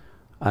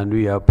 and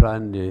we have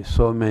planned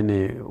so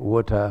many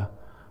water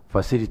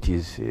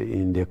facilities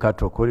in the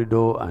Cattle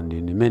Corridor and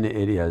in many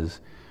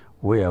areas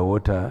where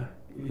water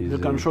is... You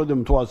can show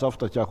them to us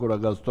after Chakura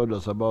has told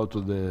us about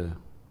the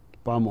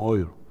palm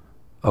oil.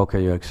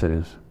 Okay, Your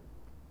Excellency.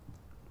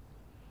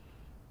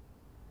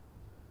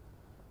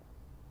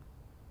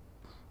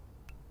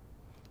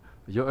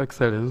 Your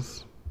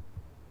Excellency,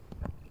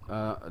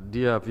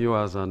 dear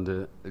viewers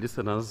and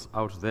listeners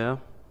out there,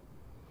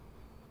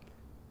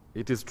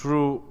 it is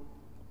true,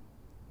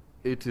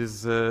 it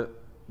is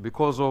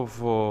because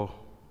of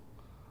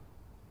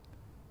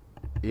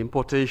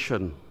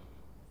importation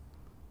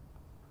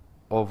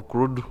of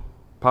crude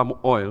palm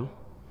oil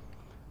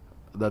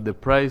that the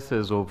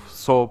prices of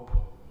soap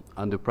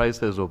and the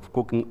prices of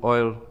cooking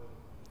oil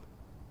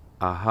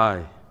are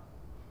high.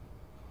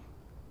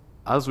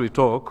 As we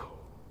talk,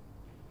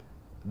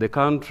 the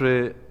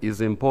country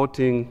is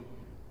importing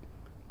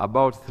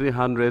about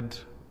 300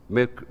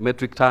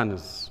 metric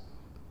tons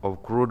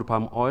of crude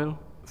palm oil.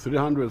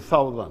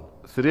 300,000?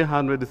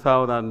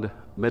 300,000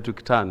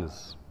 metric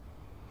tons.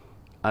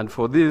 And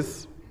for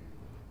this,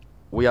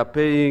 we are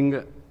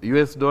paying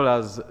US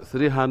dollars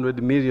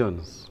 300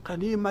 million.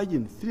 Can you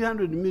imagine?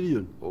 300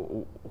 million?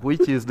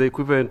 Which is the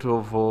equivalent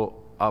of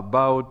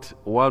about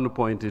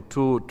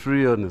 1.2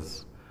 trillion,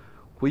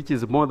 which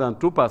is more than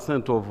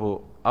 2%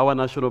 of our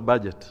national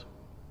budget.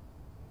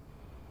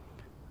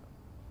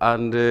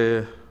 And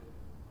it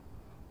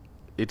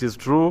is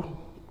true,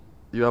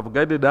 you have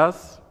guided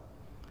us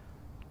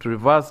to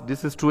reverse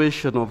this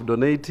situation of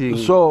donating.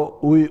 So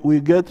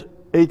we get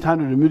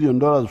 $800 million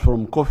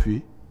from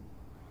coffee,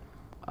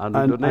 and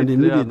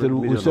immediately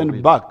we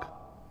send back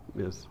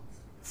yes.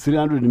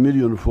 300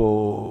 million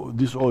for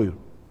this oil,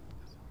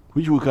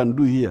 which we can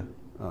do here.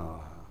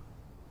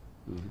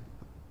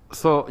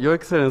 So, Your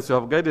Excellency, you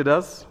have guided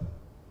us,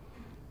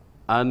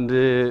 and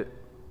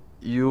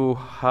you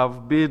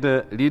have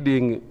been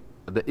leading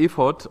the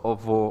effort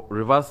of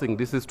reversing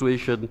this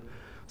situation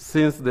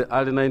since the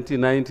early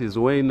 1990s,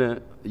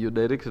 when you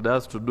directed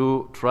us to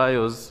do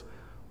trials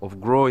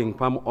of growing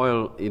palm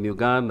oil in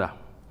Uganda.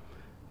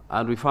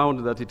 And we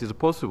found that it is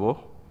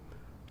possible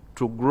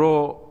to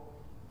grow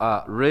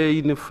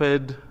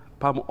rain-fed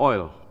palm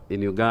oil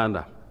in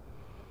Uganda.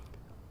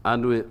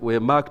 And we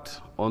embarked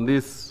on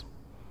this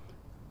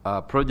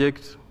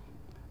project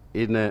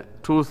in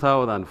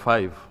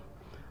 2005,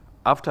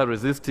 after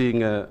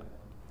resisting,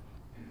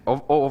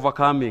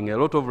 overcoming a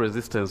lot of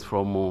resistance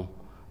from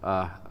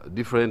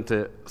different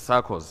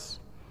circles.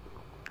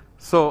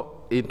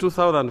 So in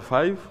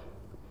 2005,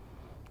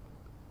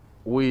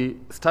 we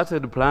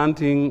started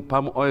planting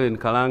palm oil in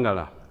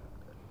Kalangala.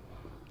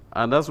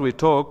 And as we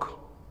talk,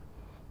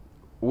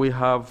 we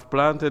have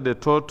planted a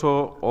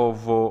total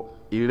of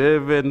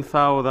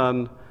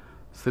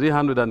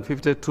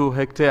 11,352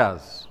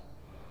 hectares.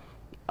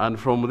 And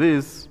from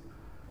this,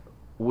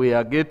 we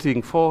are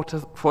getting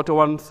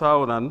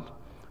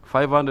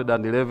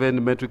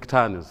 41,511 metric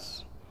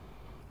tons,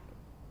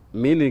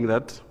 meaning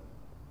that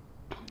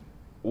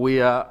we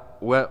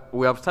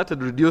have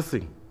started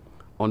reducing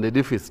on the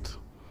deficit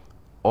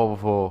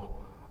of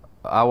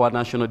our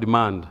national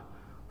demand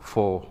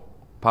for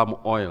palm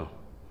oil,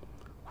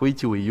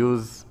 which we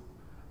use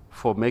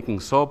for making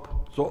soap.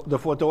 So the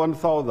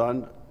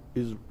 41,000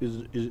 is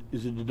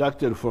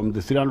deducted from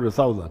the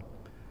 300,000,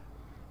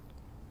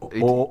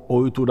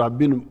 or it would have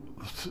been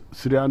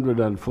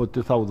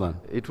 340,000.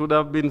 It would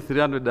have been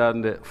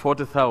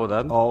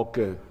 340,000. Oh,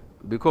 okay.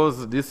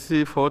 Because this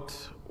effort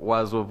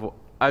was of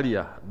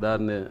earlier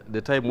than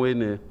the time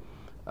when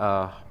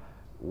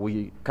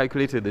we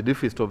calculated the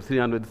deficit of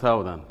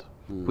 300,000,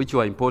 which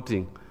were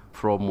importing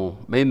from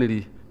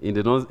mainly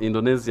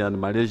Indonesia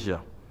and Malaysia.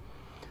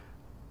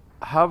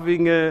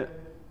 Having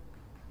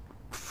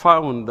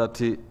found that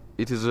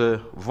it is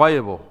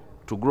viable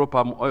to grow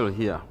palm oil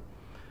here,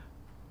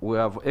 we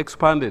have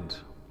expanded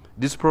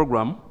this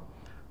program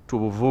to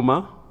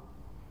Buvuma,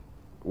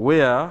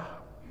 where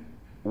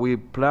we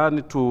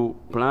plan to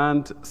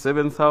plant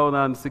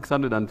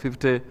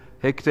 7,650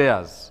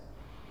 hectares.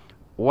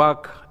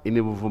 Work in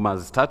Buvuma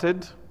has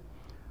started.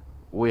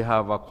 We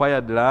have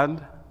acquired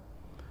land.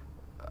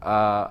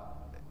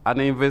 An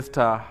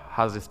investor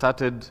has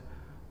started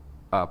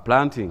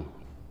planting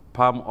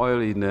palm oil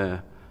in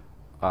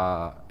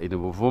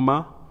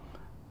Buvuma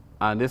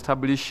and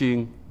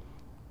establishing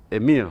a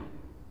mill.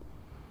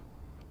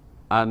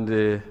 And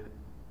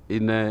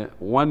in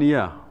 1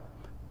 year,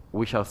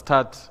 we shall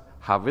start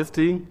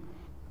harvesting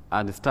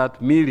and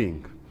start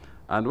milling.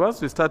 And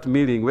once we start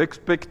milling, we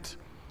expect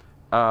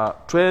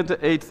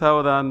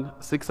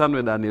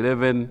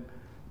 28,611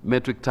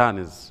 metric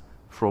tons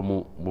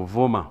from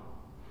Buvuma.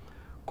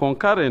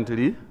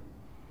 Concurrently,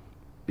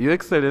 Your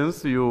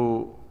Excellency,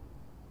 you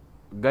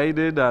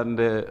guided and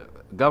the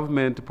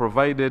government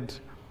provided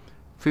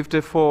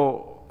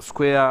 54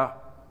 square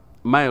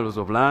miles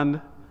of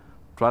land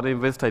to an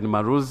investor in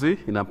Maruzi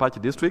in Apache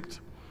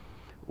district,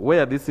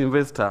 where this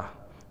investor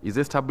is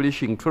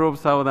establishing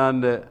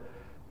 12,000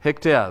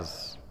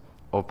 hectares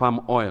of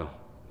palm oil.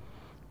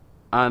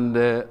 And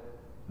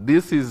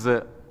this is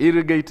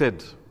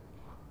irrigated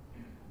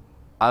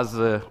as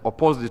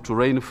opposed to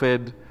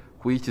rain-fed,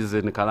 which is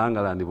in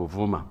Kalangala and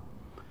Buvuma.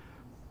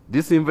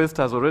 This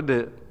investor has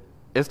already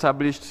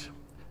established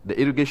the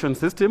irrigation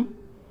system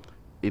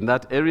in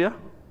that area,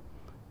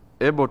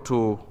 able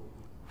to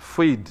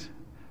feed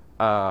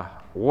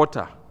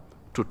water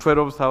to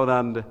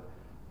 12,000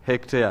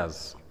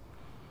 hectares.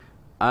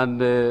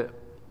 And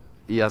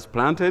he has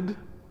planted,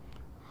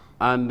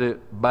 and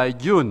by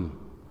June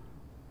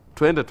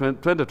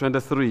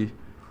 2023,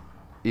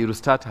 he will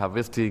start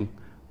harvesting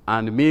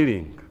and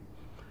milling.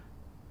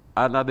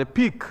 And at the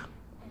peak,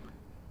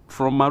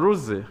 from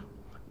Maruzi,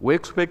 we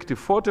expect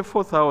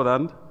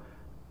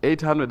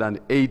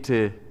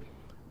 44,880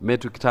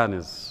 metric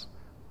tons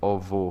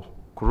of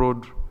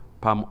crude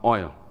palm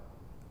oil.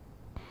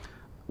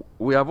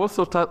 We have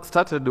also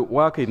started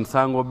work in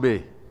Sango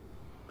Bay.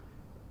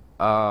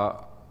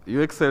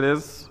 Your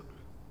Excellency,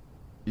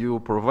 you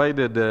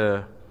provided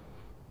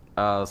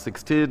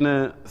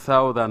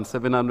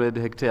 16,700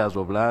 hectares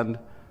of land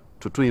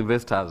to 2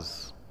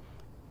 investors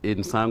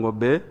in Sango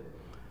Bay,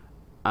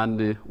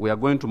 and we are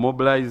going to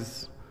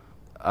mobilize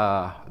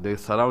the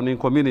surrounding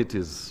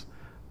communities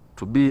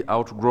to be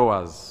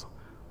outgrowers.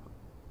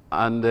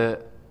 And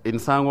in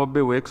Sango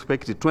Bay, we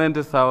expect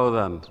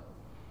 20,000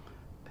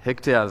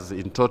 hectares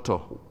in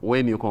total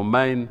when you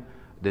combine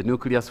the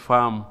nucleus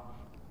farm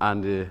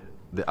and the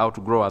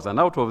outgrowers. And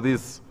out of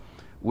this,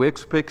 we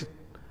expect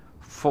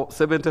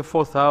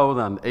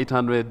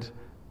 74,800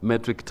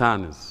 metric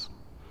tons.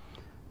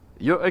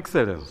 Your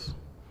Excellency,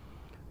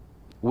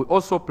 we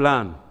also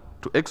plan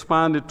to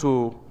expand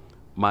to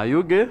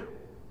Mayuge,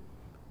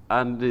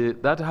 and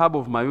that hub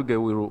of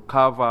Mayuge will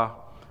cover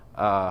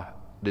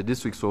the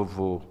districts of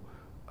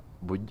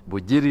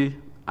Bugiri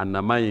and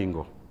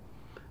Namayingo.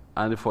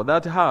 And for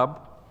that hub,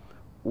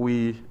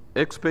 we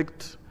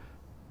expect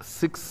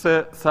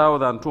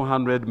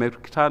 6,200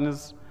 metric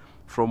tons,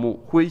 from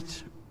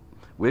which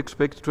we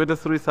expect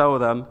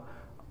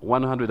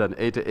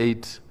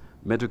 23,188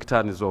 metric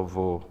tons of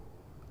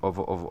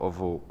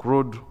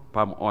crude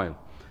palm oil.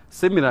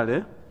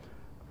 Similarly,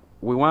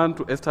 we want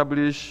to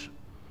establish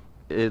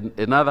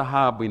another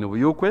hub in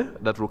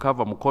Uyukwe that will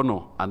cover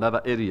Mukono and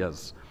other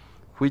areas,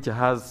 which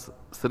has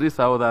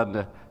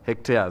 3,000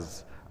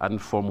 hectares, and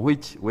from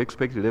which we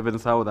expect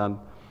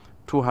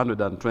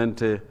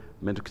 11,220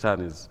 metric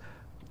tons.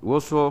 We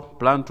also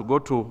plan to go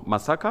to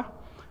Masaka,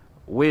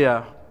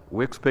 where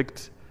we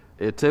expect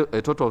a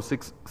total of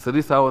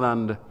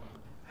 3,000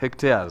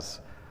 hectares,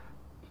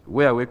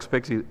 where we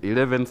expect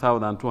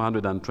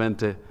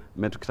 11,220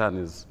 metric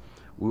tons.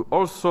 We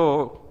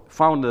also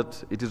found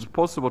that it is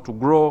possible to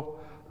grow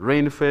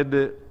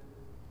rain-fed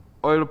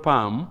oil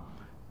palm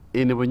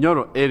in the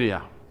Bunyoro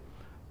area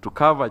to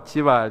cover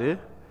Chivale,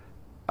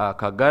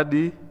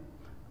 Kagadi,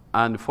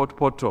 and Fort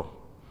Portal.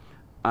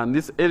 And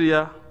this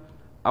area,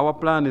 our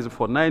plan is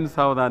for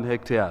 9,000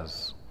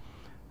 hectares.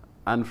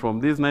 And from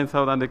these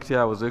 9,000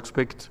 hectares, we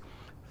expect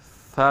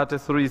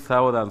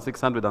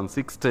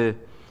 33,660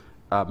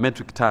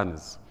 metric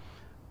tons.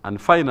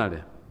 And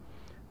finally,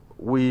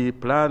 we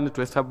plan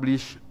to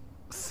establish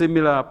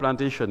similar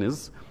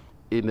plantations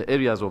in the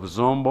areas of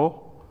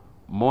Zombo,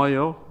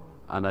 Moyo,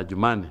 and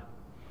Ajumani.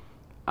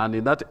 And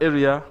in that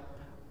area,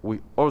 we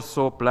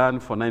also plan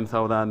for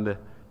 9,000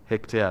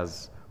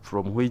 hectares,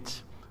 from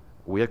which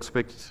we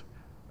expect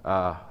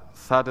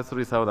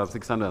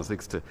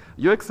 33,660.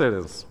 Your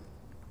Excellency,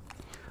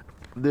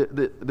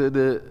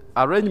 the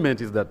arrangement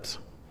is that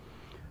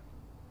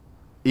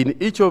in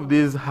each of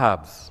these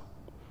hubs,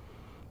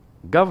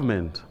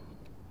 government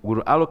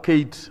will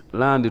allocate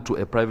land to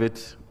a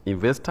private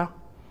investor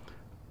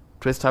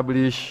to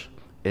establish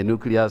a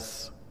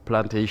nucleus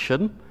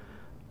plantation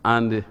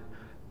and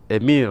a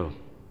mill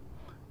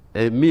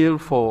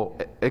for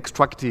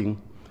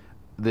extracting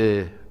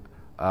the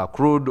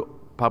crude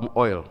palm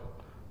oil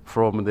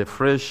from the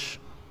fresh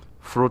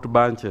fruit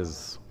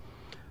bunches.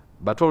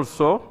 But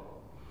also,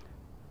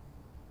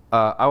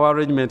 our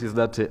arrangement is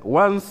that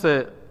once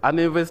an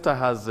investor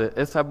has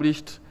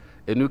established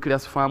a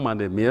nucleus farm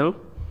and a mill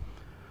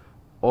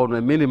on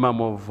a minimum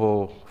of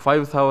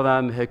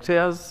 5,000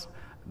 hectares,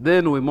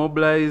 then we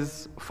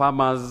mobilize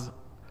farmers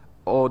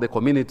or the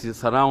community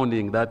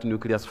surrounding that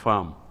nucleus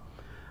farm.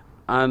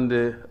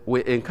 And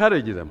we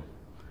encourage them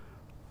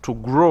to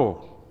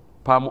grow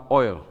palm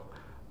oil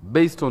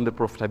based on the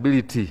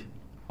profitability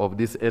of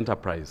this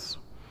enterprise.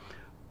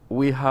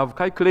 We have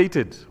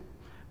calculated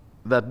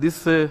that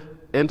this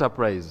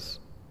enterprise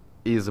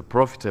is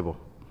profitable.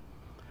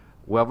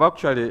 We have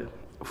actually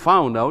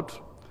found out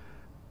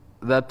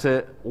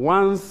that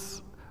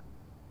once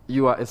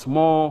you are a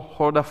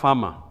smallholder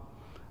farmer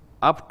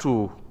up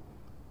to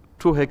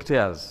 2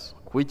 hectares,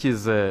 which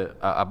is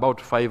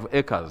about 5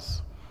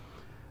 acres,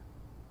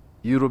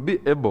 you will be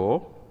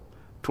able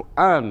to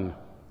earn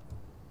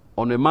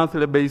on a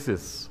monthly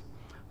basis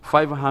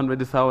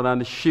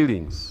 500,000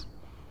 shillings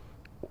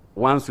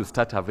once you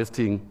start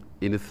harvesting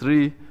in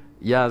 3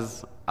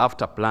 years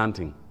after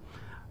planting.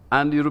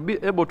 And you'll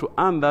be able to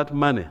earn that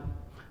money,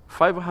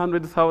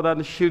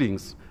 500,000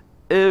 shillings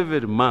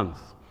every month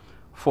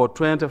for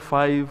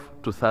 25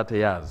 to 30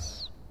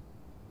 years.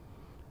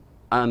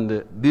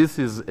 And this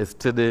is a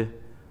steady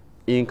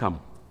income.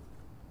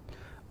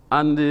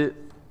 And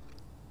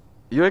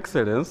Your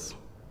Excellency,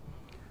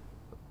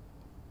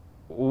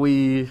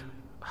 we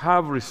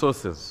have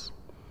resources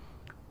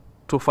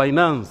to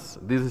finance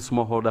these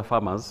smallholder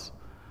farmers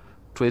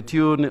to a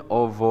tune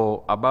of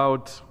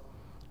about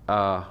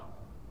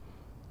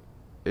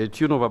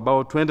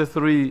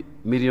 23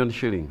 million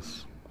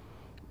shillings,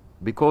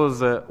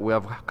 because we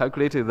have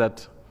calculated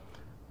that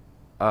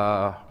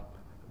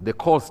the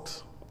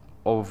cost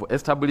of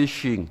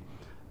establishing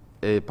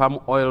a palm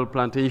oil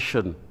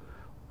plantation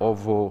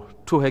of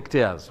 2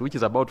 hectares, which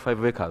is about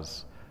 5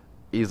 acres,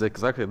 is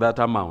exactly that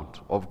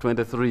amount of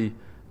 23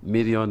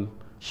 million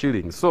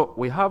shillings. So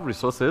we have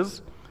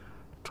resources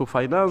to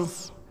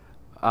finance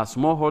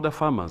smallholder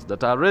farmers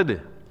that are ready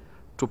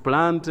to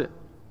plant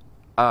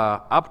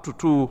up to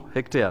 2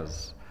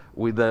 hectares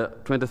with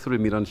 23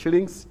 million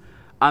shillings,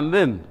 and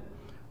then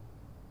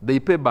they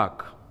pay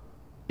back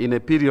in a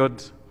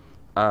period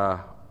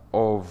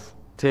of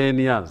 10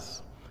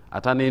 years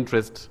at an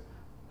interest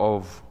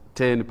of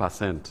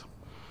 10%.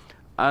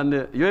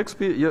 And Your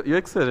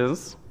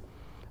Excellency,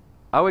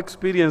 our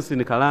experience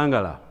in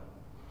Kalangala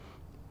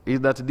is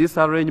that this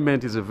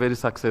arrangement is very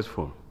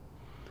successful.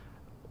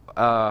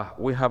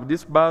 We have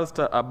disbursed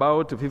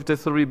about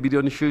 53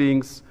 billion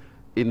shillings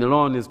in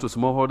loans to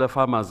smallholder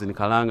farmers in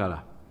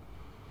Kalangala.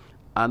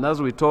 And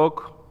as we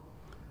talk,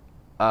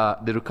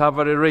 the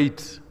recovery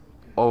rate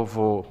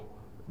of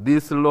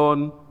this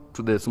loan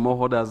to the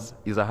smallholders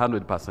is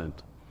 100%.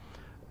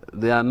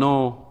 There are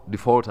no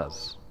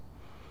defaulters,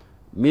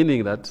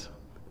 meaning that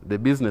the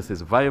business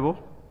is viable,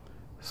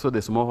 so the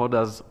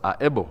smallholders are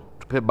able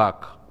to pay back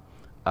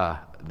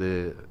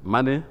the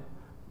money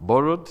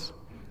borrowed,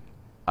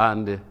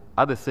 and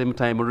at the same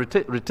time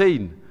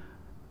retain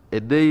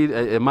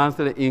a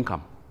monthly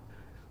income,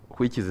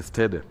 which is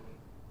steady.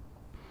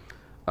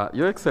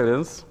 Your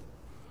Excellency,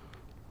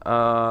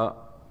 on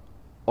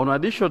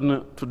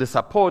addition to the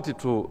support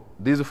to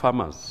these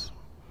farmers,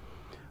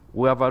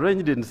 we have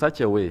arranged in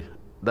such a way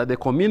that the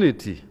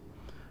community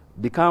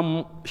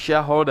become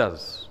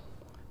shareholders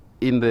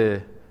in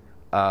the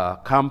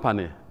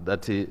company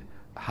that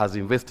has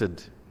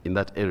invested in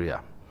that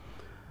area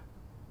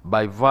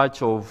by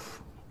virtue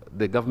of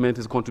the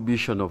government's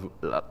contribution of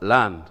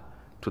land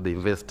to the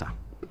investor.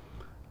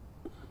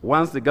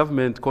 Once the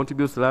government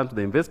contributes land to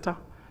the investor,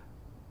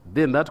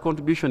 then that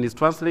contribution is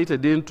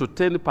translated into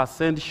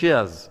 10%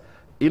 shares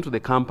into the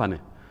company,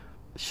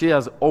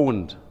 shares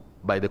owned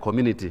by the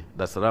community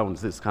that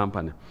surrounds this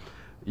company.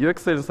 Your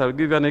Excellency, I'll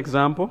give you an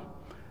example.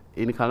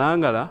 In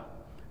Kalangala,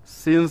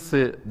 since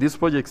this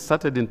project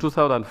started in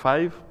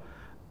 2005,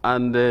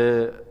 and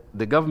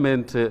the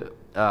government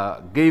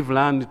gave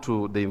land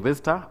to the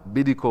investor,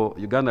 Bidco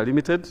Uganda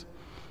Limited,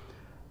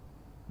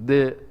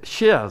 the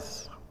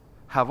shares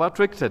have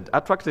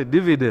attracted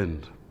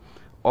dividend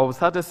of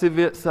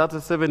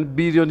 37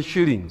 billion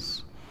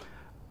shillings,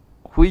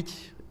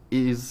 which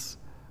is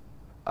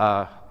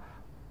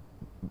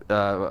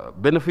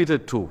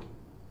benefited to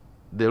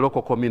the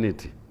local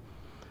community.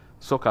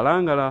 So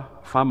Kalangala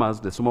farmers,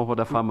 the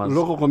smallholder farmers.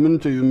 Local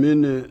community, you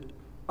mean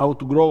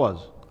outgrowers?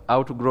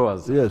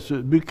 Outgrowers. Yes,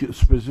 big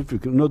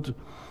specific, not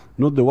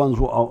the ones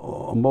who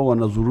are ambao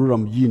wanazurura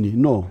mjini.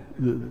 No.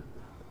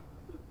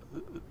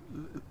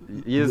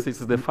 Yes, it's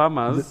the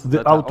farmers.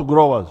 The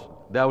outgrowers.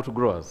 The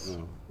outgrowers.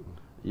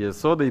 Yes,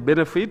 so they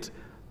benefit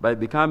by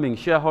becoming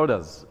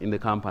shareholders in the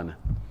company.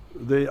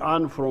 They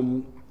earn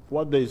from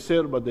what they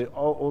sell, but they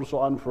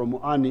also earn from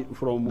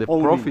the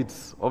owning.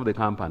 Profits of the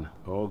company.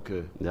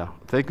 Okay. Yeah.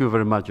 Thank you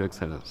very much, Your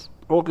Excellency.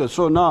 Okay,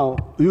 so now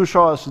you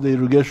show us the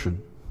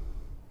irrigation.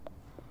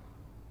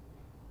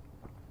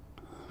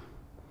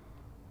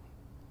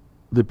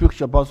 The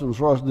picture person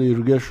shows us the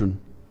irrigation.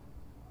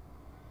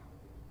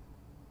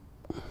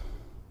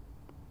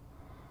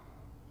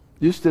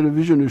 This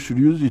television, you should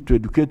use it to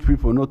educate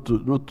people, not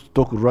to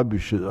talk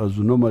rubbish as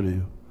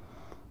normally.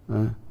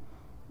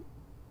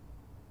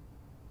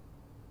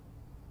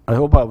 I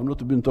hope I have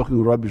not been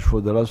talking rubbish for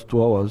the last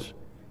 2 hours.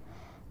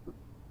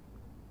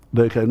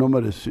 Like I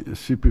normally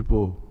see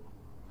people.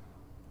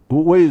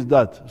 Where is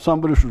that?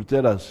 Somebody should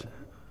tell us.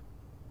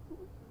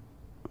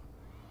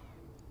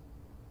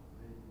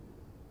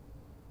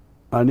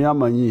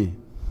 Anyamanyi.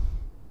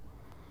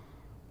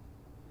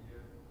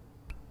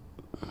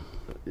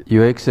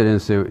 Your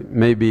Excellency,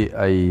 maybe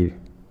I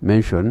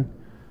mention,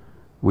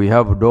 we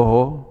have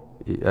Doho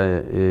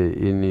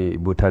in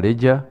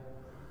Butareja,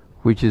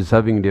 which is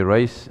having the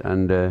rice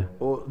and...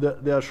 Oh,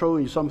 they are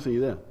showing something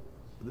there.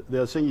 They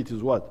are saying it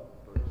is what?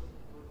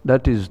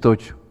 That is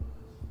Tochi.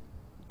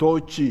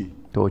 Tochi.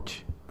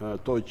 Tochi.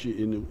 Tochi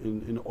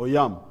in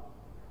Oyam.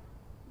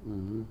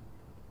 Mm-hmm.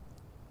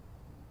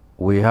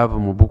 We have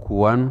Mubuku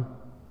 1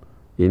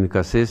 in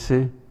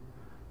Kasese.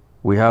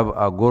 We have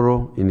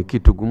Agoro in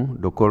Kitugum,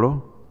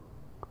 Dokoro.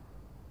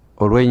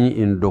 Orwenyi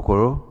in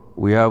Dokoro.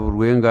 We have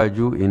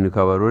Ruengaju in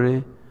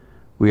Kabarore.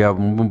 We have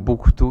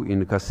Mubuku 2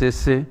 in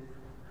Kasese.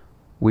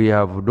 We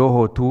have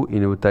Doho 2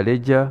 in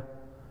Utaleja.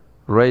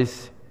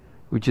 Rice,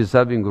 which is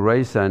serving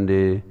rice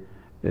and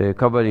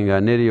covering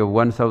an area of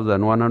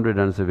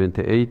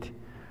 1,178.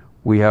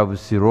 We have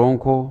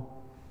Sironko,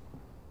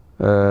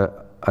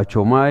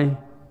 Achomai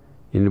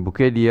in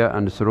Bukedia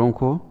and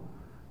Sironko.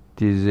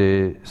 It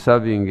is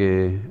serving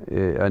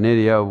an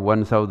area of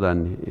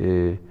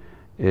 1,000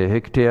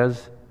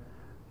 hectares.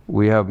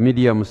 We have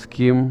medium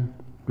scheme,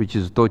 which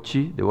is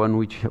Tochi, the one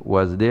which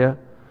was there.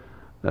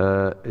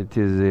 It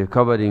is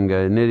covering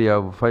an area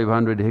of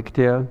 500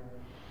 hectares.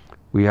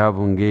 We have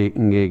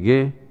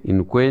Ngege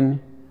in Kwen.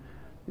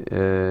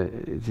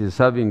 It is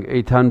serving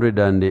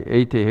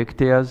 880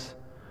 hectares.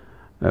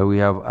 We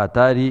have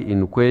Atari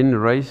in Kwen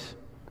rice,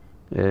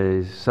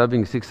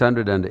 serving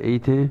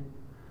 680.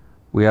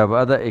 We have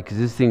other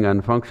existing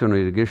and functional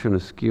irrigation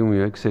scheme,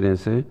 Your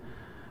Excellency.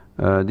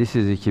 This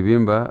is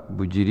Kibimba,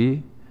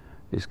 Bujiri.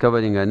 It's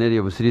covering an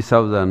area of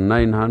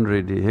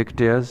 3,900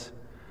 hectares.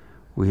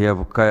 We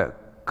have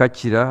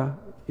Kachira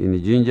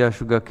in Jinja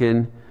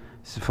sugarcane.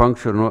 It's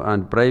functional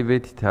and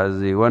private. It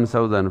has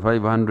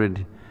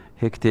 1,500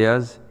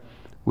 hectares.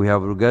 We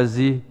have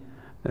Rugazi,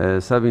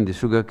 serving the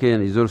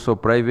sugarcane, is also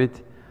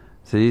private.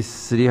 So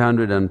it's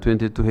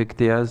 322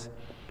 hectares.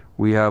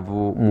 We have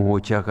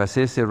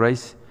Muhochakasese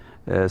rice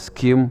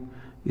scheme.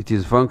 It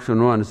is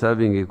functional and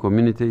serving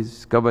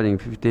communities, covering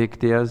 50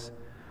 hectares.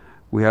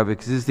 We have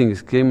existing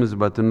schemes,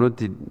 but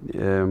not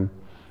in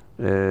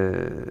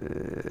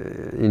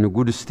a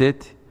good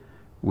state.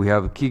 We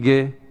have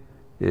Kige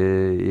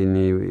in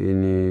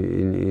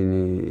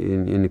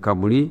in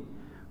Kamuli,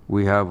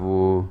 we have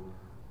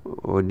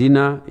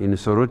Odina in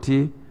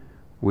Soroti,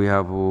 we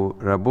have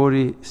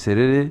Rabori,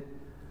 Serere,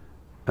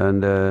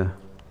 and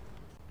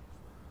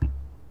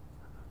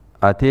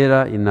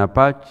Atera in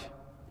Napach,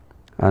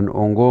 and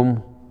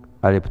Ongom,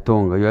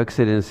 Aleptonga. Your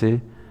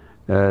Excellency,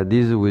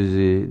 this with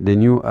the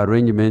new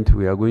arrangement,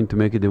 we are going to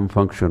make them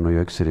functional,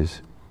 Your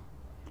Excellency.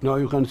 Now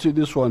you can see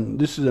this one.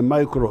 This is a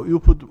micro. You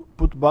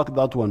put back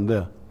that one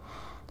there.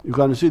 You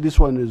can see this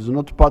one is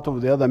not part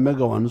of the other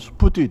mega ones.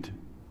 Put it.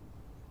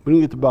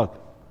 Bring it back.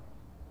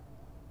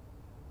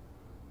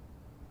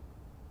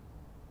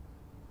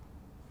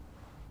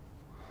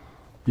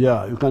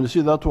 Yeah, you can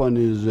see that one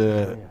is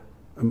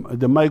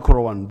the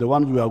micro one, the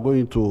ones we are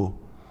going to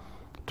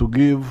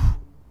give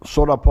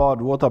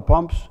solar-powered water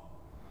pumps.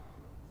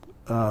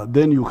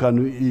 Then you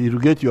can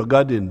irrigate your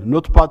garden.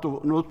 Not part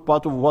of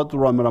what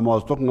Ramarama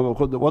was talking about.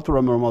 Because what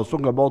Ramarama was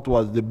talking about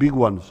was the big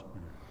ones,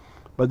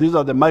 but these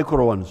are the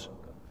micro ones,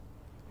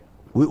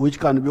 which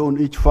can be on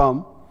each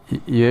farm.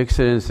 Your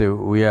Excellency,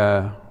 we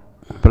are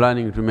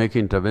planning to make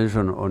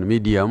intervention on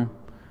medium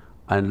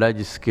and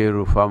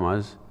large-scale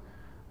farmers,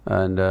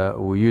 and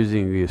we're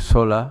using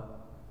solar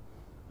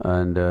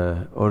and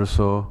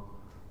also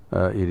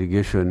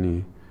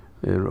irrigation.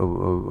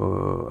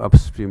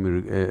 Upstream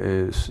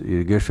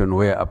irrigation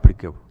where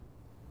applicable.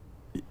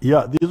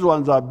 Yeah, these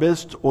ones are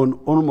based on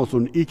almost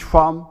on each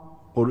farm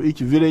or each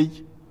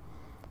village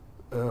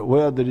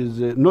where there is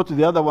not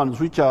the other ones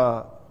which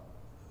are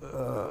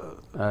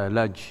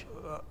large.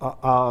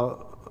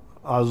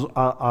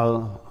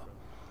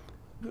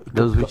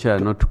 Those which are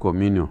not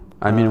communal.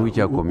 I mean, which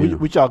are communal.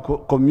 Which are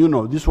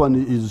communal. This one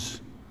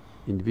is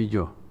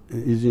individual.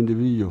 Is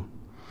individual.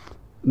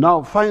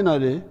 Now,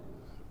 finally,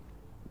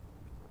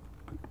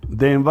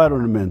 the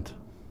environment.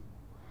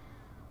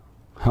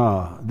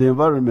 The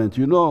environment,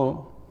 you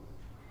know,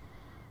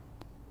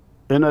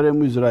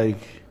 NRM is like,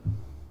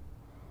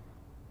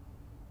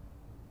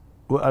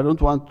 well, I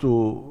don't want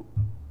to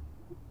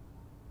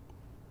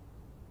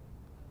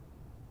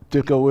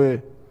take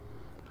away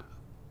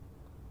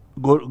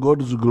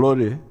God's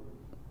glory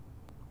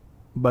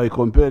by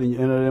comparing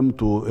NRM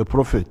to a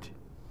prophet.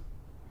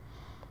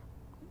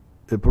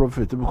 A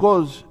prophet.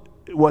 Because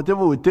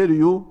whatever we tell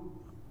you,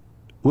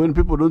 when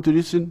people don't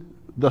listen,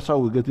 that's how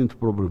we get into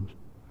problems.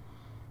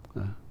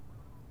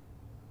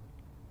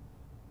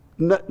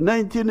 When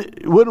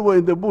we were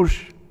in the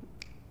bush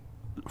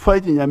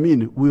fighting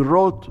Amin, we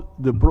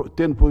wrote the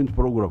 10-point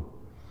program.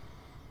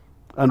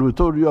 And we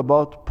told you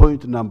about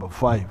point number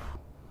 5.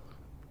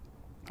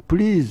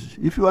 Please,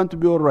 if you want to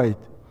be all right,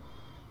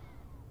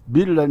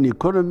 build an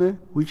economy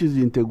which is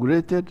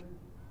integrated,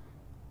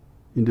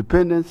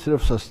 independent,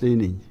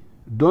 self-sustaining.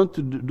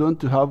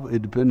 Don't have a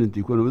dependent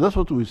economy. That's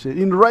what we say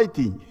in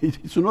writing.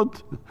 It's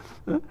not.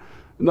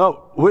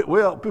 Now,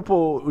 where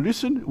people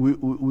listen, we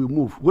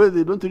move. Where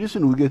they don't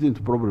listen, we get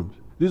into problems.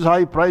 These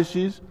high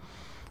prices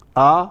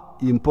are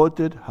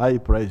imported high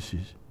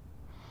prices.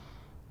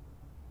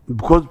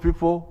 Because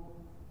people,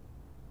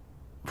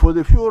 for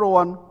the fuel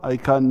one, I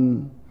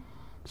can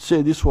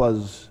say this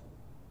was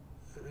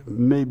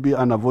maybe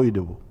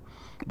unavoidable.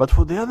 But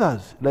for the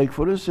others, like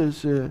for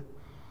instance,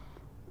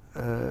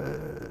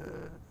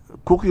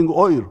 cooking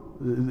oil,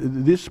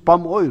 this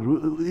palm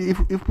oil,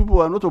 if people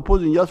were not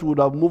opposing us, would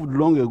have moved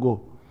long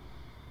ago.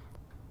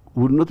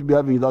 Would not be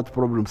having that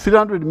problem.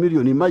 300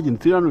 million, imagine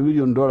 $300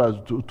 million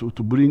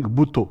to bring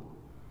Buto,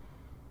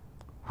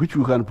 which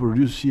we can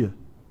produce here.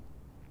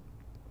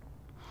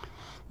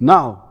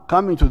 Now,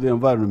 coming to the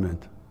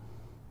environment,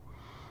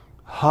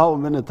 how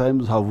many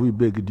times have we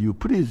begged you,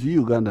 please,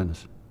 you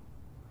Ugandans?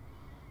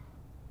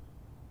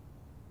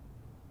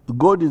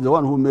 God is the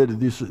one who made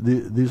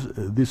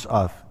this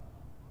earth.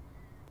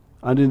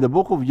 And in the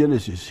book of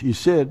Genesis, he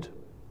said,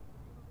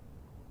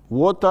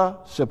 water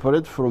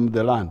separates from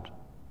the land,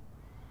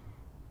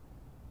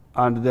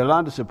 and the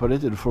land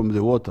separated from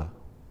the water.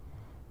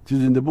 It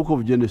is in the book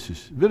of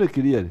Genesis, very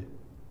clearly.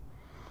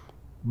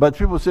 But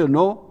people say,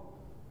 no,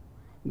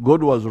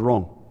 God was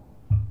wrong.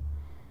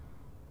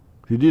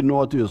 He didn't know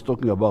what he was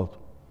talking about.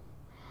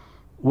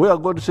 Where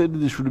God said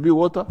there should be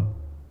water,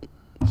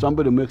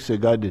 somebody makes a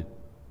garden.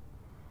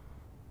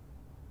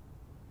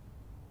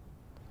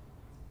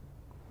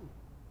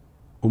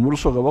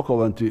 Umurusoga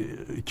bakaba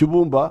nti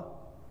Kibumba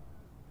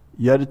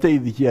yari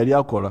tayidiki yari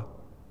akora.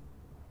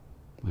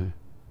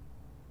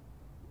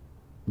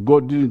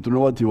 God didn't know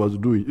what he was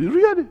doing.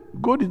 Really,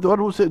 God is the one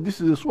who said this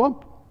is a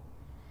swamp,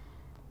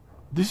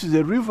 this is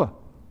a river,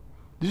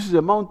 this is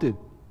a mountain,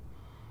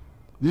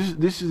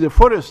 this is a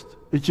forest,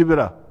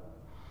 Ichibira.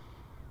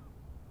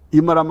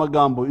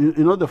 Imaramagambo,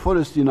 you know the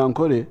forest in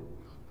Ankole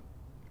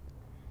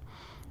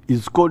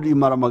is called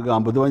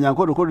Imaramagambo. The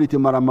Wanyankole called it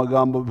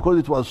Imaramagambo because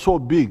it was so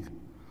big.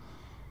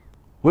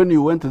 When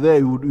you went there,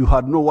 you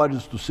had no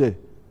words to say.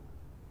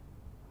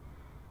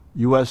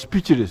 You were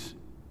speechless.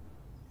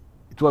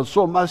 It was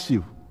so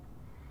massive.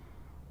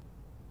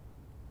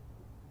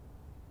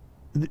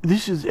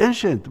 This is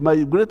ancient. My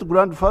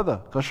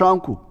great-grandfather,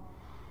 Kashanku,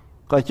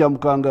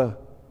 Kachamkanga,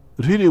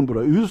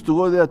 Ririmbura, used to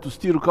go there to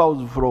steal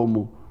cows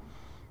from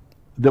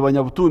the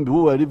Banyabutumbi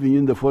who were living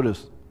in the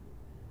forest.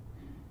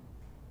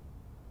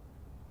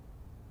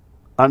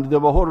 And the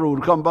Bahoro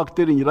would come back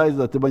telling lies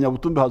that the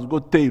Banyabutumbi has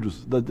got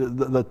tails, that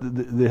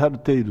they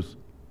had tails.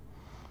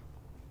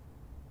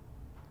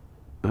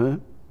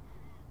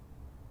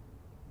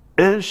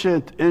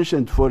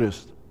 Ancient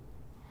forest.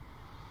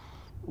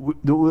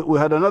 We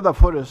had another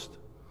forest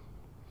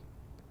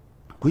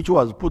which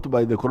was put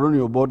by the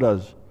colonial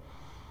borders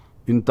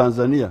in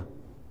Tanzania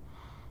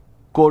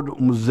called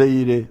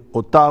Muzeire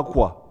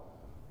Otakwa.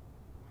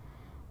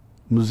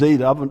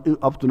 Muzeire,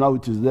 up to now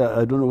it is there.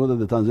 I don't know whether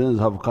the Tanzanians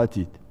have cut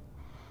it.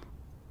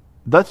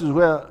 That is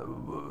where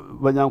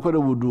Banyankwere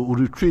would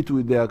retreat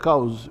with their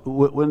cows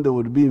when they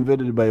would be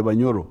invaded by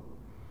Banyoro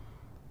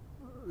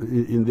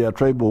in their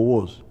tribal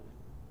wars.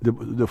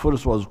 The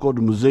forest was called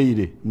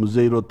Muzeire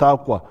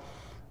Otakwa.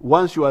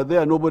 Once you are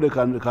there, nobody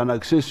can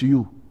access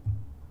you.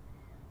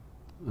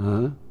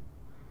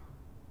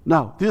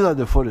 Now, these are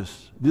the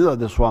forests, these are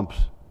the swamps.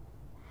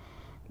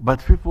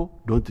 But people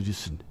don't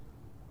listen.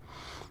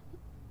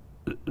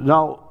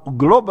 Now,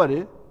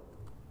 globally,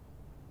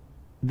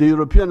 the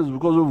Europeans,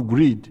 because of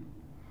greed,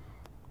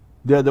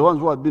 they are the ones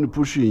who have been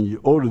pushing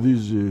all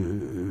these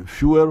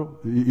fuel.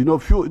 You know,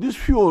 this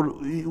fuel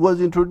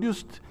was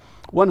introduced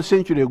 1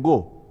 century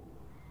ago.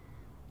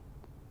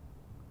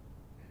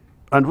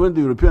 And when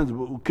the Europeans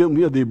came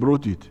here, they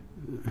brought it.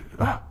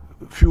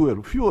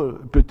 Fuel,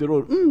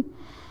 petrol.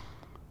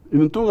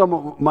 In Tunga,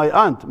 my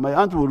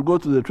aunt would go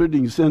to the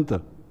trading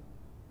center.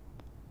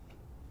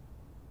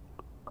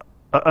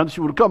 And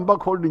she would come back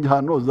holding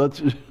her nose that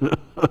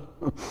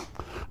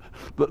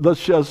that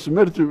she has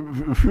smelled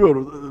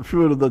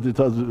fuel that it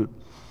has,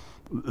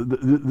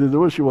 the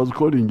way she was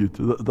calling it.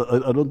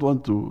 I don't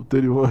want to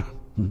tell you what.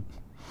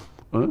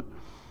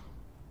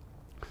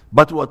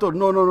 But we were told,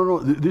 no,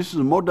 this is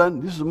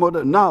modern.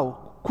 Now,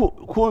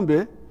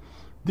 Kumbe,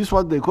 this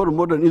what they call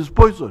modern is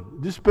poison.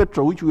 This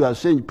petrol, which we are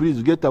saying,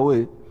 please get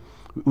away,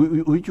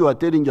 which you are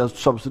telling us to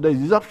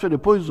subsidize, is actually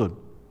poison.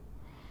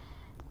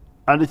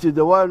 And it is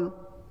the one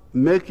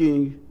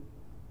bringing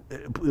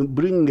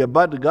a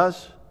bad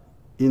gas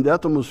in the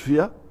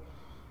atmosphere,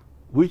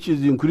 which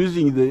is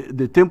increasing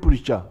the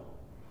temperature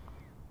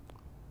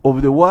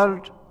of the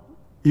world.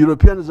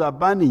 Europeans are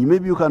banning.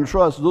 Maybe you can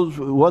show us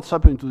what's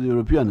happening to the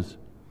Europeans.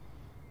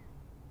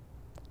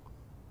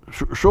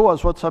 Show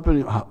us what's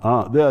happening.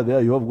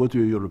 There, you have got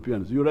your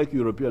Europeans. You like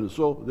Europeans,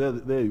 so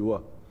there you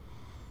are.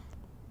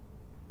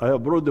 I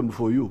have brought them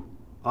for you.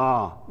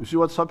 You see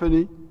what's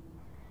happening?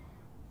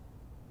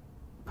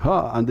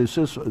 And they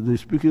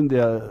speak in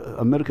their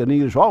American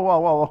English.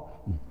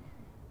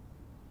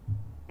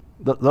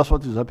 That's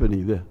what is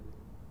happening there.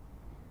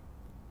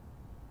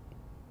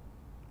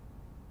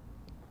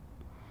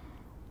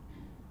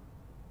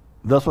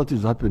 That's what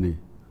is happening.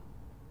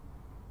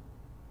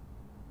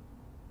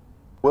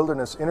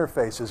 Wilderness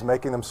interface is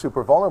making them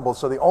super vulnerable,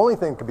 so the only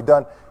thing that can be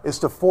done is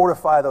to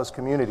fortify those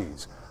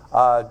communities.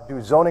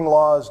 New zoning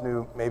laws,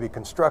 new maybe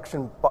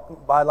construction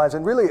bylines,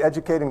 and really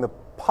educating the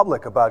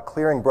public about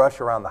clearing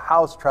brush around the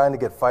house, trying to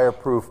get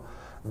fireproof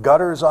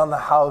gutters on the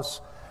house,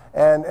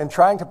 and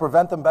trying to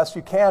prevent them best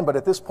you can. But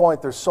at this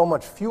point, there's so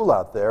much fuel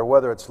out there,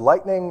 whether it's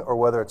lightning or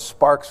whether it's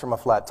sparks from a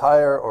flat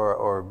tire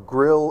or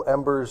grill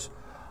embers,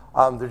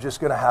 they're just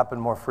going to happen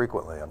more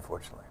frequently,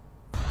 unfortunately.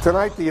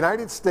 Tonight, the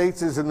United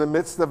States is in the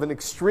midst of an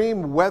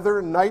extreme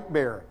weather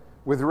nightmare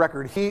with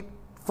record heat,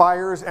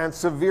 fires, and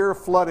severe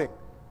flooding.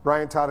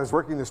 Brian Todd is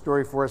working the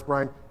story for us.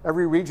 Brian,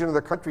 every region of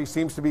the country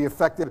seems to be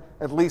affected,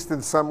 at least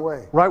in some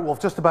way. Right, Wolf,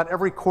 just about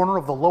every corner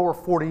of the lower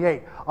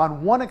 48.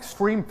 On one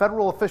extreme,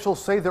 federal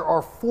officials say there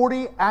are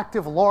 40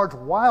 active large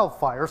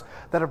wildfires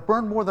that have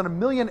burned more than 1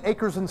 million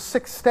acres in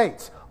 6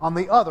 states. On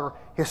the other,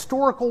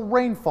 historical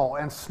rainfall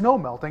and snow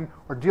melting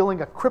are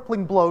dealing a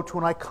crippling blow to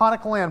an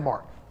iconic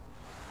landmark.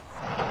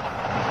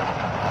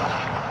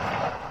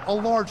 A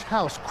large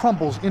house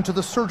crumbles into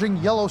the surging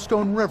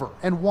Yellowstone River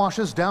and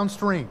washes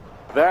downstream.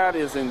 That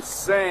is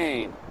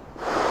insane.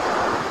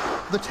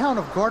 The town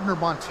of Gardner,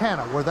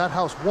 Montana, where that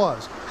house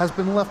was, has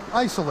been left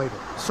isolated,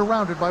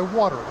 surrounded by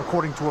water,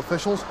 according to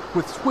officials,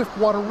 with swift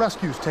water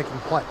rescues taking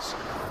place.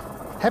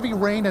 Heavy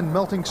rain and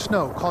melting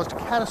snow caused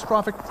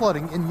catastrophic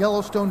flooding in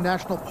Yellowstone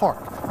National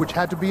Park, which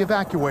had to be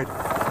evacuated.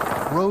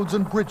 Roads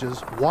and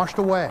bridges washed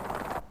away.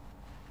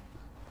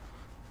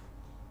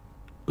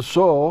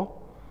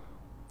 So,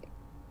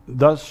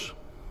 that's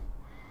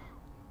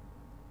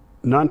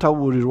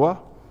Nantawurirwa,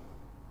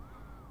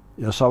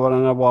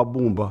 Yasavarana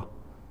Bumba.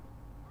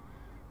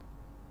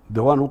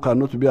 The one who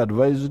cannot be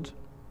advised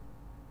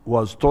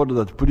was told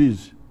that,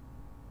 please,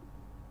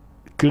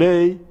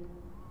 clay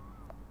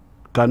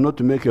cannot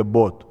make a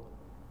boat.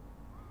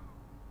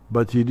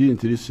 But he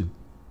didn't listen.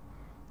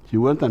 He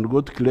went and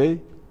got clay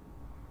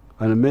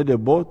and made a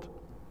boat,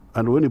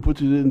 and when he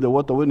put it in the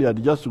water, when he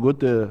had just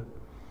got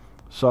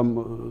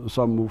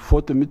some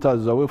 40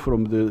 meters away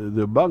from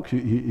the bank,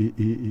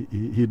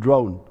 he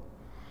drowned.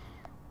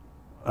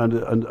 And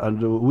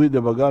with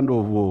the Baganda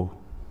of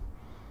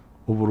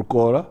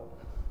Rukora,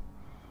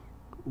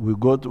 we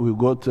got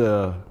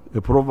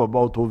a proverb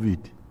out of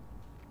it.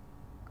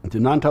 nti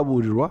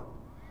nantabuulirwa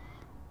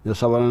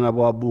yasabana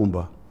nabo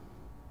abumba.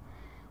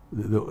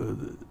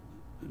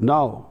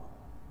 Now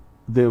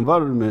the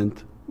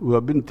environment, we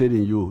have been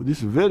telling you, this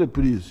is very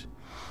pleased.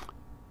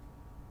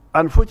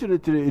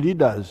 Unfortunately,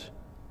 leaders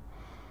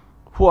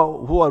who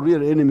are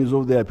real enemies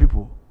of their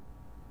people,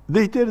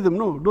 they tell them,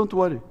 no, don't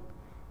worry.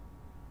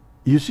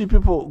 You see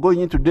people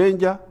going into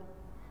danger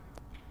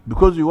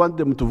because you want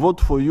them to vote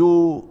for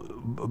you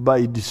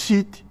by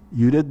deceit,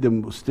 you let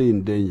them stay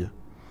in danger.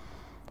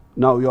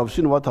 Now, you have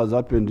seen what has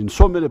happened in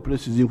so many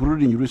places,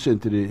 including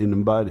recently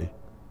in Mbale.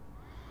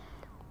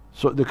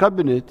 So the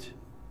cabinet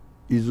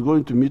is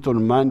going to meet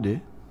on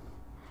Monday.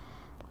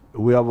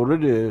 We have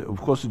already,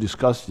 of course,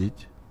 discussed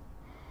it.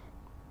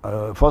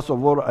 First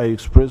of all, I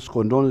express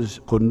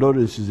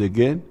condolences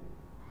again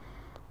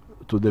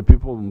to the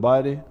people of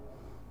Mbale,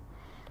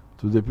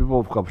 to the people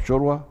of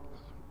Kapchorwa.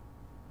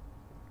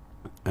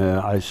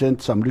 I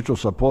sent some little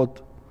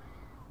support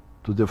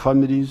to the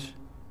families,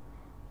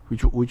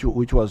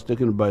 which was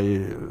taken by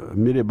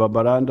Mire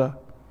Babaranda.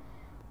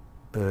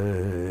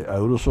 I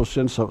also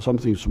sent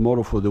something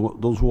small for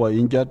those who are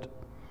injured.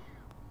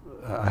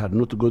 I had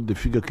not got the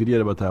figure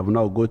clear, but I have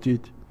now got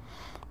it.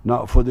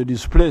 Now, for the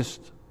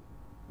displaced,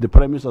 the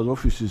Prime Minister's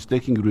office is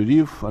taking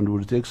relief and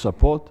will take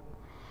support.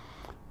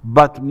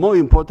 But more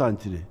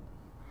importantly,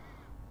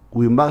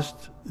 we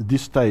must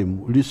this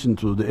time listen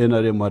to the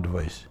NRM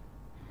advice,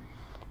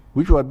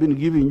 which we have been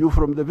giving you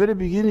from the very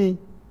beginning.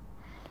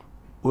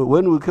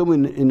 When we came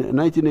in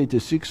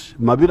 1986,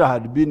 Mabira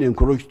had been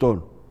encroached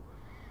on.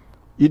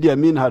 Idi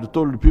Amin had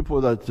told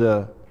people that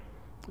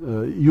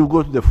you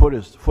go to the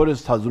forest.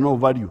 Forest has no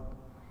value.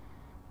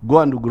 Go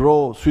and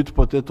grow sweet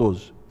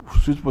potatoes.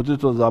 Sweet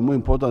potatoes are more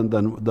important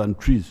than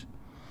trees.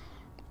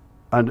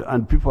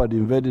 And people had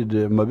invaded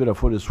the Mabira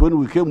forest. When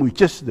we came, we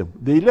chased them.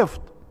 They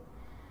left.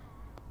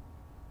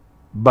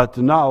 But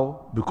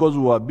now, because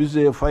we are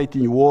busy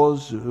fighting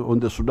wars on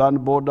the Sudan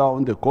border,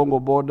 on the Congo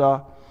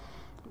border,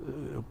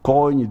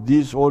 all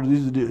these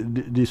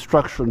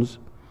distractions,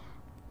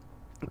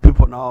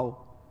 people now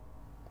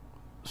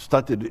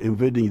started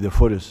invading the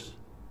forests,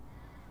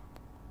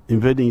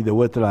 invading the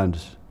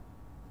wetlands.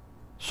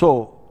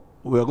 So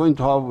we are going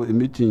to have a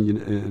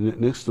meeting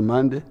next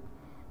Monday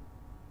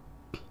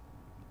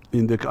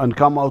and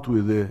come out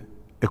with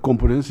a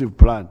comprehensive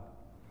plan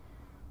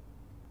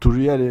to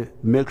really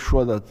make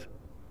sure that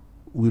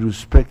we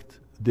respect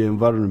the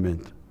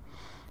environment.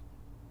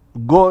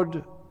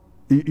 God,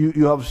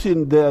 you have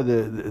seen there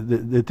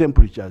the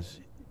temperatures.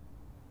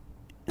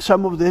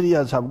 Some of the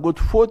areas have got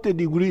 40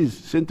 degrees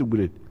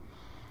centigrade,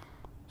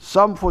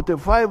 some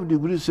 45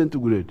 degrees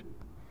centigrade.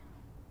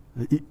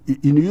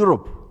 In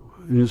Europe,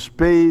 in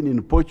Spain,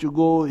 in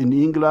Portugal, in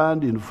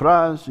England, in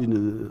France,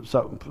 in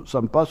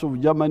some parts of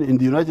Germany, in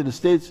the United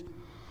States,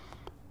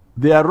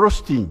 they are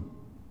roasting.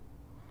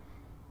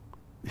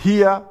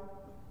 Here,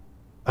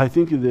 I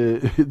think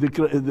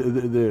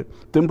the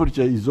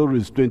temperature is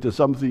always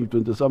 20-something,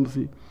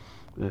 20-something.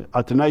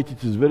 At night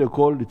it is very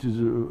cold. It is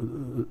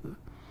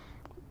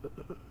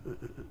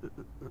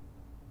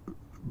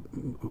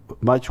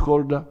much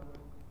colder.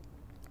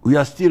 We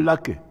are still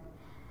lucky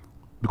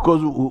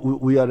because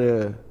we are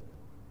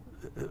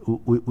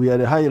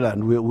a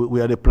highland.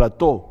 We are a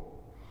plateau.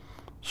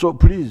 So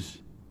please,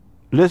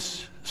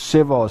 let's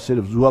save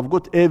ourselves. We have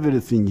got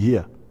everything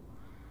here.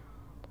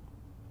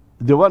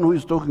 The one who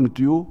is talking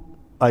to you,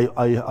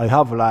 I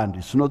have land.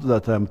 It's not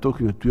that I'm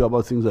talking to you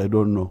about things I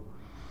don't know.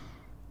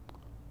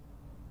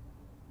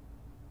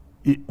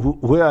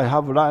 Where I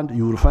have land,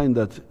 you will find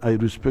that I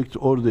respect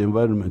all the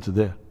environment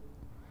there.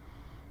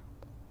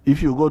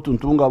 If you go to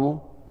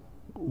Ntungamo,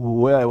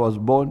 where I was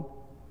born,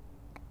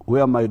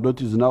 where my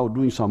daughter is now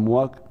doing some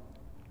work,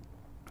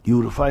 you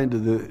will find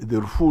the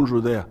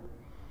Rufunjo there,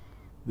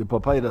 the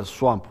papyrus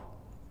swamp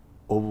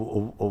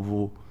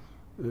of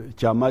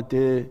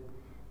Chamate,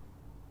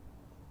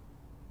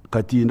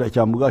 Katinda,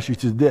 Chamugashi.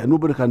 It is there.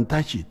 Nobody can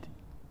touch it.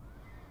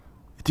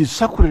 It is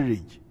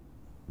sacrilege.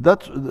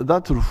 That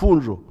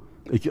Rufunjo,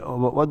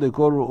 what they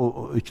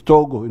call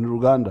Chitogo in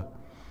Uganda,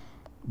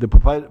 the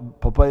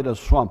papyrus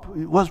swamp,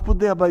 it was put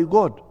there by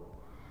God.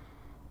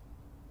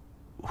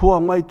 Who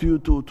am I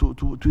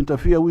to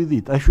interfere with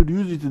it? I should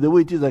use it the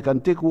way it is. I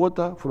can take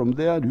water from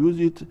there, use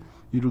it,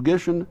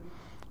 irrigation,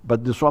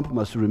 but the swamp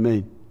must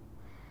remain.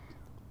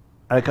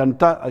 I can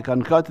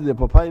cut the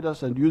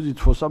papyrus and use it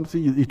for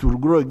something, it will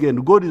grow again.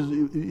 God is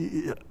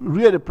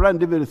really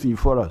planned everything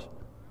for us.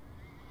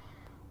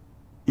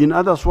 In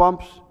other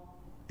swamps,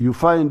 you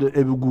find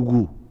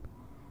Ebugugu.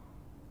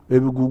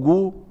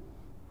 Ebugugu,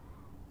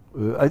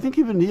 I think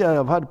even here I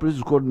have had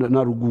places called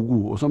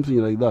Narugugu or something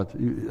like that.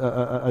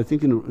 I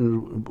think in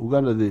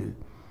Uganda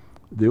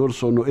they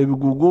also know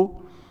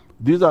Ebugugu.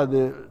 These are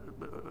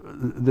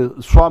the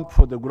swamp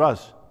for the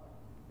grass.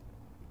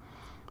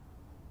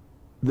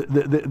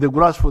 The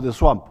grass for the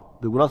swamp.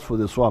 The grass for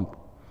the swamp.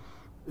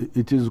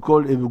 It is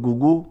called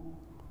Ebugugu.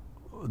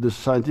 The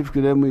scientific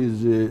name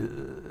is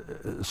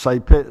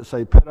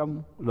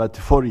Cyperum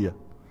latifolia.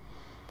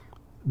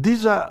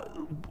 These are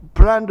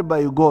planned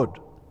by God.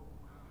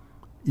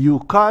 You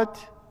cut,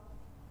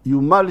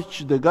 you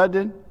mulch the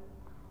garden,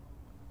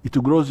 it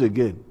grows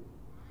again.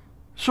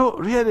 So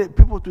really,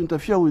 people to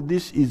interfere with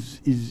this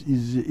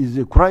is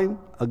a crime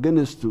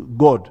against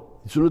God.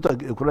 It's not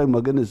a crime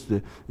against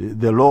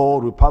the law,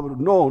 republic.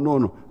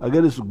 No,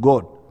 against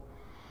God.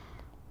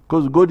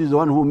 Because God is the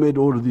one who made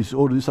all this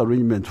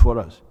arrangement for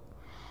us.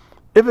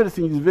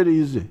 Everything is very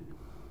easy.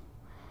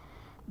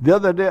 The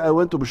other day I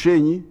went to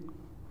Bushenyi,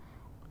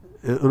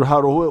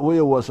 where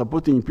we were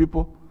supporting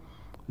people.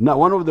 Now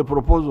one of the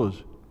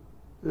proposals,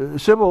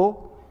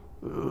 Sebo,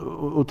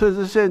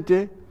 uteze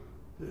sente,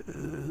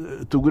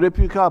 tugure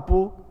pick-up,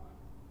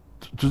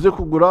 tuze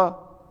kugura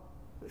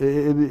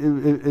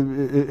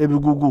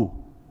ebigugu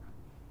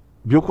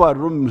byo kwa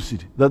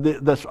Musiri.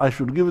 That I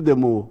should give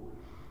them,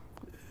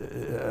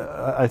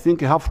 I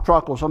think a half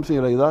truck or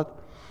something like that,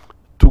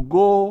 to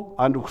go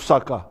and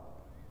kusaka,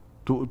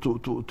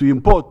 to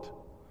import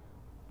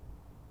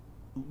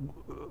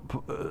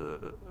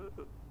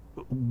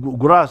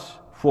grass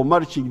for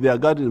mulching their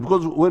garden,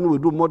 because when we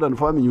do modern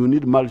farming, you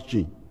need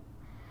mulching.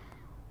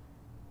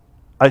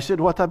 I said,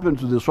 what happened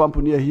to the swamp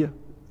near here?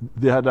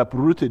 They had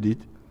uprooted it.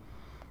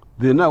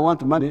 They now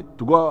want money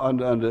to go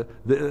and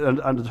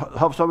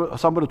have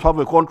somebody to have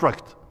a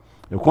contract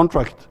to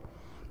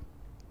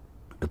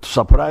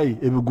supply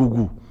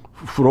Ebigugu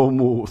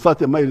from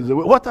 30 miles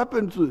away. What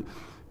happened to...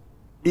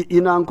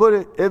 In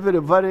Ankole, every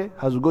valley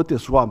has got a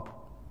swamp.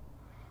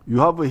 You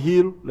have a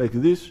hill like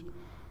this.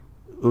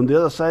 On the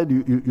other side,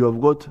 you have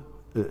got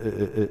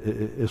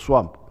a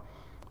swamp.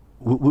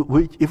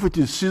 Which, if it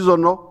is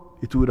seasonal,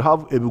 it will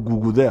have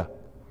Ebigugu there.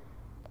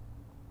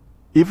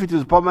 If it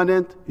is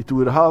permanent, it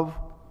will have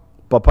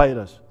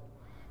papyrus.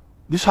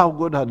 This is how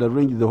God had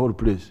arranged the whole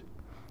place.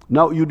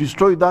 Now you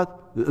destroy that,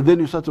 then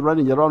you start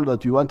running around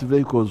that you want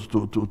vehicles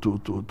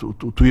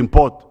to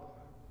import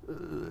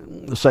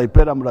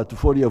Cyperus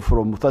latifolia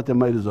from 30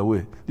 miles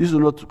away. This is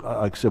not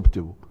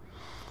acceptable.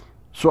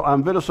 So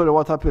I'm very sorry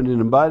what happened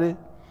in Mbale,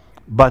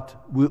 but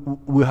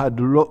we had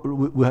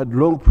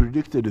long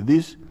predicted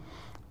this,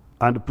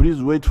 and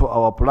please wait for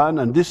our plan.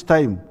 And this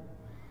time,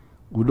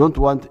 we don't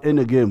want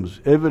any games.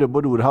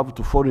 Everybody will have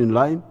to fall in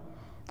line,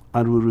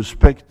 and we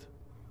respect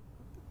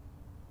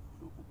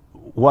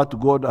what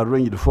God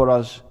arranged for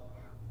us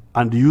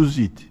and use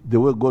it the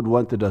way God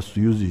wanted us to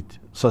use it.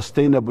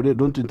 Sustainably,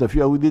 don't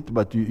interfere with it,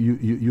 but you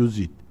use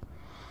it.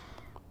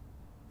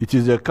 It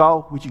is a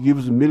cow which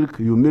gives milk,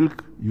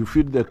 you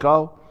feed the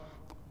cow,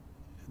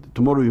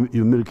 tomorrow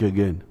you milk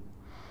again.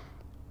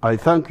 I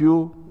thank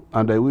you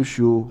and I wish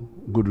you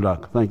good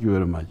luck. Thank you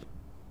very much.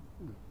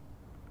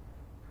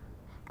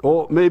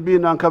 Or maybe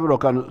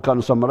Nankabiro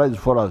can summarize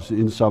for us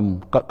in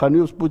some, can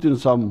you put in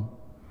some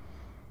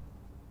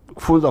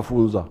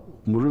funza?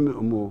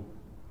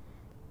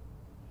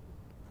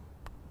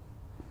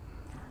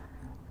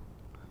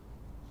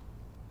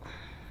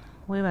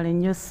 Webale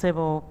nnyo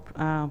ssebo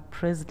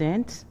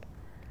President.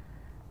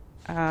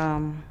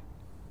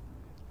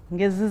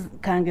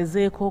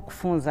 Kangezeeko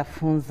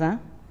okufunzafunza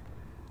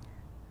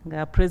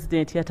nga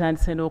President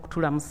yatandise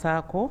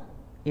n'okutulamusaako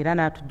era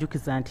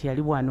n'atujjukiza nti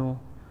yali wano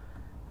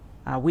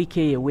wiiki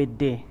eyo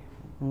ewedde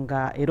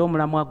nga era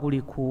omulamwa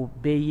guli ku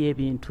bbeeyi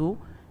y'ebintu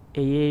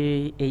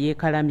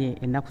eyeekalamye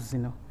ennaku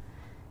zino.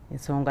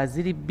 Ensonga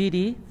ziri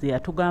bbiri ze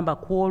yatugamba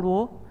ku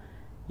olwo,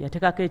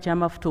 yateekako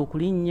ekyamafuta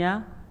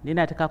okulinnya naye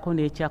n'ateekako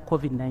n'ekya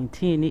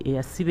COVID-19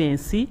 eyasiba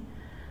ensi,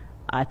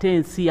 ate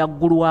ensi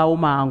yaggulwawo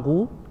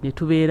mangu ne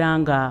tubeera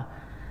nga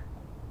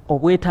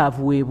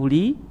obwetaavu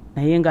weebuli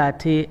naye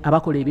ng'ate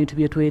abakola ebintu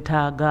bye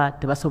twetaaga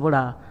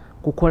tebasobola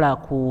kukola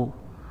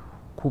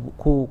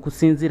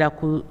kusinziira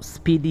ku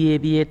sipiidi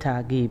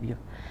y'ebyetaaga ebyo.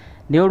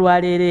 Naye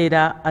olwaleero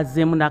era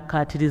azzeemu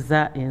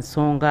n'akkaatiriza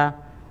ensonga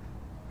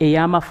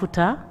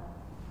ey'amafuta,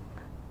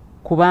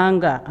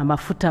 kubanga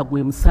amafuta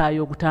gwe musaayi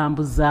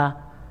ogutambuza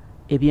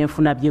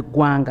ebyenfuna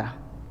by'eggwanga.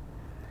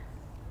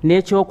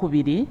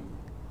 N'ekyokubiri,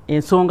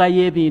 ensonga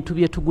y'ebintu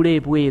bye tugula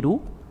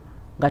ebweru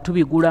nga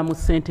tubigula mu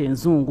ssente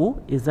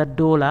enzungu eza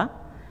 $,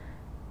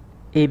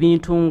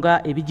 ebintu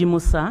nga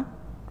ebijimusa,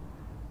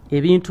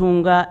 ebintu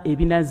nga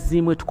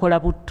ebinazi mwe tukola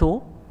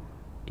butto,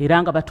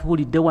 era nga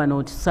batubulidde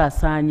wano nti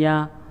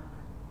tusaasaanya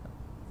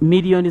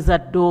miliyoni za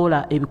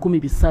 $,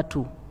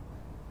 300,000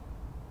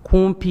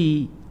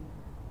 kumpi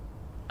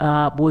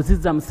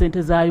bw'ozizza mu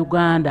ssente za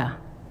Uganda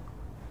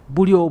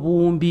buli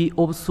obuwumbi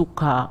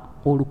obusukka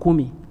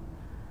 1,000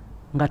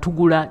 nga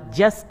tugula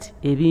just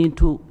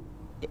ebintu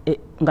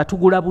nga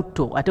tugula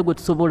butto ate gwe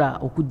tusobola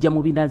okujja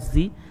mu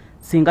binazi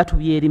singa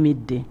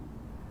tubyerimidde.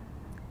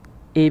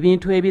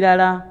 Ebintu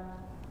ebirala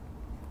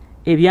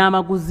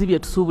ebyamaguzi bye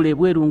tusuubula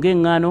ebweru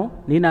ng'eŋŋano,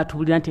 naye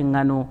n'atubulira nti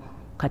eŋŋano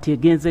kati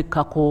egenze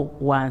kkako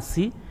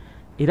wansi,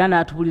 era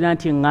n'atubulira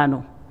nti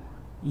eŋŋano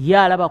ye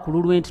alaba ku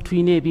lulwe nti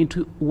tulina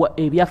ebintu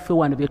ebyaffe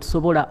wano bye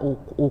tusobola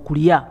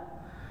okulya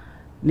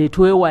ne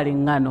twewala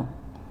eŋŋano.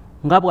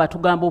 Nga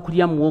bw'atugamba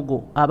okulya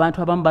muwogo,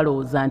 abantu abamu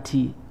balowooza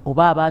nti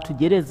oba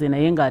abaatujereze,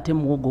 naye ng'ate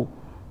muwogo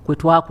kwe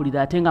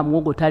twakulira ate nga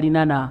muwogo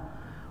talina na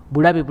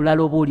bulabe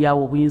bulala oba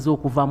oliawo obuyinza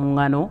okuva mu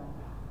ŋŋano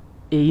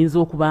eyinza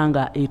okuba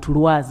nga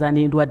etulwaza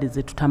n'endwadde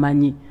ze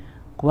tutamanyi.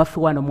 kuba ffe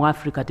wano mu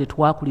Africa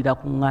tetwakulira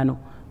ku ngano,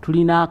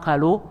 tulina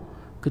akalo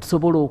ke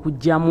tusobola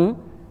okugyamu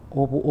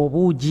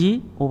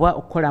obuugi oba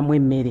okukolamu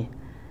emmere.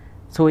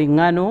 So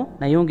engano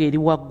nayo ng'eri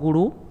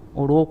waggulu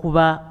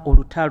olw'okuba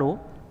olutalo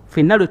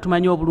ffenna lwe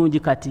tumanyi obulungi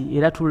kati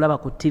era tululaba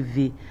ku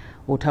TV,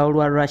 olutalo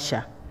lwa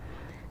Russia.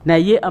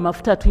 Naye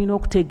amafuta tulina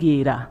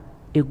okutegeera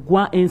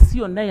ensi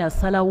yonna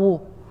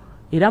yasalawo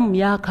era mu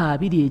myaka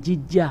 2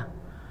 egijja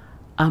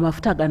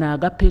amafuta gano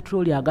aga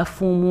petroli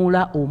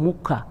agafuumuula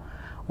omukka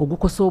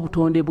ogukosa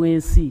obutonde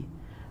bw'ensi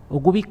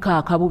ogubikka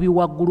akabubi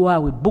waggulu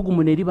awo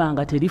ebbugumu ne liba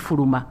nga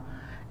terifuluma,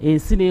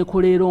 ensi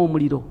n'ekoleera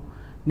omuliro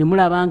ne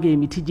mulaba nga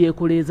emiti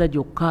gyekoleeza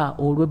gyokka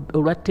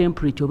olwa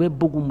temperature oba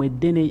ebbugumu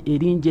eddene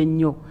eringi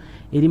ennyo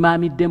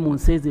erimaamidde mu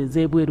nsi ezo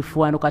ez'ebweru.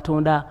 Wano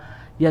Katonda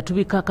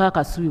yatubikako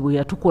akasubi bwe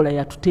yatukola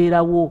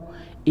yatuteerawo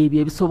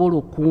ebyo ebisobola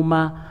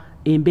okukuuma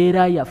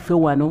embeera yaffe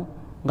wano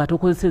nga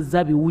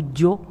tokozesezza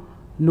biwujjo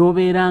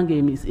n'obeera nga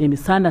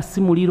emisana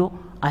si muliro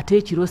ate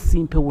ekiro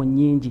si mpewo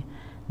nnyingi.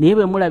 Naye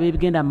bwe mulaba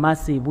ebigenda mu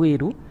maaso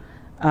ebweru,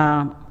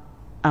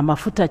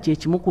 amafuta kye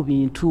kimu ku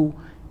bintu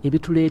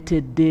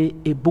ebituleetedde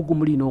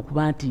ebbugumu lino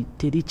okuba nti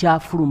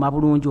terikyafuluma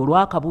bulungi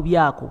olw'akabubi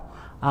ako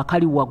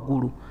akali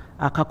waggulu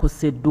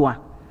akakoseddwa.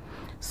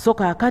 So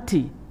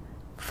kaakati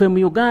ffe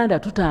mu Uganda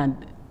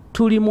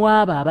tuli mu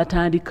abo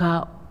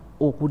abatandika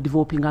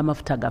okudevelopinga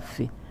amafuta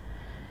gaffe,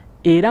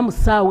 era mu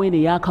ssaawa eno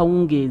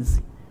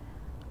ey'akawungeezi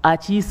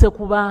akiyise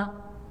kuba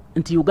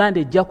nti Uganda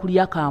ejja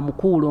kulya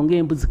kaamukuulo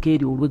ng'embuzi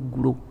keeri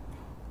olw'eggulo,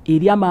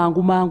 erya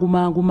mangu mangu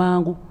mangu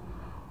mangu.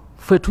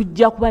 Ffe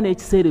tujja kuba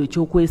n'ekiseera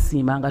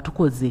eky'okwesiima nga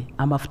tukoze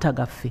amafuta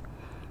gaffe,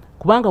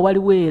 kubanga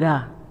waliwo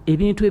era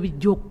ebintu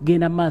ebijja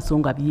okugenda mu maaso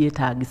nga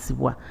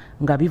byetaagisibwa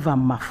nga biva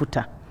mu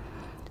mafuta.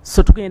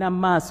 So tugenda mu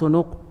maaso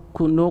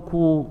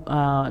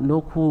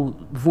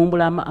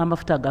n'okuvumbula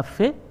amafuta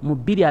gaffe mu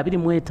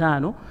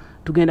 2025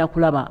 tugenda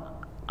kulaba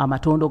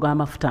amatondo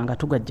g'amafuta nga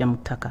tugajja mu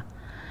ttaka.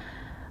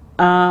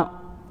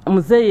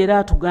 Muzeeyi era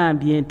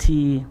atugambye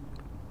nti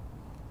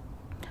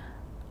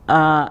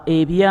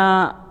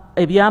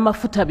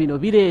ebyamafuta bino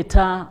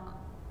bireeta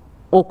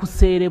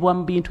okuseerebwa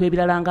mu bintu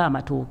ebirala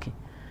ng'amatooke,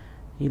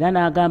 era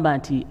n'agamba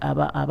nti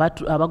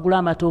abagula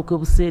amatooke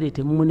obuseere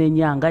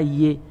temumunenya nga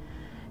ye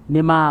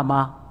ne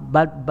maama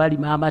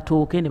balima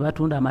amatooke ne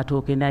batunda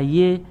amatooke,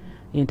 naye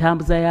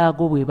entambuza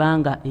yaago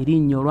bwebanga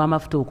erinnya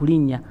olw'amafuta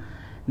okulinnya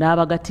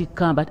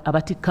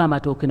n'abatikka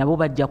amatooke nabo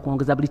bajja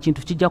kwongeza, buli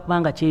kintu kijja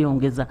kubanga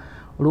kyeyongeza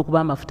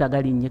olw'okuba amafuta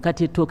galinnye.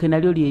 Kati ettooke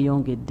nalyo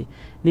lyeyongedde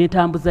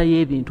n'entambuza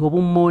y'ebintu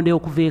obummonde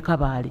okuva e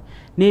Kabaale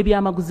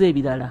n'ebyamaguzi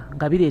ebirala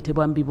nga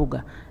bireetebwa mu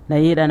bibuga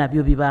naye era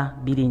nabyo biba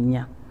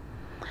birinnya.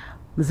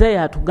 Muzeeyi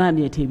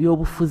atugambye nti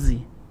ebyobufuzi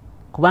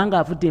kubanga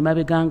avudde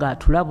emabega nga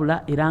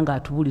atulabula era nga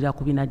atubulira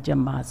ku binajja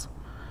mu maaso,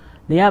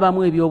 naye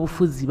abamu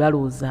ebyobufuzi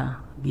balooza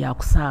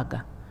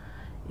byakusaaga.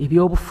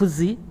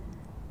 Ebyobufuzi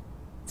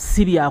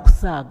si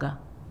byakusaaga.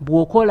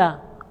 Bw'okola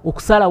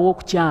okusalawo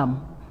okukyamu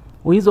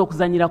oyinza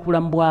okuzanyira ku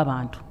bulamu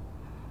bw'abantu.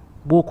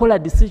 Bw'okola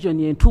decision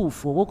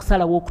entuufu oba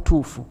okusalawo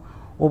okutuufu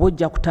oba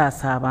ojja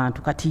kutaasa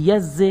abantu. Kati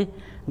yazze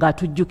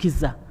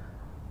ng'atujjukiza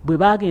bwe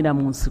baagenda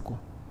mu nsiko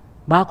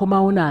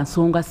baakomawo na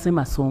nsonga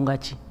semasonga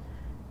ki,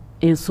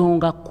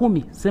 ensonga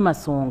 10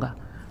 semasonga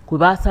kwe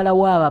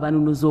baasalawo abo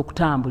abanunuza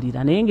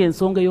okutambulira, naye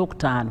ng'ensonga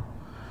ey'okutaano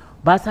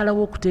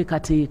baasalawo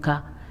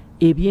okuteekateeka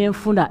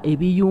ebyenfuna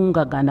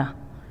ebiyungagana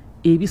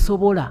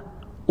ebisobola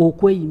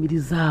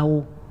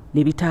okweyimirizaawo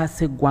ne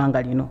bitaasa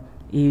eggwanga lino.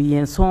 Eyo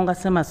ensonga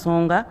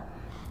semasonga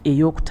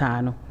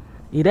ey'okutaano.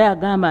 Era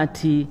yagamba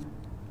nti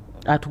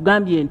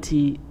atugambye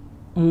nti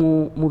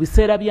mu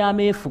biseera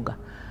by'ameefuga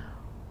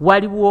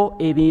waliwo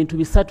ebintu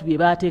 3 bye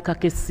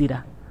baateekako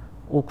essira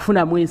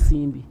okufunamu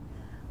ensimbi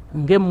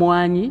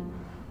ng'emmwanyi,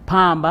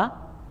 pamba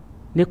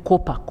ne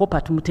kopa.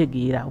 Kopa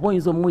tumutegeera oba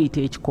oyinza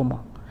omuyita ekikomo.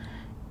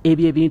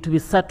 Ebyo ebintu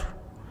 3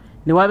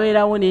 ne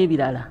wabeerawo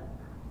n'ebirala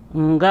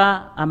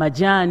nga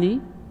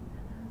amajaani,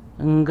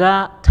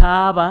 nga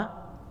taaba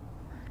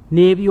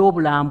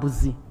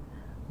n'ebyobulambuzi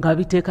nga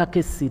biteekako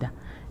essira.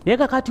 Naye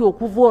kakati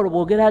okuva olwo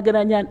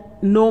bw'ogeraageranya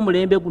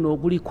n'omulembe guno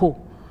oguliko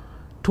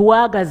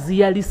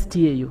tuwaagaziya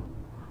lisiti eyo.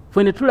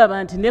 Ffe ne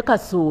tulaba nti ne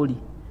kasooli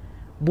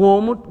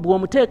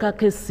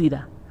bw'omuteekako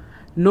essira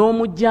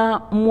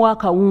n'omugya mu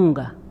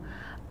akawunga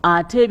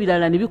ate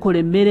ebirala ne bikola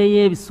emmere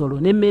y'ebisolo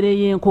n'emmere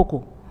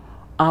y'enkoko,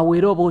 awo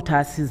era oba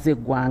otaasizza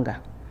eggwanga.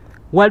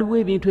 Waliwo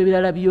ebintu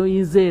ebirala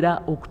by'oyinza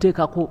era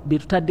okuteekako bye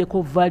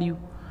tutaddeko value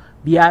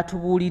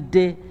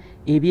byatubuulidde,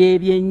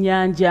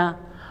 eby'ebyennyanja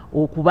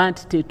okuba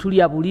nti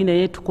tetulya buli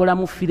naye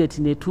tukolamu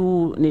fileti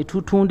ne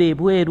tutunda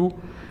ebweru,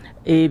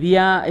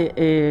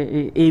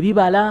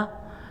 ebibala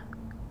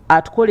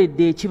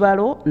atukoledde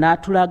ekibalo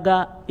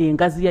n'atulaga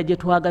engaziya gye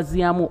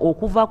twagaziyamu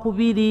okuva ku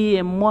 2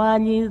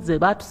 emmwanyi ze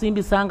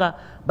baatusimbisa nga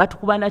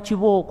batukuba na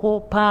kibooko,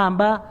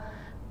 pamba.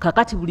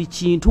 Kakati buli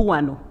kintu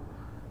wano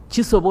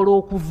kisobola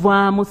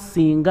okuvaamu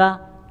singa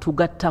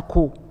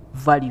tugattako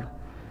value.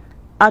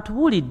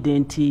 Atubuulidde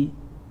nti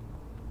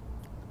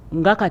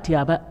nga kati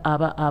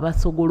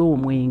abasogola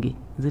omwenge,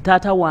 nze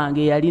taata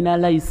wange yalina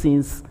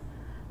license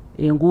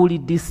enguuli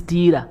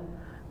disitira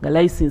nga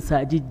license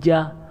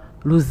agijja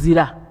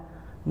luzira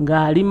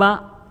ng'alima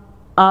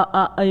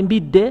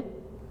embidde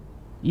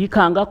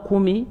yikanga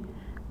 10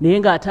 naye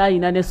ng'ate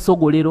alina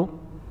n'essogolero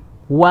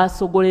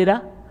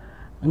wasogolera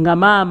nga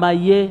maama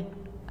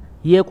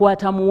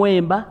yeekwata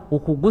muwemba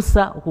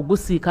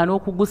okugusiika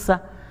n'okugusa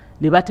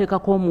ne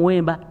bateekako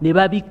omuwemba ne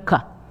babikka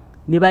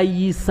ne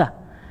bayiisa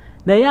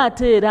naye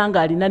ate era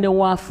ng'alina ne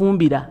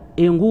waafumbira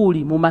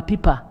enguuli mu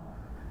mapipa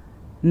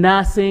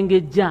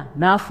n'asengejja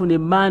n'afuna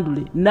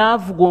emmandule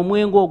n'avuga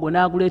omwenge ogwo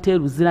n'aguleeta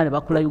eruzira ne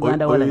bakula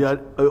Uganda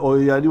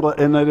oyo yali wa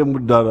NRM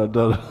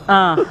ddala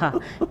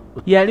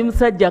yali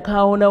musajja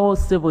kaawonawo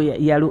ssebo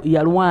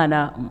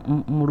yalwana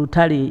mu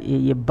lutale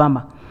ye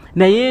Bama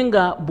naye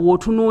nga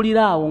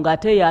bw'otunuulira awo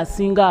ng'ate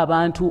yasinga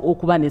abantu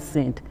okuba ne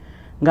ssente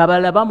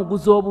ng'abalala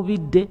bamuguza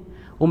obubidde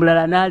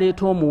omulala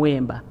n'aleeta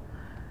omuwemba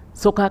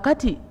so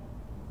kaakati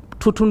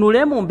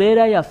tutunule mu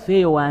mbeera yaffe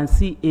eyo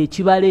wansi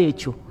ekibala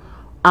ekyo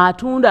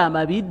atunda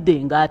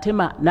amabidde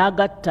ng'atema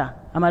n'agatta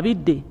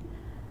amabidde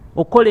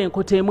okukola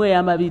enkota emu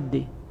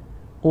ey'amabidde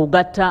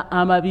ogatta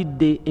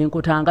amabidde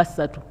enkota nga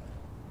 3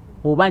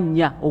 oba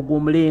 4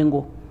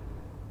 ogw'omulengo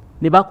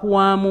ne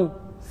bakuwaamu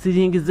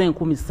siringize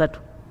 13,000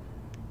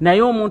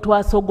 naye omuntu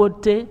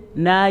asogotte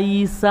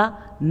n'ayiisa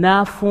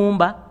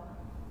n'afumba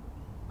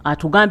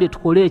atugambye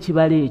tukole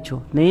ekibala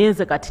ekyo naye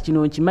nze kati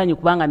kino nkimanyi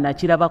kubanga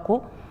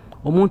nakirabako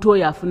omuntu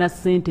oyo afuna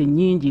ssente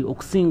nnyingi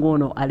okusinga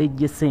ono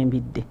alejjesa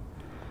embidde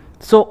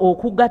so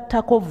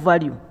okugattako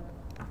value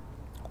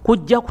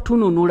kujja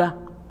kutununula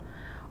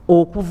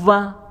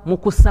okuva mu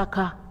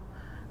kusaka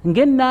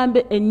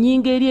ng'ennambe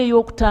ennyingo eri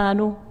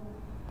ey'okutaano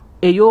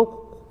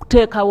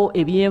ey'okuteekawo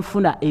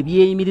ebyenfuna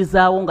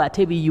ebyeyimirizaawo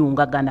ng'ate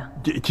biyungagana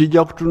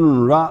kijja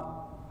kutununula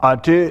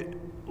ate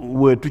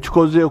we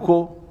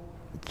tukikozeeko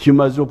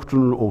kimaze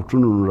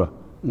okutununula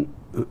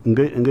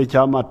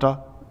ng'ekyamata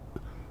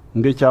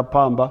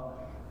ng'ekyapamba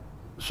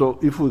so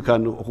if we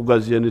can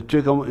okugaziya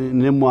netuteeka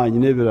n'emmwanyi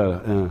n'ebirala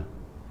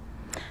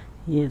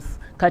yes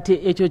kati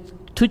ekyo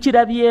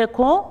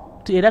tukirabyeko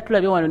era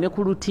tulabye wano ne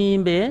ku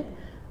lutimbe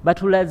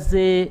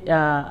batulaze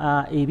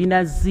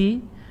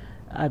ebinazi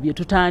bye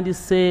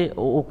tutandise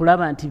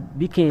okulaba nti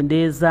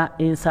bikendeeza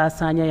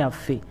ensaasaanya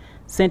yaffe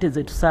ssente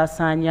ze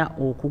tusaasaanya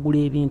okugula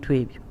ebintu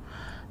ebyo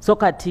so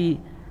kati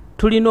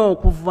tulina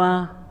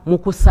okuva mu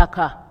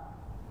kusaka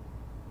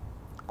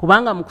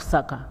kubanga mu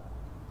kusaka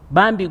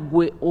bambi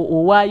gwe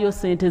owaayo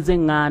ssente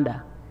z'eŋŋanda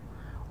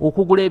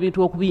okugula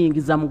ebintu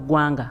okubiyingiza mu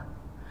ggwanga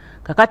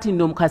kakati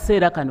nno mu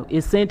kaseera kano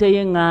essente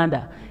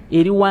y'eŋŋanda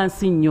eri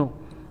wansi nnyo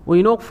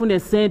olina okufuna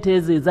essente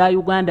ezo eza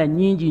Uganda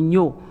nnyingi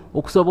nnyo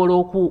okusobola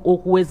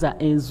okuweza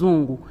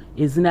enzungu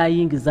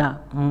ezinayingiza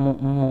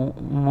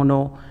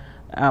muno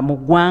mu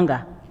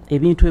ggwanga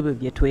ebintu ebyo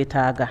bye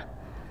twetaaga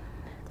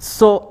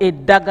so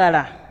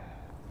eddagala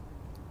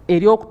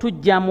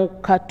ery'okutujja mu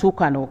katu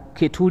kano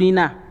ke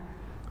tulina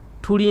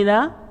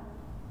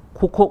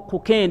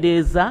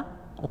kukendeeza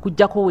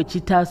okujjako we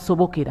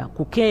kitasobokera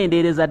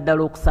kukendeereza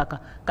ddala okusaka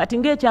kati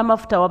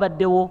ng'ekyamafuta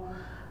wabaddewo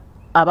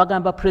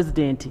abagamba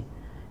pulezidenti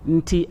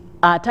nti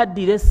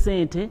ataddira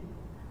essente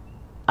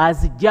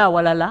azijja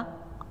awalala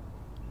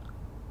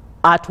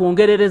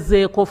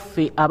atwongererezeeko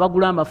ffe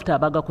abagula amafuta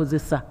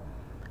abagakozesa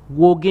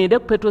gw'ogende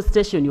ku petrol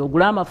station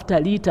ogula amafuta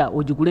liita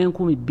ogigule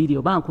 2,000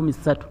 oba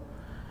 3,000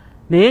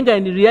 naye nga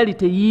in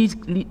reality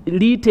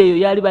liita eyo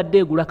yali badde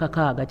egula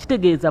 6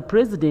 kitegeeza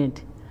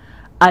pulezidenti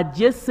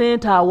ajje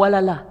ssente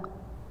awalala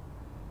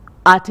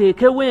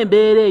ateekewo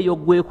embeera eyo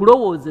gwe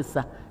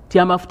kulowoozesa ti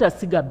amafuta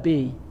siga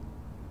bbeeyi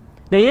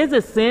naye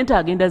nze ssente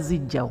agenda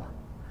zijjawa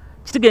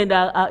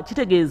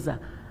kitegeeza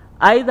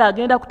aitha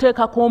agenda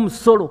kuteekako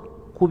omusolo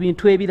ku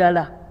bintu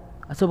ebirala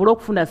asobole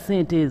okufuna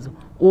ssente ezo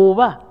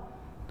oba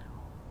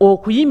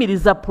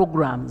okuyimiriza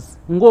programs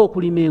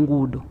ng'okulima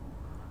enguudo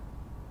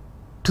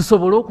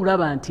tusobole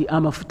okulaba nti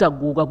amafuta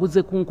go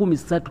gaguze ku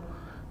 3,000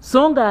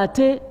 so nga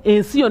ate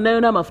ensi yonna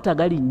yonna amafuta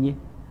galinnye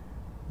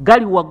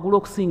gali waggulu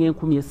okusinga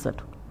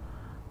 3,000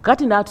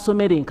 kati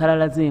n'atusomera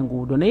enkalala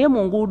z'enguudo naye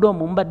mu nguudo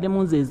omwo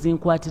mubaddemu nze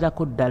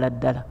ezinkwatirako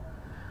ddala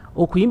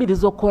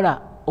okuyimiriza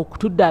okukola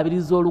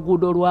okutuddaabiriza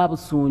oluguudo lwa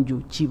Busunju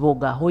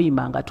Kiboga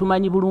Hoima nga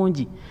tumanyi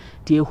bulungi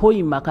ti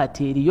Hoima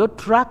kati eriyo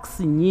trucks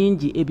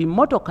nnyingi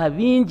ebimotoka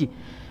bingi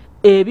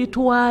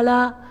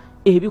ebitwala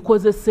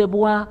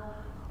ebikozesebwa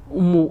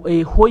mu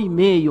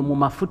Hoima eyo mu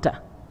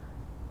mafuta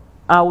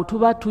awo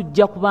tuba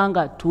tujja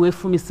kubanga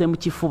tuwefumise mu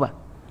kifuba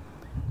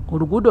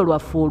oluguudo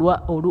lwaffe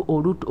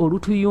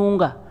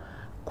olutuyunga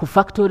ku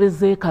factory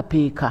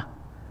z'ekapeeka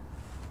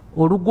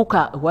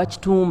oluguka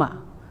wakituuma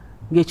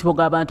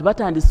ng'ekiboga abantu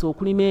batandise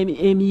okulima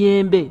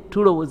emiyembe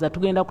tulowooza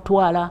tugenda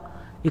kutwala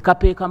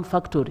ekapeeka mu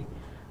factory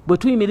bwe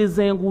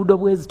tuyimiriza enguudo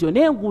bwe zityo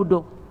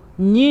n'enguudo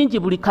nnyingi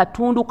buli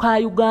katundu ka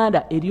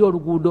Uganda eri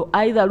oluguudo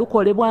aitha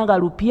lukolebwa nga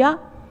lupya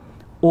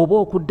oba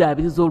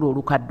okuddaabiriza olwo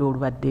olukadde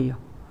olubaddeyo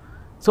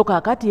so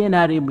kaakati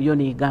NRM yo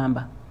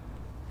neegamba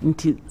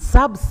nti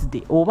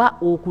subsidy oba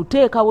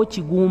okuteekawo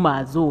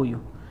kiguumaazi oyo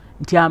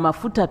nti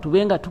amafuta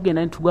tubenga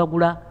tugenda ne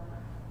tugagula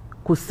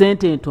ku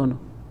ssente entono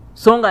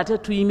so nga ate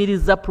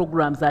tuyimiriza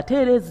programs ate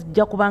era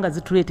zijja kubanga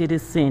zituleetera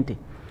essente.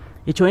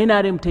 Ekyo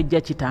NRM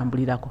tejja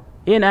kitambulirako.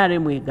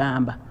 NRM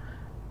egamba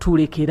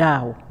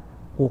tulekeraawo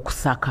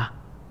okusaka,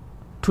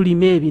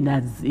 tulime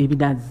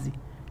ebinazi,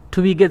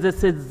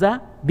 tubigezesezza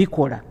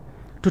bikola,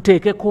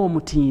 tuteekeko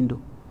omutindo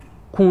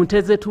ku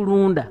nte ze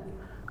tulunda,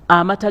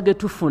 amata ge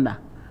tufuna,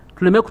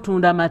 tuleme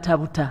kutunda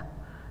amatabuta,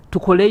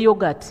 tukole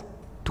yogurt,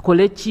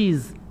 tukole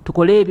cheese,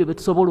 tukole ebyo bye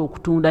tusobola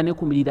okutunda ne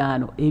ku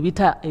miriraano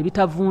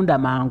ebitavunda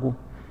mangu.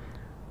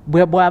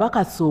 Bw'aba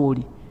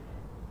kasooli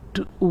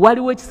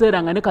waliwo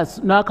ekiseera nga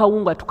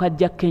n'akawunga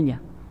tukajja Kenya,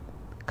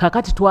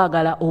 kakati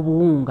twagala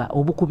obuwunga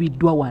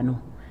obukubiddwa wano,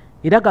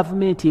 era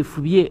gavumenti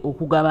efubye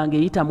okugaba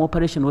ng'eyitamu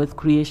Operation Wealth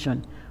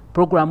Creation,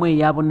 programu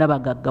eya bonna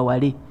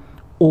bagaggawale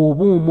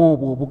obuuma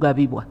obwo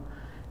obugabibwa.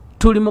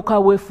 Tuli mu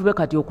kaweefube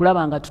kati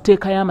okulaba nga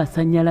tuteekayo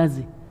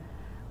amasannyalaze,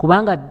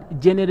 kubanga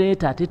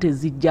generator ate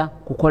tezijja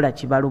kukola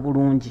kibalo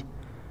bulungi.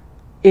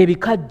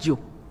 Ebikajjo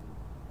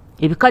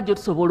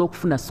tusobola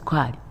okufuna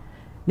sukaali,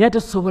 naye ate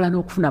tusobola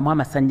n'okufunamu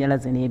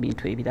amasannyalaze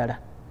n'ebintu ebirala.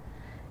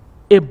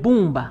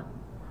 Ebbumba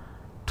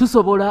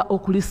tusobola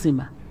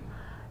okulisima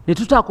ne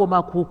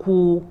tutakoma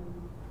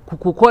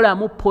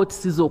kukolamu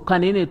pots zokka,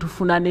 naye ne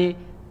tufuna ne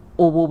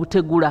obwo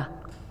obutegula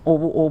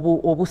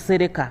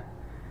obusereka.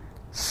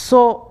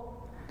 So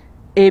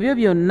ebyo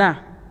byonna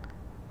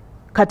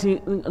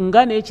kati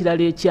nga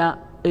n'ekirala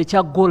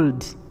ekya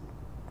gold,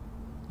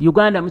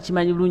 Uganda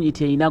mukimanyi bulungi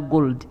nti erina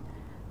gold.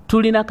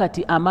 Tulina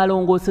kati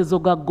amalongoosezo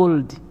ga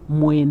gold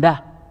 9.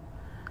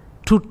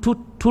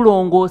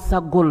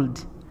 Tulongoosa gold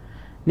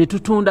ne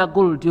tutunda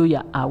gold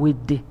oyo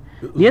awedde.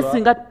 Naye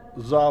singa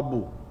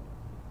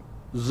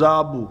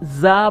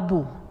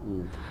zaabu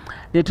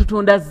ne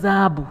tutunda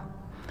zaabu,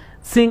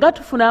 singa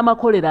tufuna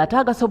amakolero ate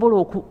agasobola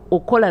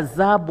okukola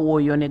zaabu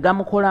oyo ne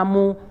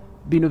gamukolamu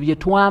bino bye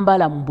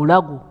twambala mu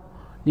bulago,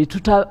 ne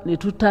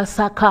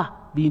tutasaka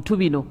bintu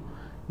bino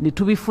ne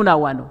tubifuna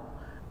wano,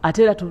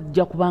 ate era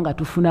tujja kubanga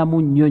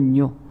tufunamu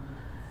nnyo.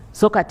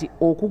 So kati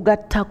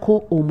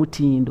okugattako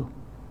omutindo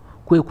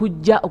kwe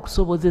kujja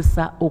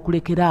okusobozesa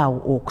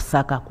okulekeraawo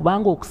okusaka,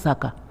 kubanga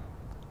okusaka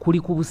kuli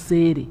ku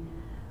buseere.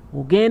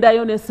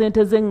 Ogendayo ne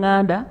ssente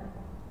z'eŋŋanda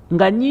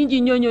nga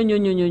nnyingi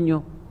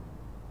nnyo,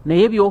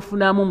 naye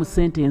by'ofunamu mu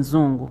ssente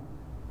enzungu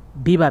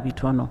biba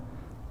bitono.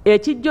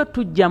 Ekijjo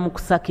tujja mu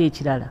kusaka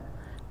ekirala,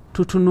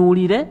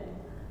 tutunuulire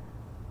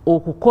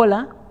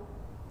okukola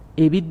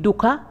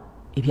ebidduka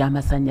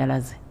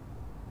eby'amasannyalaze,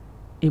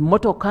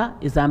 emmotoka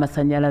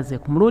ez'amasannyalaze.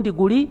 Ku mulundi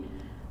guli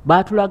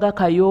baatulaga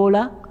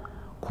Kayoola,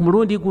 ku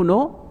mulundi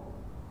guno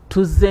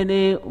tuzze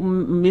ne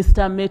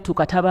Mr. Metu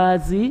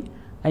Katabaazi,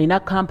 alina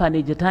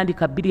kampani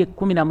gyetandika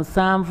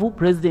 2017,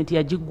 pulezidenti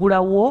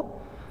yagiggulawo.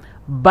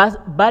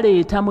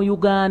 Baleeta mu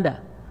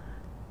Uganda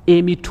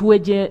emitwe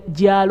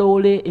gya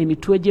loole,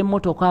 emitwe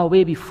gy'emmotoka oba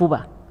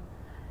ebifuba,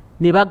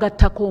 ne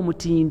bagattako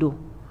omutindo.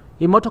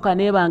 Emmotoka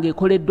neebanga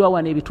ekoleddwa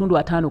wano ebitundu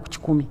 5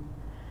 ku 100.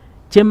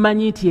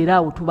 Kyemmanyi nti era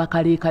awo tuba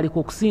kaleekaleko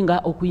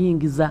okusinga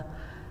okuyingiza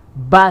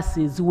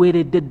baasi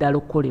eziweeredde ddala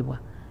okukolebwa.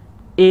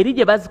 Eri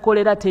gye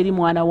bazikolera teri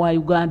mwana wa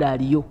Uganda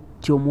aliyo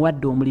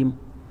kyomuwadde omulimu.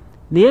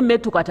 Naye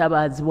Metu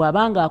Katabaazi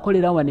bw'abanga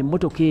akolera wano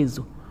emmotoka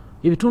ezo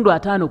ebitundu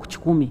 5 ku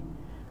 100,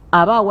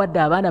 aba awadde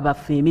abaana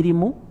baffe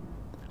emirimu,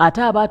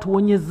 ate aba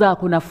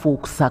atuwonyezzaako naffe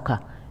okusaka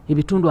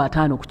ebitundu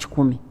 5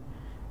 ku 100.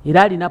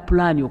 Era alina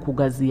pulaani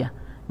okugaziya.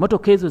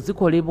 Emmotoka ezo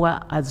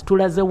zikolebwa,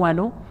 azitulaze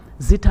wano,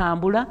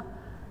 zitambula,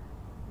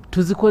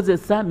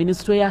 tuzikozesa.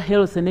 Ministry ya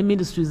Health ne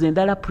ministries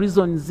endala,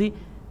 prisons,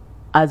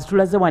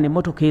 azitulaze wano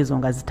emmotoka ezo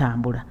nga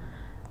zitambula.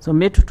 So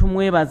Metu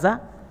tumwebaza,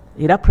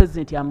 era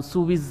President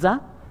yamusuubizza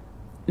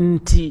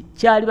nti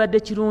kyalibadde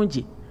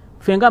kirungi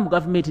ffe nga mu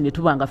gavumenti ne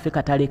tuba nga ffe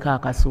katale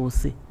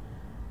kaakasoose,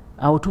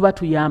 awo tuba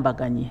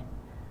tuyambaganye.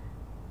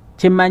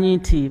 Kyemmanyi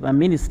nti ba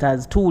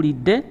ministers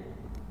tuwulidde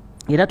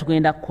era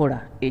tugenda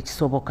kukola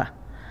ekisoboka.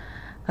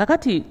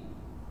 Kakati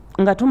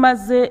nga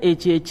tumaze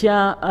ekyo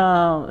ekya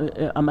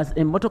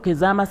emmotoka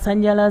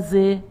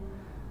ez'amasannyalaze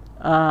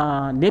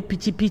ne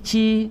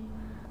pikipiki,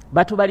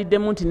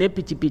 batubaliddemu nti ne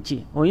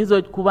pikipiki oyinza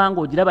okuba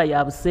nga ogiraba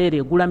ya buseere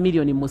egula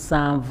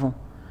 $7,000,000,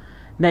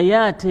 naye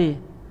ate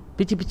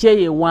pikipiki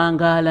eyo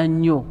ewangaala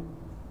nnyo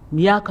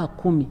myaka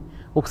 10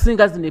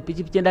 okusinga zino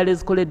epikipiki endala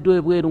ezikoleddwa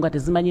ebweru nga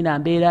tezimanyi na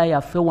mbeera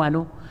yaffe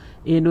wano.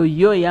 Eno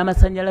yo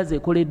ey'amasannyalaze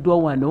ekoleddwa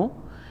wano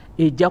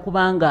ejja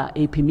kubanga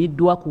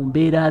epimiddwa ku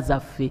mbeera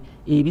zaffe,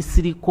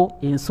 ebisiriko,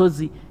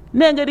 ensozi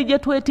n'engeri gye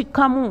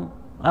twetikkamu.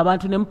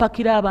 Abantu ne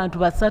mupakira abantu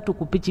 3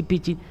 ku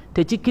pikipiki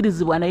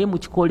tekikkirizibwa naye mu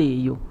kikola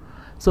eyo.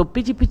 So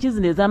pikipiki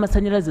zino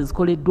ez'amasannyalaze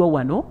zikoleddwa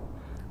wano,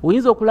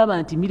 oyinza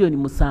okulaba nti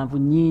 $7,000,000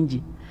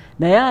 nnyingi,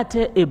 naye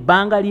ate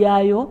ebbanga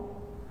lyayo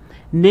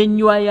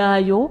n'ennywa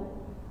yaayo,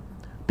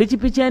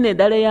 pikipiki eno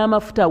endala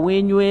y'amafuta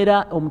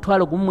weenywera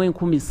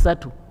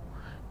 $1,300,000,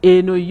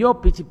 eno yo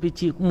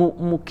pikipiki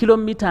mu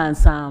kilomita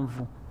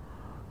 7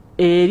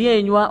 eri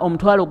enywa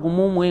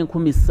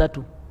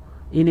 $1,300,000,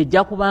 eno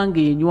ejja kubanga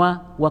enywa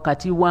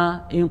wakati wa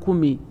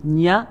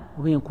 4,000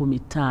 oba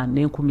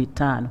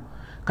 5,500.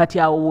 kati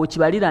awo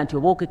wokibalira nti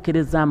oba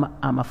okekkereza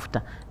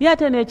amafuta naye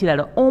ate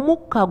n'ekirala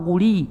omukka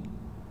guli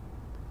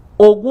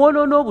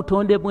ogwonoona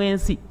obutonde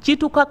bw'ensi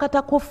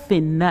kitukakatako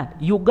ffenna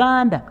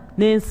Uganda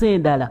n'ensi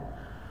endala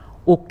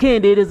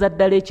okukendeereza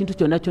ddala ekintu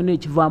kyonna kyonna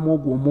ekivaamu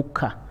ogwo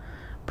omukka.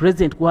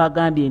 President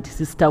gwagambye nti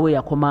sisita we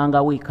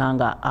yakomangawo eka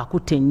nga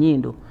akutte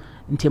ennyindo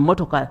nti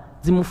emmotoka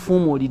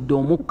zimufuumuulidde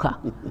omukka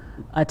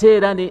ate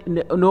era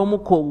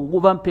n'omukka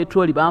oguva mu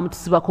petroli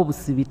baamutusibako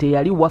busibi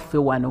teyali waffe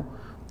wano.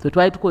 So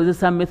twali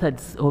tukozesa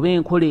methods oba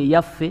enkola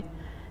eyaffe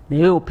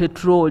naye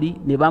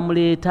petroli ne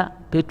bamuleeta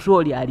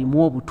petroli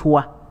alimu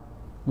obutwa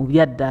mu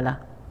byaddala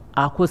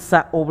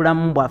akosa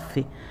obulamu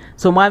bwaffe.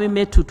 So mwami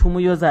Metu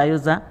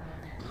tumuyozaayoza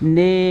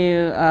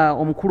ne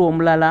omukulu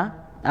omulala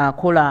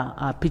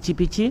akola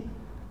pikipiki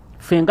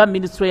fenga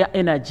Ministry ya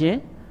Energy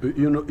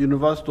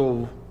University of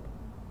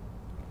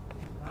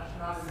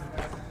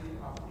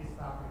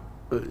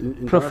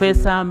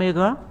Professor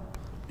Amega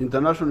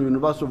International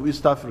University of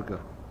East Africa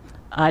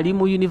ali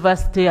mu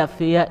University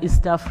yaffe ya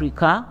East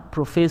Africa.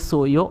 Professor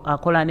oyo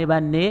akola ne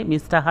banne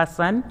Mr.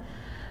 Hassan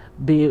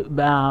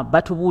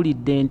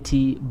batubuulidde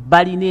nti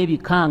balina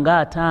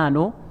ebikanga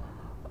 5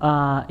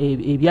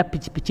 ebya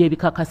pikipiki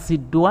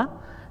ebikakasiddwa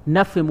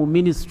naffe mu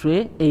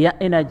Ministry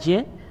eya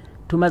Energy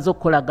tumaze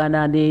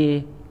okukolagana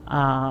ne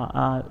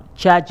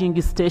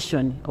charging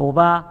station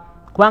oba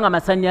kubanga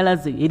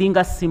amasannyalaze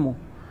eringa simu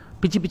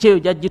pikipiki eyo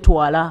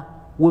jagitwala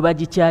we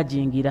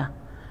bagichargingira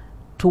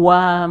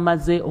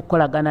tuwamaze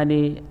okukolagana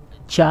ne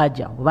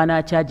charger oba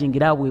na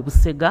chargingira bwe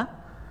Busega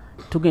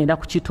tugenda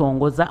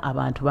kukitongoza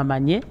abantu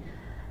bamanye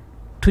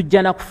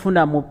tujja na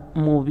kufuna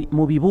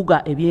mu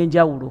bibuga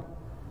ebyenjawulo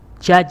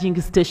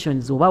charging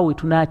stations oba we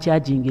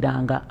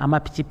tunachagingiranga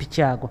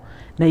amapikipiki ago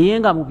naye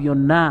nga mu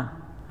byonna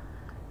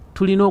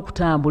tulina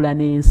okutambula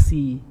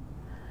n'ensi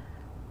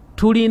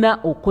tulina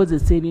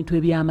okukozesa ebintu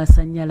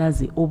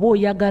eby'amasannyalaze oba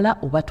oyagala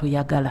oba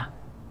toyagala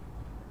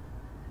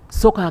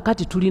so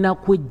kaakati tulina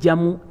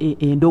kwejjamu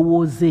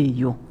endowooza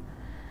eyo.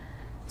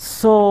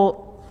 So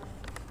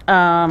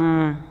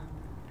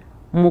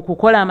mu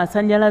kukola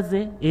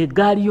amasannyalaze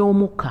eggaali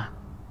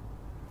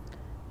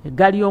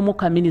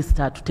y'omukka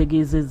minisita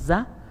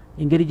atutegeezezza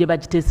engeri gye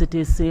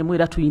bagiteeseteeseemu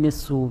era tuyina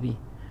essuubi.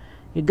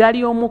 Eggaali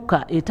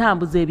y'omukka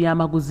etambuza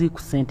ebyamaguzi ku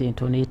ssente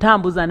entono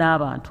etambuza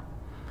n'abantu.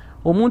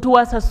 Omuntu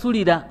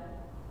wasasulira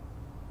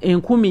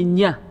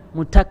 4,000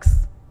 mu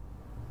takisi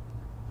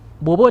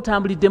bw'oba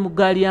otambulidde mu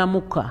ggaali ya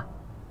mukka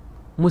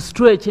mu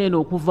stretch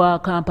eno okuva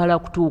Kampala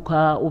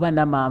kutuuka oba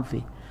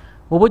Namanve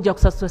oba ojja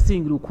kusasula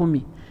siringi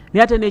 1,000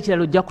 naye ate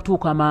n'ekirala ojja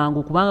kutuuka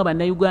mangu kubanga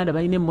bannayuganda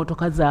balina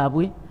emmotoka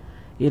zaabwe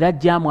era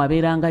jjaamu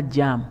abeeranga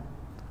jjaamu.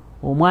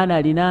 Omwana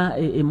alina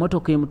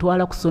emmotoka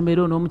emutwala ku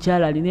ssomero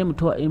n'omukyala alina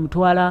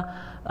emutwala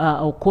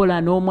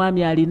okukola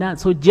n'omwami alina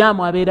so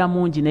jjaamu abeera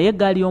mungi naye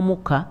eggaali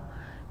y'omukka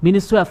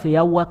minisitule yaffe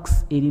eya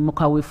wax eri mu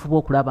kaweefube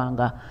okulaba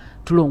nga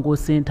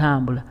tulongoosa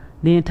entambula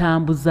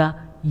n'entambuza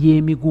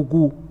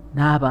y'emigugu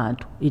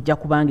n'abantu ejja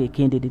kubanga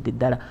ekenderedde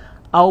ddala.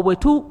 Awo bwe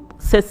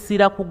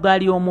tusessira ku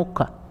ggaali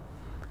y'omukka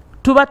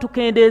tuba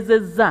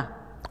tukendeezezza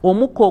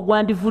omukka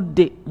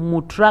ogwandivudde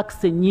mu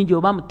trucks ennyingi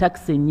oba mu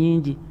takisi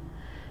ennyingi.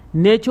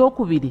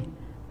 N'ekyokubiri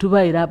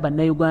tuba era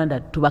bannayuganda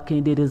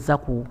tubakendeereza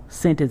ku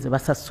ssente ze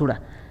basasula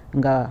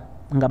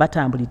nga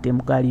batambulidde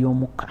mu ggaali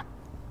y'omukka.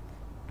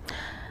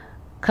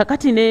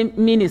 Kakati ne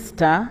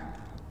minisita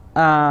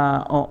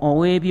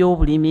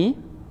ow'ebyobulimi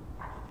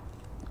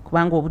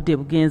kubanga obudde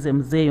bugenze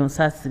muzeeyo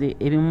nsaasire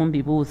ebimu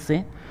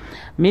mbibuuse.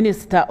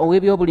 Minisita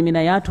ow'ebyobulimi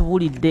naye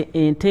atubuulidde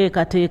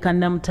enteekateeka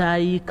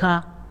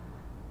nnamutaayiika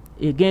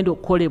egenda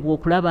okukolebwa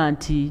okulaba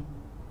nti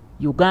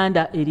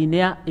Uganda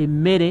erina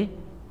emmere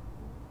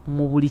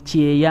mu buli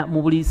kyeya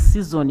mu buli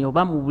season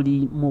oba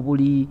mu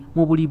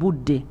buli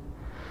budde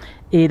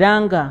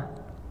era nga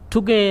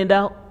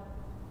tugenda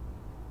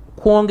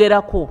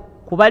kwongerako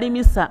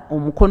kubalimisa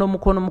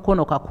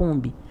omukono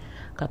kakumbi.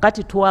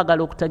 Kakati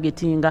twagala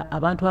okutagetinga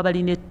abantu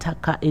abalina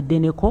ettaka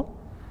eddeneko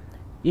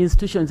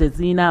institutions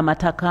ezirina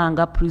amataka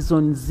nga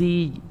prisons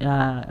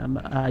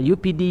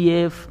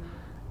UPDF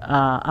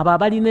abo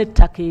abalina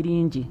ettaka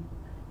eringi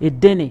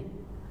eddene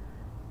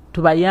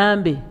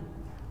tubayambe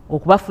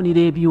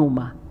okubafunira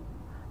ebyuma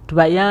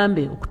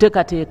tubayambe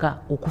okuteekateeka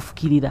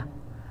okufukirira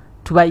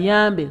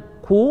tubayambe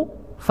ku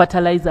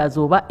fertilizers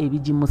oba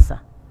ebijimusa.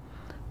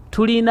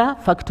 Tulina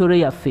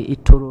factory yaffe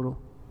ettororo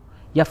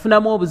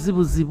yafunamu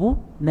obuzibuzibu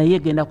naye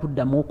egenda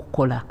kuddamu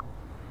okukola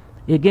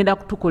egenda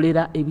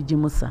kutukolera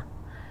ebijimusa.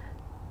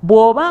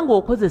 Bw'obanga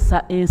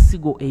okozesa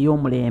ensigo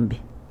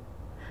ey'omulembe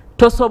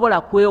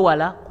tosobola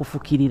kwewala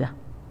kufukirira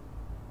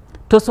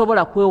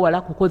tosobola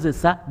kwewala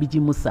kukozesa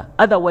bijimusa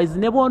otherwise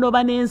ne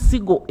bw'onoba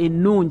n'ensigo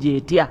ennungi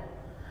etya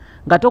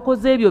nga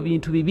tokoze ebyo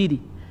bintu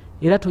bibiri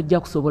era tojja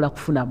kusobola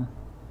kufunamu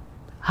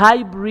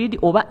hybrid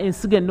oba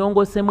ensigo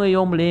ennongoosemu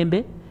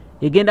ey'omulembe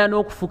egenda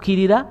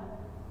n'okufukirira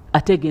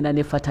ate egenda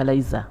ne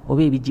fertilizer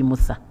oba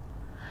ebijimusa.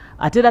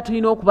 Ate era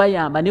tulina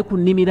okubayamba ne ku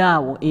nnimiro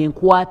awo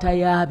enkwata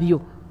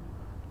yaabyo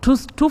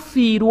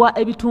tufiirwa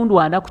ebitundu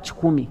 40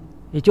 ku 100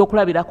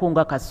 ekyokulabirako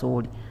nga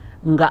kasooli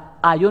nga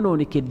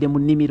ayonoonekedde mu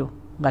nnimiro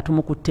nga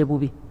tumukutte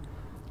bubi.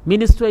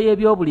 Ministry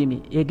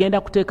y'ebyobulimi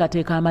egenda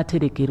kuteekateeka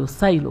amaterekero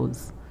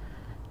silos.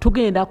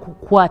 Tugenda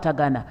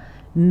kukwatagana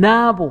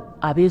n'abo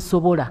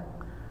abeesobola.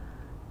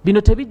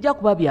 Bino tebijja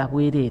kuba bya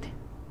bwereere.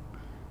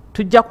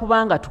 Tujja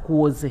kubanga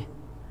tukuwoze.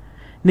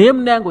 Naye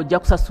munange ojja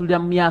kusasulira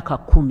mu myaka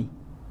 10.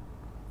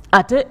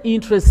 Ate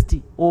interest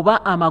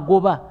oba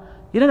amagoba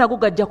era nago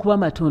gajja kuba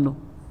matono.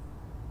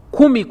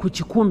 10 ku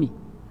 100.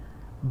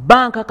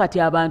 Banka kati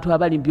abantu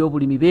abali mu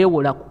byobulimi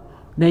beewolako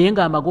naye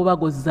nga amagoba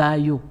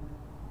gozzaayo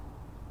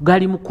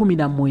gali mu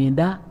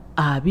 19,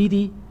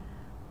 20.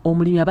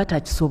 Omulimi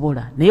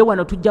abatakisobola. Naye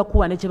wano tujja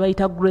kuwa ne kye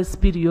bayita grace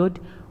period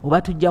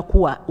oba tujja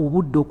kuwa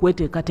obudde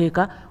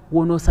okweteekateeka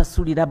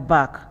wonoosasulira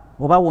back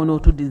oba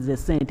wonootuddiza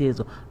ssente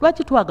ezo.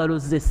 Lwaki twagala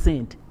ozze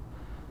ssente?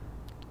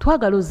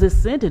 Twagala ozze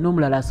ssente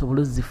n'omulala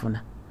asobole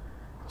ozifuna.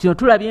 Kino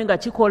tulabye nga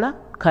kikola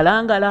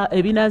kalangala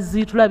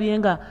ebinazi, tulabye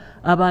nga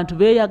abantu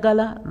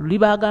beeyagala luli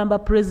bagamba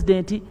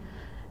pulezidenti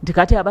nti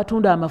kati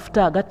abatunda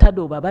amafuta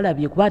agattadooba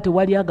balabye kuba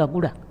tewali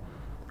agagula.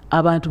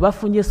 Abantu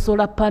bafunye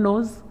solar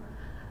panels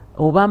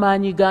oba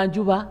amaanyi ga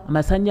njuba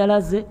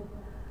amasannyalaze,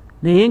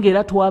 naye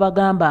ng'era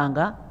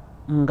twabagambanga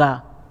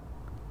nga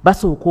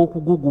basooka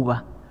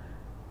okuguguba.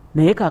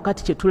 Naye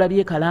kaakati kye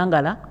tulabye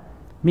kalangala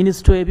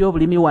minisitule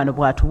y'ebyobulimi wano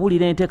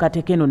bw'atubuulira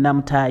enteekateeka eno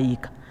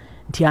namutayiika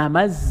nti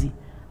amazzi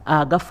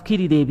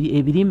agafukirira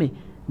ebirime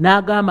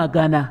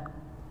n'agamagana,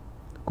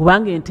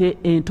 kubanga ente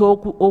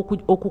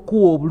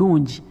okukuwa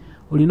obulungi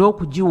olina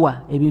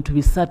okugiwa ebintu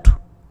 3.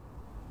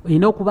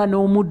 Olina okuba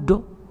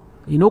n'omuddo,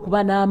 olina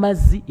okuba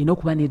n'amazzi, olina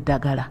okuba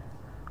n'eddagala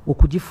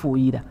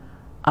okugifuuyira.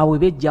 Awo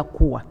bejja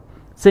kuwa.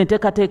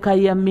 Enteekateeka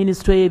ya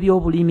minisitule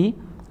y'ebyobulimi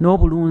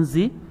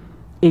n'obulunzi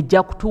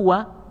ejja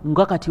kutuwa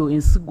nga kati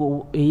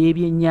ensigo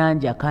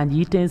ey'ebyennyanja,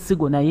 kangiyita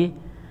ensigo naye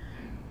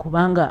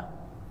kubanga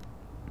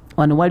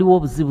wano waliwo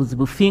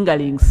obuzibuzibu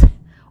fingerlings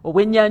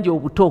obwennyanja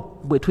obuto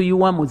bwe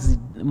tuyiwa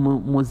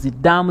mu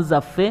ziddaamu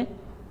zaffe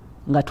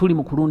nga tuli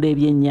mu kulunda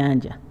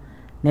ebyennyanja,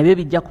 nabyo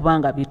bijja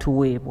kubanga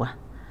bituweebwa.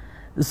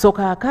 So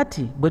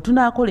kaakati bwe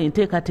tunaakola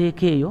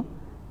enteekateeka eyo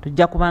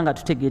tujja kubanga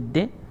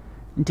tutegedde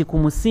nti ku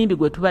musimbi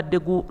gwe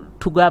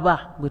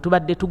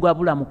tubadde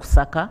tugabula mu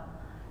kusaka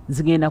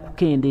zigenda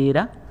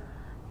kukendeera.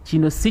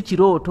 Kino si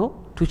kirooto,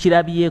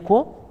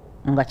 tukirabyeko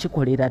nga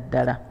kikolera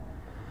ddala.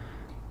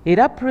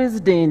 Era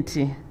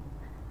pulezidenti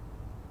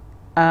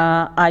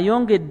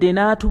ayongedde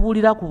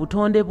n'atubuulira ku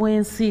butonde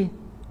bw'ensi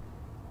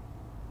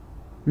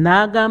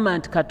n'agamba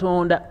nti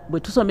Katonda, bwe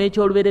tusoma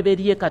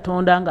ekyolubereberye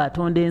Katonda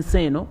ng'atonda ensi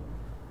eno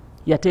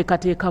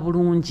yateekateeka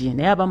bulungi,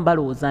 naye abamu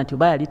balowooza nti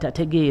oba yali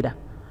tategeera.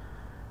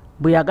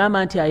 Bwe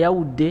yagamba nti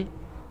ayawudde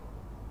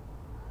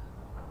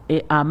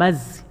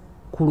amazzi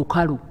ku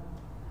lukalu.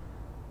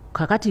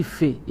 Kakati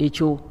ffe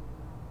ekyo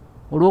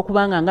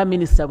olw'okubanga nga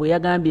minisita bwe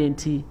yagambye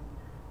nti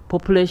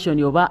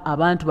population oba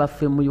abantu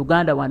baffe mu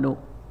Uganda wano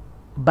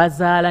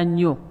bazaala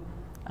nnyo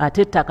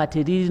ate ettaka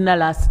teririna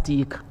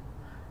lasitiika,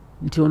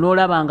 nti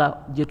onoolabanga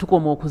gye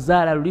tukoma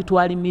okuzaala luli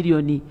twali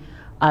miliyoni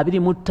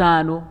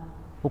 25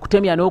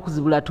 okutemya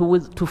n'okuzibula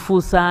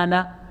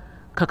tufuusaana,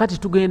 kakati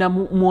tugenda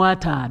mu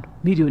 5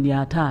 miliyoni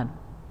 5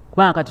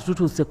 kubanga kati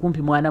tutuuse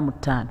kumpi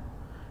 45,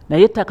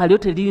 naye ettaka lyo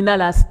teririna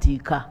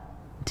lasitiika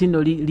nti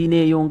nno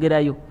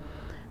lineeyongerayo.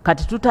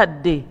 Kati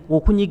tutadde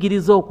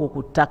okunyigiriza okwo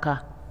ku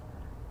ttaka.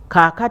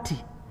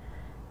 Kaakati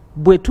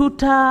bwe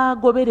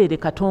tutagoberere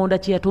Katonda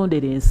kye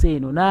yatondera ensi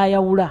eno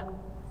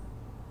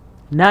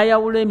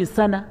n'ayawula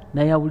emisana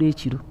n'ayawula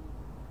ekiro,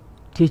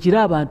 kyekiro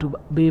abantu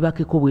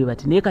beebakeko bwe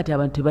bati, naye kati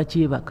abantu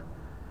tebakyebaka.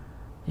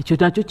 Ekyo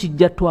nakyo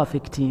kijja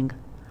twafekitinga.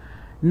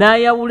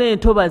 N'ayawula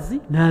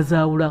entobazi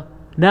n'azaawula,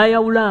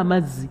 n'ayawula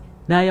amazzi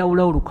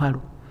n'ayawula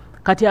olukalu.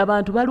 Kati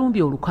abantu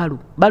balumbye olukalu,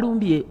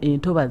 balumbye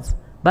entobazi,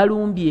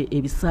 balumbye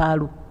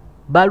ebisaalu,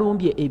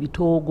 balumbye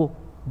ebitoogo,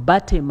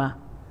 batema.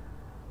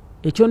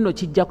 Ekyo nno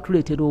kijja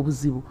kutuleetera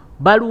obuzibu.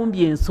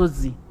 Balumbye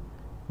ensozi,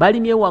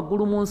 balimye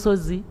waggulu mu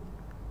nsozi,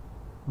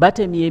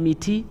 batemye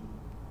emiti,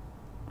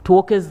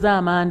 twokezza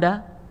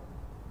amanda,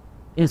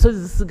 ensozi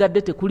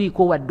zisigadde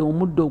tekuliiko wadde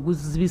omuddo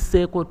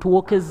oguzibiseeko,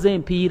 twokezza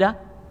empiira,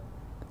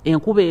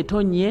 enkuba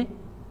etonnye,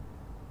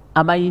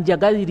 amayinja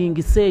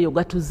galiringiseeyo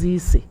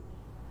gatuziise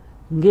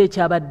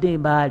ng'ekyabadde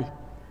Mbaale.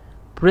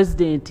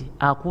 Pulezidenti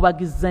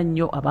akubagizza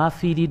nnyo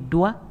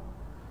abaafiiriddwa,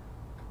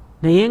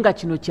 naye nga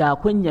kino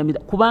kyakwennyamira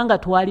kubanga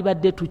twali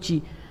badde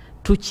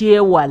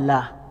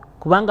tukyewala,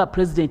 kubanga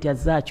pulezidenti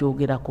azze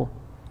akyogerako.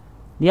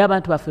 Naye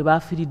abantu baffe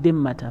baafiiridde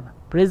mu mataba.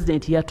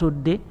 Pulezidenti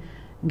yatodde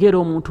ng'era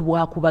omuntu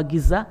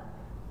bw'akubagiza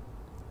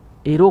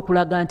era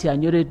okulaga nti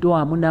anyoleddwa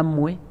wamu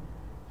nammwe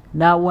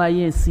n'awaayo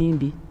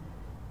ensimbi,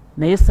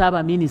 naye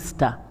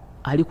Ssaabaminisita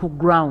ali ku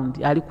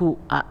ground, ali ku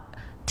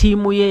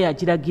ttiimu ye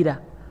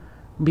yagiragira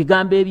mu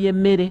bigambo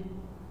eby'emmere.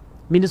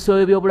 Minisitule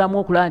w'ebyobulamu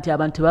okulaba nti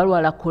abantu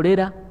tebalwala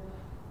kolera,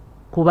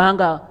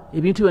 kubanga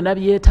ebintu byonna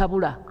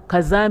byetabula,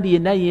 kazambi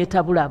yenna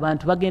yeetabula,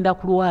 abantu bagenda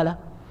kulwala.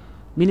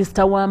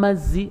 Minisita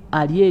w'amazzi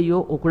ali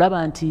eyo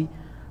okulaba nti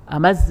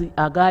amazzi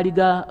agaali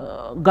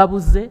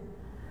gabuze.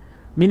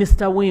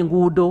 Minisita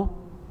w'enguudo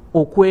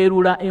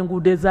okwerula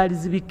enguudo ezaali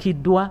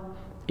zibikkiddwa,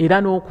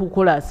 era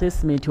n'okukola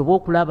assessment oba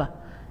okulaba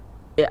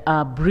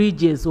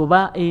bridges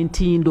oba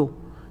entindo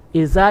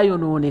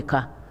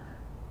ezaayonooneka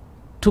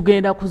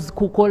tugenda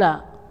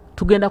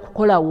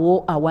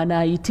kukolawo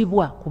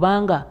awanaayitibwa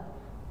kubanga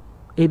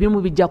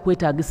ebimu bijja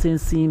kwetaagisa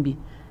ensimbi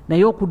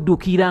naye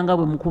okuddukira nga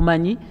bwe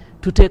mukumanyi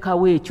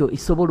tuteekawo ekyo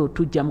isobola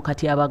otujja mu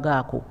katyabaga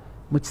ako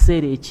mu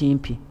kiseera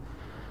ekimpi.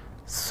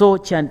 So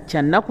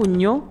kyannaku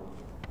nnyo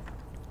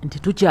nti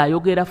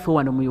tukyayogera ffe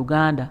wano mu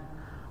Uganda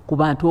ku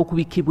bantu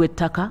okubikibwa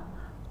ettaka,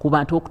 ku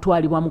bantu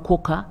okutwalibwa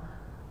mukoka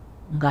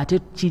ng'ate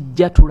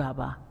kijja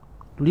tulaba.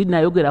 Tuli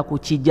nayogera ku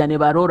kijja ne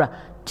barora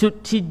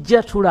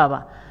kijja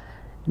tulaba.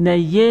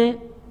 Naye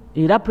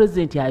era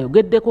pulezidenti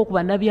ayogeddeko ku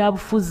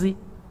bannabyabufuzi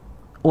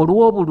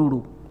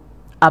olw'obululu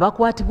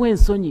abakwatibwa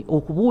ensonyi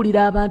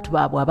okubuulira abantu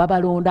baabwe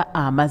ababalonda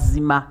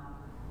amazima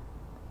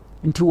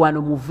nti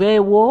wano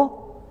muveewo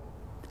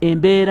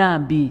embeera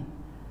mbi.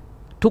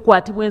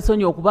 Tukwatibwa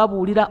ensonyi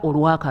okubabuulira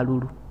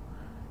olw'akalulu.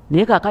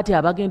 Naye kakati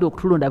abagenda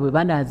okutulonda bwe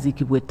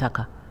banaaziikibwa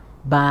ettaka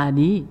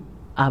baani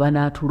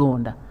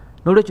abanaatulonda?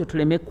 N'olwekyo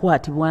tuleme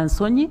kukwatibwa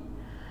nsonyi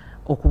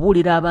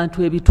okubuulira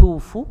abantu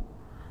ebituufu,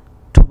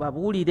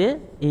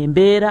 tubabuulire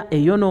embeera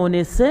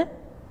eyonoonese.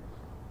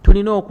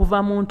 Tulina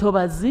okuva mu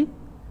ntobazi,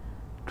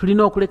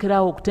 tulina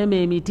okulekerawo okutema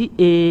emiti,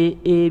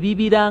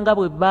 ebibira nga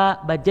bwe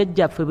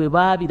bajjajjaffe bwe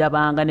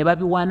baabirabanga ne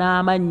babiwa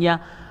n'amannya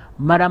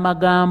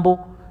maramagambo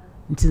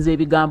nti nze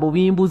ebigambo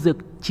bimbuze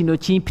kino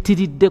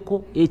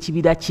kimpitiriddeko,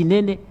 ekibira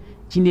kinene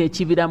kino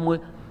ekibira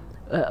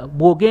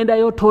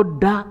bw'ogendayo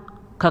todda.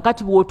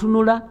 Kakati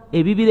bw'otunula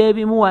ebibira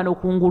ebimu wano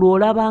kungulu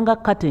olabanga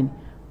kateni,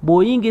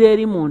 bw'oyingira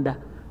eri munda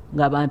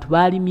ng'abantu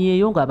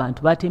baalimyeyo,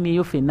 ng'abantu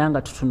batemyeyo, ffenna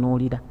nga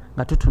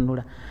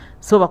tutunula.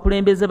 So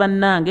bakulembeze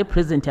bannange,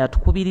 pulezidenti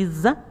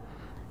atukubirizza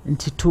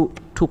nti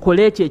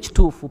tukole ekyo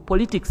ekituufu.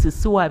 Politics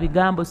si wa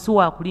bigambo, si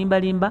wa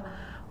kulimbalimba,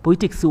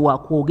 politics wa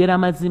kwogera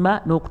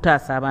mazima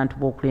n'okutaasa abantu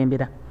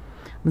b'okulembera.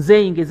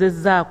 Nze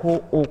ngezezzaako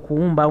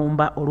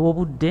okuwumbawumba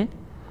olw'obudde,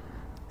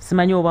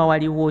 simanyi oba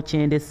waliwo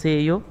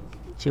kyendeseeyo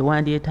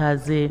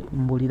kyewandyetaaze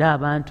mbulire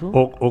abantu.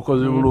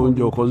 Okoze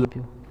bulungi, okoze.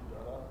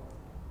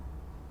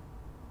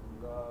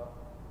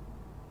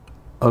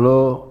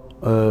 Alo,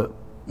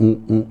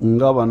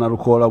 nga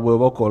banalukoola bwe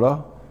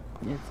bakola,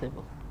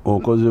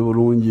 okoze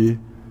bulungi.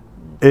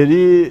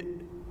 Eri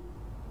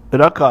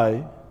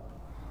Rakai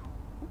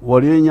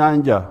wali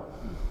ennyanja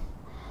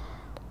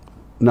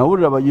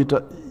nawulira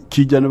bagiyita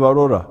kijja ne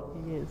barora.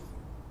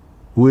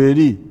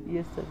 Weeri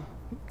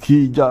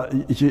kijja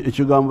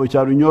ekigambo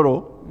kya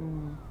Lunyoro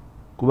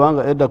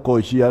kubanga edda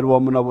Kooki yali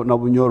wamu na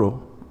Bunyoro.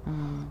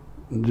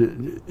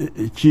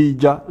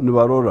 Kijja ne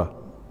barora.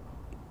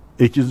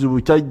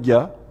 Ekizibu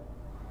kyajja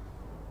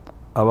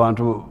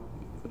abantu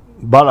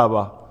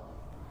balaba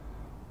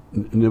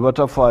ne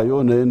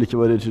batafaayo naye ne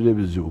kibaleetera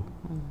ebizibu.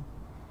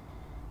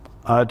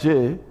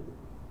 Ate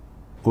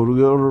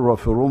olugero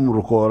lwaffe olw'omu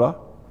Lukoola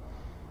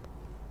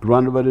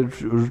lwandibadde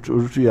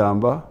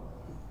lutuyamba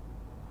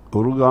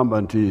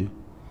olugamba nti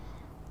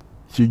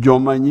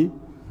kijjomanyi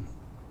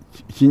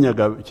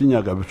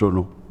kinyaga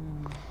bitono.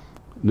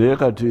 Naye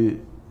kati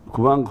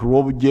kubanga ku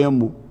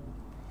lw'obujeemu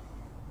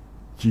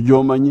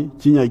kijjomanyi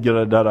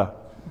kinyagira ddala.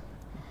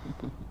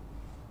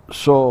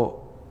 So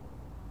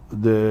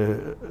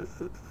the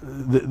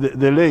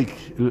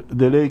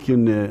lake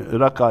in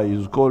Rakai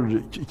is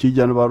called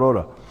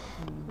Chijanvarora.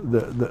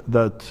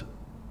 That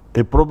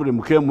a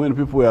problem came when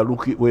people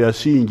were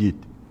seeing it,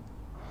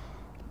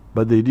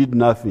 but they did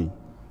nothing.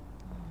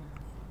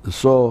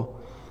 So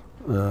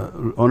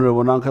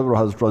Honorable Nankabro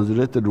has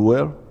translated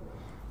well.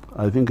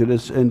 I think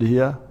let's end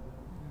here.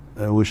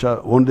 We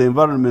shall, on the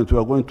environment, we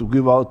are going to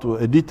give out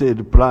a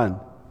detailed plan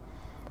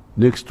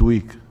next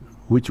week,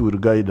 which will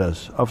guide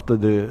us after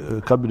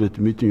the cabinet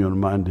meeting on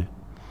Monday.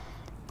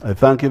 I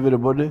thank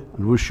everybody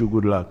and wish you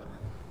good luck.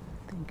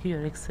 Thank you,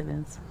 Your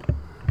Excellency.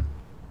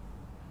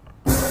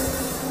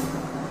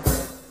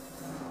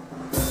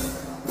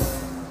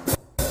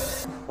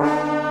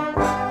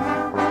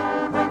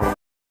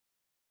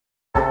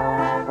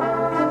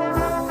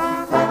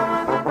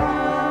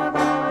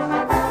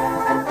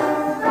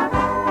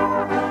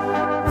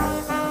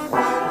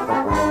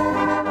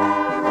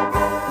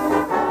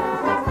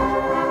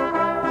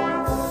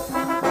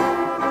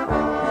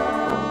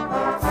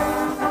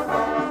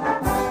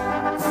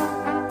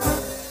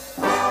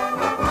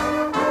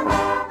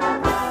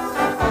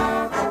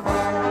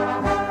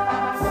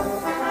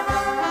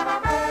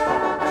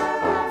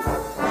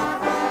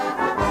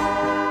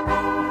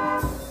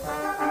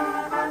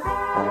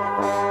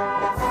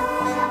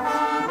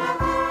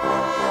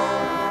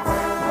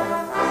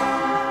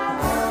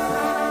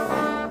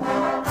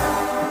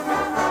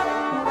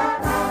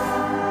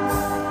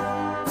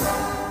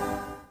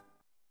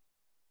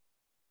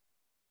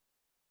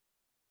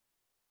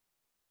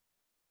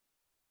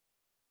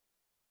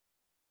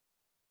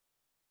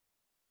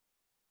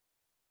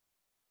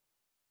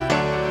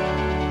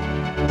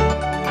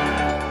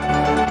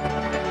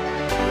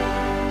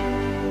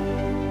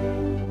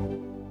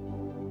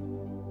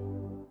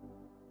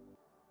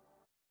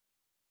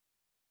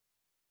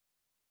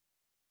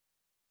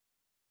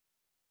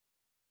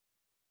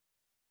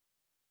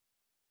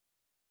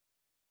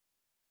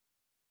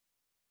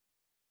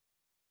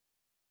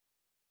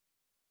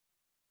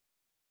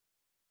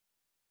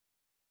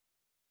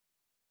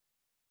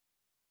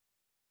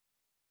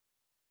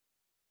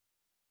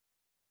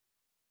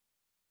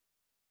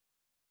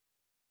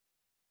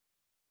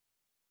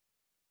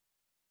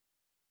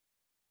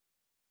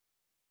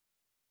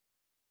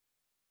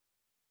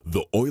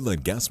 The Oil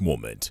and Gas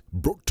Moment,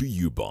 brought to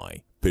you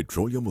by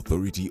Petroleum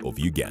Authority of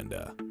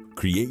Uganda,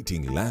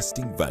 creating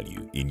lasting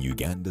value in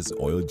Uganda's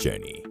oil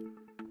journey.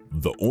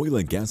 The oil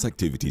and gas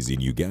activities in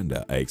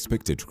Uganda are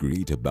expected to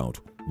create about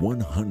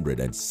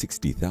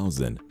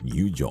 160,000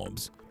 new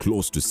jobs.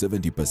 Close to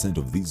 70%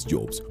 of these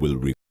jobs will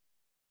require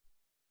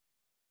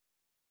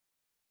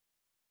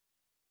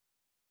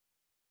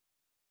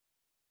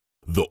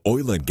The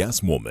Oil and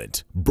Gas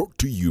Moment, brought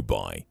to you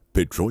by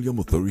Petroleum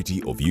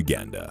Authority of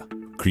Uganda,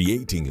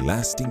 creating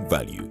lasting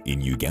value in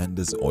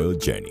Uganda's oil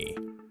journey.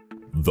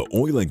 The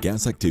oil and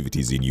gas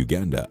activities in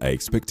Uganda are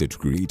expected to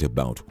create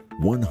about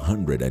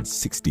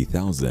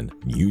 160,000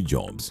 new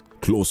jobs.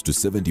 Close to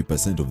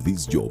 70% of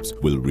these jobs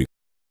will require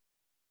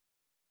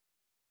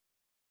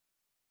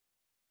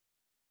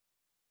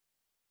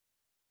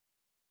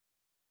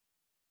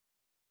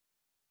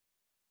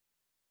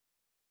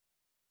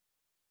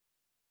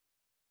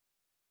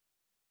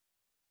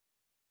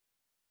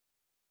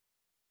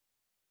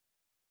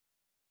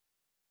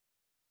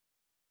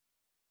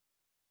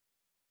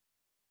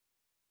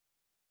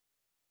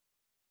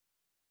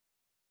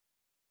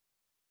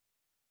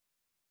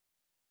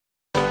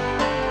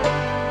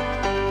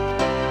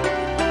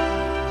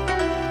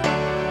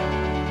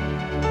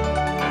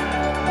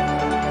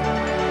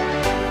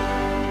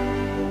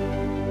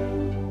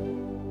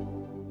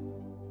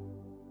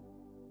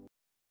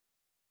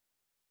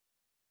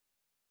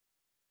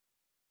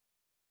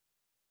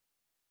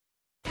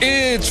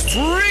It's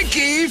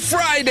Freaky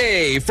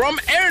Friday from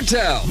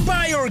Airtel.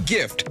 Buy or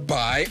gift,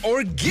 buy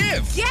or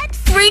give. Get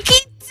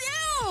freaky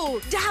too!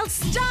 Dial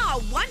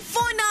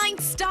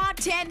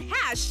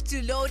 *149*10#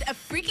 to load a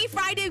Freaky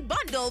Friday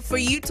bundle for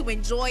you to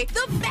enjoy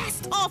the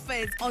best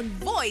offers on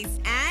voice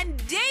and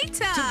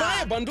data. To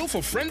buy a bundle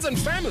for friends and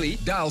family,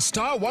 dial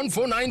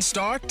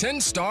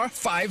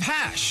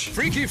 *149*10*5#.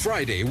 Freaky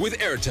Friday with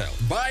Airtel.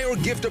 Buy or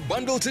gift a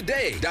bundle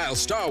today. Dial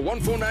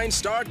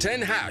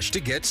 *149*10# to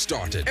get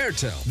started.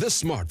 Airtel, the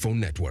smartphone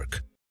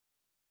network.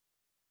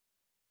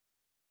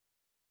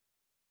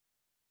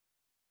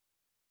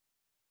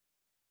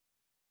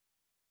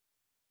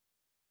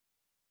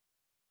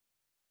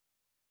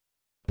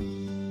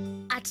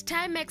 At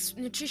Timex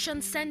Nutrition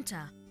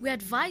Center, we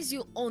advise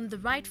you on the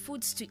right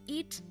foods to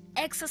eat,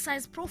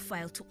 exercise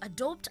profile to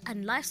adopt,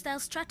 and lifestyle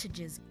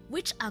strategies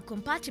which are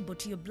compatible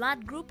to your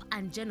blood group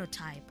and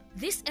genotype.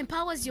 This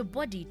empowers your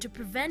body to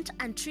prevent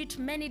and treat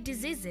many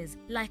diseases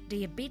like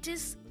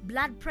diabetes,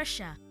 blood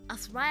pressure,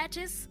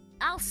 arthritis,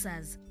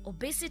 ulcers,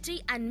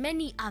 obesity, and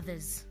many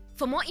others.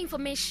 For more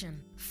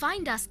information,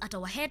 find us at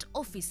our head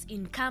office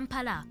in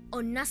Kampala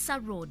on Nassa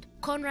Road,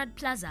 Conrad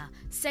Plaza,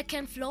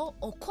 2nd floor,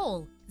 or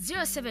call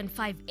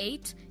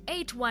 0758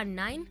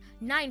 819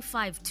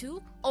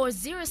 952 or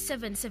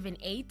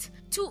 0778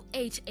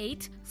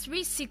 288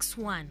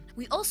 361.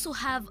 We also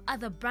have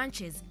other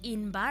branches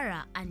in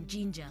Bara and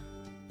Jinja.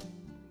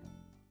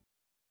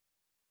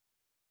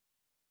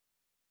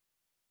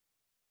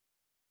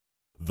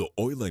 The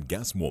Oil and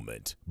Gas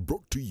Moment,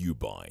 brought to you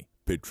by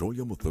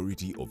Petroleum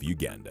Authority of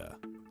Uganda,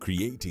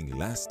 creating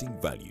lasting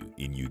value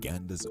in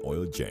Uganda's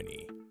oil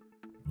journey.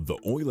 The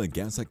oil and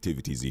gas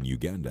activities in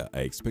Uganda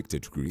are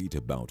expected to create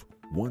about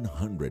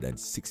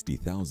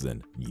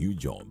 160,000 new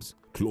jobs.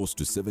 Close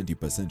to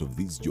 70% of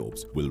these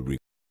jobs will require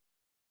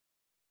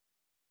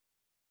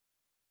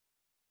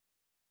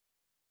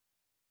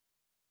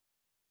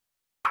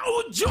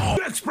Joe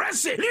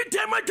Express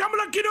litema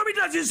tambula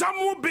kilometers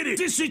izamubiri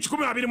tiswitch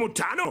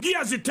 15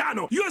 gears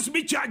 5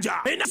 USB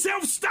charger and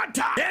self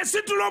starter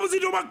esitulo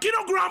obuzito bwa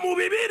kilogramu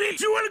 2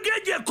 fuel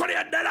gauge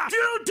ekola ddala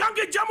fuel tank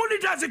jamu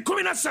liters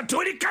 13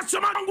 oli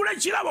customer angula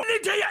kirabo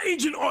liter ya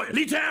engine oil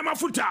liter ya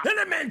mafuta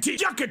element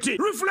jacket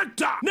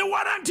reflector ne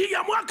warranty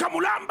ya mwaka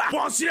mulamba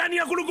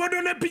bosirania ku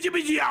lugodo ne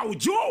pikipiki yawu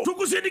Joe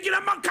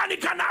tukusindikira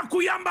makanika na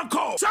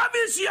kuyambako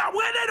service ya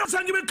bwerero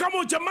sangibe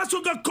kamo cha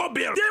masoga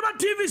Kobel Deba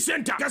TV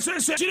Center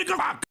kasese chirika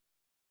park.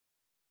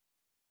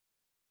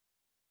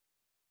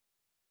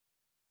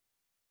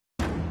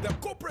 The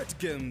Corporate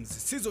Games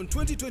Season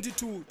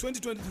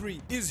 2022-2023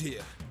 is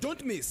here.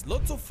 Don't miss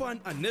lots of fun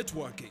and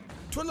networking.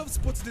 12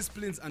 sports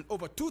disciplines and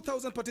over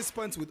 2,000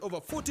 participants with over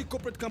 40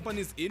 corporate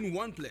companies in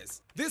one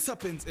place. This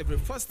happens every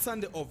first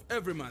Sunday of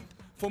every month.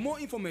 For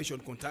more information,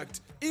 contact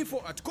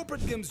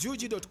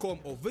info@corporategamesug.com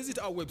or visit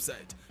our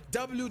website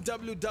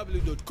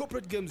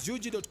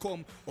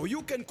www.corporategamesug.com, or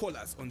you can call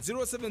us on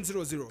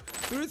 0700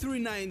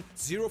 339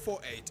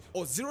 048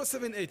 or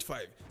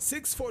 0785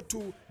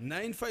 642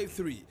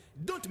 953.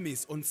 Don't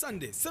miss on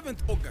Sunday,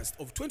 7th August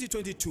of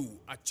 2022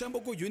 at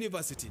Chambogo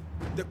University.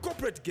 The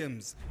Corporate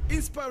Games,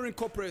 inspiring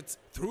corporates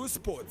through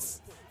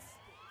sports.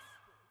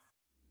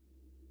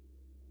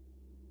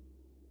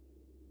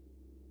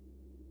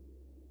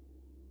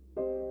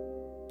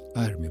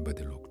 I remember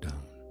the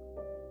lockdown,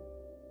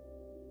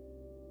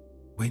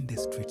 when the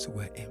streets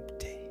were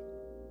empty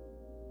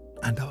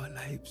and our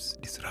lives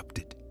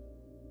disrupted,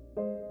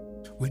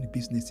 when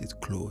businesses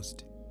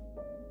closed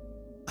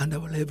and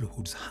our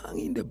livelihoods hung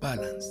in the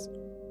balance.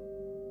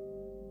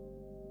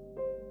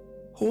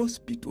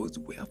 Hospitals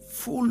were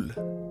full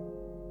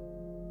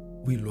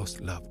We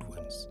lost loved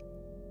ones,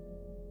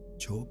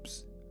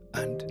 jobs,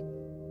 and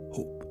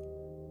hope.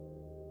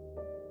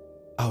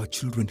 Our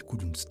children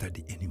couldn't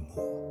study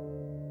anymore.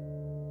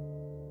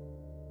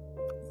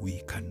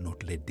 We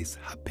cannot let this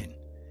happen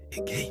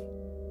again.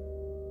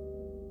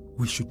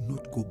 We should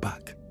not go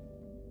back.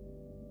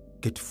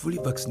 Get fully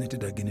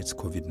vaccinated against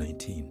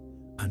COVID-19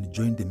 and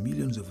join the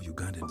millions of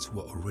Ugandans who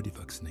are already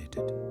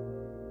vaccinated.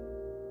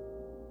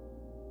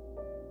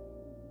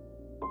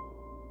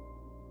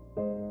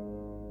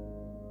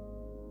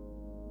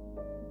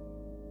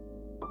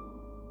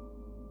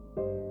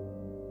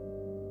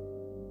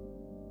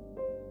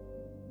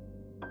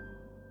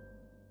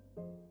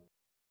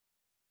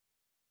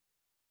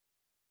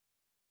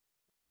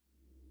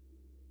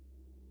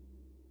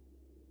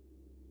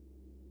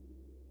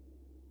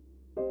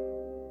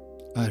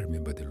 I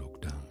remember the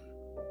lockdown,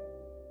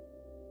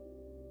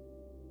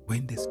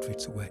 when the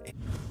streets were empty.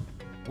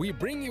 We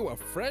bring you a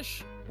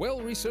fresh,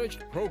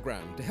 well-researched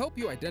program to help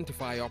you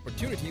identify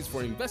opportunities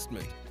for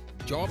investment,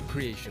 job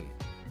creation,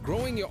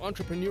 growing your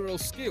entrepreneurial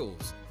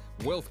skills,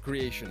 wealth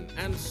creation,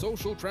 and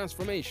social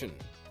transformation.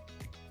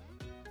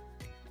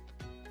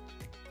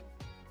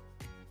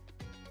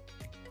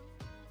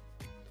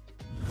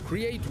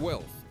 Create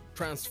wealth,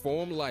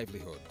 transform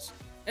livelihoods.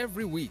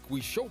 Every week,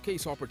 we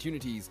showcase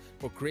opportunities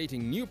for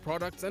creating new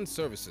products and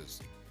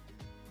services.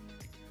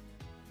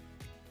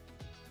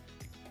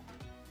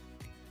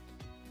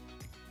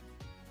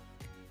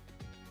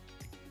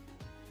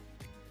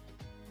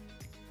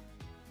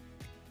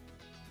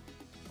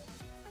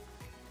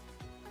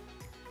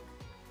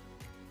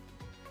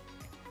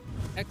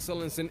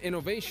 Excellence in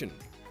innovation,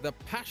 the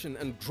passion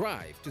and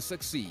drive to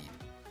succeed,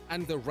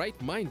 and the right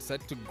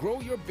mindset to grow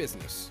your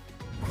business.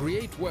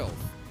 Create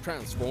wealth,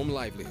 transform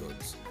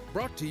livelihoods.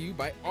 Brought to you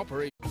by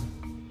Operation.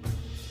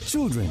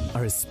 Children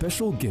are a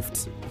special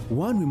gift,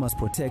 one we must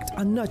protect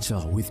and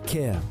nurture with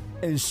care.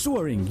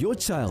 Ensuring your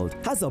child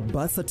has a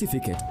birth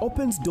certificate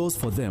opens doors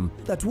for them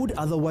that would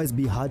otherwise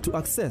be hard to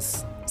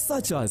access,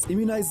 such as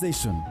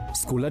immunization,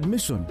 school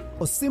admission,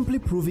 or simply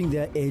proving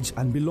their age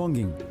and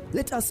belonging.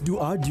 Let us do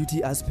our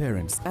duty as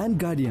parents and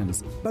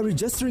guardians by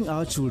registering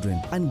our children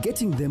and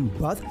getting them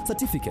birth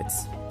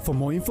certificates. For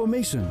more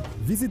information,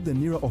 visit the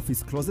NERA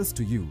office closest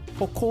to you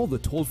or call the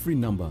toll-free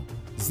number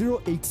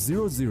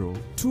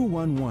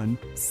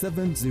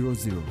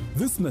 0800-211-700.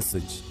 This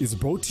message is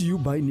brought to you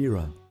by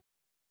NERA.